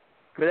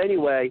 But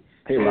anyway,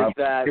 I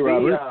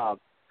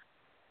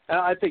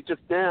think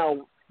just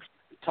now,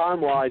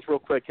 time-wise, real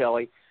quick,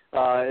 Kelly, is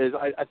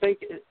I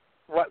think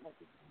right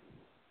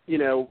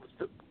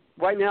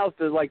now is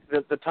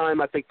the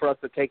time I think for us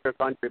to take our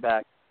country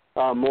back.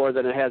 More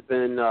than it has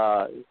been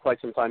quite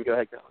some time. Go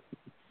ahead, Kelly.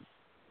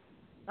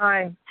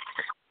 Hi.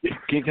 Did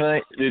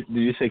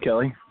you say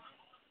Kelly?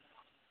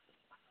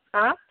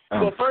 Huh?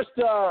 Well, first,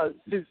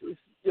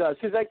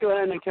 Suzette, go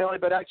ahead, and then Kelly,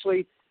 but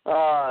actually,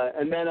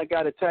 and then I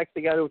got a text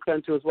I got to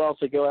attend to as well,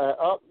 so go ahead.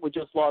 Oh, we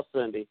just lost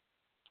Cindy.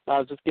 I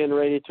was just getting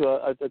ready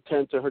to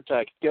attend to her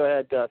text. Go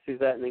ahead,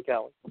 Suzette, and then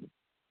Kelly.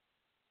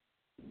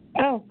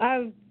 Oh,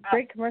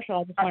 great commercial.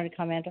 I just wanted to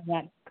comment on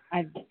that.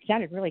 it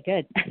sounded really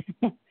good.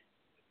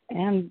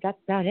 And that's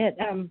about it.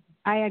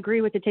 I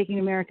agree with the Taking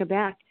America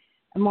Back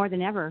more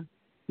than ever,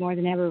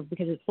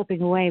 because it's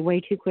slipping away way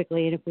too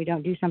quickly. And if we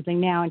don't do something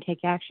now and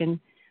take action,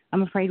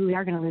 I'm afraid we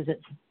are going to lose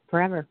it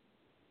forever.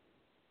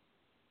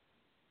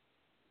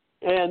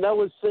 And that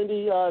was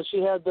Cindy.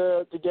 She had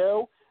to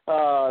go.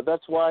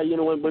 That's why,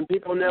 when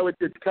people know it's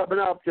coming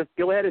up, just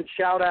go ahead and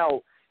shout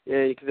out.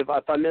 Because if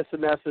I miss a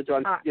message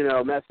on,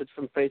 a message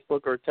from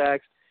Facebook or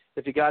text,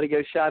 if you got to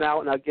go, shout out,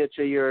 and I'll get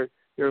you your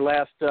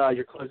last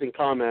your closing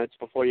comments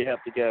before you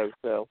have to go.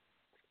 So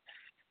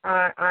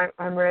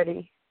I'm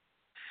ready.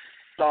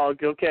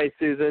 Okay,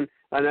 Susan.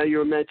 I know you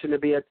were mentioned to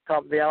be at the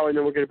top of the hour, and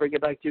then we're going to bring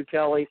it back to you,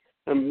 Kelly,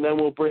 and then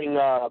we'll bring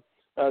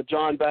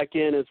John back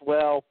in as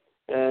well.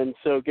 And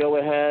so go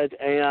ahead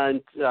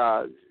and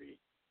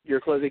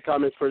your closing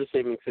comments for this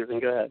evening, Susan.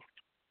 Go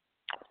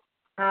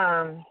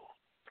ahead.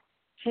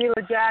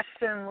 Sheila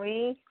Jackson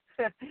Lee,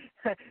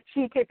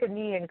 she took a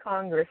knee in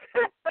Congress.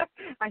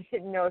 I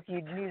didn't know if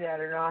you knew that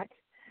or not.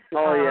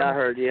 Oh, yeah, I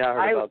heard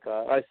about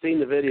that. I've seen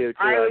the video, too,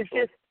 I was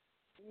just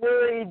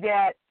worried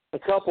that a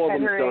couple of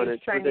them done it.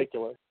 It's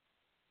ridiculous.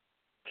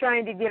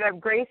 Trying to get up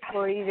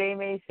gracefully, they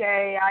may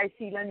say, I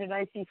see London,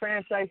 I see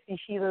France, I see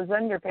Sheila's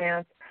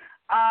underpants.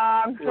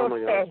 Oh my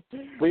gosh.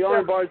 We are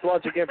in Bards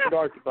Logic After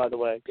Dark, by the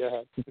way. Go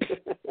ahead.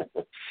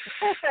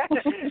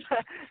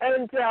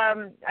 And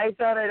I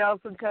thought I'd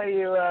also tell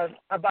you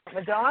about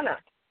Madonna.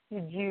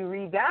 Did you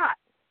read that?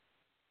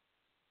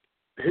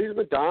 Who's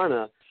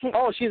Madonna?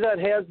 She's that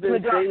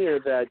has-been singer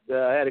that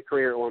had a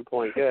career at one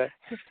point. Go ahead.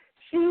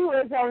 She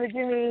was on the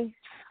Jimmy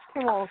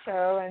Kimmel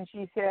show, and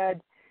she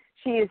said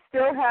she is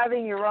still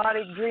having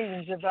erotic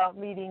dreams about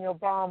meeting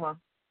Obama.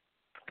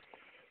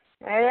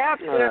 And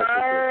there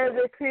are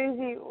the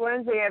crazy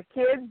ones. They have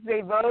kids.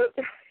 They vote.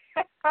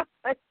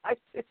 I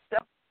just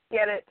don't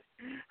get it.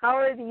 How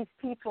are these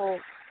people?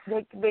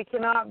 They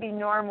cannot be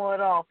normal at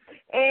all.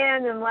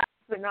 And then last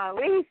but not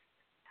least,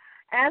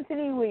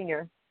 Anthony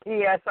Weiner.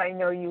 Yes, I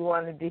know you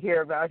wanted to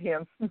hear about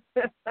him.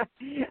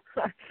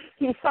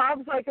 He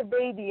sobs like a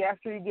baby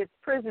after he gets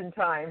prison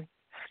time.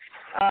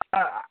 I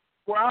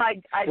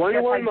guess I'd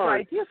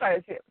try too if I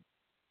was him.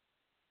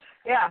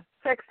 Yeah,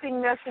 texting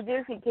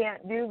messages he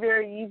can't do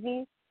very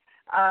easy.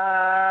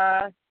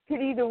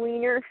 Pity the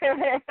wiener.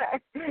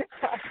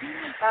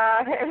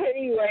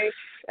 Anyway,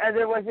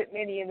 there wasn't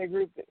many in the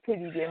group that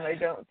pitied him, I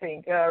don't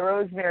think.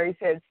 Rosemary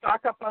said,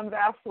 stock up on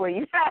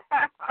Vaseline.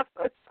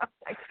 Like,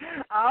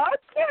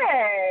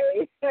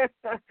 okay.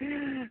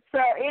 So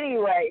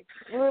anyway,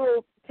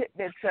 little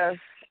tidbits of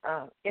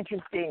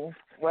interesting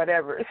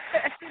whatever.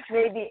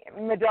 Maybe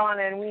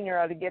Madonna and Wiener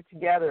ought to get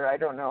together. I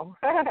don't know.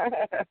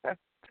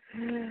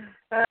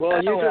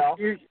 Well,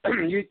 you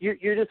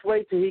just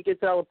wait till he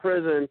gets out of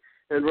prison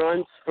and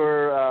runs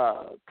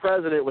for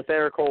president with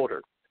Eric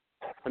Holder.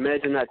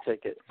 Imagine that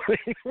ticket.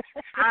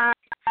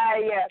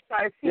 Yes,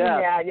 I've seen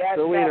that. Yes,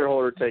 the Wiener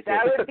Holder ticket.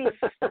 That would be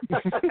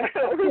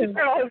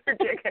Wiener Holder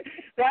ticket.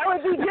 That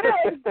would be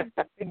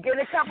good. Get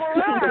a couple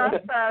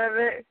laughs out of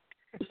it.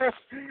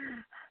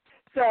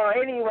 So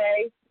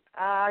anyway,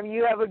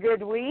 you have a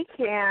good week,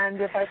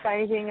 and if I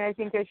find anything I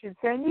think I should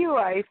send you,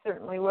 I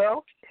certainly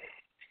will.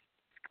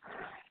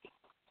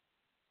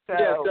 So,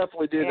 yeah,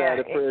 definitely do that.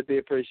 It'd be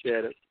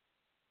appreciated.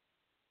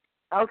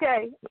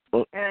 Okay.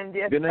 Well, and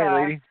if, good night,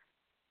 lady.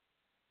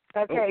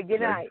 Okay,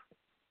 good night.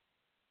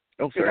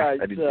 Oh, sorry.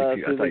 I didn't think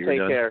you. I thought you were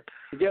done. Take care.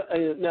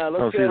 Yeah, now,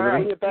 let's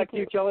bring it back to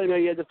you, Kelly. I know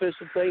you had to finish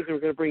some things, and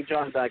we're going to bring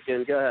John back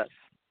in. Go ahead.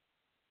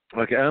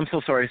 Okay, I'm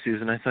so sorry,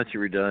 Susan. I thought you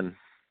were done.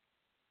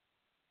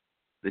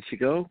 Did she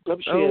go?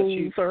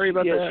 Sorry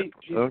about that.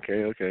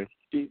 Okay.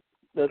 That's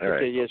all okay.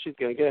 Right. Yeah, she's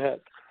going. Go ahead.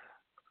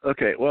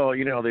 Okay, well,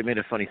 they made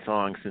a funny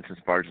song since it's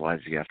Bards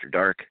Logic After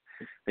Dark.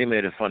 They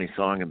made a funny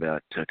song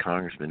about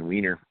Congressman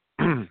Weiner,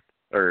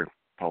 or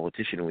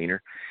politician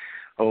Weiner.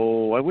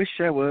 Oh, I wish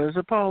I was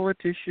a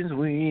politician's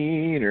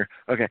wiener.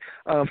 Okay,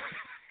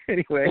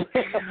 anyway.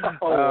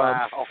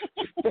 Wow.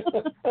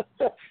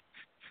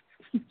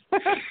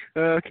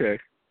 Okay,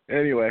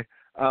 anyway.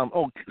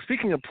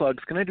 Speaking of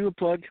plugs, can I do a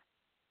plug?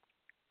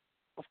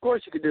 Of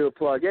course you can do a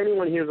plug.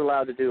 Anyone here is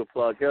allowed to do a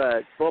plug. Go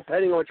ahead. Well,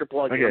 depending on what your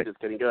plug is, I'm just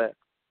kidding. Go ahead.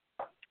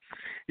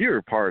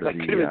 You're part of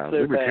the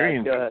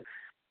Libertarian. Go ahead.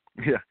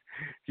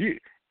 Yeah,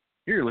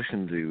 you're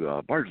listening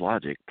to Bards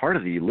Logic, part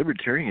of the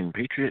Libertarian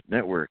Patriot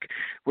Network,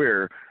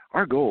 where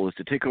our goal is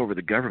to take over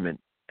the government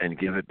and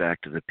give it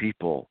back to the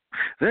people.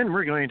 Then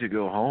we're going to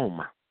go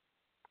home,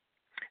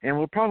 and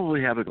we'll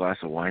probably have a glass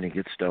of wine and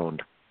get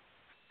stoned.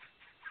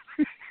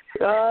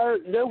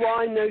 No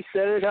wine, no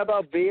Senate. How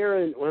about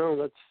beer? And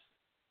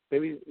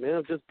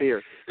that's just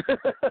beer.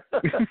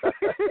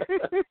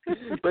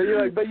 but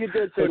you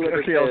did say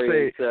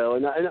libertarian, so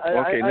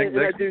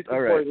I do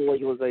support the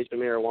legalization of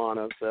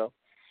marijuana. So,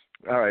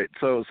 all right.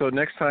 So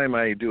next time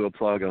I do a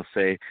plug, I'll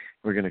say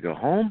we're going to go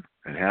home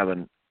and have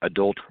an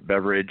adult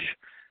beverage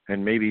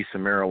and maybe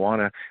some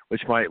marijuana,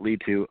 which might lead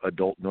to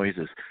adult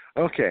noises.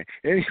 Okay.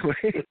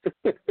 Anyway,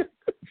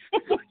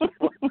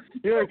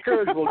 you're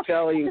incorrigible,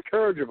 Kelly.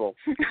 Incorrigible.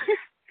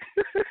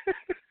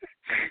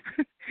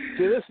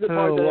 See, this is the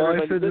part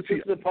this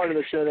is the part of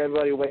the show that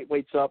everybody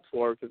waits up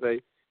for because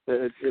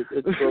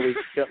it's really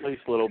at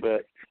least a little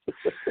bit.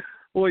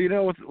 Well, you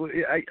know,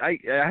 I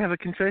have a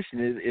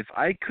confession. If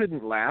I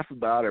couldn't laugh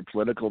about our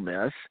political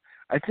mess,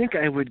 I think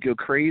I would go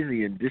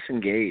crazy and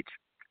disengage.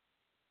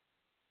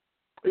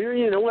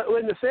 You know,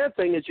 and the sad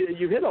thing is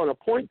you hit on a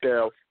point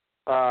there.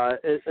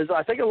 Is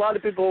I think a lot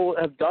of people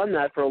have done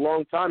that for a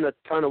long time. That's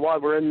kind of why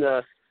we're in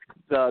the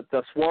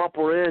swamp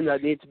we're in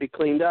that needs to be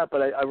cleaned up.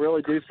 But I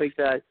really do think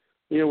that,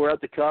 you know, we're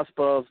at the cusp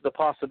of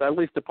at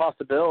least the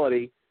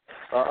possibility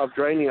of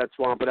draining that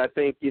swamp. But I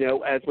think, you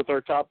know, as with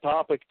our top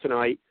topic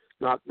tonight,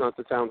 not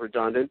to sound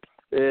redundant,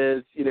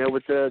 is, you know,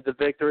 with the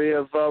victory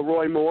of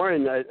Roy Moore,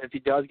 and if he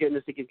does get in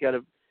this, he's got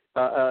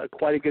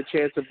quite a good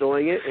chance of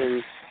doing it.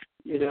 And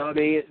you know, I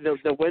mean,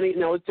 the winning. You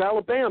know, it's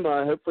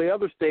Alabama. Hopefully,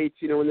 other states,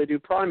 you know, when they do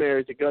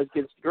primaries, it goes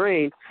against the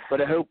grain.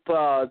 But I hope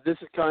this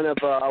is kind of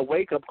a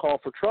wake-up call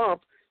for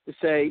Trump to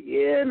say,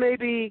 yeah,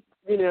 maybe,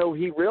 you know,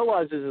 he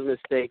realizes his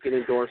mistake in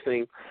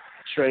endorsing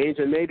Strange,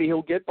 and maybe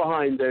he'll get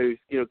behind those,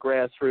 you know,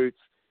 grassroots,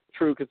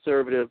 true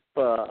conservative,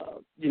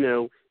 you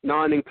know,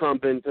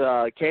 non-incumbent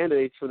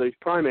candidates for those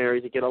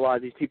primaries to get a lot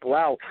of these people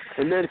out.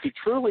 And then if he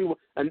truly,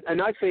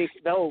 and I think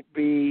that'll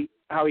be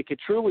how he could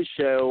truly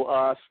show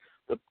us,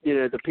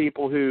 the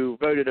people who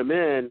voted him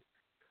in,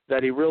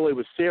 that he really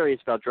was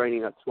serious about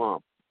draining that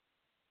swamp.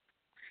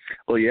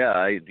 Well,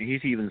 yeah,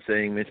 he's even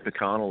saying Mitch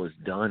McConnell is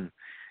done.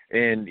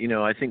 And, you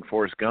know, I think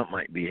Forrest Gump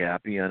might be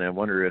happy, and I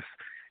wonder if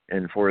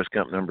in Forrest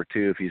Gump #2,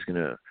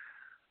 if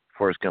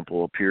Forrest Gump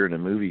will appear in a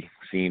movie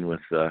scene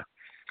with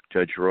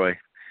Judge Roy.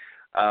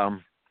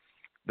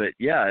 But,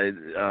 yeah,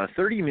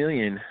 $30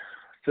 million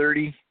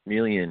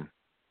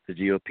the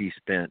GOP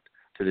spent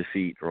to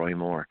defeat Roy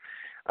Moore.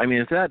 I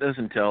mean, if that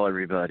doesn't tell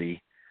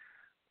everybody,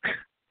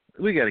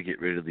 we got to get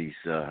rid of these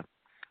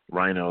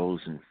rhinos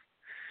and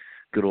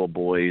good old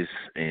boys,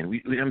 and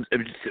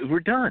we're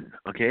done,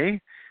 okay?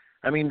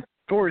 I mean,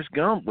 Forrest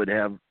Gump would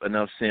have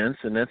enough sense,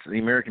 and that's the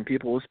American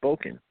people have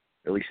spoken,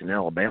 at least in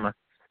Alabama.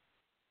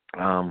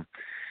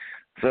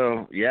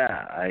 So,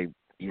 yeah,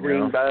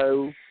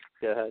 Greenbow.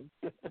 Go ahead.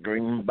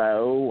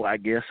 Greenbow, I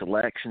guess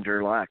elections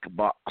are like a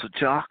box of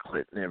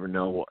chocolate. Never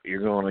know what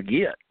you're going to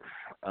get.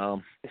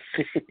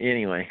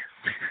 Anyway,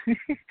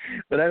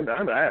 but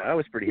I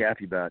was pretty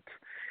happy about it.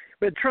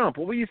 But Trump,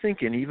 what were you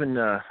thinking? Even,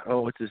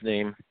 what's his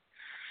name?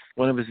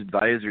 One of his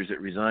advisors that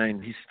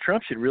resigned,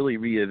 Trump should really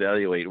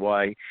reevaluate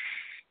why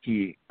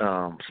he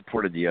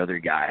supported the other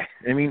guy.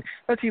 I mean,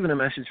 that's even a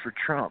message for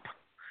Trump.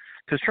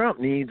 Because Trump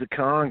needs a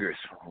Congress.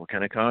 What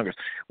kind of Congress?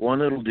 One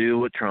that'll do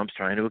what Trump's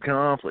trying to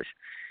accomplish.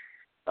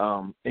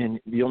 And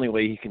the only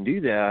way he can do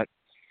that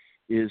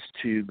is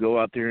to go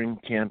out there and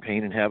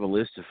campaign and have a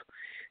list of,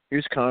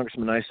 here's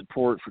congressmen I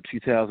support for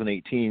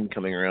 2018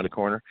 coming around the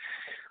corner.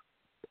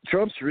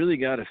 Trump's really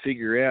got to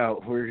figure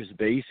out where his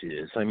base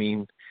is. I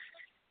mean,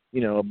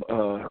 you know,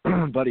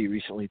 Buddy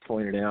recently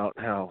pointed out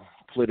how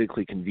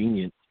politically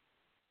convenient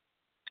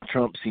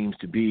Trump seems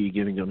to be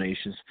giving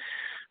donations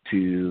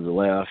to the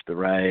left, the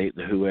right,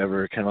 the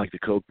whoever, kind of like the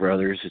Koch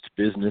brothers. It's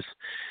business.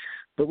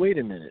 But wait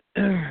a minute.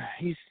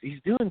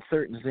 He's doing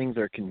certain things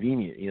that are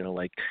convenient, you know,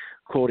 like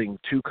quoting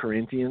 2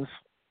 Corinthians.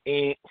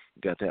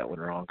 Got that one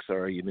wrong.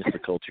 Sorry, you missed the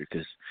culture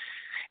because,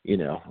 you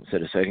know,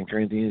 instead of 2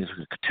 Corinthians,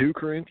 2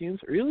 Corinthians.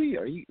 Really?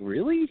 Are you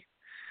really?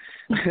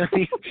 I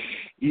mean,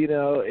 you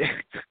know,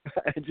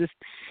 I just,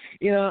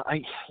 you know,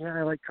 I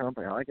like Trump.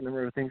 I like a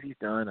number of things he's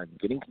done. I'm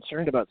getting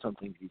concerned about some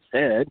things he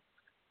said,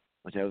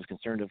 which I was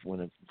concerned of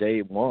when it's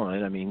day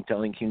one. I mean,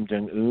 telling Kim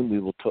Jong-un we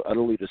will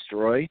utterly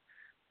destroy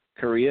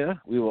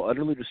Korea. We will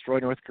utterly destroy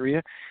North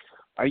Korea.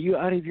 Are you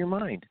out of your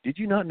mind? Did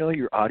you not know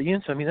your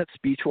audience? I mean, that's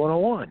speech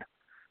 101.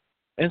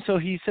 And so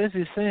he says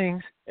his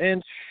things,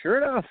 and sure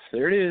enough,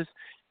 there it is.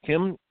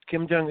 Kim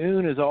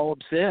Jong-un is all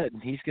upset,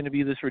 and he's going to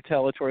be this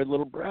retaliatory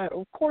little brat.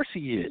 Of course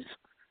he is.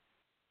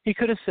 He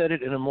could have said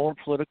it in a more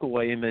political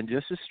way and been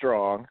just as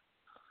strong.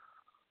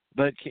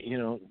 But, you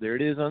know, there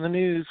it is on the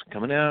news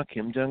coming out.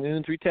 Kim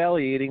Jong-un's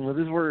retaliating with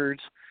his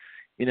words.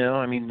 You know,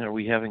 I mean, are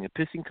we having a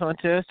pissing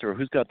contest, or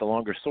who's got the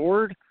longer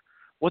sword?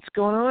 What's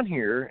going on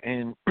here?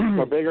 And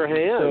a bigger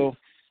hand. So,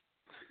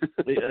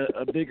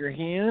 a bigger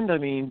hand. I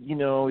mean, you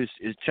know, is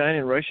China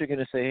and Russia going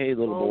to say, "Hey,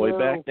 little boy,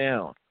 back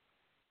down"?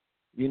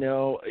 You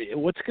know,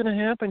 what's going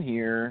to happen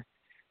here?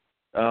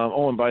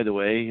 And by the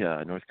way,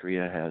 North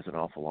Korea has an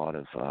awful lot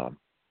of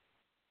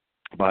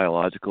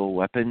biological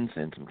weapons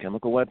and some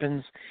chemical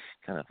weapons,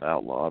 kind of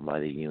outlawed by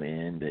the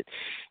UN. But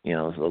you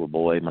know, this little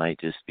boy might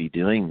just be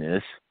doing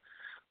this.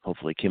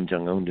 Hopefully, Kim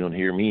Jong-un don't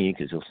hear me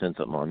because he'll send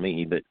something on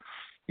me. But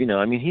you know,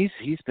 I mean,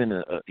 he's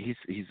been he's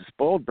a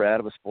spoiled brat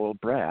of a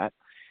spoiled brat.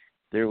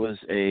 There was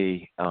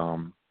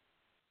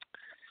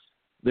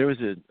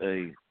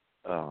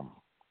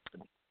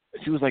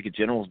she was like a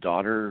general's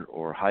daughter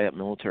or high up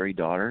military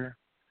daughter,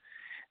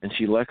 and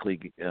she luckily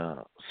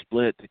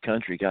split the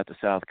country, got to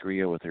South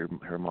Korea with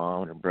her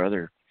mom and her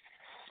brother,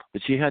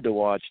 but she had to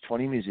watch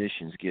 20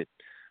 musicians get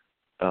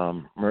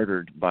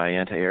murdered by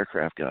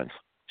anti-aircraft guns.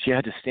 She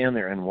had to stand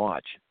there and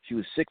watch. She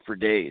was sick for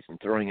days and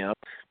throwing up,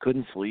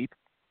 couldn't sleep.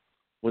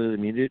 What do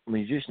the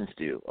musicians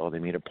do? Oh, they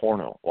made a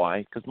porno. Why?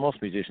 Because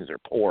most musicians are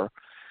poor.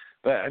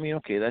 But, I mean,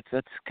 okay,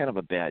 that's kind of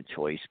a bad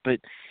choice. But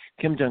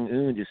Kim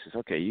Jong-un just says,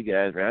 okay, you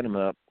guys round them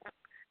up,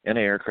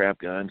 anti-aircraft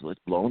guns, let's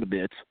blow them to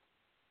bits.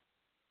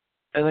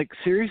 And, like,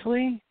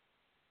 seriously?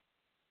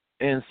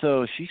 And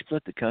so she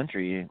split the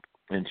country,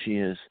 and she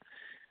has,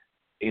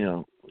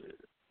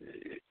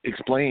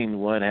 explained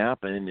what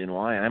happened and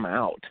why I'm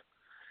out.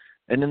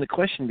 And then the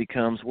question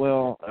becomes,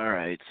 well, all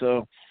right,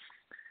 so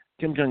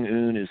Kim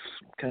Jong-un is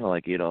kind of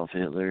like Adolf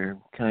Hitler,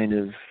 kind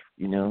of,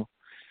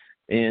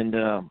 and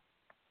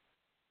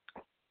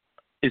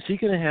is he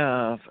going to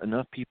have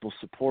enough people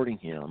supporting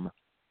him,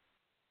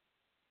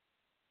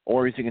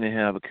 or is he going to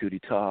have a coup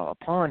d'etat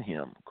upon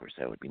him? Of course,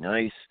 that would be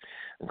nice.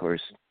 Of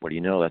course, what do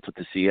you know? That's what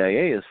the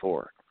CIA is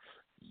for.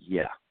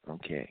 Yeah,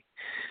 okay.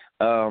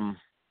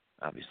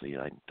 Obviously,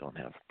 I don't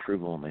have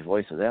approval in my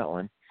voice of that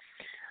one.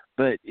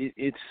 But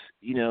it's,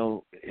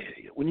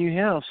 when you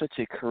have such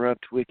a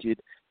corrupt, wicked,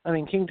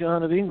 King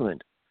John of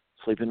England,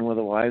 sleeping with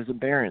the wives of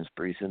barons,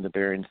 the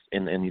barons,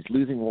 and he's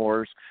losing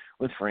wars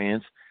with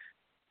France,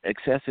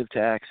 excessive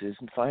taxes,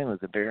 and finally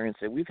the barons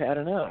said, we've had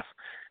enough.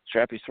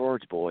 Strap your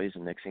swords, boys,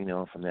 and next thing you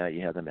know, from that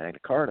you have the Magna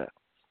Carta.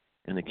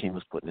 And the king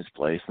was put in his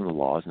place, and the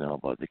law is now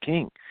above the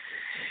king.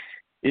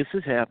 This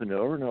has happened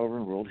over and over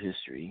in world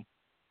history.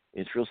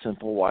 It's real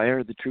simple. Why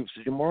are the troops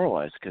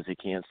demoralized? Because they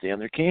can't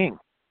stand their king.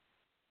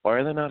 Why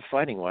are they not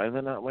fighting? Why are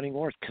they not winning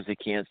wars? Because they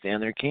can't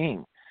stand their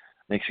king.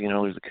 Next thing you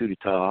know, there's a coup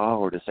d'etat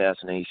or an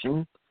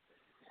assassination.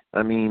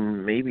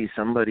 Maybe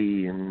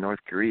somebody in North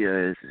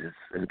Korea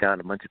has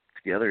gotten a bunch of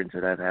together and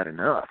said, I've had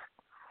enough.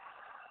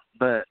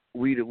 But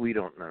we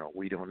don't know.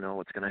 We don't know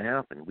what's going to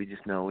happen. We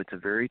just know it's a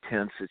very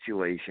tense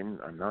situation.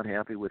 I'm not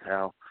happy with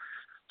how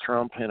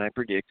Trump, and I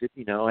predicted,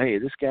 hey,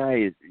 this guy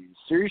is,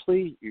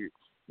 seriously,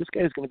 this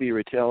guy's going to be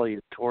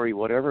retaliatory,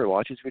 whatever.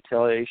 Watch his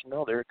retaliation.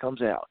 No, there it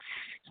comes out.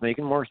 He's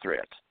making more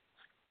threats.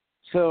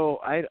 So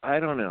I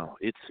don't know.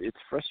 It's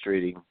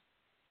frustrating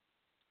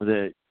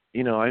that,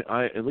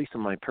 I at least in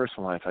my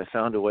personal life, I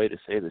found a way to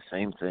say the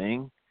same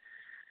thing,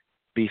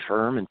 be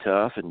firm and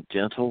tough and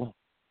gentle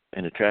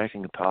and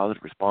attracting a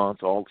positive response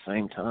all at the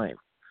same time.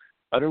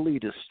 Utterly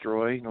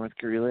destroy North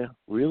Korea?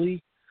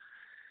 Really?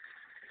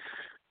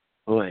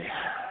 Boy.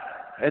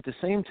 At the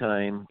same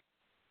time,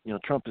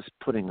 Trump is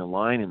putting a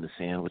line in the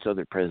sand, which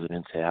other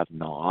presidents have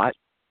not.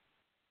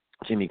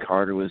 Jimmy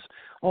Carter was,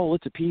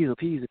 let's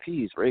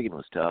appease. Reagan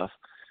was tough.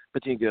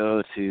 But you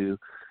go to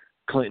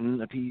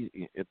Clinton, appease,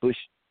 Bush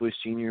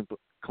Jr.,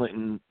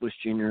 Clinton, Bush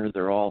Jr.,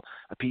 they're all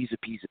appease.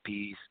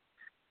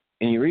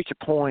 And you reach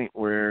a point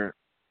where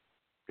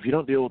if you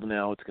don't deal with it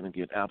now, it's going to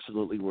get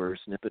absolutely worse.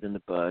 Nip it in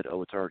the bud.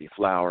 Oh, it's already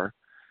flour.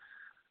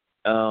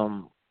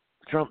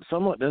 Trump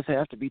somewhat does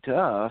have to be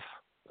tough.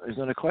 There's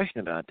not a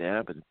question about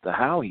that, but the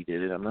how he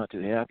did it, I'm not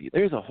too happy.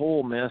 There's a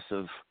whole mess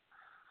of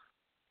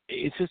 –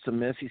 it's just a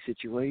messy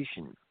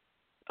situation.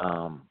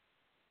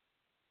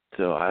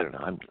 So I don't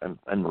know.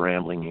 I'm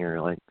rambling here.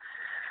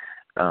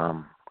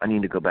 I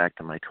need to go back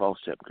to my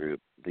 12-step group.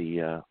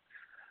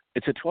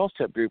 It's a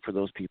 12-step group for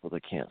those people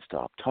that can't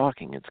stop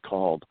talking. It's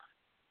called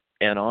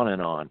And On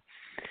and On.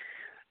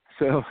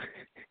 So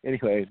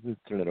anyway, let's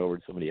turn it over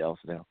to somebody else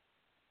now.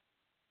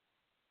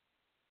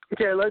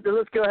 Okay,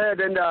 let's go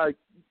ahead and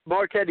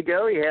Mark had to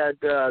go. He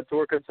had to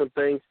work on some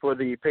things for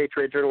the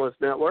Patriot Journalist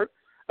Network.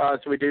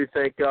 So we do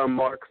thank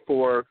Mark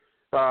for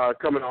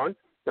coming on.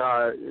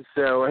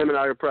 So him and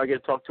I are probably going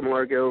to talk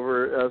tomorrow, go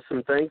over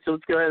some things. So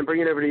let's go ahead and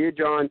bring it over to you,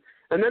 John.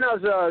 And then I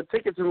was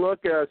taking some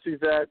look,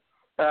 Suzette,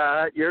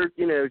 at your,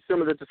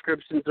 some of the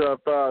descriptions of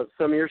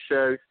some of your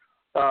shows,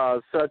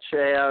 such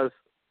as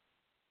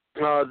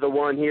the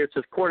one here. It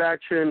says court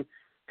action,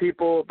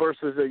 people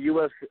versus the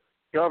U.S.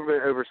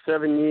 government over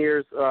 7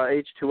 years,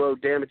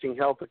 H2O damaging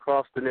health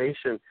across the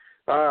nation.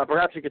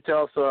 Perhaps you could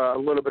tell us a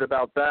little bit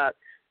about that.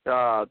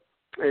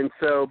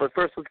 But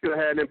first let's go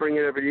ahead and bring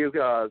it over to you,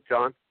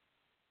 John.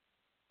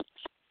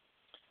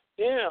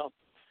 Yeah.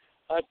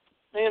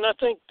 I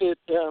think that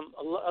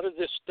a lot of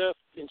this stuff,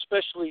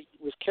 especially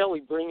with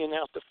Kelly bringing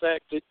out the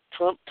fact that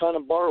Trump kind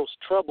of borrows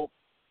trouble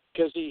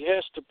because he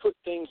has to put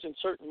things in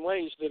certain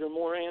ways that are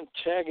more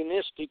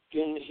antagonistic,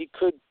 and he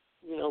could,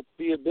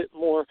 be a bit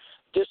more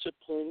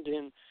disciplined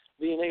in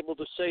being able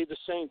to say the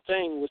same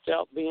thing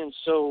without being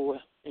so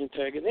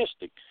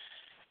antagonistic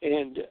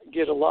and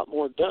get a lot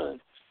more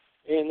done.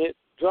 And it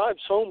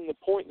drives home the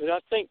point that I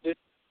think that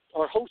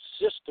our whole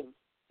system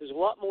is a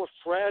lot more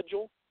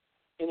fragile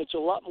and it's a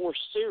lot more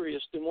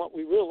serious than what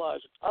we realize.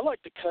 I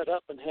like to cut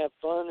up and have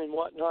fun and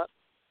whatnot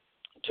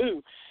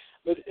too,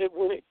 but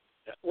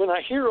when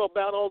I hear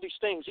about all these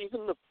things,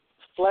 even the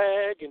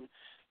flag and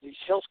these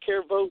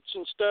healthcare votes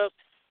and stuff,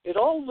 it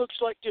all looks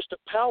like just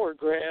a power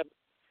grab.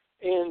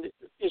 And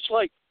it's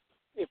like,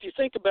 if you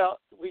think about,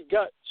 we've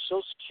got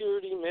Social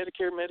Security,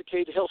 Medicare,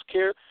 Medicaid,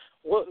 healthcare.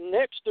 Well,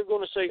 next they're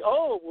going to say,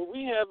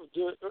 we have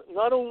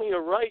not only a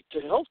right to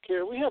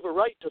healthcare, we have a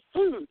right to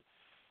food.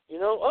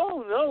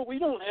 No, we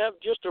don't have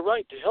just a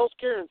right to health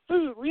care and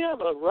food. We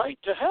have a right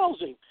to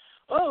housing.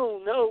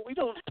 oh, no, we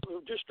don't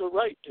have just a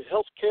right to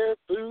health care,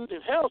 food,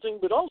 and housing,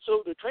 but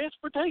also to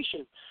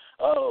transportation.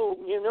 Oh,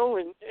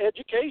 and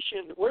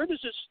education. Where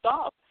does it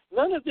stop?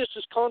 None of this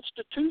is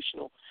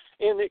constitutional.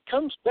 And it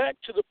comes back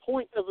to the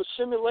point of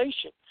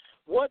assimilation.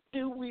 What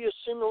do we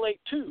assimilate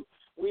to?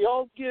 We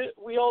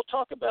all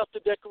talk about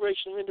the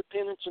Declaration of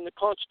Independence and the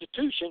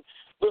Constitution,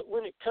 but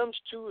when it comes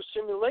to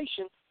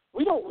assimilation,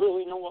 we don't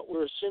really know what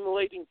we're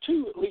assimilating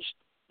to, at least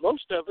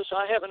most of us.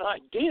 I have an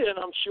idea, and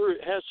I'm sure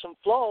it has some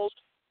flaws,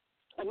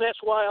 and that's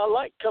why I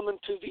like coming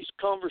to these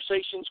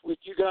conversations with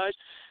you guys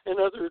and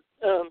other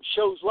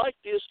shows like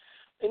this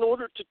in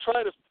order to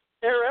try to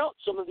air out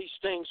some of these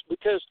things.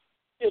 Because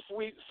if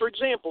we, for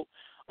example,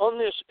 on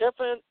this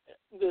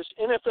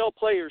NFL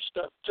player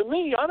stuff, to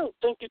me, I don't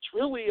think it's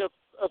really a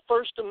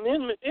First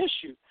Amendment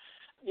issue,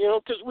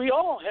 because we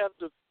all have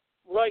the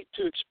right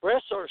to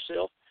express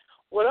ourselves.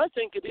 What I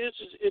think it is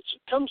it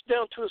comes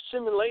down to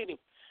assimilating.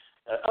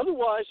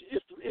 Otherwise,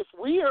 if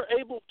we are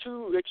able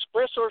to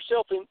express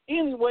ourselves in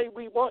any way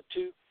we want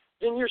to,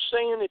 then you're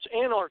saying it's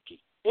anarchy.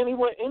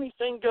 Anyway,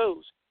 anything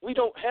goes. We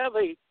don't have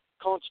a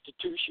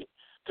constitution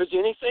because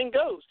anything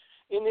goes.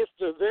 And if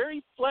the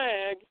very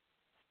flag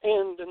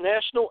and the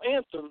national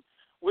anthem,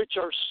 which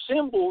are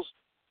symbols,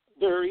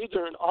 they're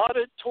either an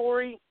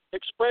auditory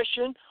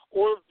expression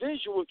or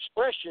visual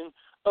expression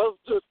of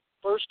the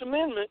First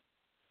Amendment,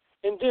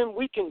 and then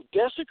we can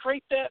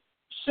desecrate that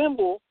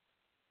symbol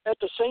at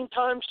the same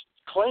time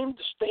claim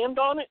to stand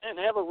on it and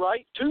have a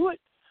right to it,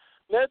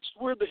 that's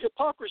where the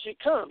hypocrisy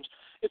comes.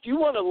 If you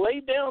want to lay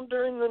down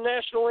during the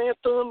national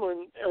anthem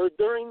or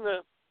during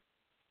the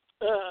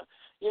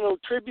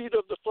tribute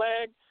of the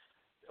flag,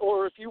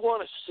 or if you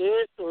want to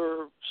sit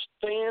or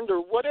stand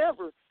or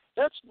whatever,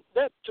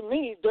 that to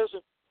me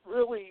doesn't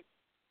really.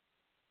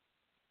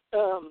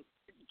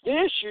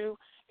 The issue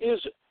is,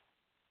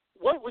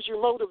 what was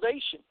your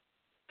motivation?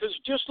 Because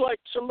just like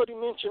somebody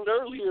mentioned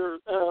earlier,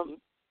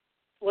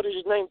 what is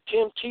his name?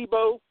 Tim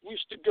Tebow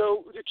used to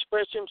go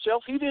express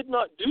himself. He did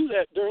not do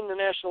that during the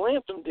national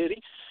anthem, did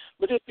he?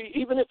 But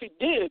even if he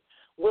did,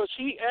 was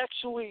he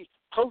actually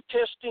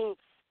protesting,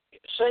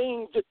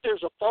 saying that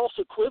there's a false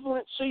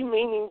equivalency,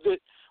 meaning that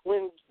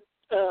when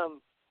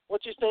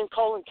what's his name,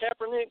 Colin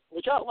Kaepernick,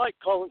 which I like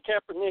Colin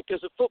Kaepernick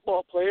as a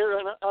football player,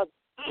 and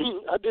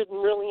I didn't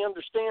really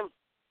understand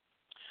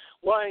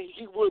why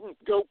he wouldn't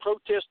go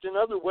protest in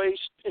other ways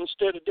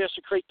instead of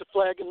desecrate the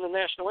flag and the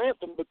national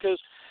anthem, because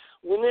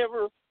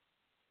whenever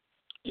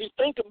you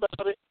think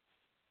about it,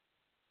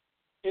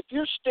 if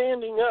you're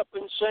standing up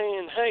and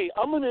saying, hey,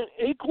 I'm going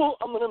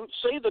to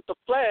say that the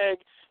flag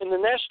and the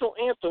national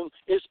anthem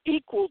is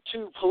equal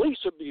to police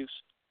abuse,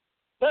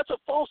 that's a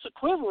false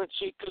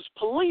equivalency, because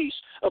police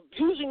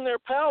abusing their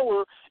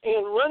power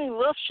and running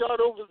roughshod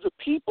over the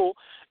people,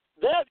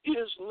 that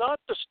is not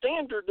the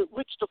standard at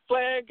which the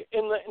flag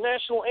and the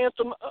national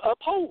anthem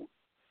uphold.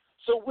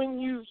 So when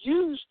you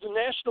use the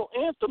national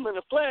anthem and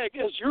the flag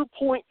as your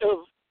point of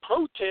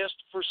protest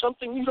for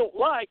something you don't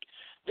like,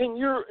 then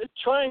you're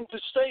trying to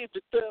say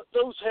that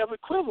those have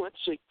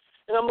equivalency.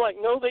 And I'm like,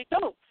 no, they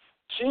don't.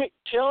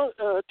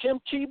 Tim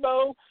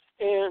Tebow,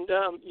 and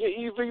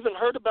you've even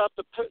heard about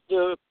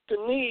the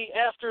knee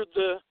after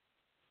the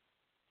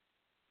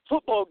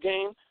football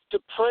game to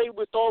pray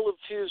with all of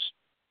his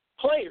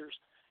players.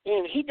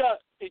 And he got,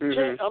 he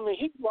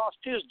lost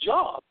his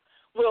job.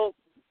 Well,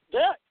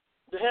 that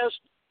has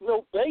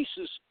no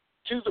basis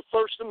to the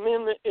First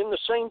Amendment in the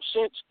same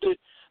sense that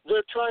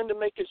they're trying to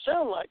make it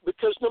sound like.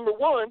 Because, number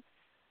one,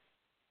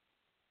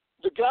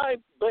 the guy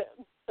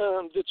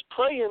that's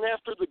praying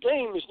after the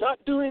game is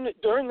not doing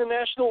it during the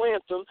national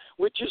anthem,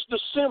 which is the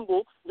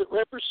symbol that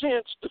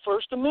represents the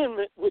First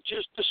Amendment, which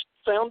is the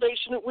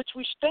foundation at which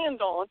we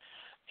stand on.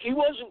 He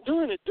wasn't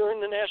doing it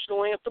during the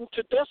national anthem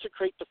to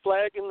desecrate the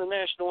flag in the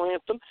national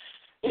anthem,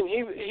 and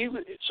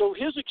so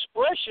his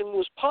expression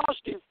was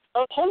positive,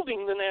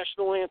 upholding the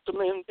national anthem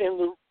and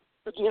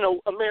the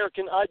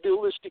American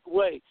idealistic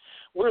way,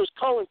 whereas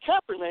Colin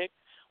Kaepernick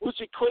was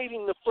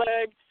equating the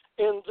flag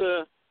and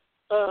the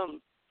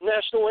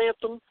national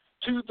anthem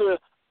to the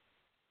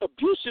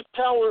abusive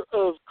power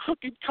of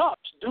crooked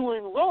cops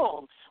doing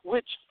wrong,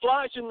 which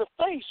flies in the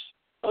face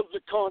of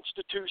the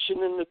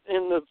Constitution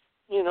and the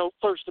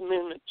First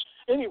Amendment.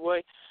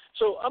 Anyway,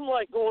 so I'm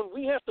like going,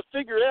 we have to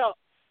figure out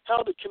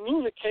how to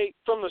communicate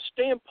from a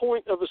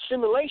standpoint of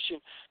assimilation,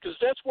 because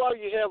that's why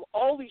you have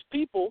all these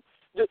people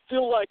that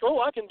feel like,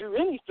 oh, I can do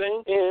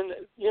anything, and,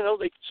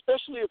 they,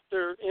 especially if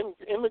they're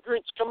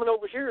immigrants coming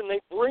over here and they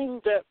bring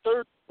that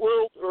third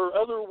world or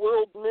other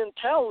world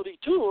mentality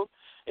to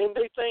them, and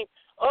they think,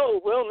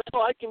 oh, well,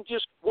 now I can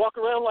just walk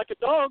around like a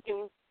dog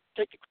and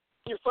take a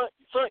in your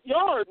front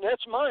yard, and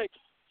that's my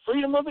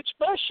freedom of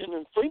expression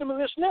and freedom of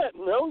this and that.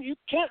 No, you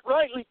can't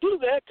rightly do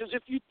that, because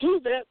if you do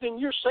that, then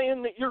you're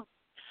saying that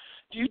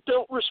you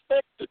don't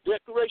respect the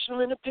Declaration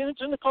of Independence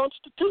and the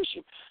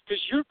Constitution,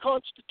 because your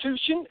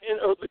Constitution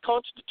or the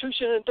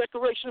Constitution and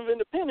Declaration of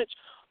Independence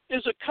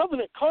is a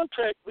covenant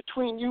contract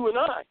between you and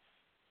I.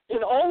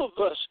 in all of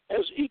us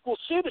as equal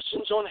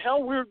citizens on how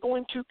we're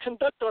going to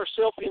conduct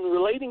ourselves in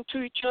relating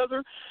to each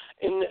other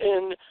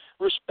and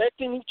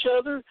respecting each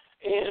other,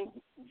 and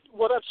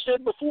what I've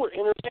said before,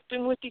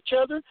 interacting with each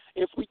other.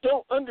 If we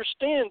don't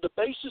understand the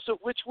basis of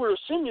which we're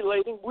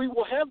assimilating, we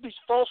will have these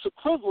false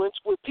equivalents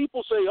where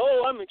people say,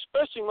 oh, I'm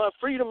expressing my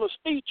freedom of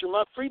speech or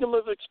my freedom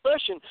of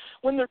expression,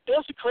 when they're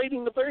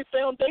desecrating the very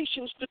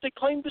foundations that they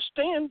claim to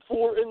stand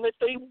for and that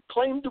they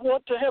claim to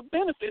want to have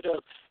benefit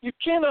of. You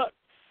cannot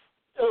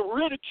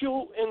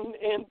ridicule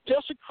and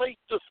desecrate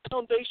the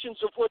foundations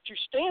of what you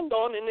stand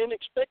on and then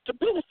expect to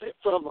benefit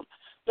from them.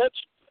 That's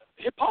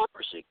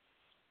hypocrisy.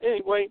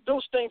 Anyway,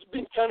 those things have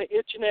been kind of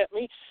itching at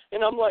me,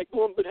 and I'm like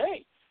going, but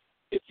hey,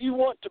 if you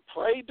want to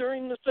pray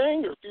during the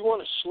thing or if you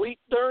want to sleep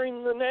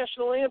during the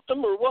national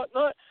anthem or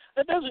whatnot,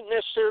 that doesn't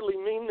necessarily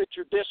mean that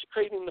you're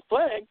desecrating the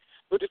flag,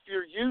 but if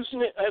you're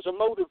using it as a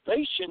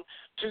motivation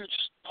to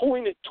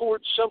point it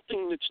towards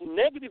something that's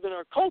negative in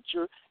our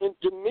culture and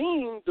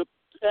demean the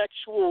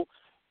actual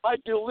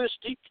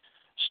idealistic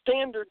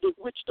standard at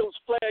which those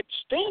flags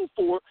stand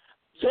for,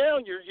 now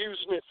you're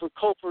using it for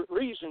culprit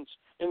reasons,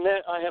 and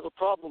that I have a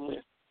problem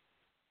with.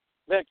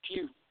 Back to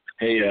you.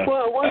 Hey,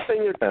 well, one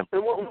thing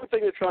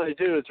they're trying to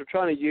do is they're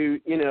trying to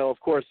use, of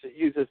course,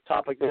 use this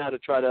topic now to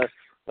try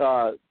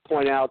to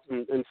point out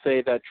and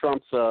say that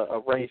Trump's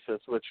a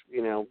racist, which,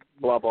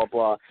 blah, blah,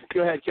 blah.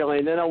 Go ahead, Kelly.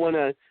 And then I want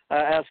to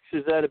ask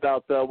Suzette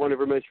about one of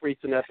her most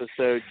recent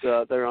episodes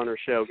there on her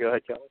show. Go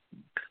ahead, Kelly.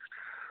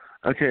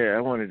 Okay, I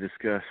want to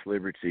discuss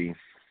liberty.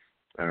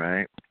 All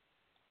right.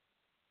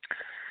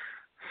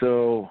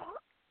 So,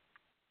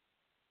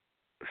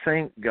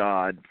 thank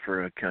God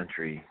for a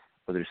country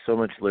where there's so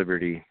much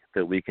liberty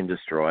that we can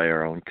destroy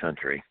our own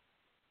country.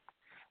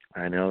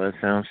 I know that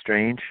sounds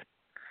strange,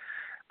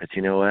 but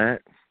you know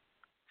what?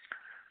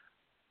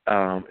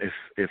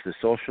 If the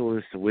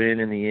socialists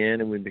win in the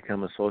end and we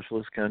become a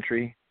socialist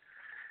country,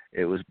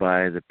 it was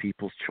by the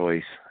people's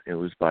choice. It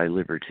was by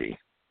liberty.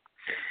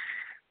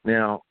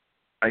 Now,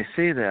 I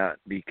say that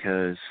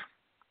because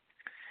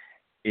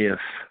if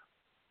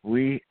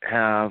we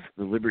have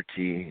the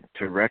liberty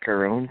to wreck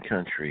our own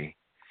country,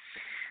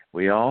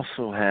 we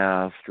also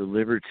have the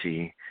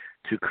liberty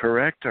to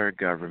correct our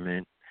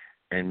government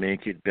and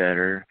make it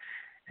better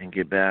and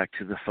get back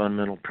to the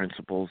fundamental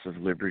principles of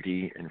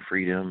liberty and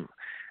freedom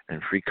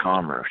and free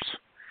commerce.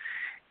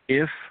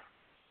 If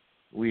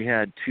we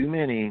had too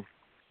many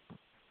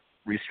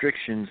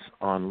restrictions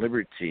on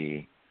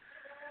liberty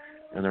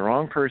and the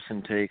wrong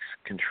person takes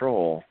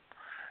control,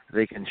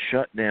 they can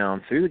shut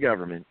down through the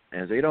government,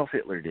 as Adolf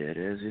Hitler did,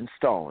 as in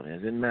Stalin,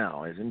 as in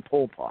Mao, as in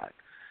Pol Pot.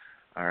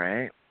 All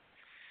right?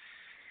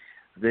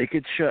 They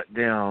could shut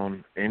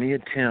down any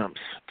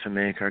attempts to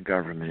make our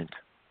government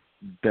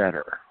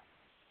better.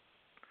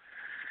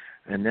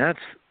 And that's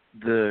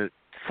the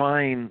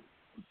fine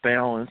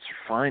balance,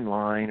 fine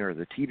line, or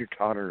the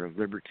teeter-totter of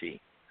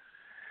liberty,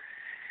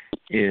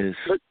 is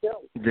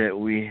that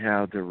we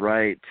have the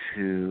right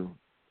to,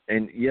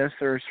 and yes,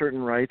 there are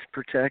certain rights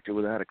protected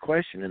without a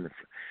question in the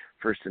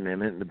First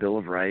Amendment and the Bill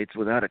of Rights,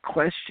 without a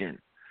question.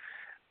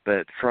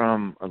 But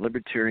from a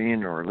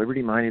libertarian or a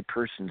liberty-minded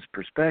person's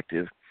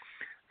perspective,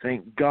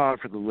 thank God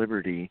for the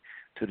liberty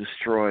to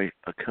destroy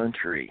a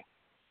country.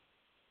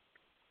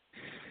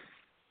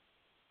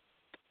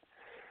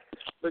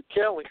 But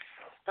Kelly,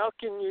 how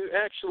can you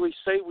actually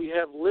say we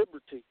have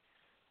liberty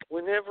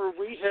whenever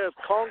we have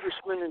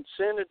congressmen and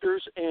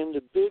senators and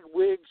the big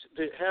wigs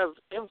that have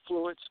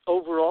influence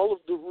over all of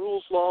the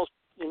rules, laws,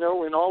 and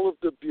all of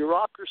the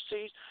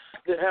bureaucracies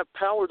that have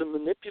power to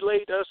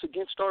manipulate us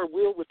against our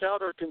will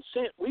without our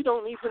consent? We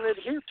don't even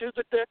adhere to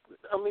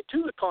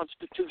the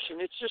Constitution.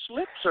 It's just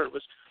lip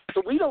service.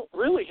 So we don't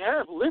really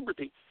have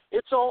liberty.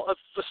 It's all a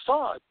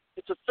facade.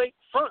 It's a fake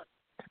front.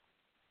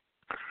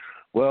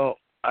 Well,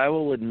 I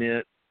will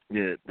admit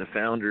that the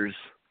founders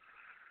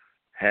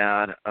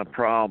had a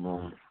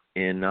problem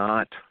in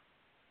not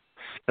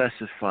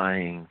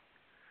specifying,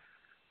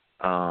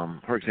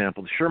 for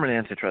example, the Sherman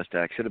Antitrust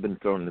Act should have been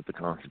thrown into the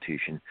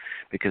Constitution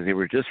because they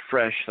were just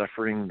fresh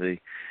suffering the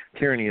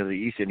tyranny of the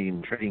East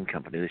Indian Trading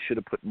Company. They should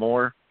have put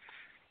more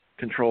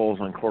controls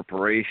on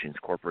corporations.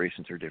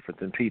 Corporations are different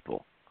than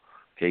people.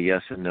 Okay,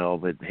 yes and no,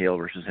 but Hale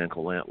versus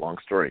Henkel, long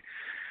story.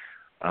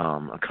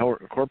 A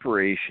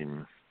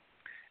corporation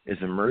is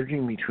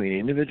emerging between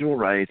individual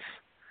rights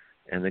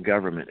and the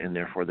government, and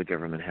therefore the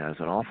government has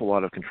an awful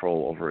lot of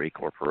control over a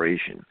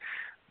corporation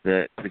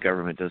that the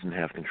government doesn't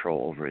have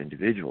control over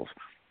individuals.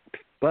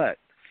 But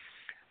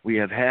we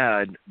have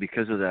had,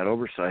 because of that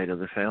oversight of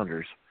the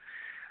founders,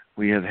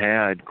 we have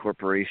had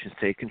corporations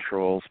take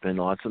control, spend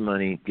lots of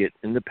money, get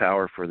into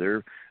power for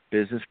their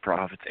business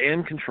profits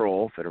and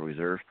control, Federal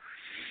Reserve,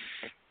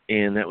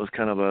 and that was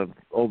kind of a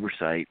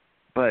oversight.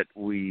 But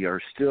we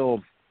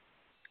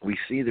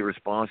see the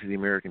response of the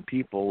American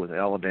people with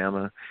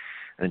Alabama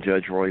and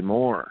Judge Roy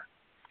Moore.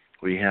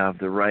 We have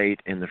the right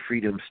and the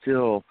freedom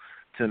still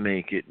to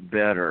make it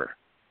better.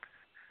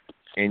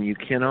 And you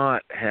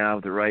cannot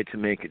have the right to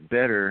make it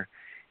better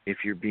if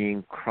you're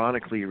being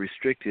chronically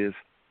restrictive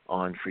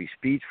on free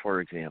speech,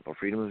 for example,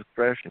 freedom of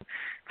expression,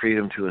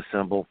 freedom to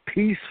assemble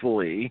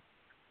peacefully.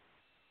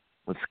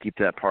 Let's keep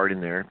that part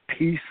in there,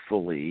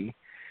 peacefully.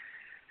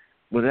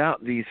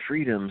 Without these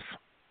freedoms,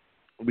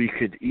 we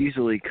could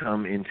easily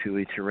come into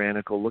a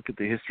tyrannical, look at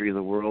the history of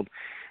the world,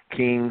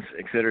 kings,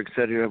 et cetera, et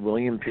cetera.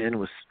 William Penn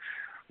was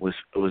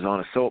on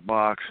a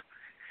soapbox.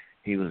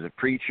 He was a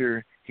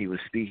preacher. He was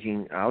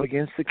speaking out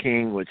against the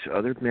king, which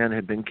other men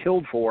had been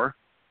killed for.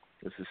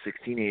 This is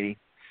 1680.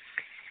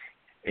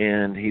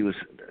 And he was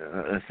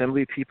an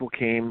assembly of people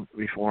came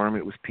before him.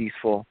 It was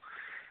peaceful.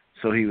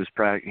 So he was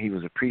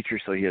a preacher,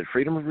 so he had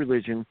freedom of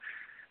religion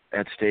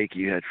at stake.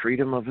 You had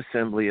freedom of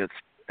assembly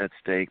at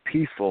stake,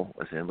 peaceful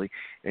assembly,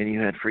 and you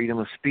had freedom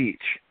of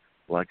speech.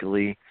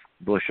 Luckily,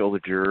 Bush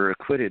Overture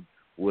acquitted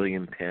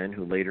William Penn,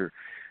 who later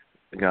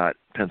got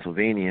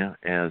Pennsylvania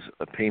as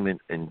a payment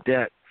in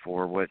debt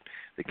for what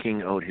the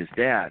king owed his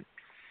dad.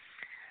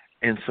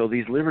 And so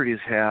these liberties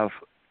have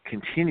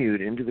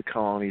continued into the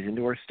colonies,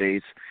 into our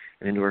states,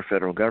 and into our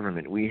federal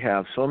government. We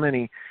have so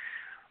many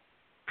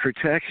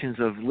protections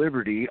of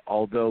liberty,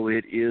 although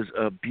it is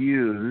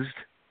abused,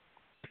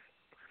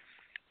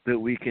 that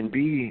we can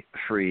be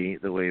free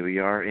the way we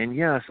are. And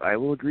yes, I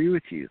will agree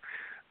with you.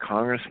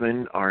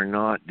 Congressmen are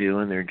not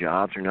doing their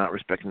jobs, are not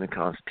respecting the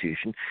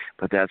Constitution,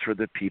 but that's where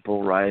the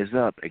people rise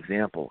up.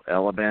 Example,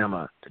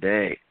 Alabama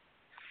today.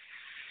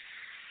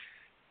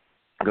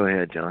 Go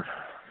ahead, John.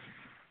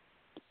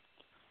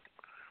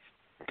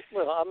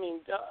 Well, I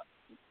mean,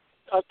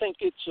 I think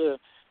it's a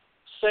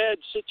sad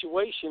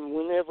situation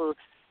whenever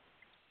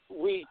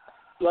we,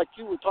 like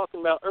you were talking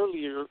about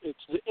earlier, it's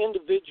the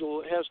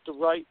individual has the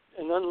right,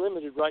 an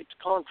unlimited right to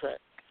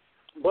contract.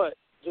 But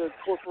the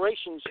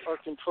corporations are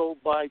controlled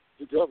by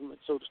the government,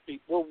 so to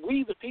speak. Well,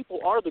 we, the people,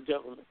 are the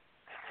government.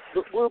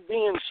 But we're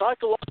being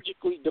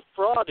psychologically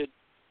defrauded,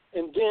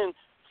 and then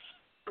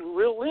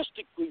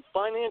realistically,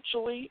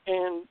 financially,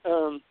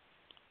 and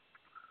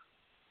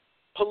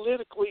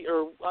politically,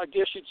 or I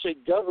guess you'd say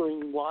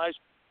governing-wise,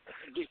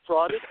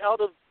 defrauded out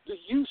of the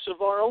use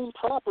of our own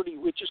property,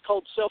 which is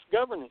called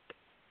self-governing.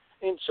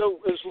 And so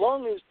as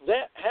long as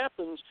that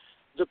happens,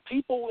 the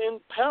people in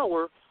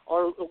power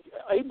are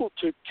able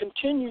to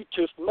continue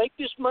to make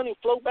this money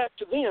flow back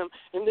to them,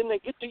 and then they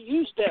get to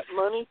use that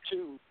money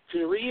to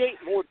create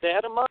more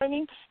data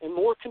mining and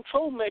more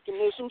control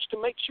mechanisms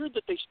to make sure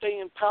that they stay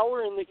in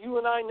power and that you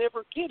and I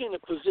never get in a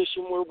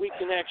position where we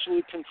can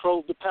actually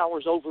control the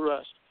powers over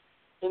us.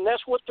 And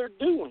that's what they're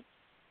doing.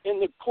 And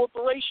the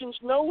corporations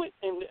know it,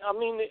 and I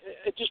mean,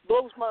 it just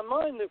blows my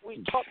mind that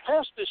we talk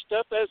past this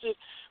stuff as if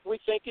we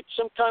think it's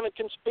some kind of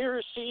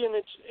conspiracy, and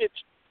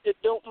it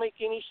don't make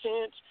any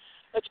sense.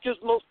 That's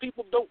because most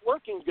people don't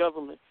work in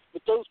government.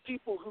 But those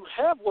people who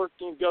have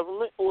worked in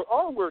government or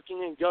are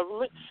working in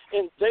government,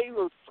 and they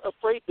are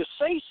afraid to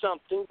say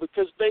something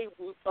because they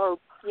are,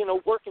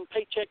 working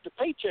paycheck to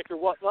paycheck or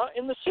whatnot,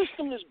 and the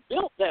system is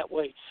built that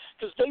way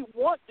because they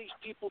want these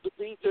people to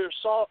be their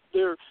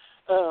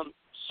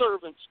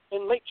servants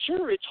and make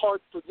sure it's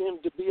hard for them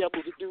to be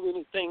able to do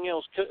anything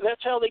else.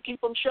 That's how they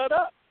keep them shut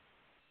up.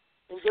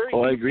 And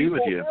I agree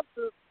with you.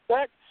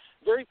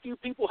 Very few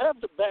people have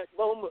the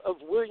backbone of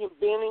William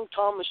Benning,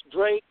 Thomas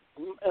Drake,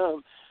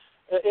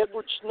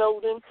 Edward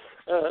Snowden,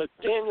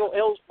 Daniel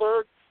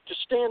Ellsberg, to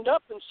stand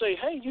up and say,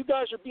 hey, you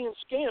guys are being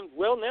scammed.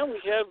 Well, now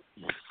we have,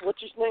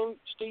 what's his name,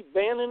 Steve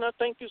Bannon, I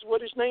think is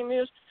what his name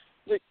is,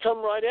 that come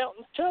right out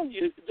and tell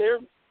you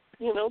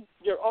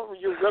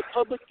your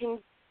Republican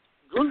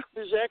group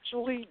is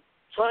actually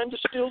trying to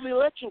steal the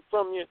election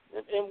from you.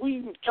 And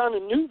we kind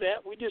of knew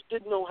that. We just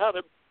didn't know how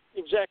to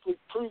exactly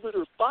prove it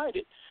or fight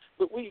it.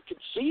 But we could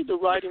see the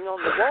writing on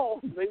the wall.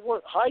 They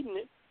weren't hiding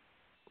it.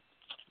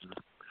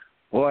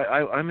 Well,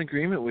 I'm in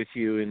agreement with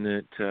you in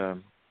that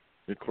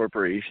the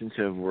corporations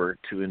have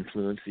worked to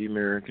influence the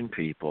American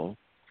people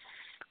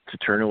to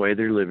turn away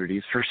their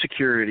liberties for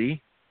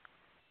security,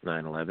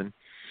 9/11.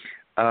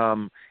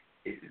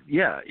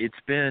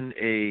 It's been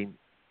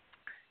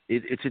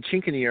it's a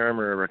chink in the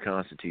armor of our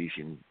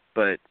Constitution,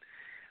 but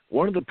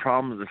one of the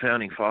problems of the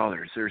Founding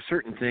Fathers, there are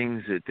certain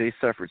things that they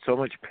suffered so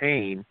much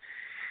pain,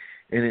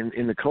 and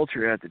in the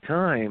culture at the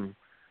time,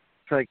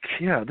 it's like,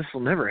 this will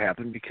never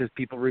happen because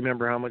people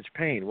remember how much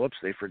pain. Whoops,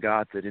 they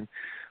forgot that in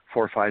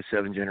 4, 5,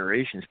 7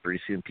 generations,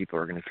 pretty soon people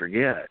are going to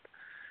forget.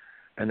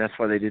 And that's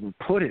why they didn't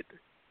put it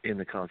in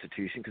the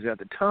Constitution, because at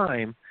the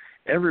time,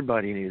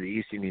 everybody knew the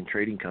East Indian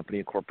Trading Company,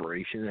 a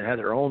corporation that had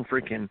their own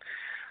freaking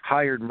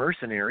hired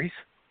mercenaries.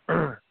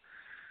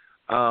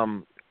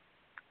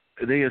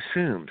 They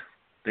assumed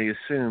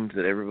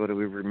that everybody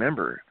would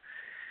remember.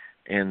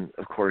 And,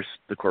 of course,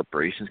 the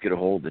corporations get a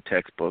hold of the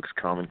textbooks,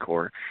 Common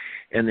Core,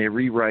 and they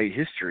rewrite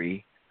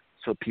history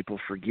so people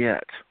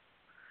forget.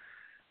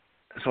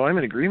 So I'm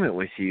in agreement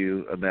with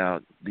you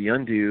about the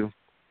undue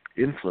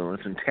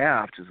influence. And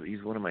Taft,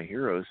 he's one of my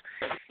heroes,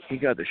 he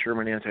got the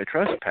Sherman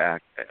Antitrust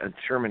Act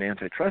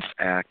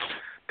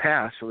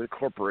passed so that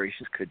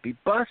corporations could be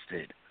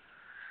busted.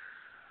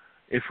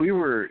 If we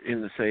were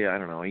in,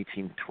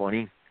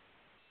 1820,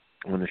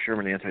 when the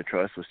Sherman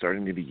Antitrust was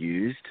starting to be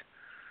used,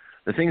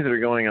 the things that are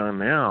going on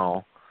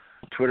now,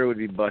 Twitter would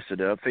be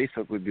busted up.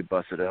 Facebook would be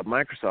busted up.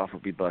 Microsoft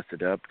would be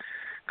busted up.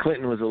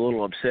 Clinton was a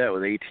little upset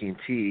with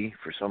AT&T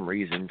for some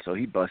reason, so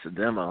he busted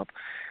them up.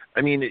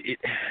 I mean,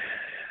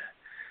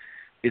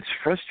 it's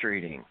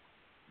frustrating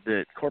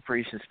that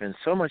corporations spend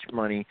so much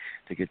money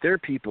to get their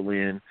people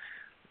in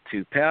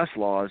to pass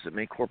laws that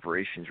make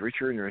corporations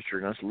richer and richer,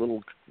 and us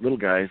little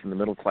guys in the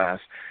middle class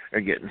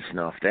are getting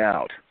snuffed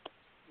out.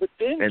 But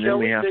then, and Joey, then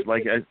we have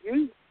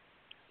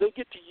they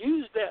get to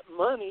use that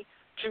money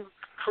to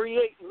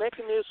create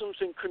mechanisms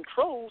and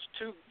controls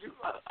to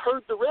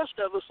herd the rest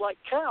of us like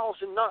cows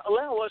and not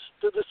allow us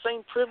to the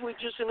same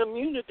privileges and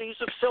immunities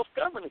of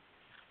self-governing.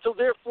 So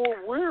therefore,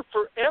 we're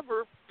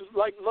forever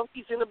like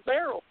monkeys in a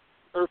barrel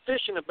or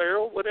fish in a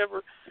barrel,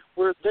 whatever,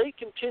 where they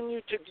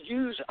continue to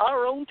use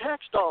our own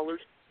tax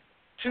dollars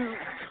to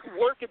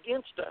work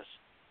against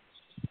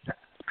us.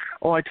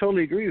 Oh, I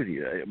totally agree with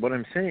you. What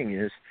I'm saying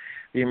is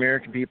the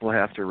American people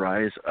have to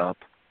rise up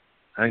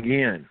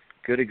again.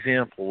 Good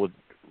example with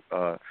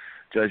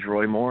Judge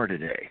Roy Moore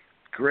today.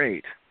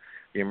 Great.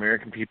 The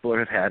American people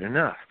have had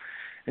enough.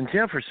 And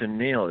Jefferson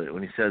nailed it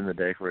when he said in the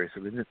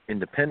Declaration of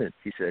Independence,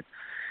 he said,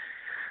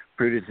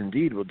 prudence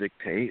indeed will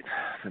dictate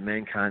that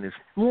mankind is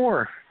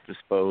more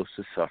disposed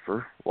to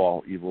suffer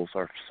while evils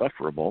are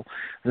sufferable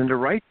than to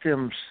right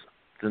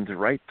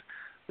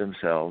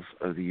themselves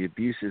of the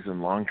abuses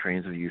and long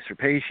trains of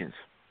usurpations,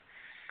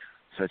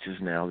 such as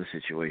now the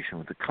situation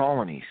with the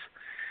colonies.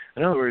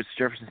 In other words,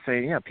 Jefferson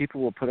saying, yeah,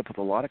 people will put up with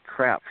a lot of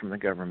crap from the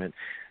government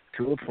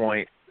to a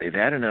point. They've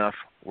had enough.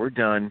 We're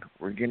done.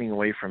 We're getting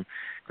away from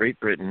Great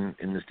Britain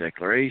in this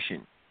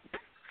declaration.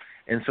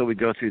 And so we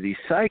go through these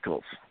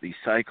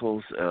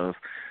cycles of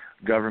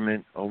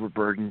government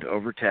overburdened,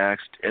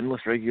 overtaxed,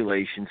 endless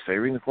regulations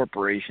favoring the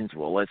corporations.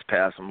 Well, let's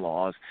pass some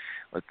laws.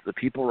 Let the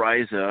people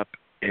rise up,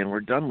 and we're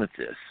done with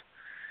this.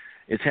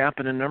 It's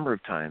happened a number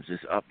of times, this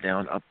up,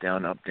 down, up,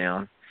 down, up,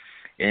 down.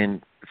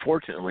 And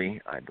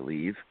fortunately, I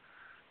believe,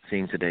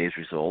 seeing today's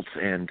results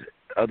and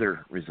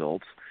other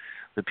results,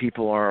 the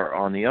people are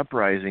on the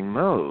uprising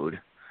mode.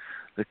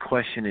 The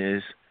question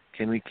is,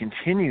 can we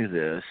continue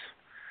this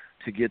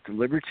to get the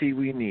liberty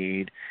we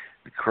need,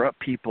 the corrupt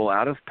people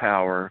out of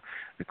power,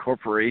 the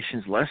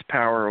corporations less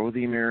power over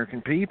the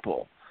American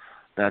people?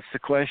 That's the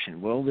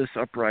question. Will this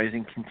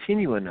uprising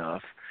continue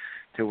enough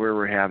to where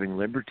we're having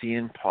liberty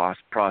and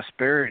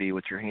prosperity,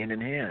 which are hand in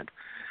hand?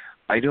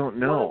 I don't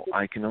know.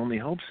 I can only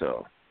hope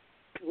so.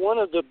 One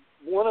of the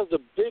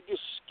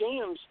biggest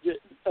scams that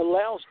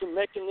allows the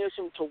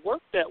mechanism to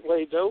work that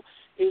way, though,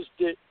 is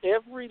that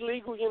every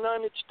legal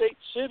United States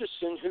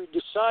citizen who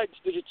decides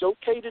that it's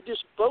okay to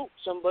just vote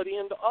somebody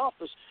into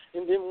office,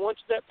 and then once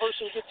that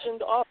person gets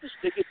into office,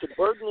 they get to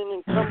burden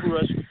and encumber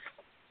us,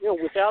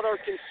 without our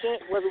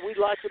consent, whether we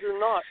like it or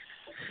not.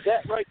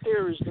 That right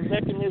there is the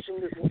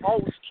mechanism that will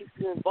always keep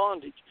you in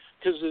bondage.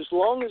 Because as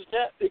long as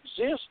that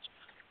exists,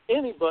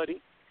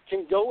 anybody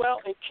can go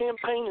out and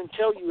campaign and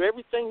tell you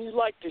everything you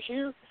like to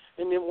hear,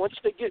 and then once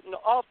they get into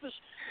office,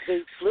 they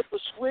flip a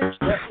switch.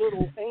 That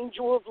little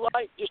angel of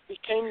light just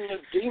became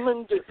a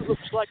demon that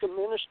looks like a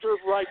minister of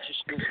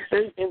righteousness.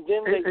 And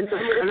then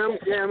I'm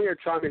going to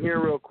chime in here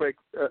real quick,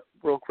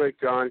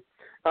 John.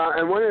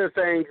 And one of the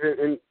things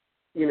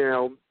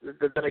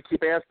that I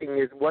keep asking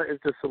is, what is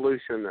the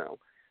solution, though?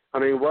 I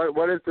mean,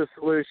 what is the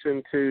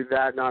solution to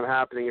that not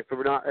happening? If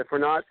we're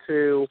not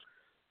to,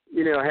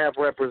 have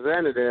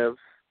representatives,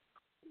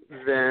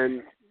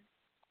 then,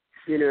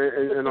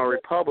 in our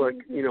republic,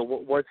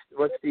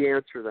 what's the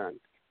answer then?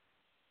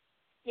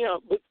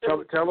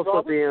 But tell us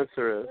what the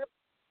answer is.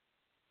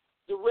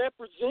 The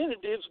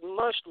representatives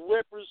must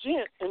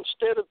represent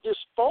instead of this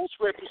false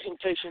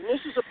representation. This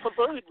is a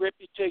perverted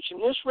reputation.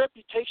 This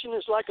reputation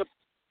is like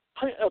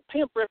a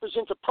pimp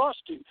represents a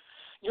prostitute.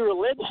 You're a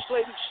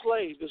legislative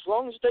slave. As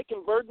long as they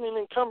can burden and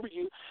encumber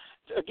you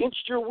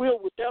against your will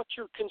without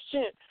your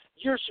consent,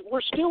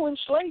 we're still in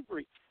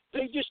slavery.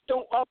 They just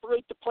don't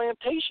operate the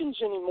plantations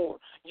anymore.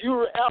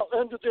 You're out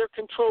under their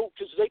control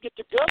because they get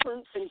to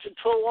govern and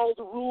control all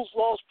the rules,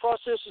 laws,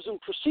 processes, and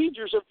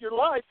procedures of your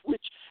life,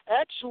 which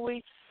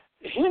actually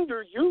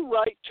hinder your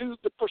right to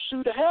the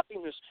pursuit of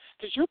happiness,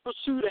 because your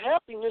pursuit of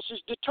happiness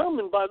is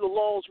determined by the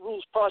laws,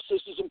 rules,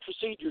 processes, and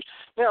procedures.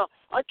 Now,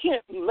 I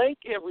can't make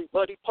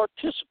everybody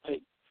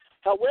participate.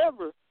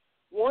 However,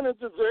 one of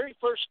the very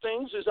first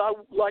things is,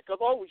 like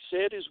I've always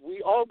said, is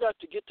we all got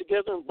to get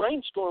together and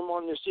brainstorm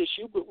on this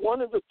issue. But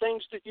one of the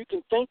things that you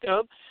can think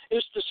of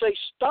is to say,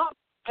 stop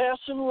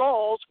passing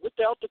laws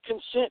without the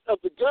consent of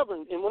the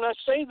governed. And when I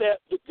say that,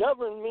 the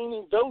governed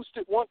meaning those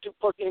that want to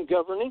part in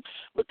governing,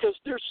 because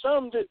there's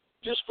some that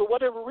just for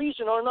whatever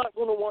reason are not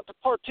going to want to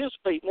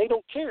participate, and they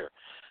don't care.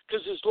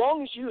 Because as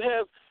long as you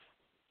have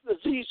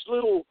these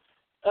little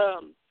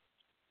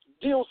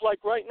deals like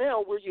right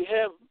now where you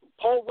have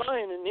Paul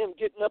Ryan and them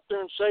getting up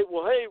there and say,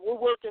 well, hey, we're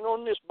working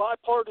on this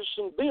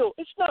bipartisan bill.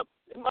 It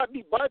might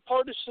be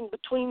bipartisan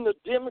between the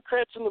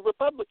Democrats and the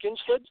Republicans.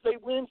 Heads they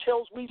win,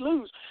 tails we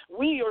lose.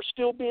 We are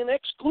still being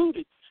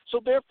excluded. So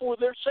therefore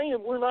they're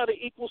saying we're not an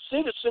equal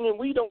citizen and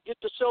we don't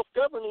get to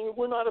self-governing and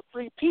we're not a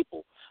free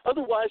people.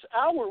 Otherwise,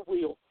 our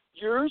will,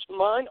 yours,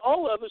 mine,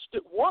 all of us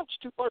that wants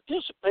to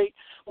participate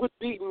would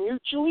be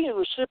mutually and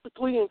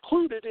reciprocally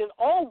included in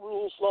all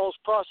rules, laws,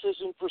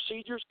 processes, and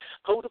procedures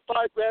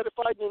codified,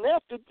 ratified, and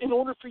enacted in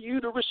order for you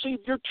to receive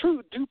your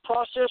true due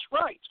process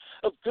rights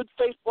of good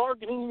faith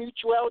bargaining,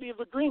 mutuality of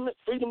agreement,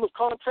 freedom of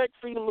contract,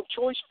 freedom of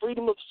choice,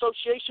 freedom of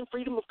association,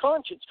 freedom of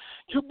conscience.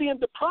 You're being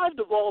deprived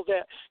of all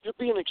that. You're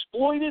being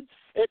exploited,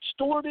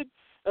 extorted,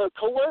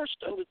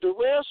 coerced, under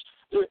duress.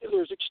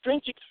 There's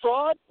extrinsic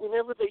fraud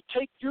whenever they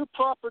take your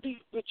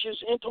property, which is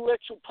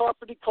intellectual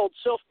property called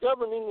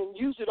self-governing, and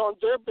use it on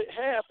their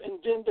behalf, and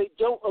then they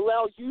don't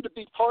allow you to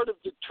be part of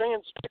the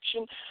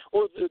transaction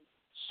or the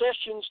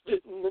sessions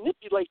that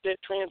manipulate that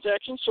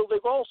transaction. So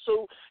they've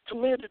also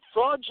committed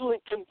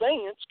fraudulent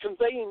conveyance,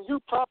 conveying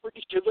your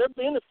property to their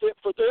benefit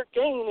for their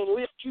gain and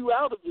lift you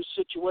out of this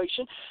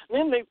situation. And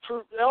then they've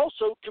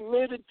also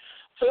committed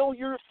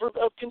failure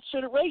of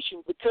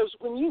consideration, because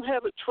when you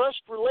have a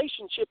trust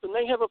relationship and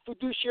they have a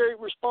fiduciary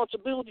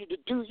responsibility to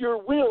do your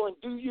will and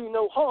do you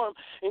no harm,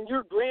 and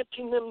you're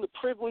granting them the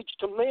privilege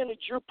to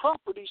manage your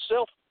property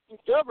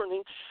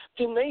self-governing,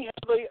 then they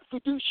have a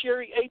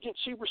fiduciary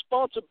agency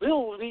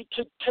responsibility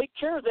to take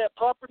care of that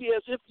property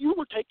as if you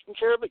were taking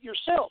care of it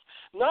yourself,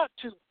 not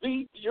to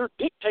be your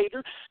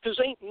dictator, because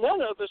ain't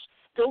none of us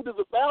go to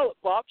the ballot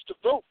box to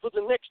vote for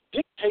the next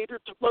dictator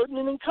to burden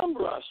and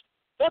encumber us.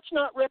 That's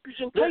not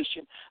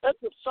representation.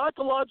 That's a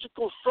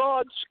psychological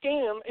fraud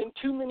scam, and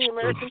too many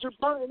Americans are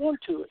buying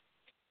into it.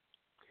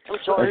 I'm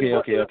sorry.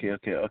 Okay.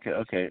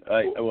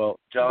 Well,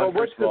 John, well,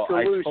 what's first of all,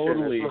 the solution? I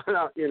totally.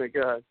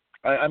 Go ahead.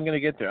 I'm going to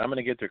get there. I'm going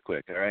to get there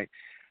quick. All right,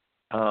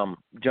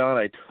 John,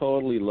 I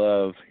totally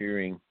love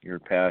hearing your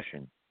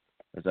passion,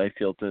 as I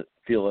feel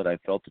it. I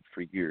felt it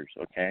for years.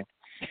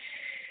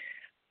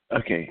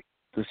 Okay.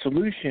 The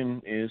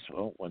solution is,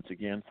 well, once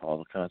again, follow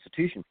the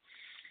Constitution.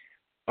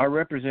 Our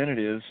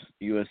representatives,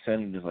 U.S.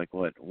 Senate, is like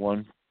what,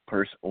 one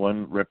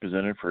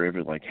representative for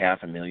every like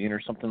 500,000 or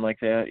something like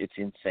that. It's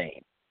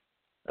insane.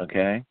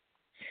 Okay?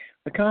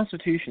 The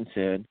Constitution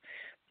said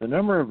the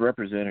number of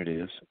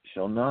representatives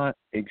shall not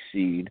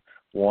exceed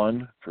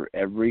one for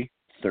every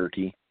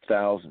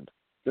 30,000.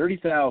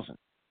 30,000.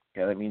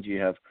 Okay, that means you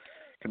have,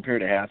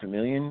 compared to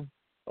 500,000,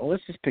 well,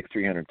 let's just pick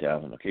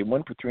 300,000. Okay,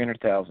 one for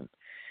 300,000.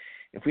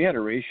 If we had a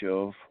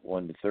ratio of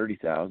 1 to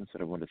 30,000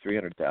 instead of 1 to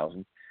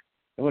 300,000,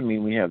 that would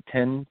mean we have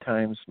 10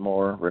 times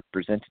more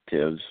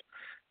representatives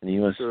in the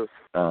U.S.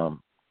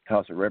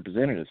 House of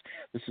Representatives.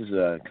 This is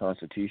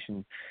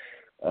Constitution,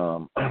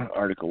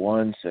 Article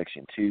 1,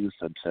 Section 2,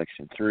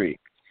 Subsection 3.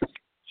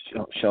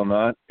 Shall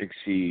not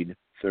exceed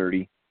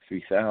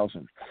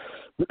 33,000.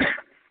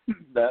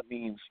 That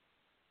means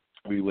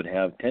we would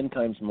have 10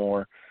 times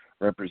more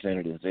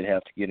representatives. They'd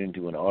have to get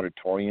into an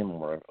auditorium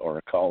or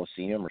a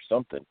coliseum or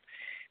something.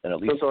 And at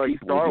least like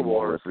people would be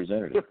more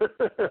representative.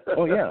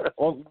 Oh, yeah.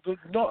 Well,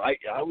 no,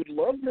 I would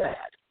love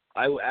that.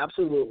 I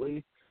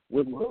absolutely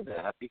would love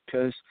that,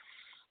 because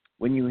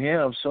when you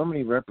have so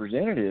many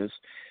representatives,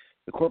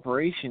 the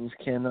corporations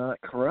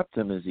cannot corrupt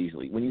them as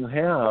easily. When you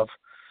have,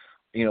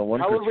 one for 300,000.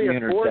 How would we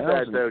afford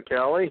that, though,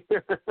 Kelly?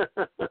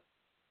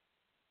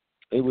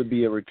 It would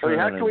be a return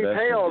on investment. How can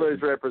we pay all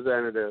those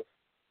representatives?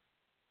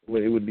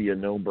 Well, it would be a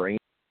no-brainer.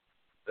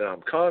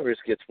 Congress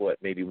gets,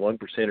 maybe 1%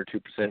 or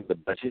 2% of the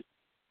budget?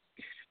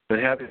 But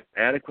having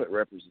adequate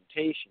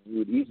representation, you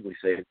would easily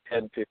save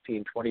 10,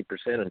 15, 20%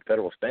 in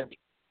federal spending.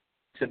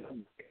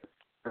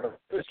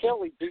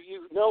 Kelly, do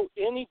you know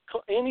any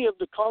of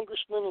the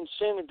congressmen and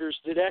senators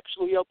that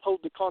actually uphold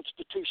the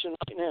Constitution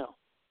right now?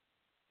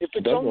 If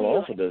it's Douglas only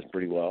also does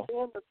pretty well.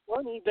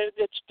 Money,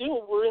 that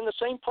still we're in the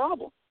same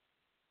problem.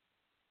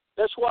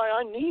 That's why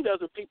I need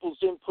other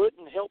people's input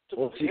and help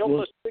us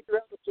figure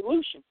out the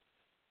solution.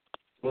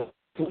 Well,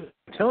 I'm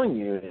telling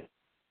you,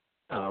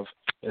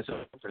 is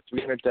one for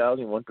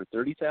 300,000, one for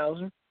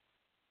 30,000.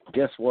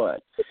 Guess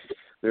what?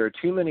 There are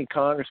too many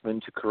congressmen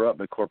to corrupt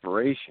the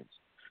corporations.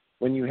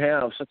 When you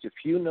have such a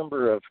few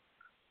number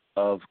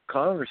of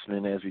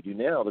congressmen as we do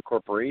now, the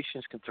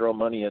corporations can throw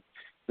money at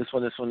this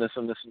one,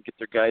 get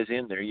their guys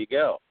in. There you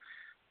go.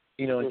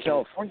 In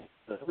California,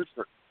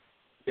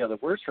 the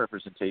worst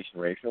representation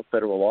ratio,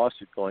 federal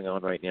lawsuit going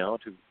on right now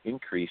to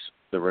increase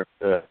the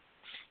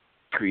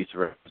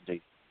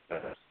representation.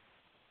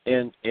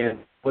 And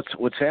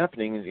what's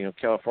happening is,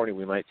 California,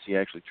 we might see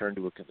actually turn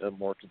to a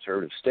more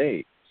conservative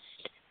state.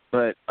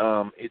 But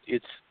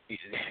it's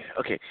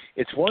okay.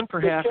 It's 1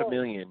 per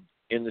 500,000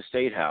 in the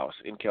state house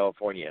in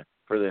California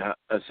for the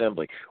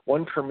assembly.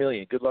 1 per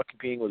million. Good luck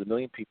competing with 1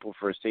 million people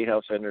for a state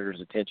house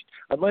senator's attention.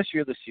 Unless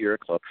you're the Sierra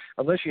Club.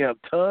 Unless you have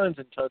tons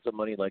and tons of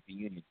money like the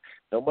union.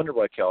 No wonder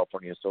why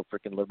California is so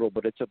freaking liberal.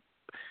 But it's a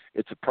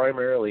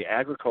primarily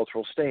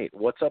agricultural state.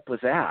 What's up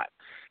with that?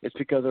 It's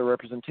because of the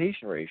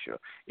representation ratio.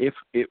 If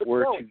it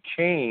were to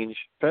change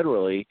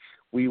federally,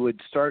 we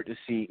would start to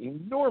see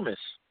enormous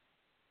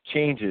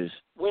changes.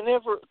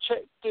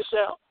 Check this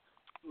out.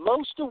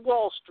 Most of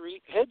Wall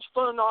Street, hedge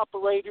fund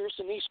operators,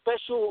 and these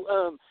special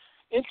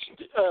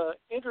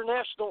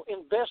international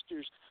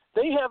investors,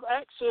 they have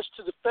access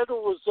to the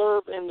Federal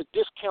Reserve and the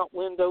discount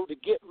window to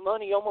get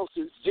money almost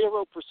at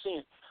 0%.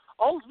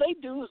 all they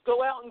do is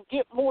go out and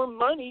get more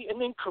money and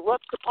then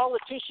corrupt the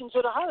politicians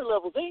at a higher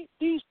level.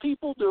 These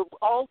people,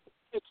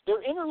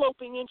 they're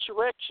interloping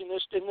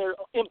insurrectionists, and they're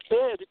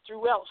embedded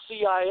throughout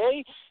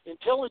CIA,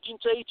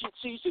 intelligence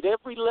agencies at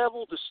every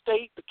level, the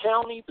state, the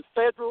county, the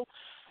federal.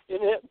 And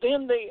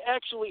then they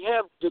actually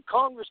have the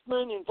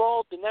congressmen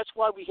involved, and that's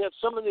why we have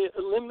some of the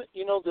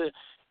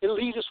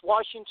elitist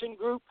Washington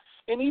group,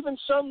 and even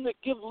some that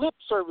give lip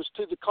service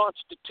to the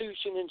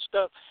Constitution and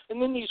stuff.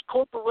 And then these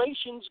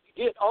corporations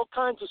get all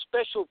kinds of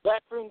special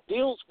backroom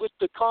deals with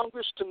the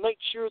Congress to make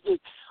sure that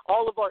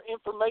all of our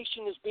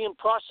information is being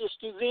processed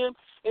through them.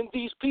 And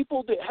these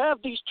people that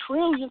have these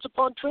trillions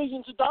upon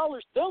trillions of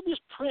dollars, they'll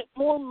just print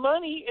more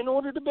money in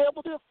order to be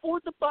able to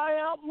afford to buy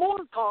out more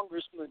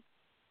congressmen.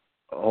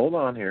 Hold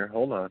on here.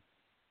 Hold on.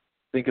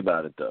 Think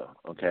about it, though,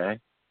 okay?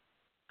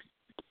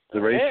 The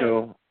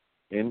ratio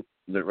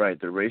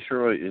the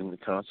ratio in the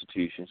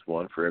Constitution is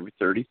 1 for every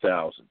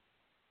 30,000.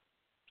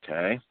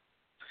 Okay?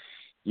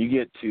 You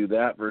get to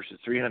that versus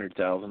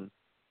 300,000.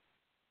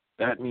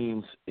 That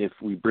means if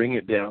we bring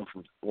it down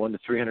from 1 to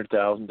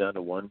 300,000 down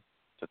to 1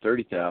 to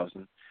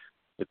 30,000,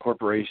 the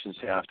corporations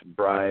have to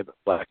bribe,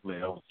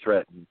 blackmail,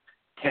 threaten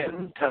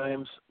 10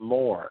 times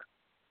more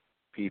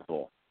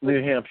people.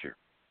 New Hampshire.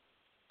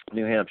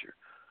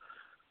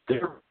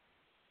 Their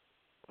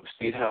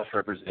state house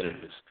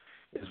representatives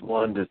is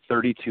 1 to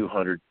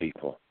 3,200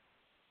 people.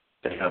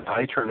 They have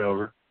high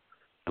turnover.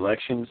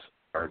 Elections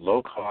are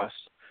low cost.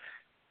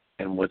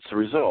 And what's the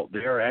result? They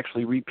are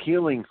actually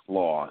repealing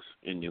laws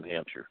in New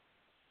Hampshire.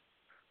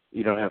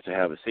 You don't have to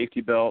have a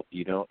safety belt.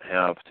 You don't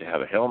have to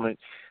have a helmet.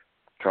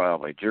 Trial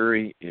by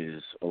jury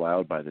is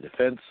allowed by the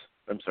defense.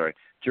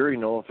 Jury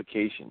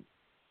nullification.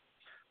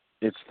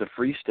 It's the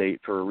free state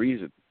for a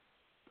reason,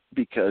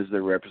 because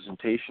the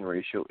representation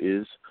ratio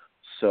is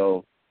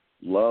so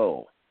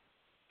low.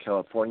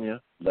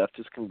 California, left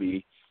as can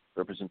be,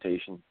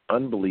 representation,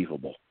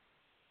 unbelievable.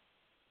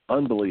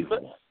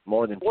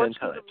 More than 10 times. What's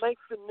going to make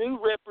the new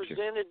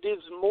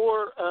representatives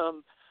more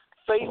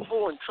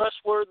faithful and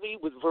trustworthy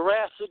with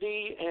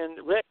veracity and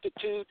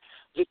rectitude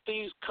that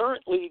these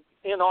currently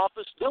in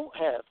office don't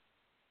have?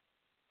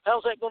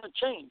 How's that going to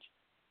change?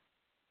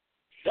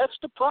 That's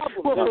the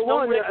problem. Well, for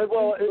one,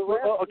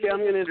 okay, I'm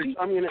going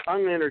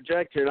to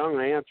interject here, and I'm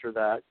going to answer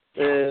that.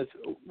 Is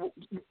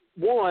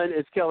one,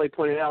 as Kelly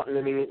pointed out, and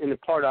I mean, in the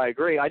part I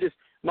agree.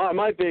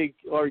 My big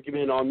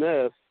argument on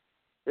this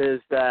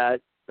is that,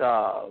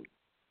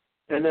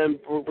 and then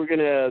we're going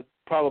to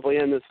probably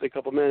end this in a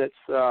couple minutes,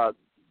 and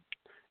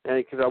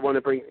because I want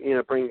to bring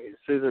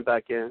Susan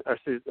back in, or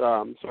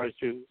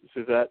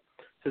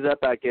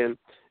Suzette back in,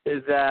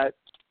 is that,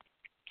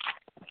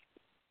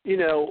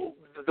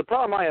 the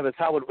problem I have is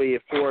how would we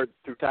afford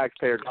through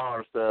taxpayer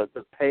dollars to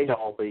pay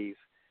all these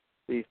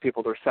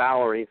people their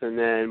salaries and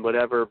then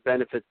whatever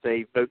benefits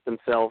they vote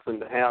themselves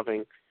into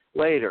having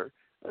later.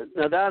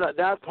 Now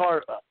that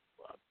part,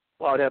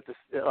 I'd have to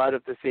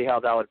see how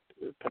that would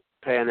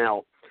pan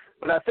out.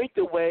 But I think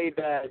the way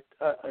that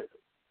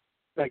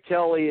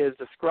Kelly is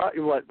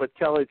describing what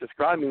Kelly is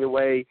describing, the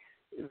way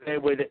they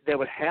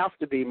would have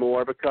to be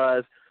more,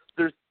 because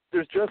there's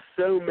just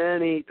so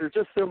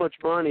much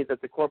money that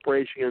the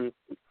corporations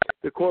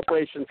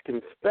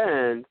can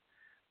spend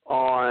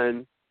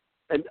on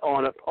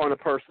a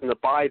person to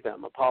buy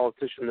them, a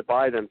politician to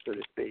buy them, so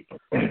to speak.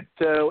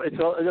 So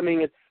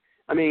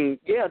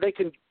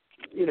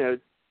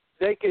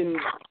they can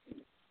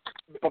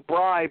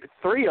bribe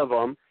 3 of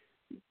them,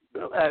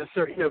 but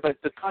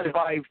to try to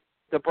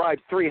bribe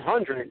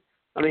 300,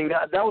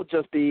 that would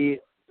just be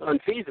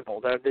unfeasible.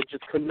 They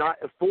just could not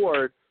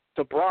afford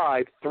to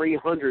bribe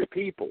 300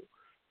 people.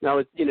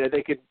 Now,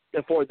 they could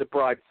afford to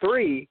bribe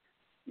 3,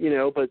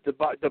 but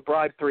to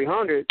bribe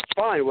 300,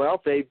 fine. Well,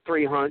 if they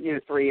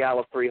 300, 3 out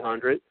of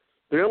 300,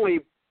 they're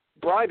only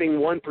bribing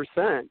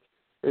 1%,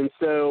 and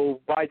so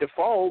by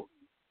default,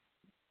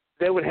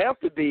 they would have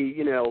to be,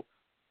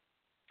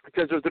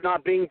 because they're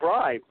not being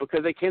bribed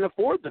because they can't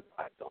afford to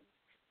bribe them.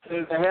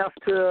 So they have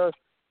to,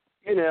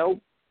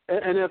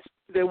 and if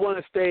they want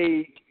to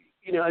stay,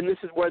 and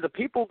this is where the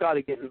people got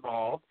to get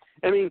involved.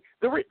 The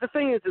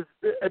thing is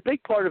a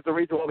big part of the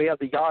reason why we have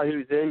the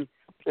yahoos in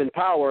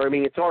power.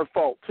 It's our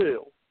fault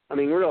too.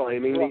 Really.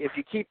 If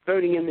you keep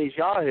voting in these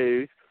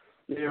yahoos,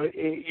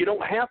 you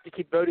don't have to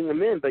keep voting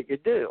them in, but you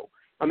do.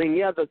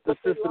 The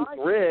system's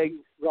rigged,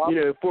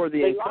 for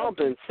the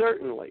incumbents,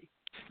 certainly.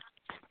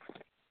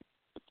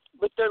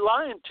 But they're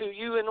lying to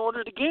you in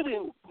order to get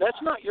in.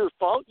 That's not your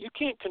fault. You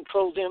can't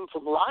control them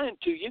from lying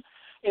to you.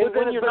 And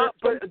when you're not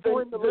faithful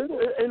in the middle,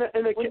 and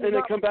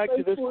I come back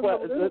to this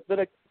question.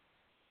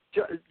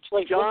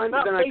 John,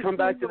 then I come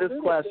back to this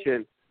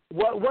question.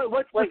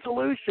 What's the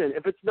solution?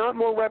 If it's not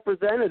more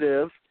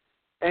representative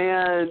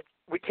and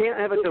we can't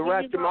have a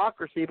direct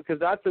democracy because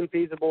that's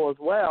infeasible as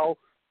well,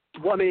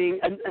 what's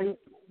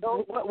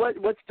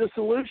the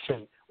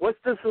solution? What's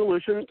the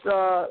solution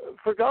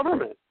for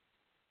government?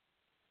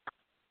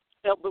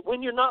 But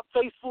when you're not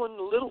faithful in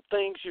the little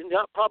things, you're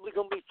not probably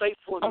going to be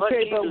faithful in much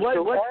Okay, but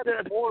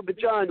either. but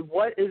John,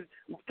 what is?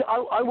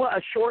 I want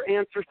a short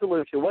answer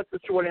solution. What's the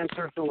short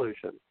answer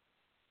solution?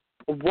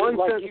 A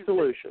one-sentence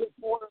solution.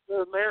 More of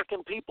the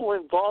American people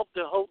involved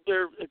to hold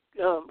their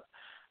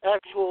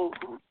actual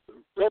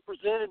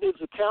representatives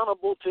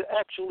accountable to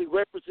actually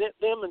represent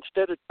them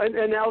instead of.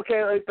 And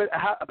okay, but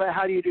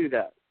how do you do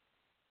that?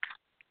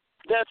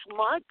 That's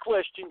my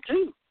question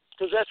too.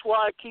 Because that's why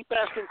I keep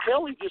asking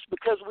Kelly, just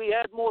because we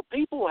add more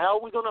people, how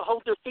are we going to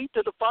hold their feet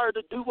to the fire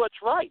to do what's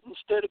right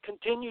instead of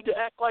continue to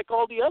act like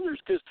all the others?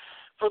 Because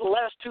for the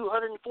last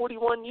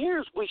 241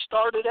 years, we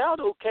started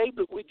out okay,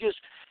 but we just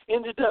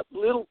ended up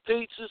little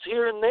pieces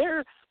here and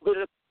there, but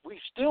we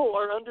still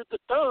are under the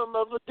thumb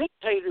of a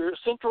dictator, a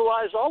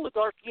centralized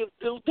oligarchy of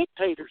little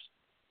dictators.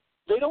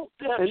 They don't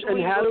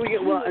actually. And how do we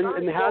get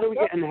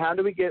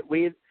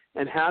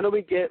how do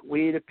we get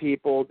we the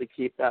people to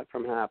keep that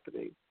from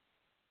happening?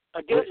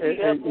 I guess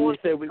you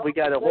said we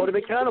got to hold them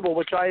accountable,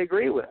 which I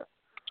agree with.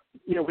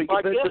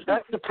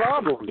 That's the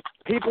problem.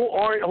 People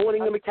aren't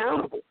holding them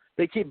accountable.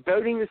 They keep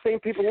voting the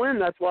same people in.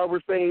 That's why we're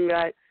saying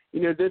that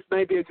this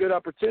may be a good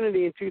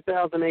opportunity in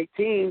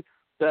 2018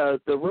 to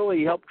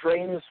really help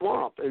drain the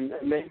swamp and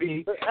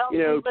maybe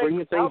bring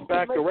the things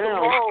back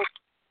around.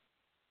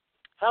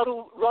 How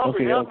do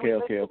Robert?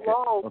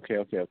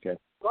 Okay.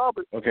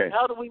 Robert,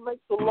 how do we make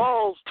the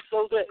laws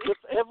so that if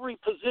every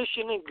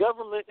position in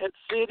government at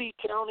city,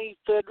 county,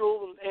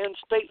 federal, and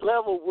state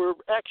level were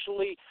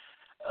actually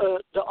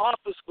the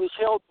office was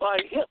held by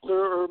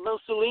Hitler or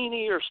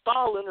Mussolini or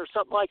Stalin or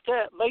something like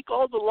that, make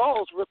all the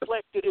laws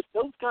reflect that if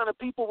those kind of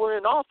people were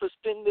in office,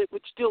 then it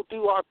would still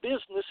do our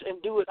business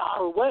and do it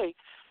our way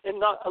and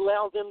not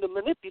allow them to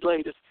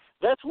manipulate us.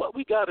 That's what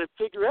we got to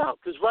figure out,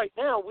 because right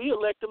now we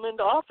elect them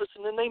into office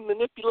and then they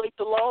manipulate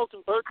the laws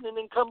and burden and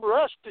encumber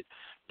us to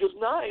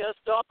deny us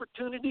the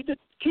opportunity to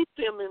keep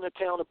them in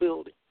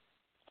accountability.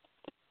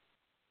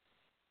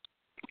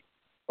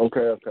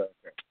 Okay.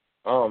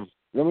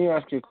 Let me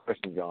ask you a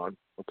question, John.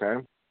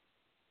 Okay.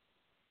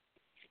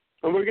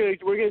 And we're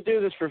gonna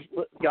do this for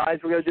guys.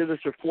 We're gonna do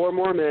this for 4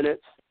 more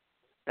minutes,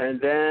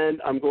 and then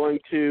I'm going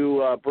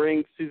to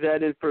bring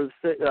Suzette in for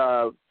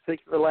the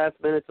 6 of the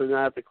last minutes, and then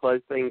I have to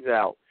close things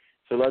out.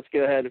 So let's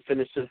go ahead and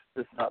finish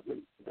this up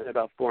in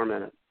about 4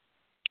 minutes.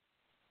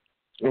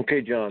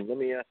 Okay, John, let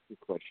me ask you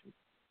a question.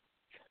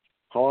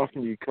 How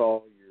often do you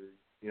call your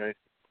United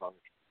States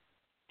Congress?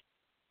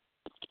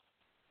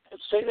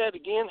 Say that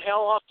again.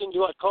 How often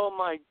do I call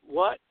my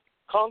what?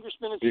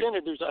 Congressmen and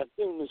senators, I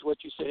assume is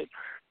what you said.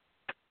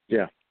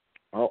 Yeah.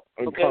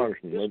 Okay.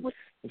 Congressman.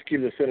 Let's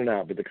keep the Senate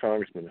out, but the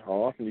congressman. How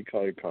often do you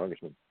call your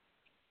congressman?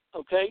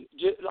 Okay.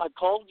 I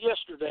called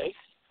yesterday.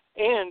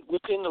 And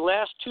within the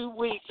last 2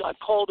 weeks, I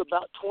called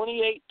about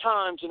 28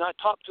 times, and I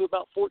talked to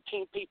about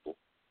 14 people.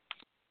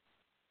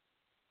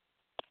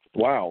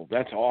 Wow,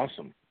 that's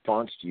awesome.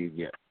 Fonts do you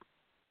get?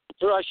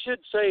 Or I should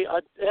say I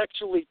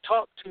actually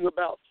talked to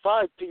about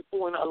 5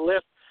 people, and I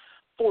left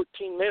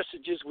 14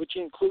 messages, which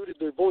included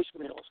their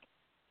voicemails.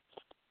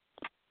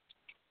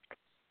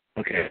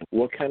 Okay.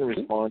 What kind of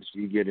response do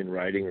you get in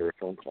writing or a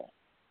phone call?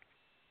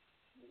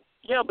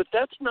 Yeah, but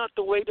that's not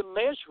the way to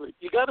measure it.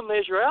 You got to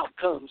measure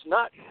outcomes,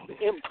 not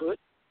input.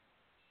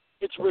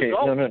 It's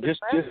results. No,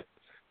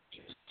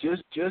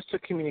 just a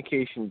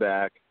communication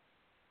back.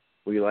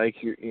 We like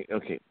your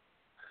okay.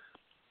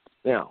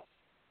 Now,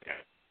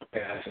 I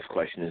ask this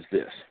question is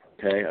this.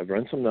 Okay, I've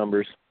run some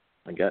numbers.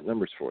 I got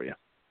numbers for you.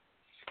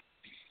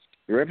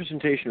 The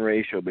representation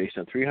ratio based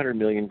on 300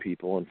 million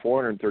people and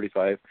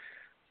 435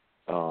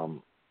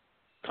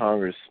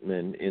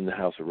 congressmen in the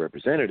House of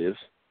Representatives.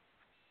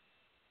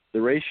 The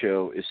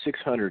ratio is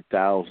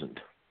 600,000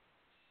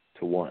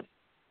 to 1.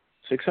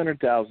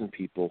 600,000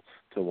 people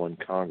to 1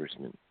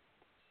 congressman.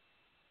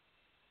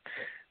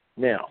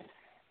 Now,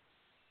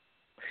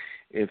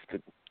 if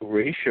the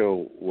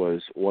ratio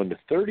was 1 to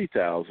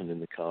 30,000 in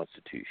the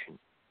Constitution,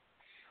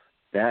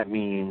 that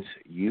means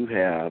you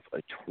have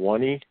a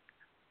 20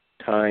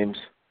 times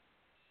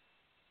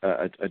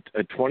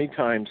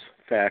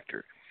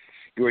factor.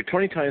 You are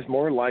 20 times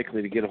more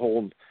likely to get a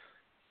hold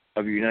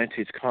of your United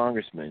States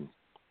congressman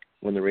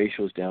when the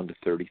ratio is down to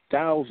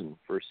 30,000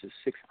 versus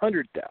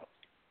 600,000.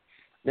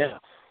 Now,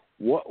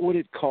 what would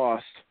it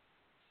cost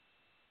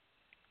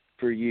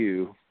for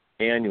you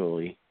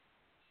annually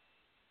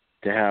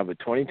to have a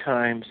 20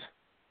 times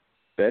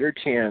better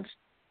chance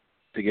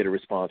to get a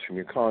response from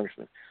your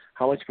congressman?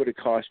 How much would it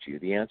cost you?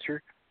 The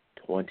answer,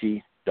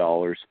 $20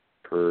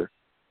 per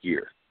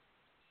year.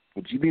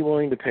 Would you be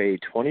willing to pay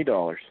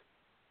 $20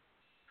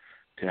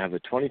 to have a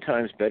 20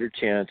 times better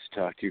chance to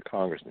talk to your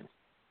congressman?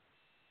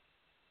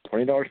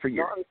 $20 per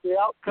year. The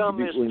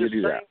outcome is the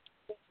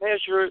same.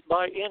 Measure it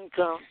by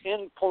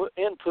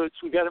inputs.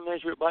 We got to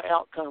measure it by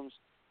outcomes.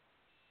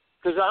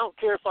 Because I don't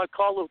care if I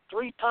call them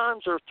 3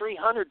 times or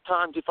 300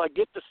 times. If I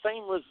get the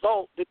same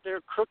result that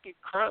they're crooked,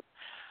 corrupt,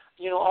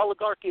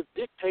 oligarchy of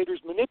dictators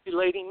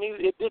manipulating me,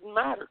 it didn't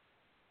matter.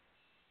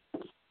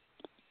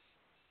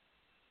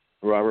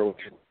 Robert, what's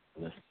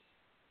your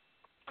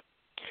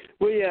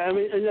Well, yeah, I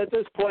mean, and at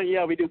this point,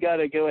 yeah, we do got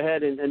to go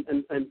ahead and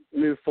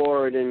move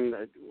forward. And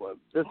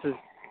this is,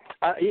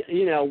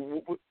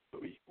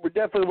 we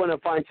definitely want to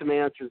find some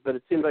answers, but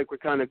it seems like we're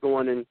kind of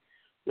going in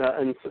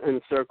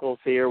circles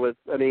here.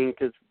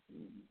 Because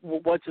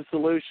what's the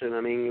solution?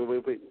 I mean,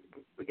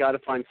 we got to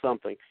find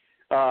something.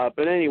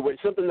 But anyway,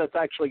 something that's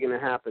actually going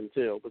to happen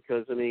too,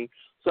 because I mean,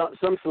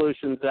 some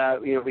solutions that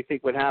we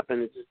think would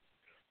happen,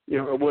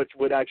 or which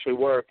would actually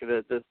work,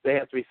 that they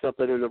have to be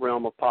something in the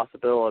realm of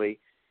possibility.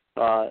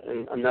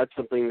 And that's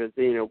something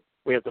that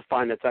we have to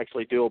find that's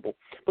actually doable.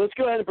 But let's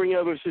go ahead and bring it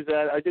over to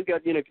Suzette. I do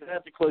got because I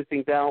have to close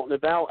things out. And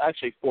about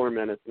actually 4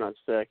 minutes, not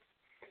 6.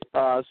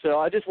 So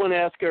I just want to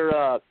ask her,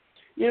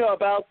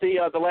 about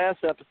the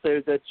last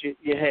episode that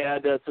you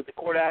had. So the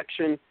court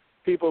action,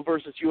 people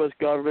versus U.S.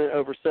 government,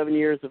 over 7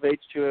 years of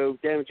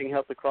H2O damaging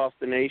health across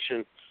the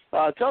nation.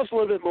 Tell us a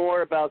little bit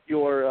more about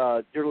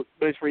your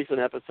most recent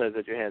episode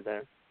that you had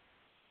there.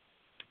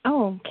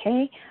 Oh,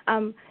 okay.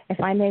 If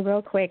I may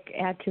real quick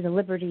add to the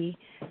liberty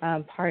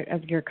part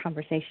of your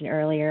conversation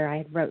earlier, I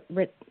had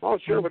written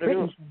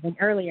something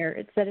earlier.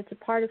 It said it's a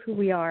part of who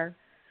we are.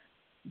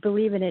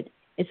 Believe in it.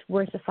 It's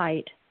worth the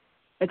fight.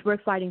 It's worth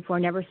fighting for.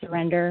 Never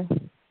surrender.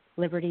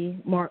 Liberty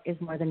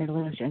is more than an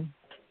illusion.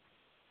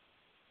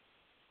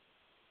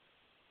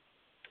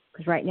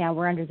 Because right now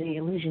we're under the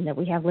illusion that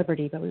we have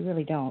liberty, but we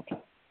really don't.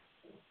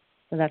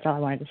 So that's all I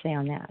wanted to say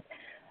on that.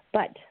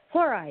 But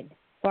fluoride.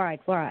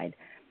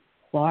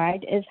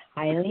 Fluoride is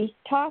highly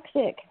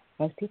toxic.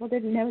 Most people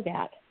didn't know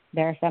that.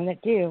 There are some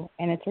that do,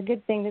 and it's a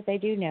good thing that they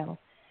do know.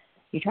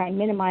 You try and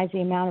minimize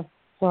the amount of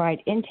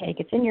fluoride intake.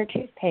 It's in your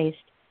toothpaste.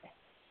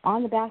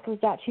 On the back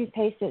of that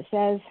toothpaste it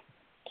says,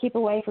 keep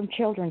away from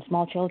children,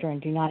 small children.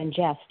 Do not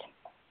ingest.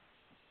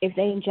 If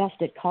they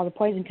ingest it, call the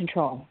poison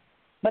control.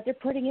 But they're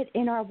putting it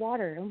in our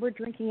water, and we're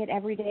drinking it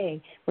every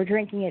day. We're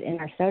drinking it in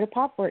our soda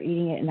pop. We're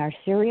eating it in our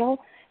cereal.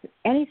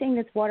 Anything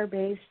that's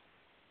water-based,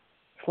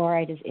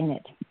 fluoride is in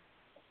it.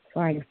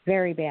 Fluoride is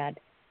very bad.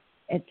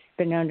 It's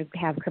been known to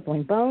have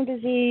crippling bone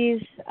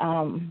disease.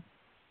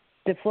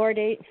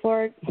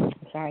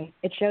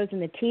 It shows in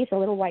the teeth, the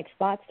little white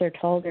spots. They're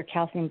told they're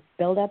calcium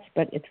buildups,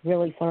 but it's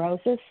really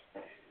fluorosis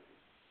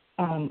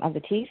of the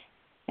teeth,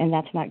 and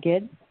that's not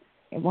good.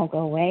 It won't go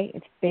away.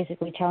 It's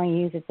basically telling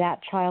you that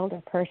child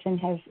or person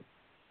has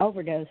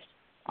overdosed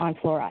on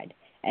fluoride,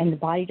 and the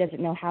body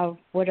doesn't know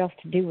what else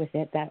to do with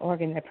it, that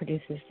organ that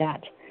produces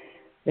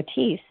the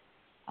teeth.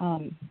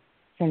 So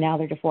now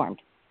they're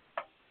deformed.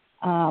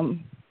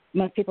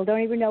 Most people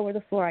don't even know where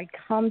the fluoride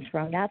comes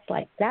from.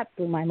 That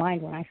blew my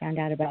mind when I found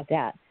out about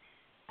that.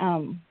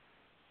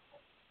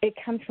 It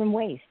comes from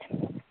waste.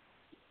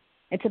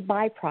 It's a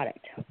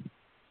byproduct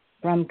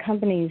from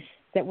companies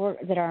that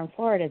are in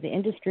Florida. The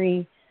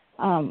industry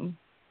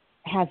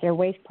has their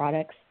waste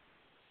products,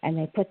 and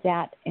they put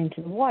that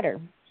into the water.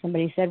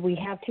 Somebody said, we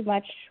have too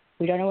much.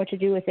 We don't know what to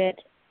do with it.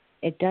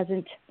 It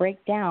doesn't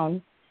break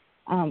down.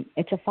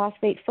 It's a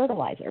phosphate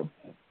fertilizer.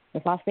 The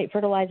phosphate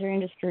fertilizer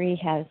industry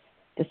has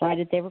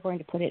decided they were going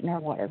to put it in our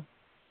water.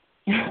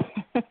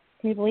 Can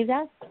you believe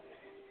that?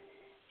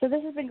 So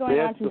this has been going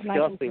on since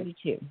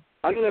 1942.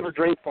 I don't ever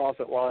drink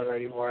faucet water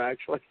anymore,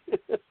 actually.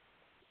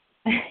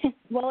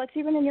 Well, it's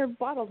even in your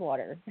bottled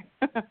water.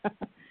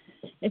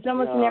 It's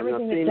almost in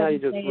everything that now you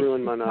doesn't just say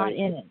ruined it's my not night.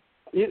 in it.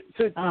 You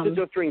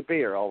just drink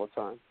beer all the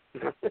time.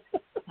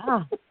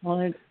 Well,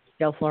 there's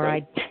still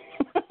fluoride.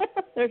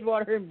 There's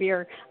water and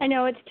beer. I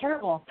know, it's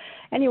terrible.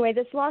 Anyway,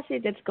 this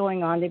lawsuit that's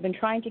going on, they've been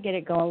trying to get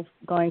it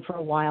going for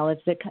a while.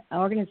 It's an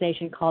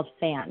organization called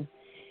FAN.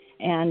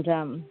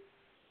 And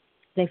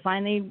they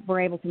finally were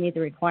able to meet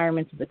the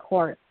requirements of the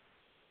court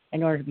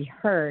in order to be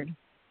heard,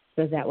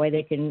 so that way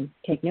they can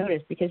take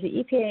notice. Because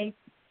the EPA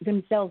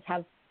themselves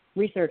have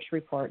research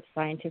reports,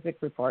 scientific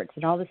reports,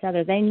 and all this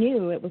other. They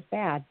knew it was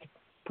bad to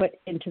put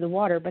into the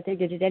water, but they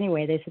did it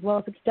anyway. They said, well,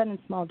 if it's done in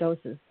small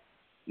doses,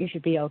 you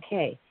should be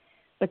okay.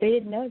 But they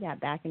didn't know that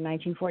back in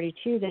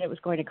 1942, that it was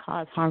going to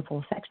cause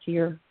harmful effects to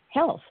your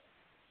health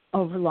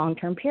over a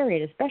long-term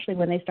period, especially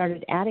when they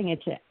started adding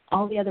it to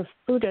all the other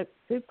food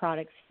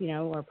products,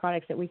 or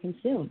products that we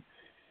consume,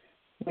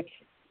 which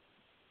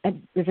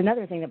is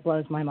another thing that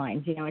blows my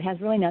mind. It has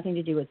really nothing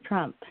to do with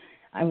Trump.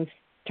 I was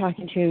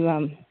talking to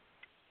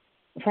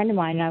a friend of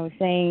mine, and I was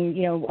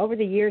saying, over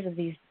the years of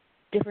these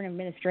different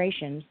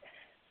administrations,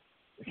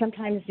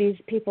 sometimes these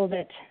people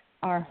that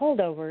are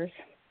holdovers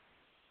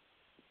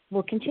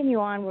will continue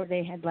on where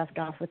they had left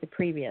off with the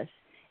previous.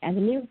 And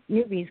the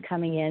newbies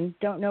coming in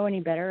don't know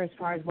any better as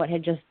far as what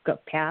had just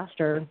got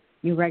passed or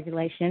new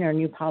regulation or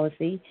new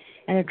policy.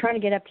 And they're trying to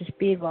get up to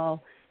speed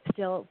while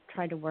still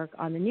trying to work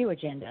on the new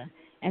agenda.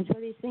 And so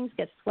these things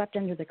get swept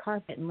under the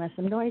carpet unless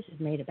some noise is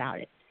made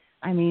about it.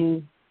 I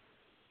mean,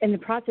 in the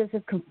process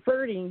of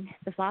converting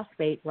the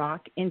phosphate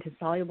rock into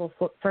soluble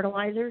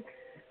fertilizer,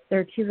 there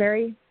are two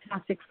very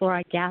toxic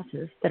fluoride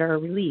gases that are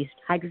released,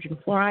 hydrogen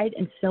fluoride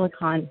and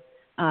silicon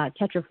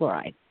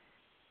tetrafluoride.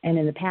 And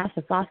in the past,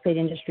 the phosphate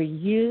industry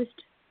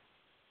used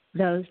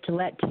those to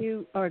let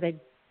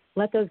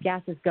those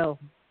gases go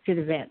through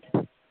the vent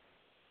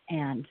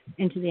and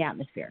into the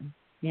atmosphere.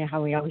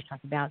 how we always talk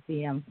about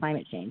the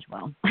climate change.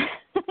 Well,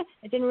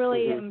 it didn't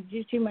really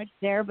do too much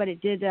there, but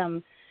it did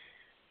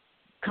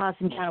cause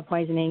some cattle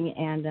poisoning,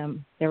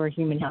 and there were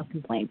human health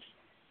complaints,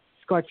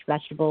 scorched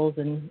vegetables,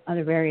 and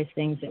other various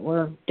things that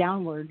were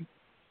downwind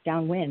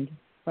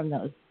from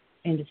those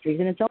industries.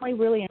 And it's only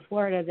really in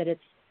Florida that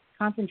it's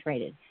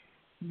concentrated.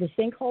 The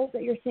sinkholes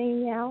that you're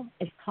seeing now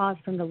is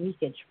caused from the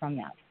leakage from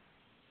that.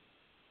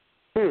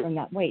 From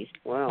that waste,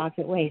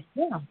 toxic waste.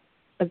 Yeah,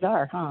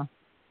 bizarre, huh?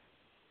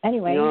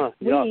 Anyway,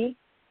 we,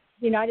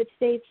 the United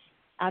States,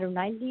 out of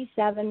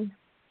 97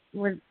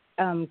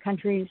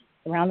 countries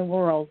around the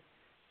world,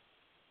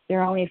 there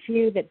are only a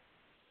few that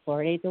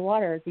fluoridate the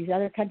water. These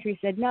other countries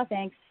said, no,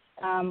 thanks,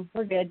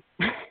 we're good.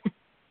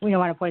 We don't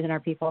want to poison our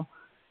people.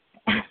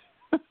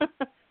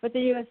 But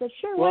the U.S. said,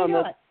 sure, why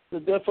not?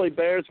 It definitely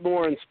bears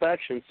more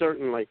inspection,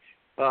 certainly.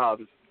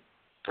 And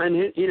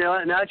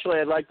actually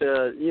I'd like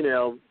to,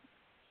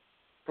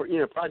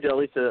 probably do at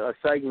least a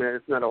segment,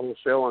 if not a whole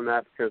show on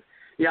that, because,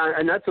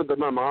 and that's what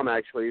my mom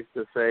actually used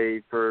to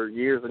say for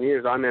years and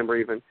years. I remember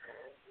even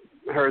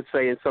her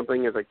saying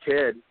something as a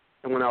kid,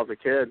 and when I was a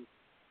kid,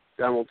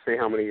 I won't say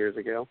how many years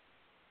ago,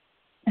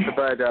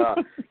 but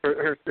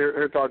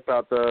her talk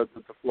about the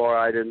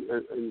fluoride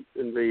in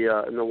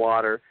the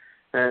water,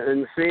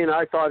 and seeing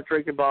I thought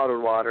drinking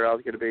bottled water I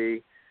was going to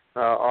be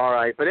all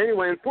right. But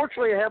anyway,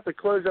 unfortunately I have to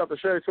close out the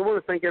show, so I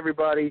want to thank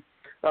everybody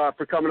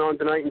for coming on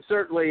tonight, and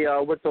certainly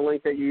with the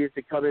link that you used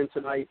to come in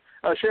tonight,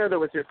 share that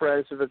with your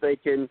friends so that they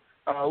can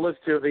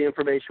listen to the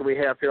information we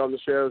have here on the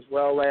show, as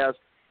well as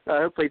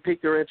hopefully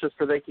pique their interest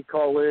so they can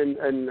call in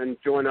and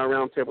join our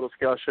roundtable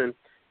discussion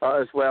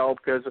as well,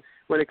 because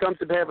when it comes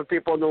to having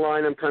people on the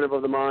line, I'm kind of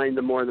the mind,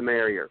 the more the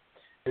merrier.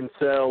 And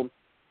so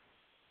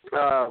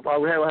I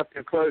will have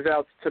to close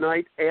out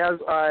tonight, as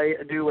I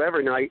do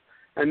every night,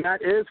 and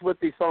that is with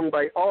the song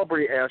by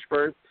Aubrey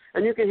Ashburn.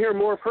 And you can hear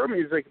more of her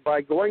music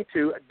by going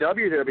to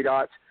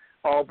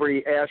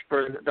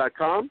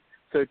www.aubreyashburn.com.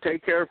 So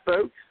take care,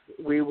 folks.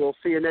 We will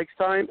see you next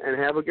time, and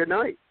have a good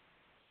night.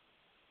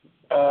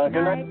 Good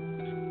night.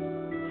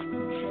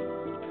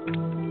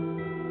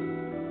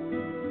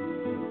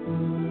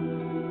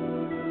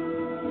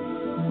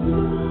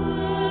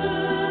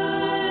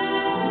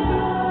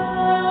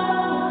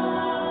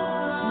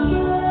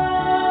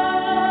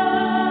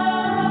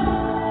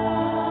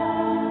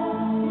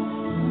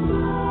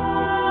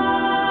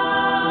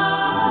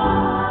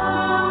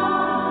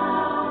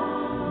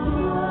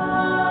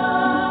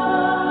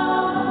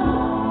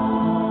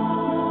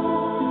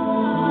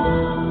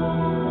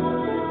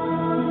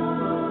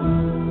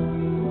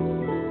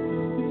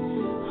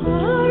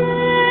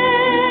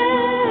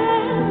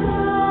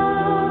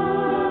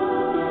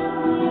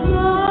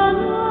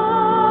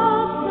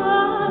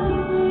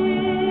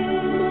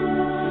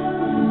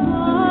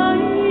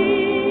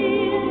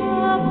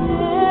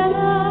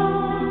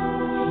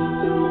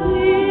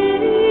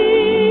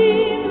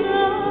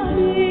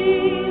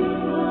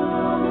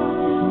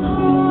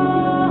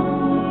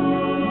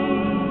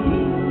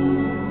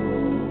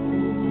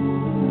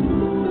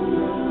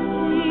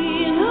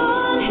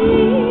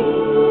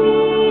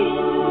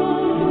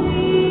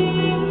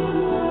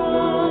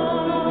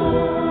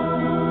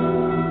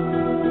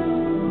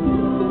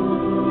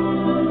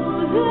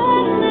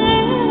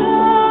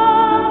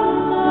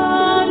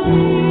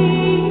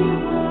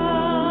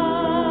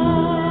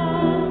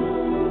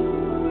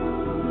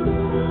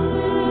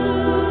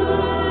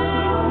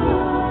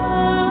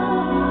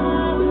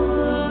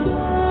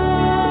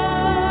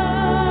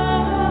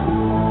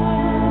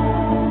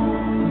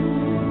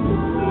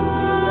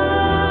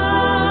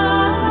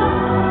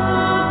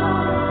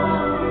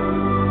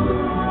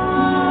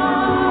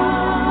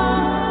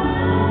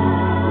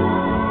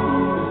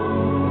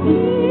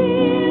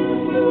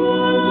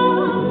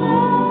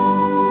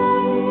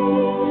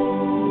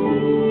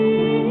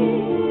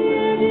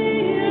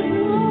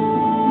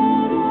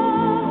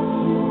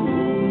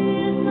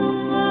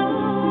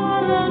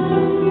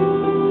 Thank you.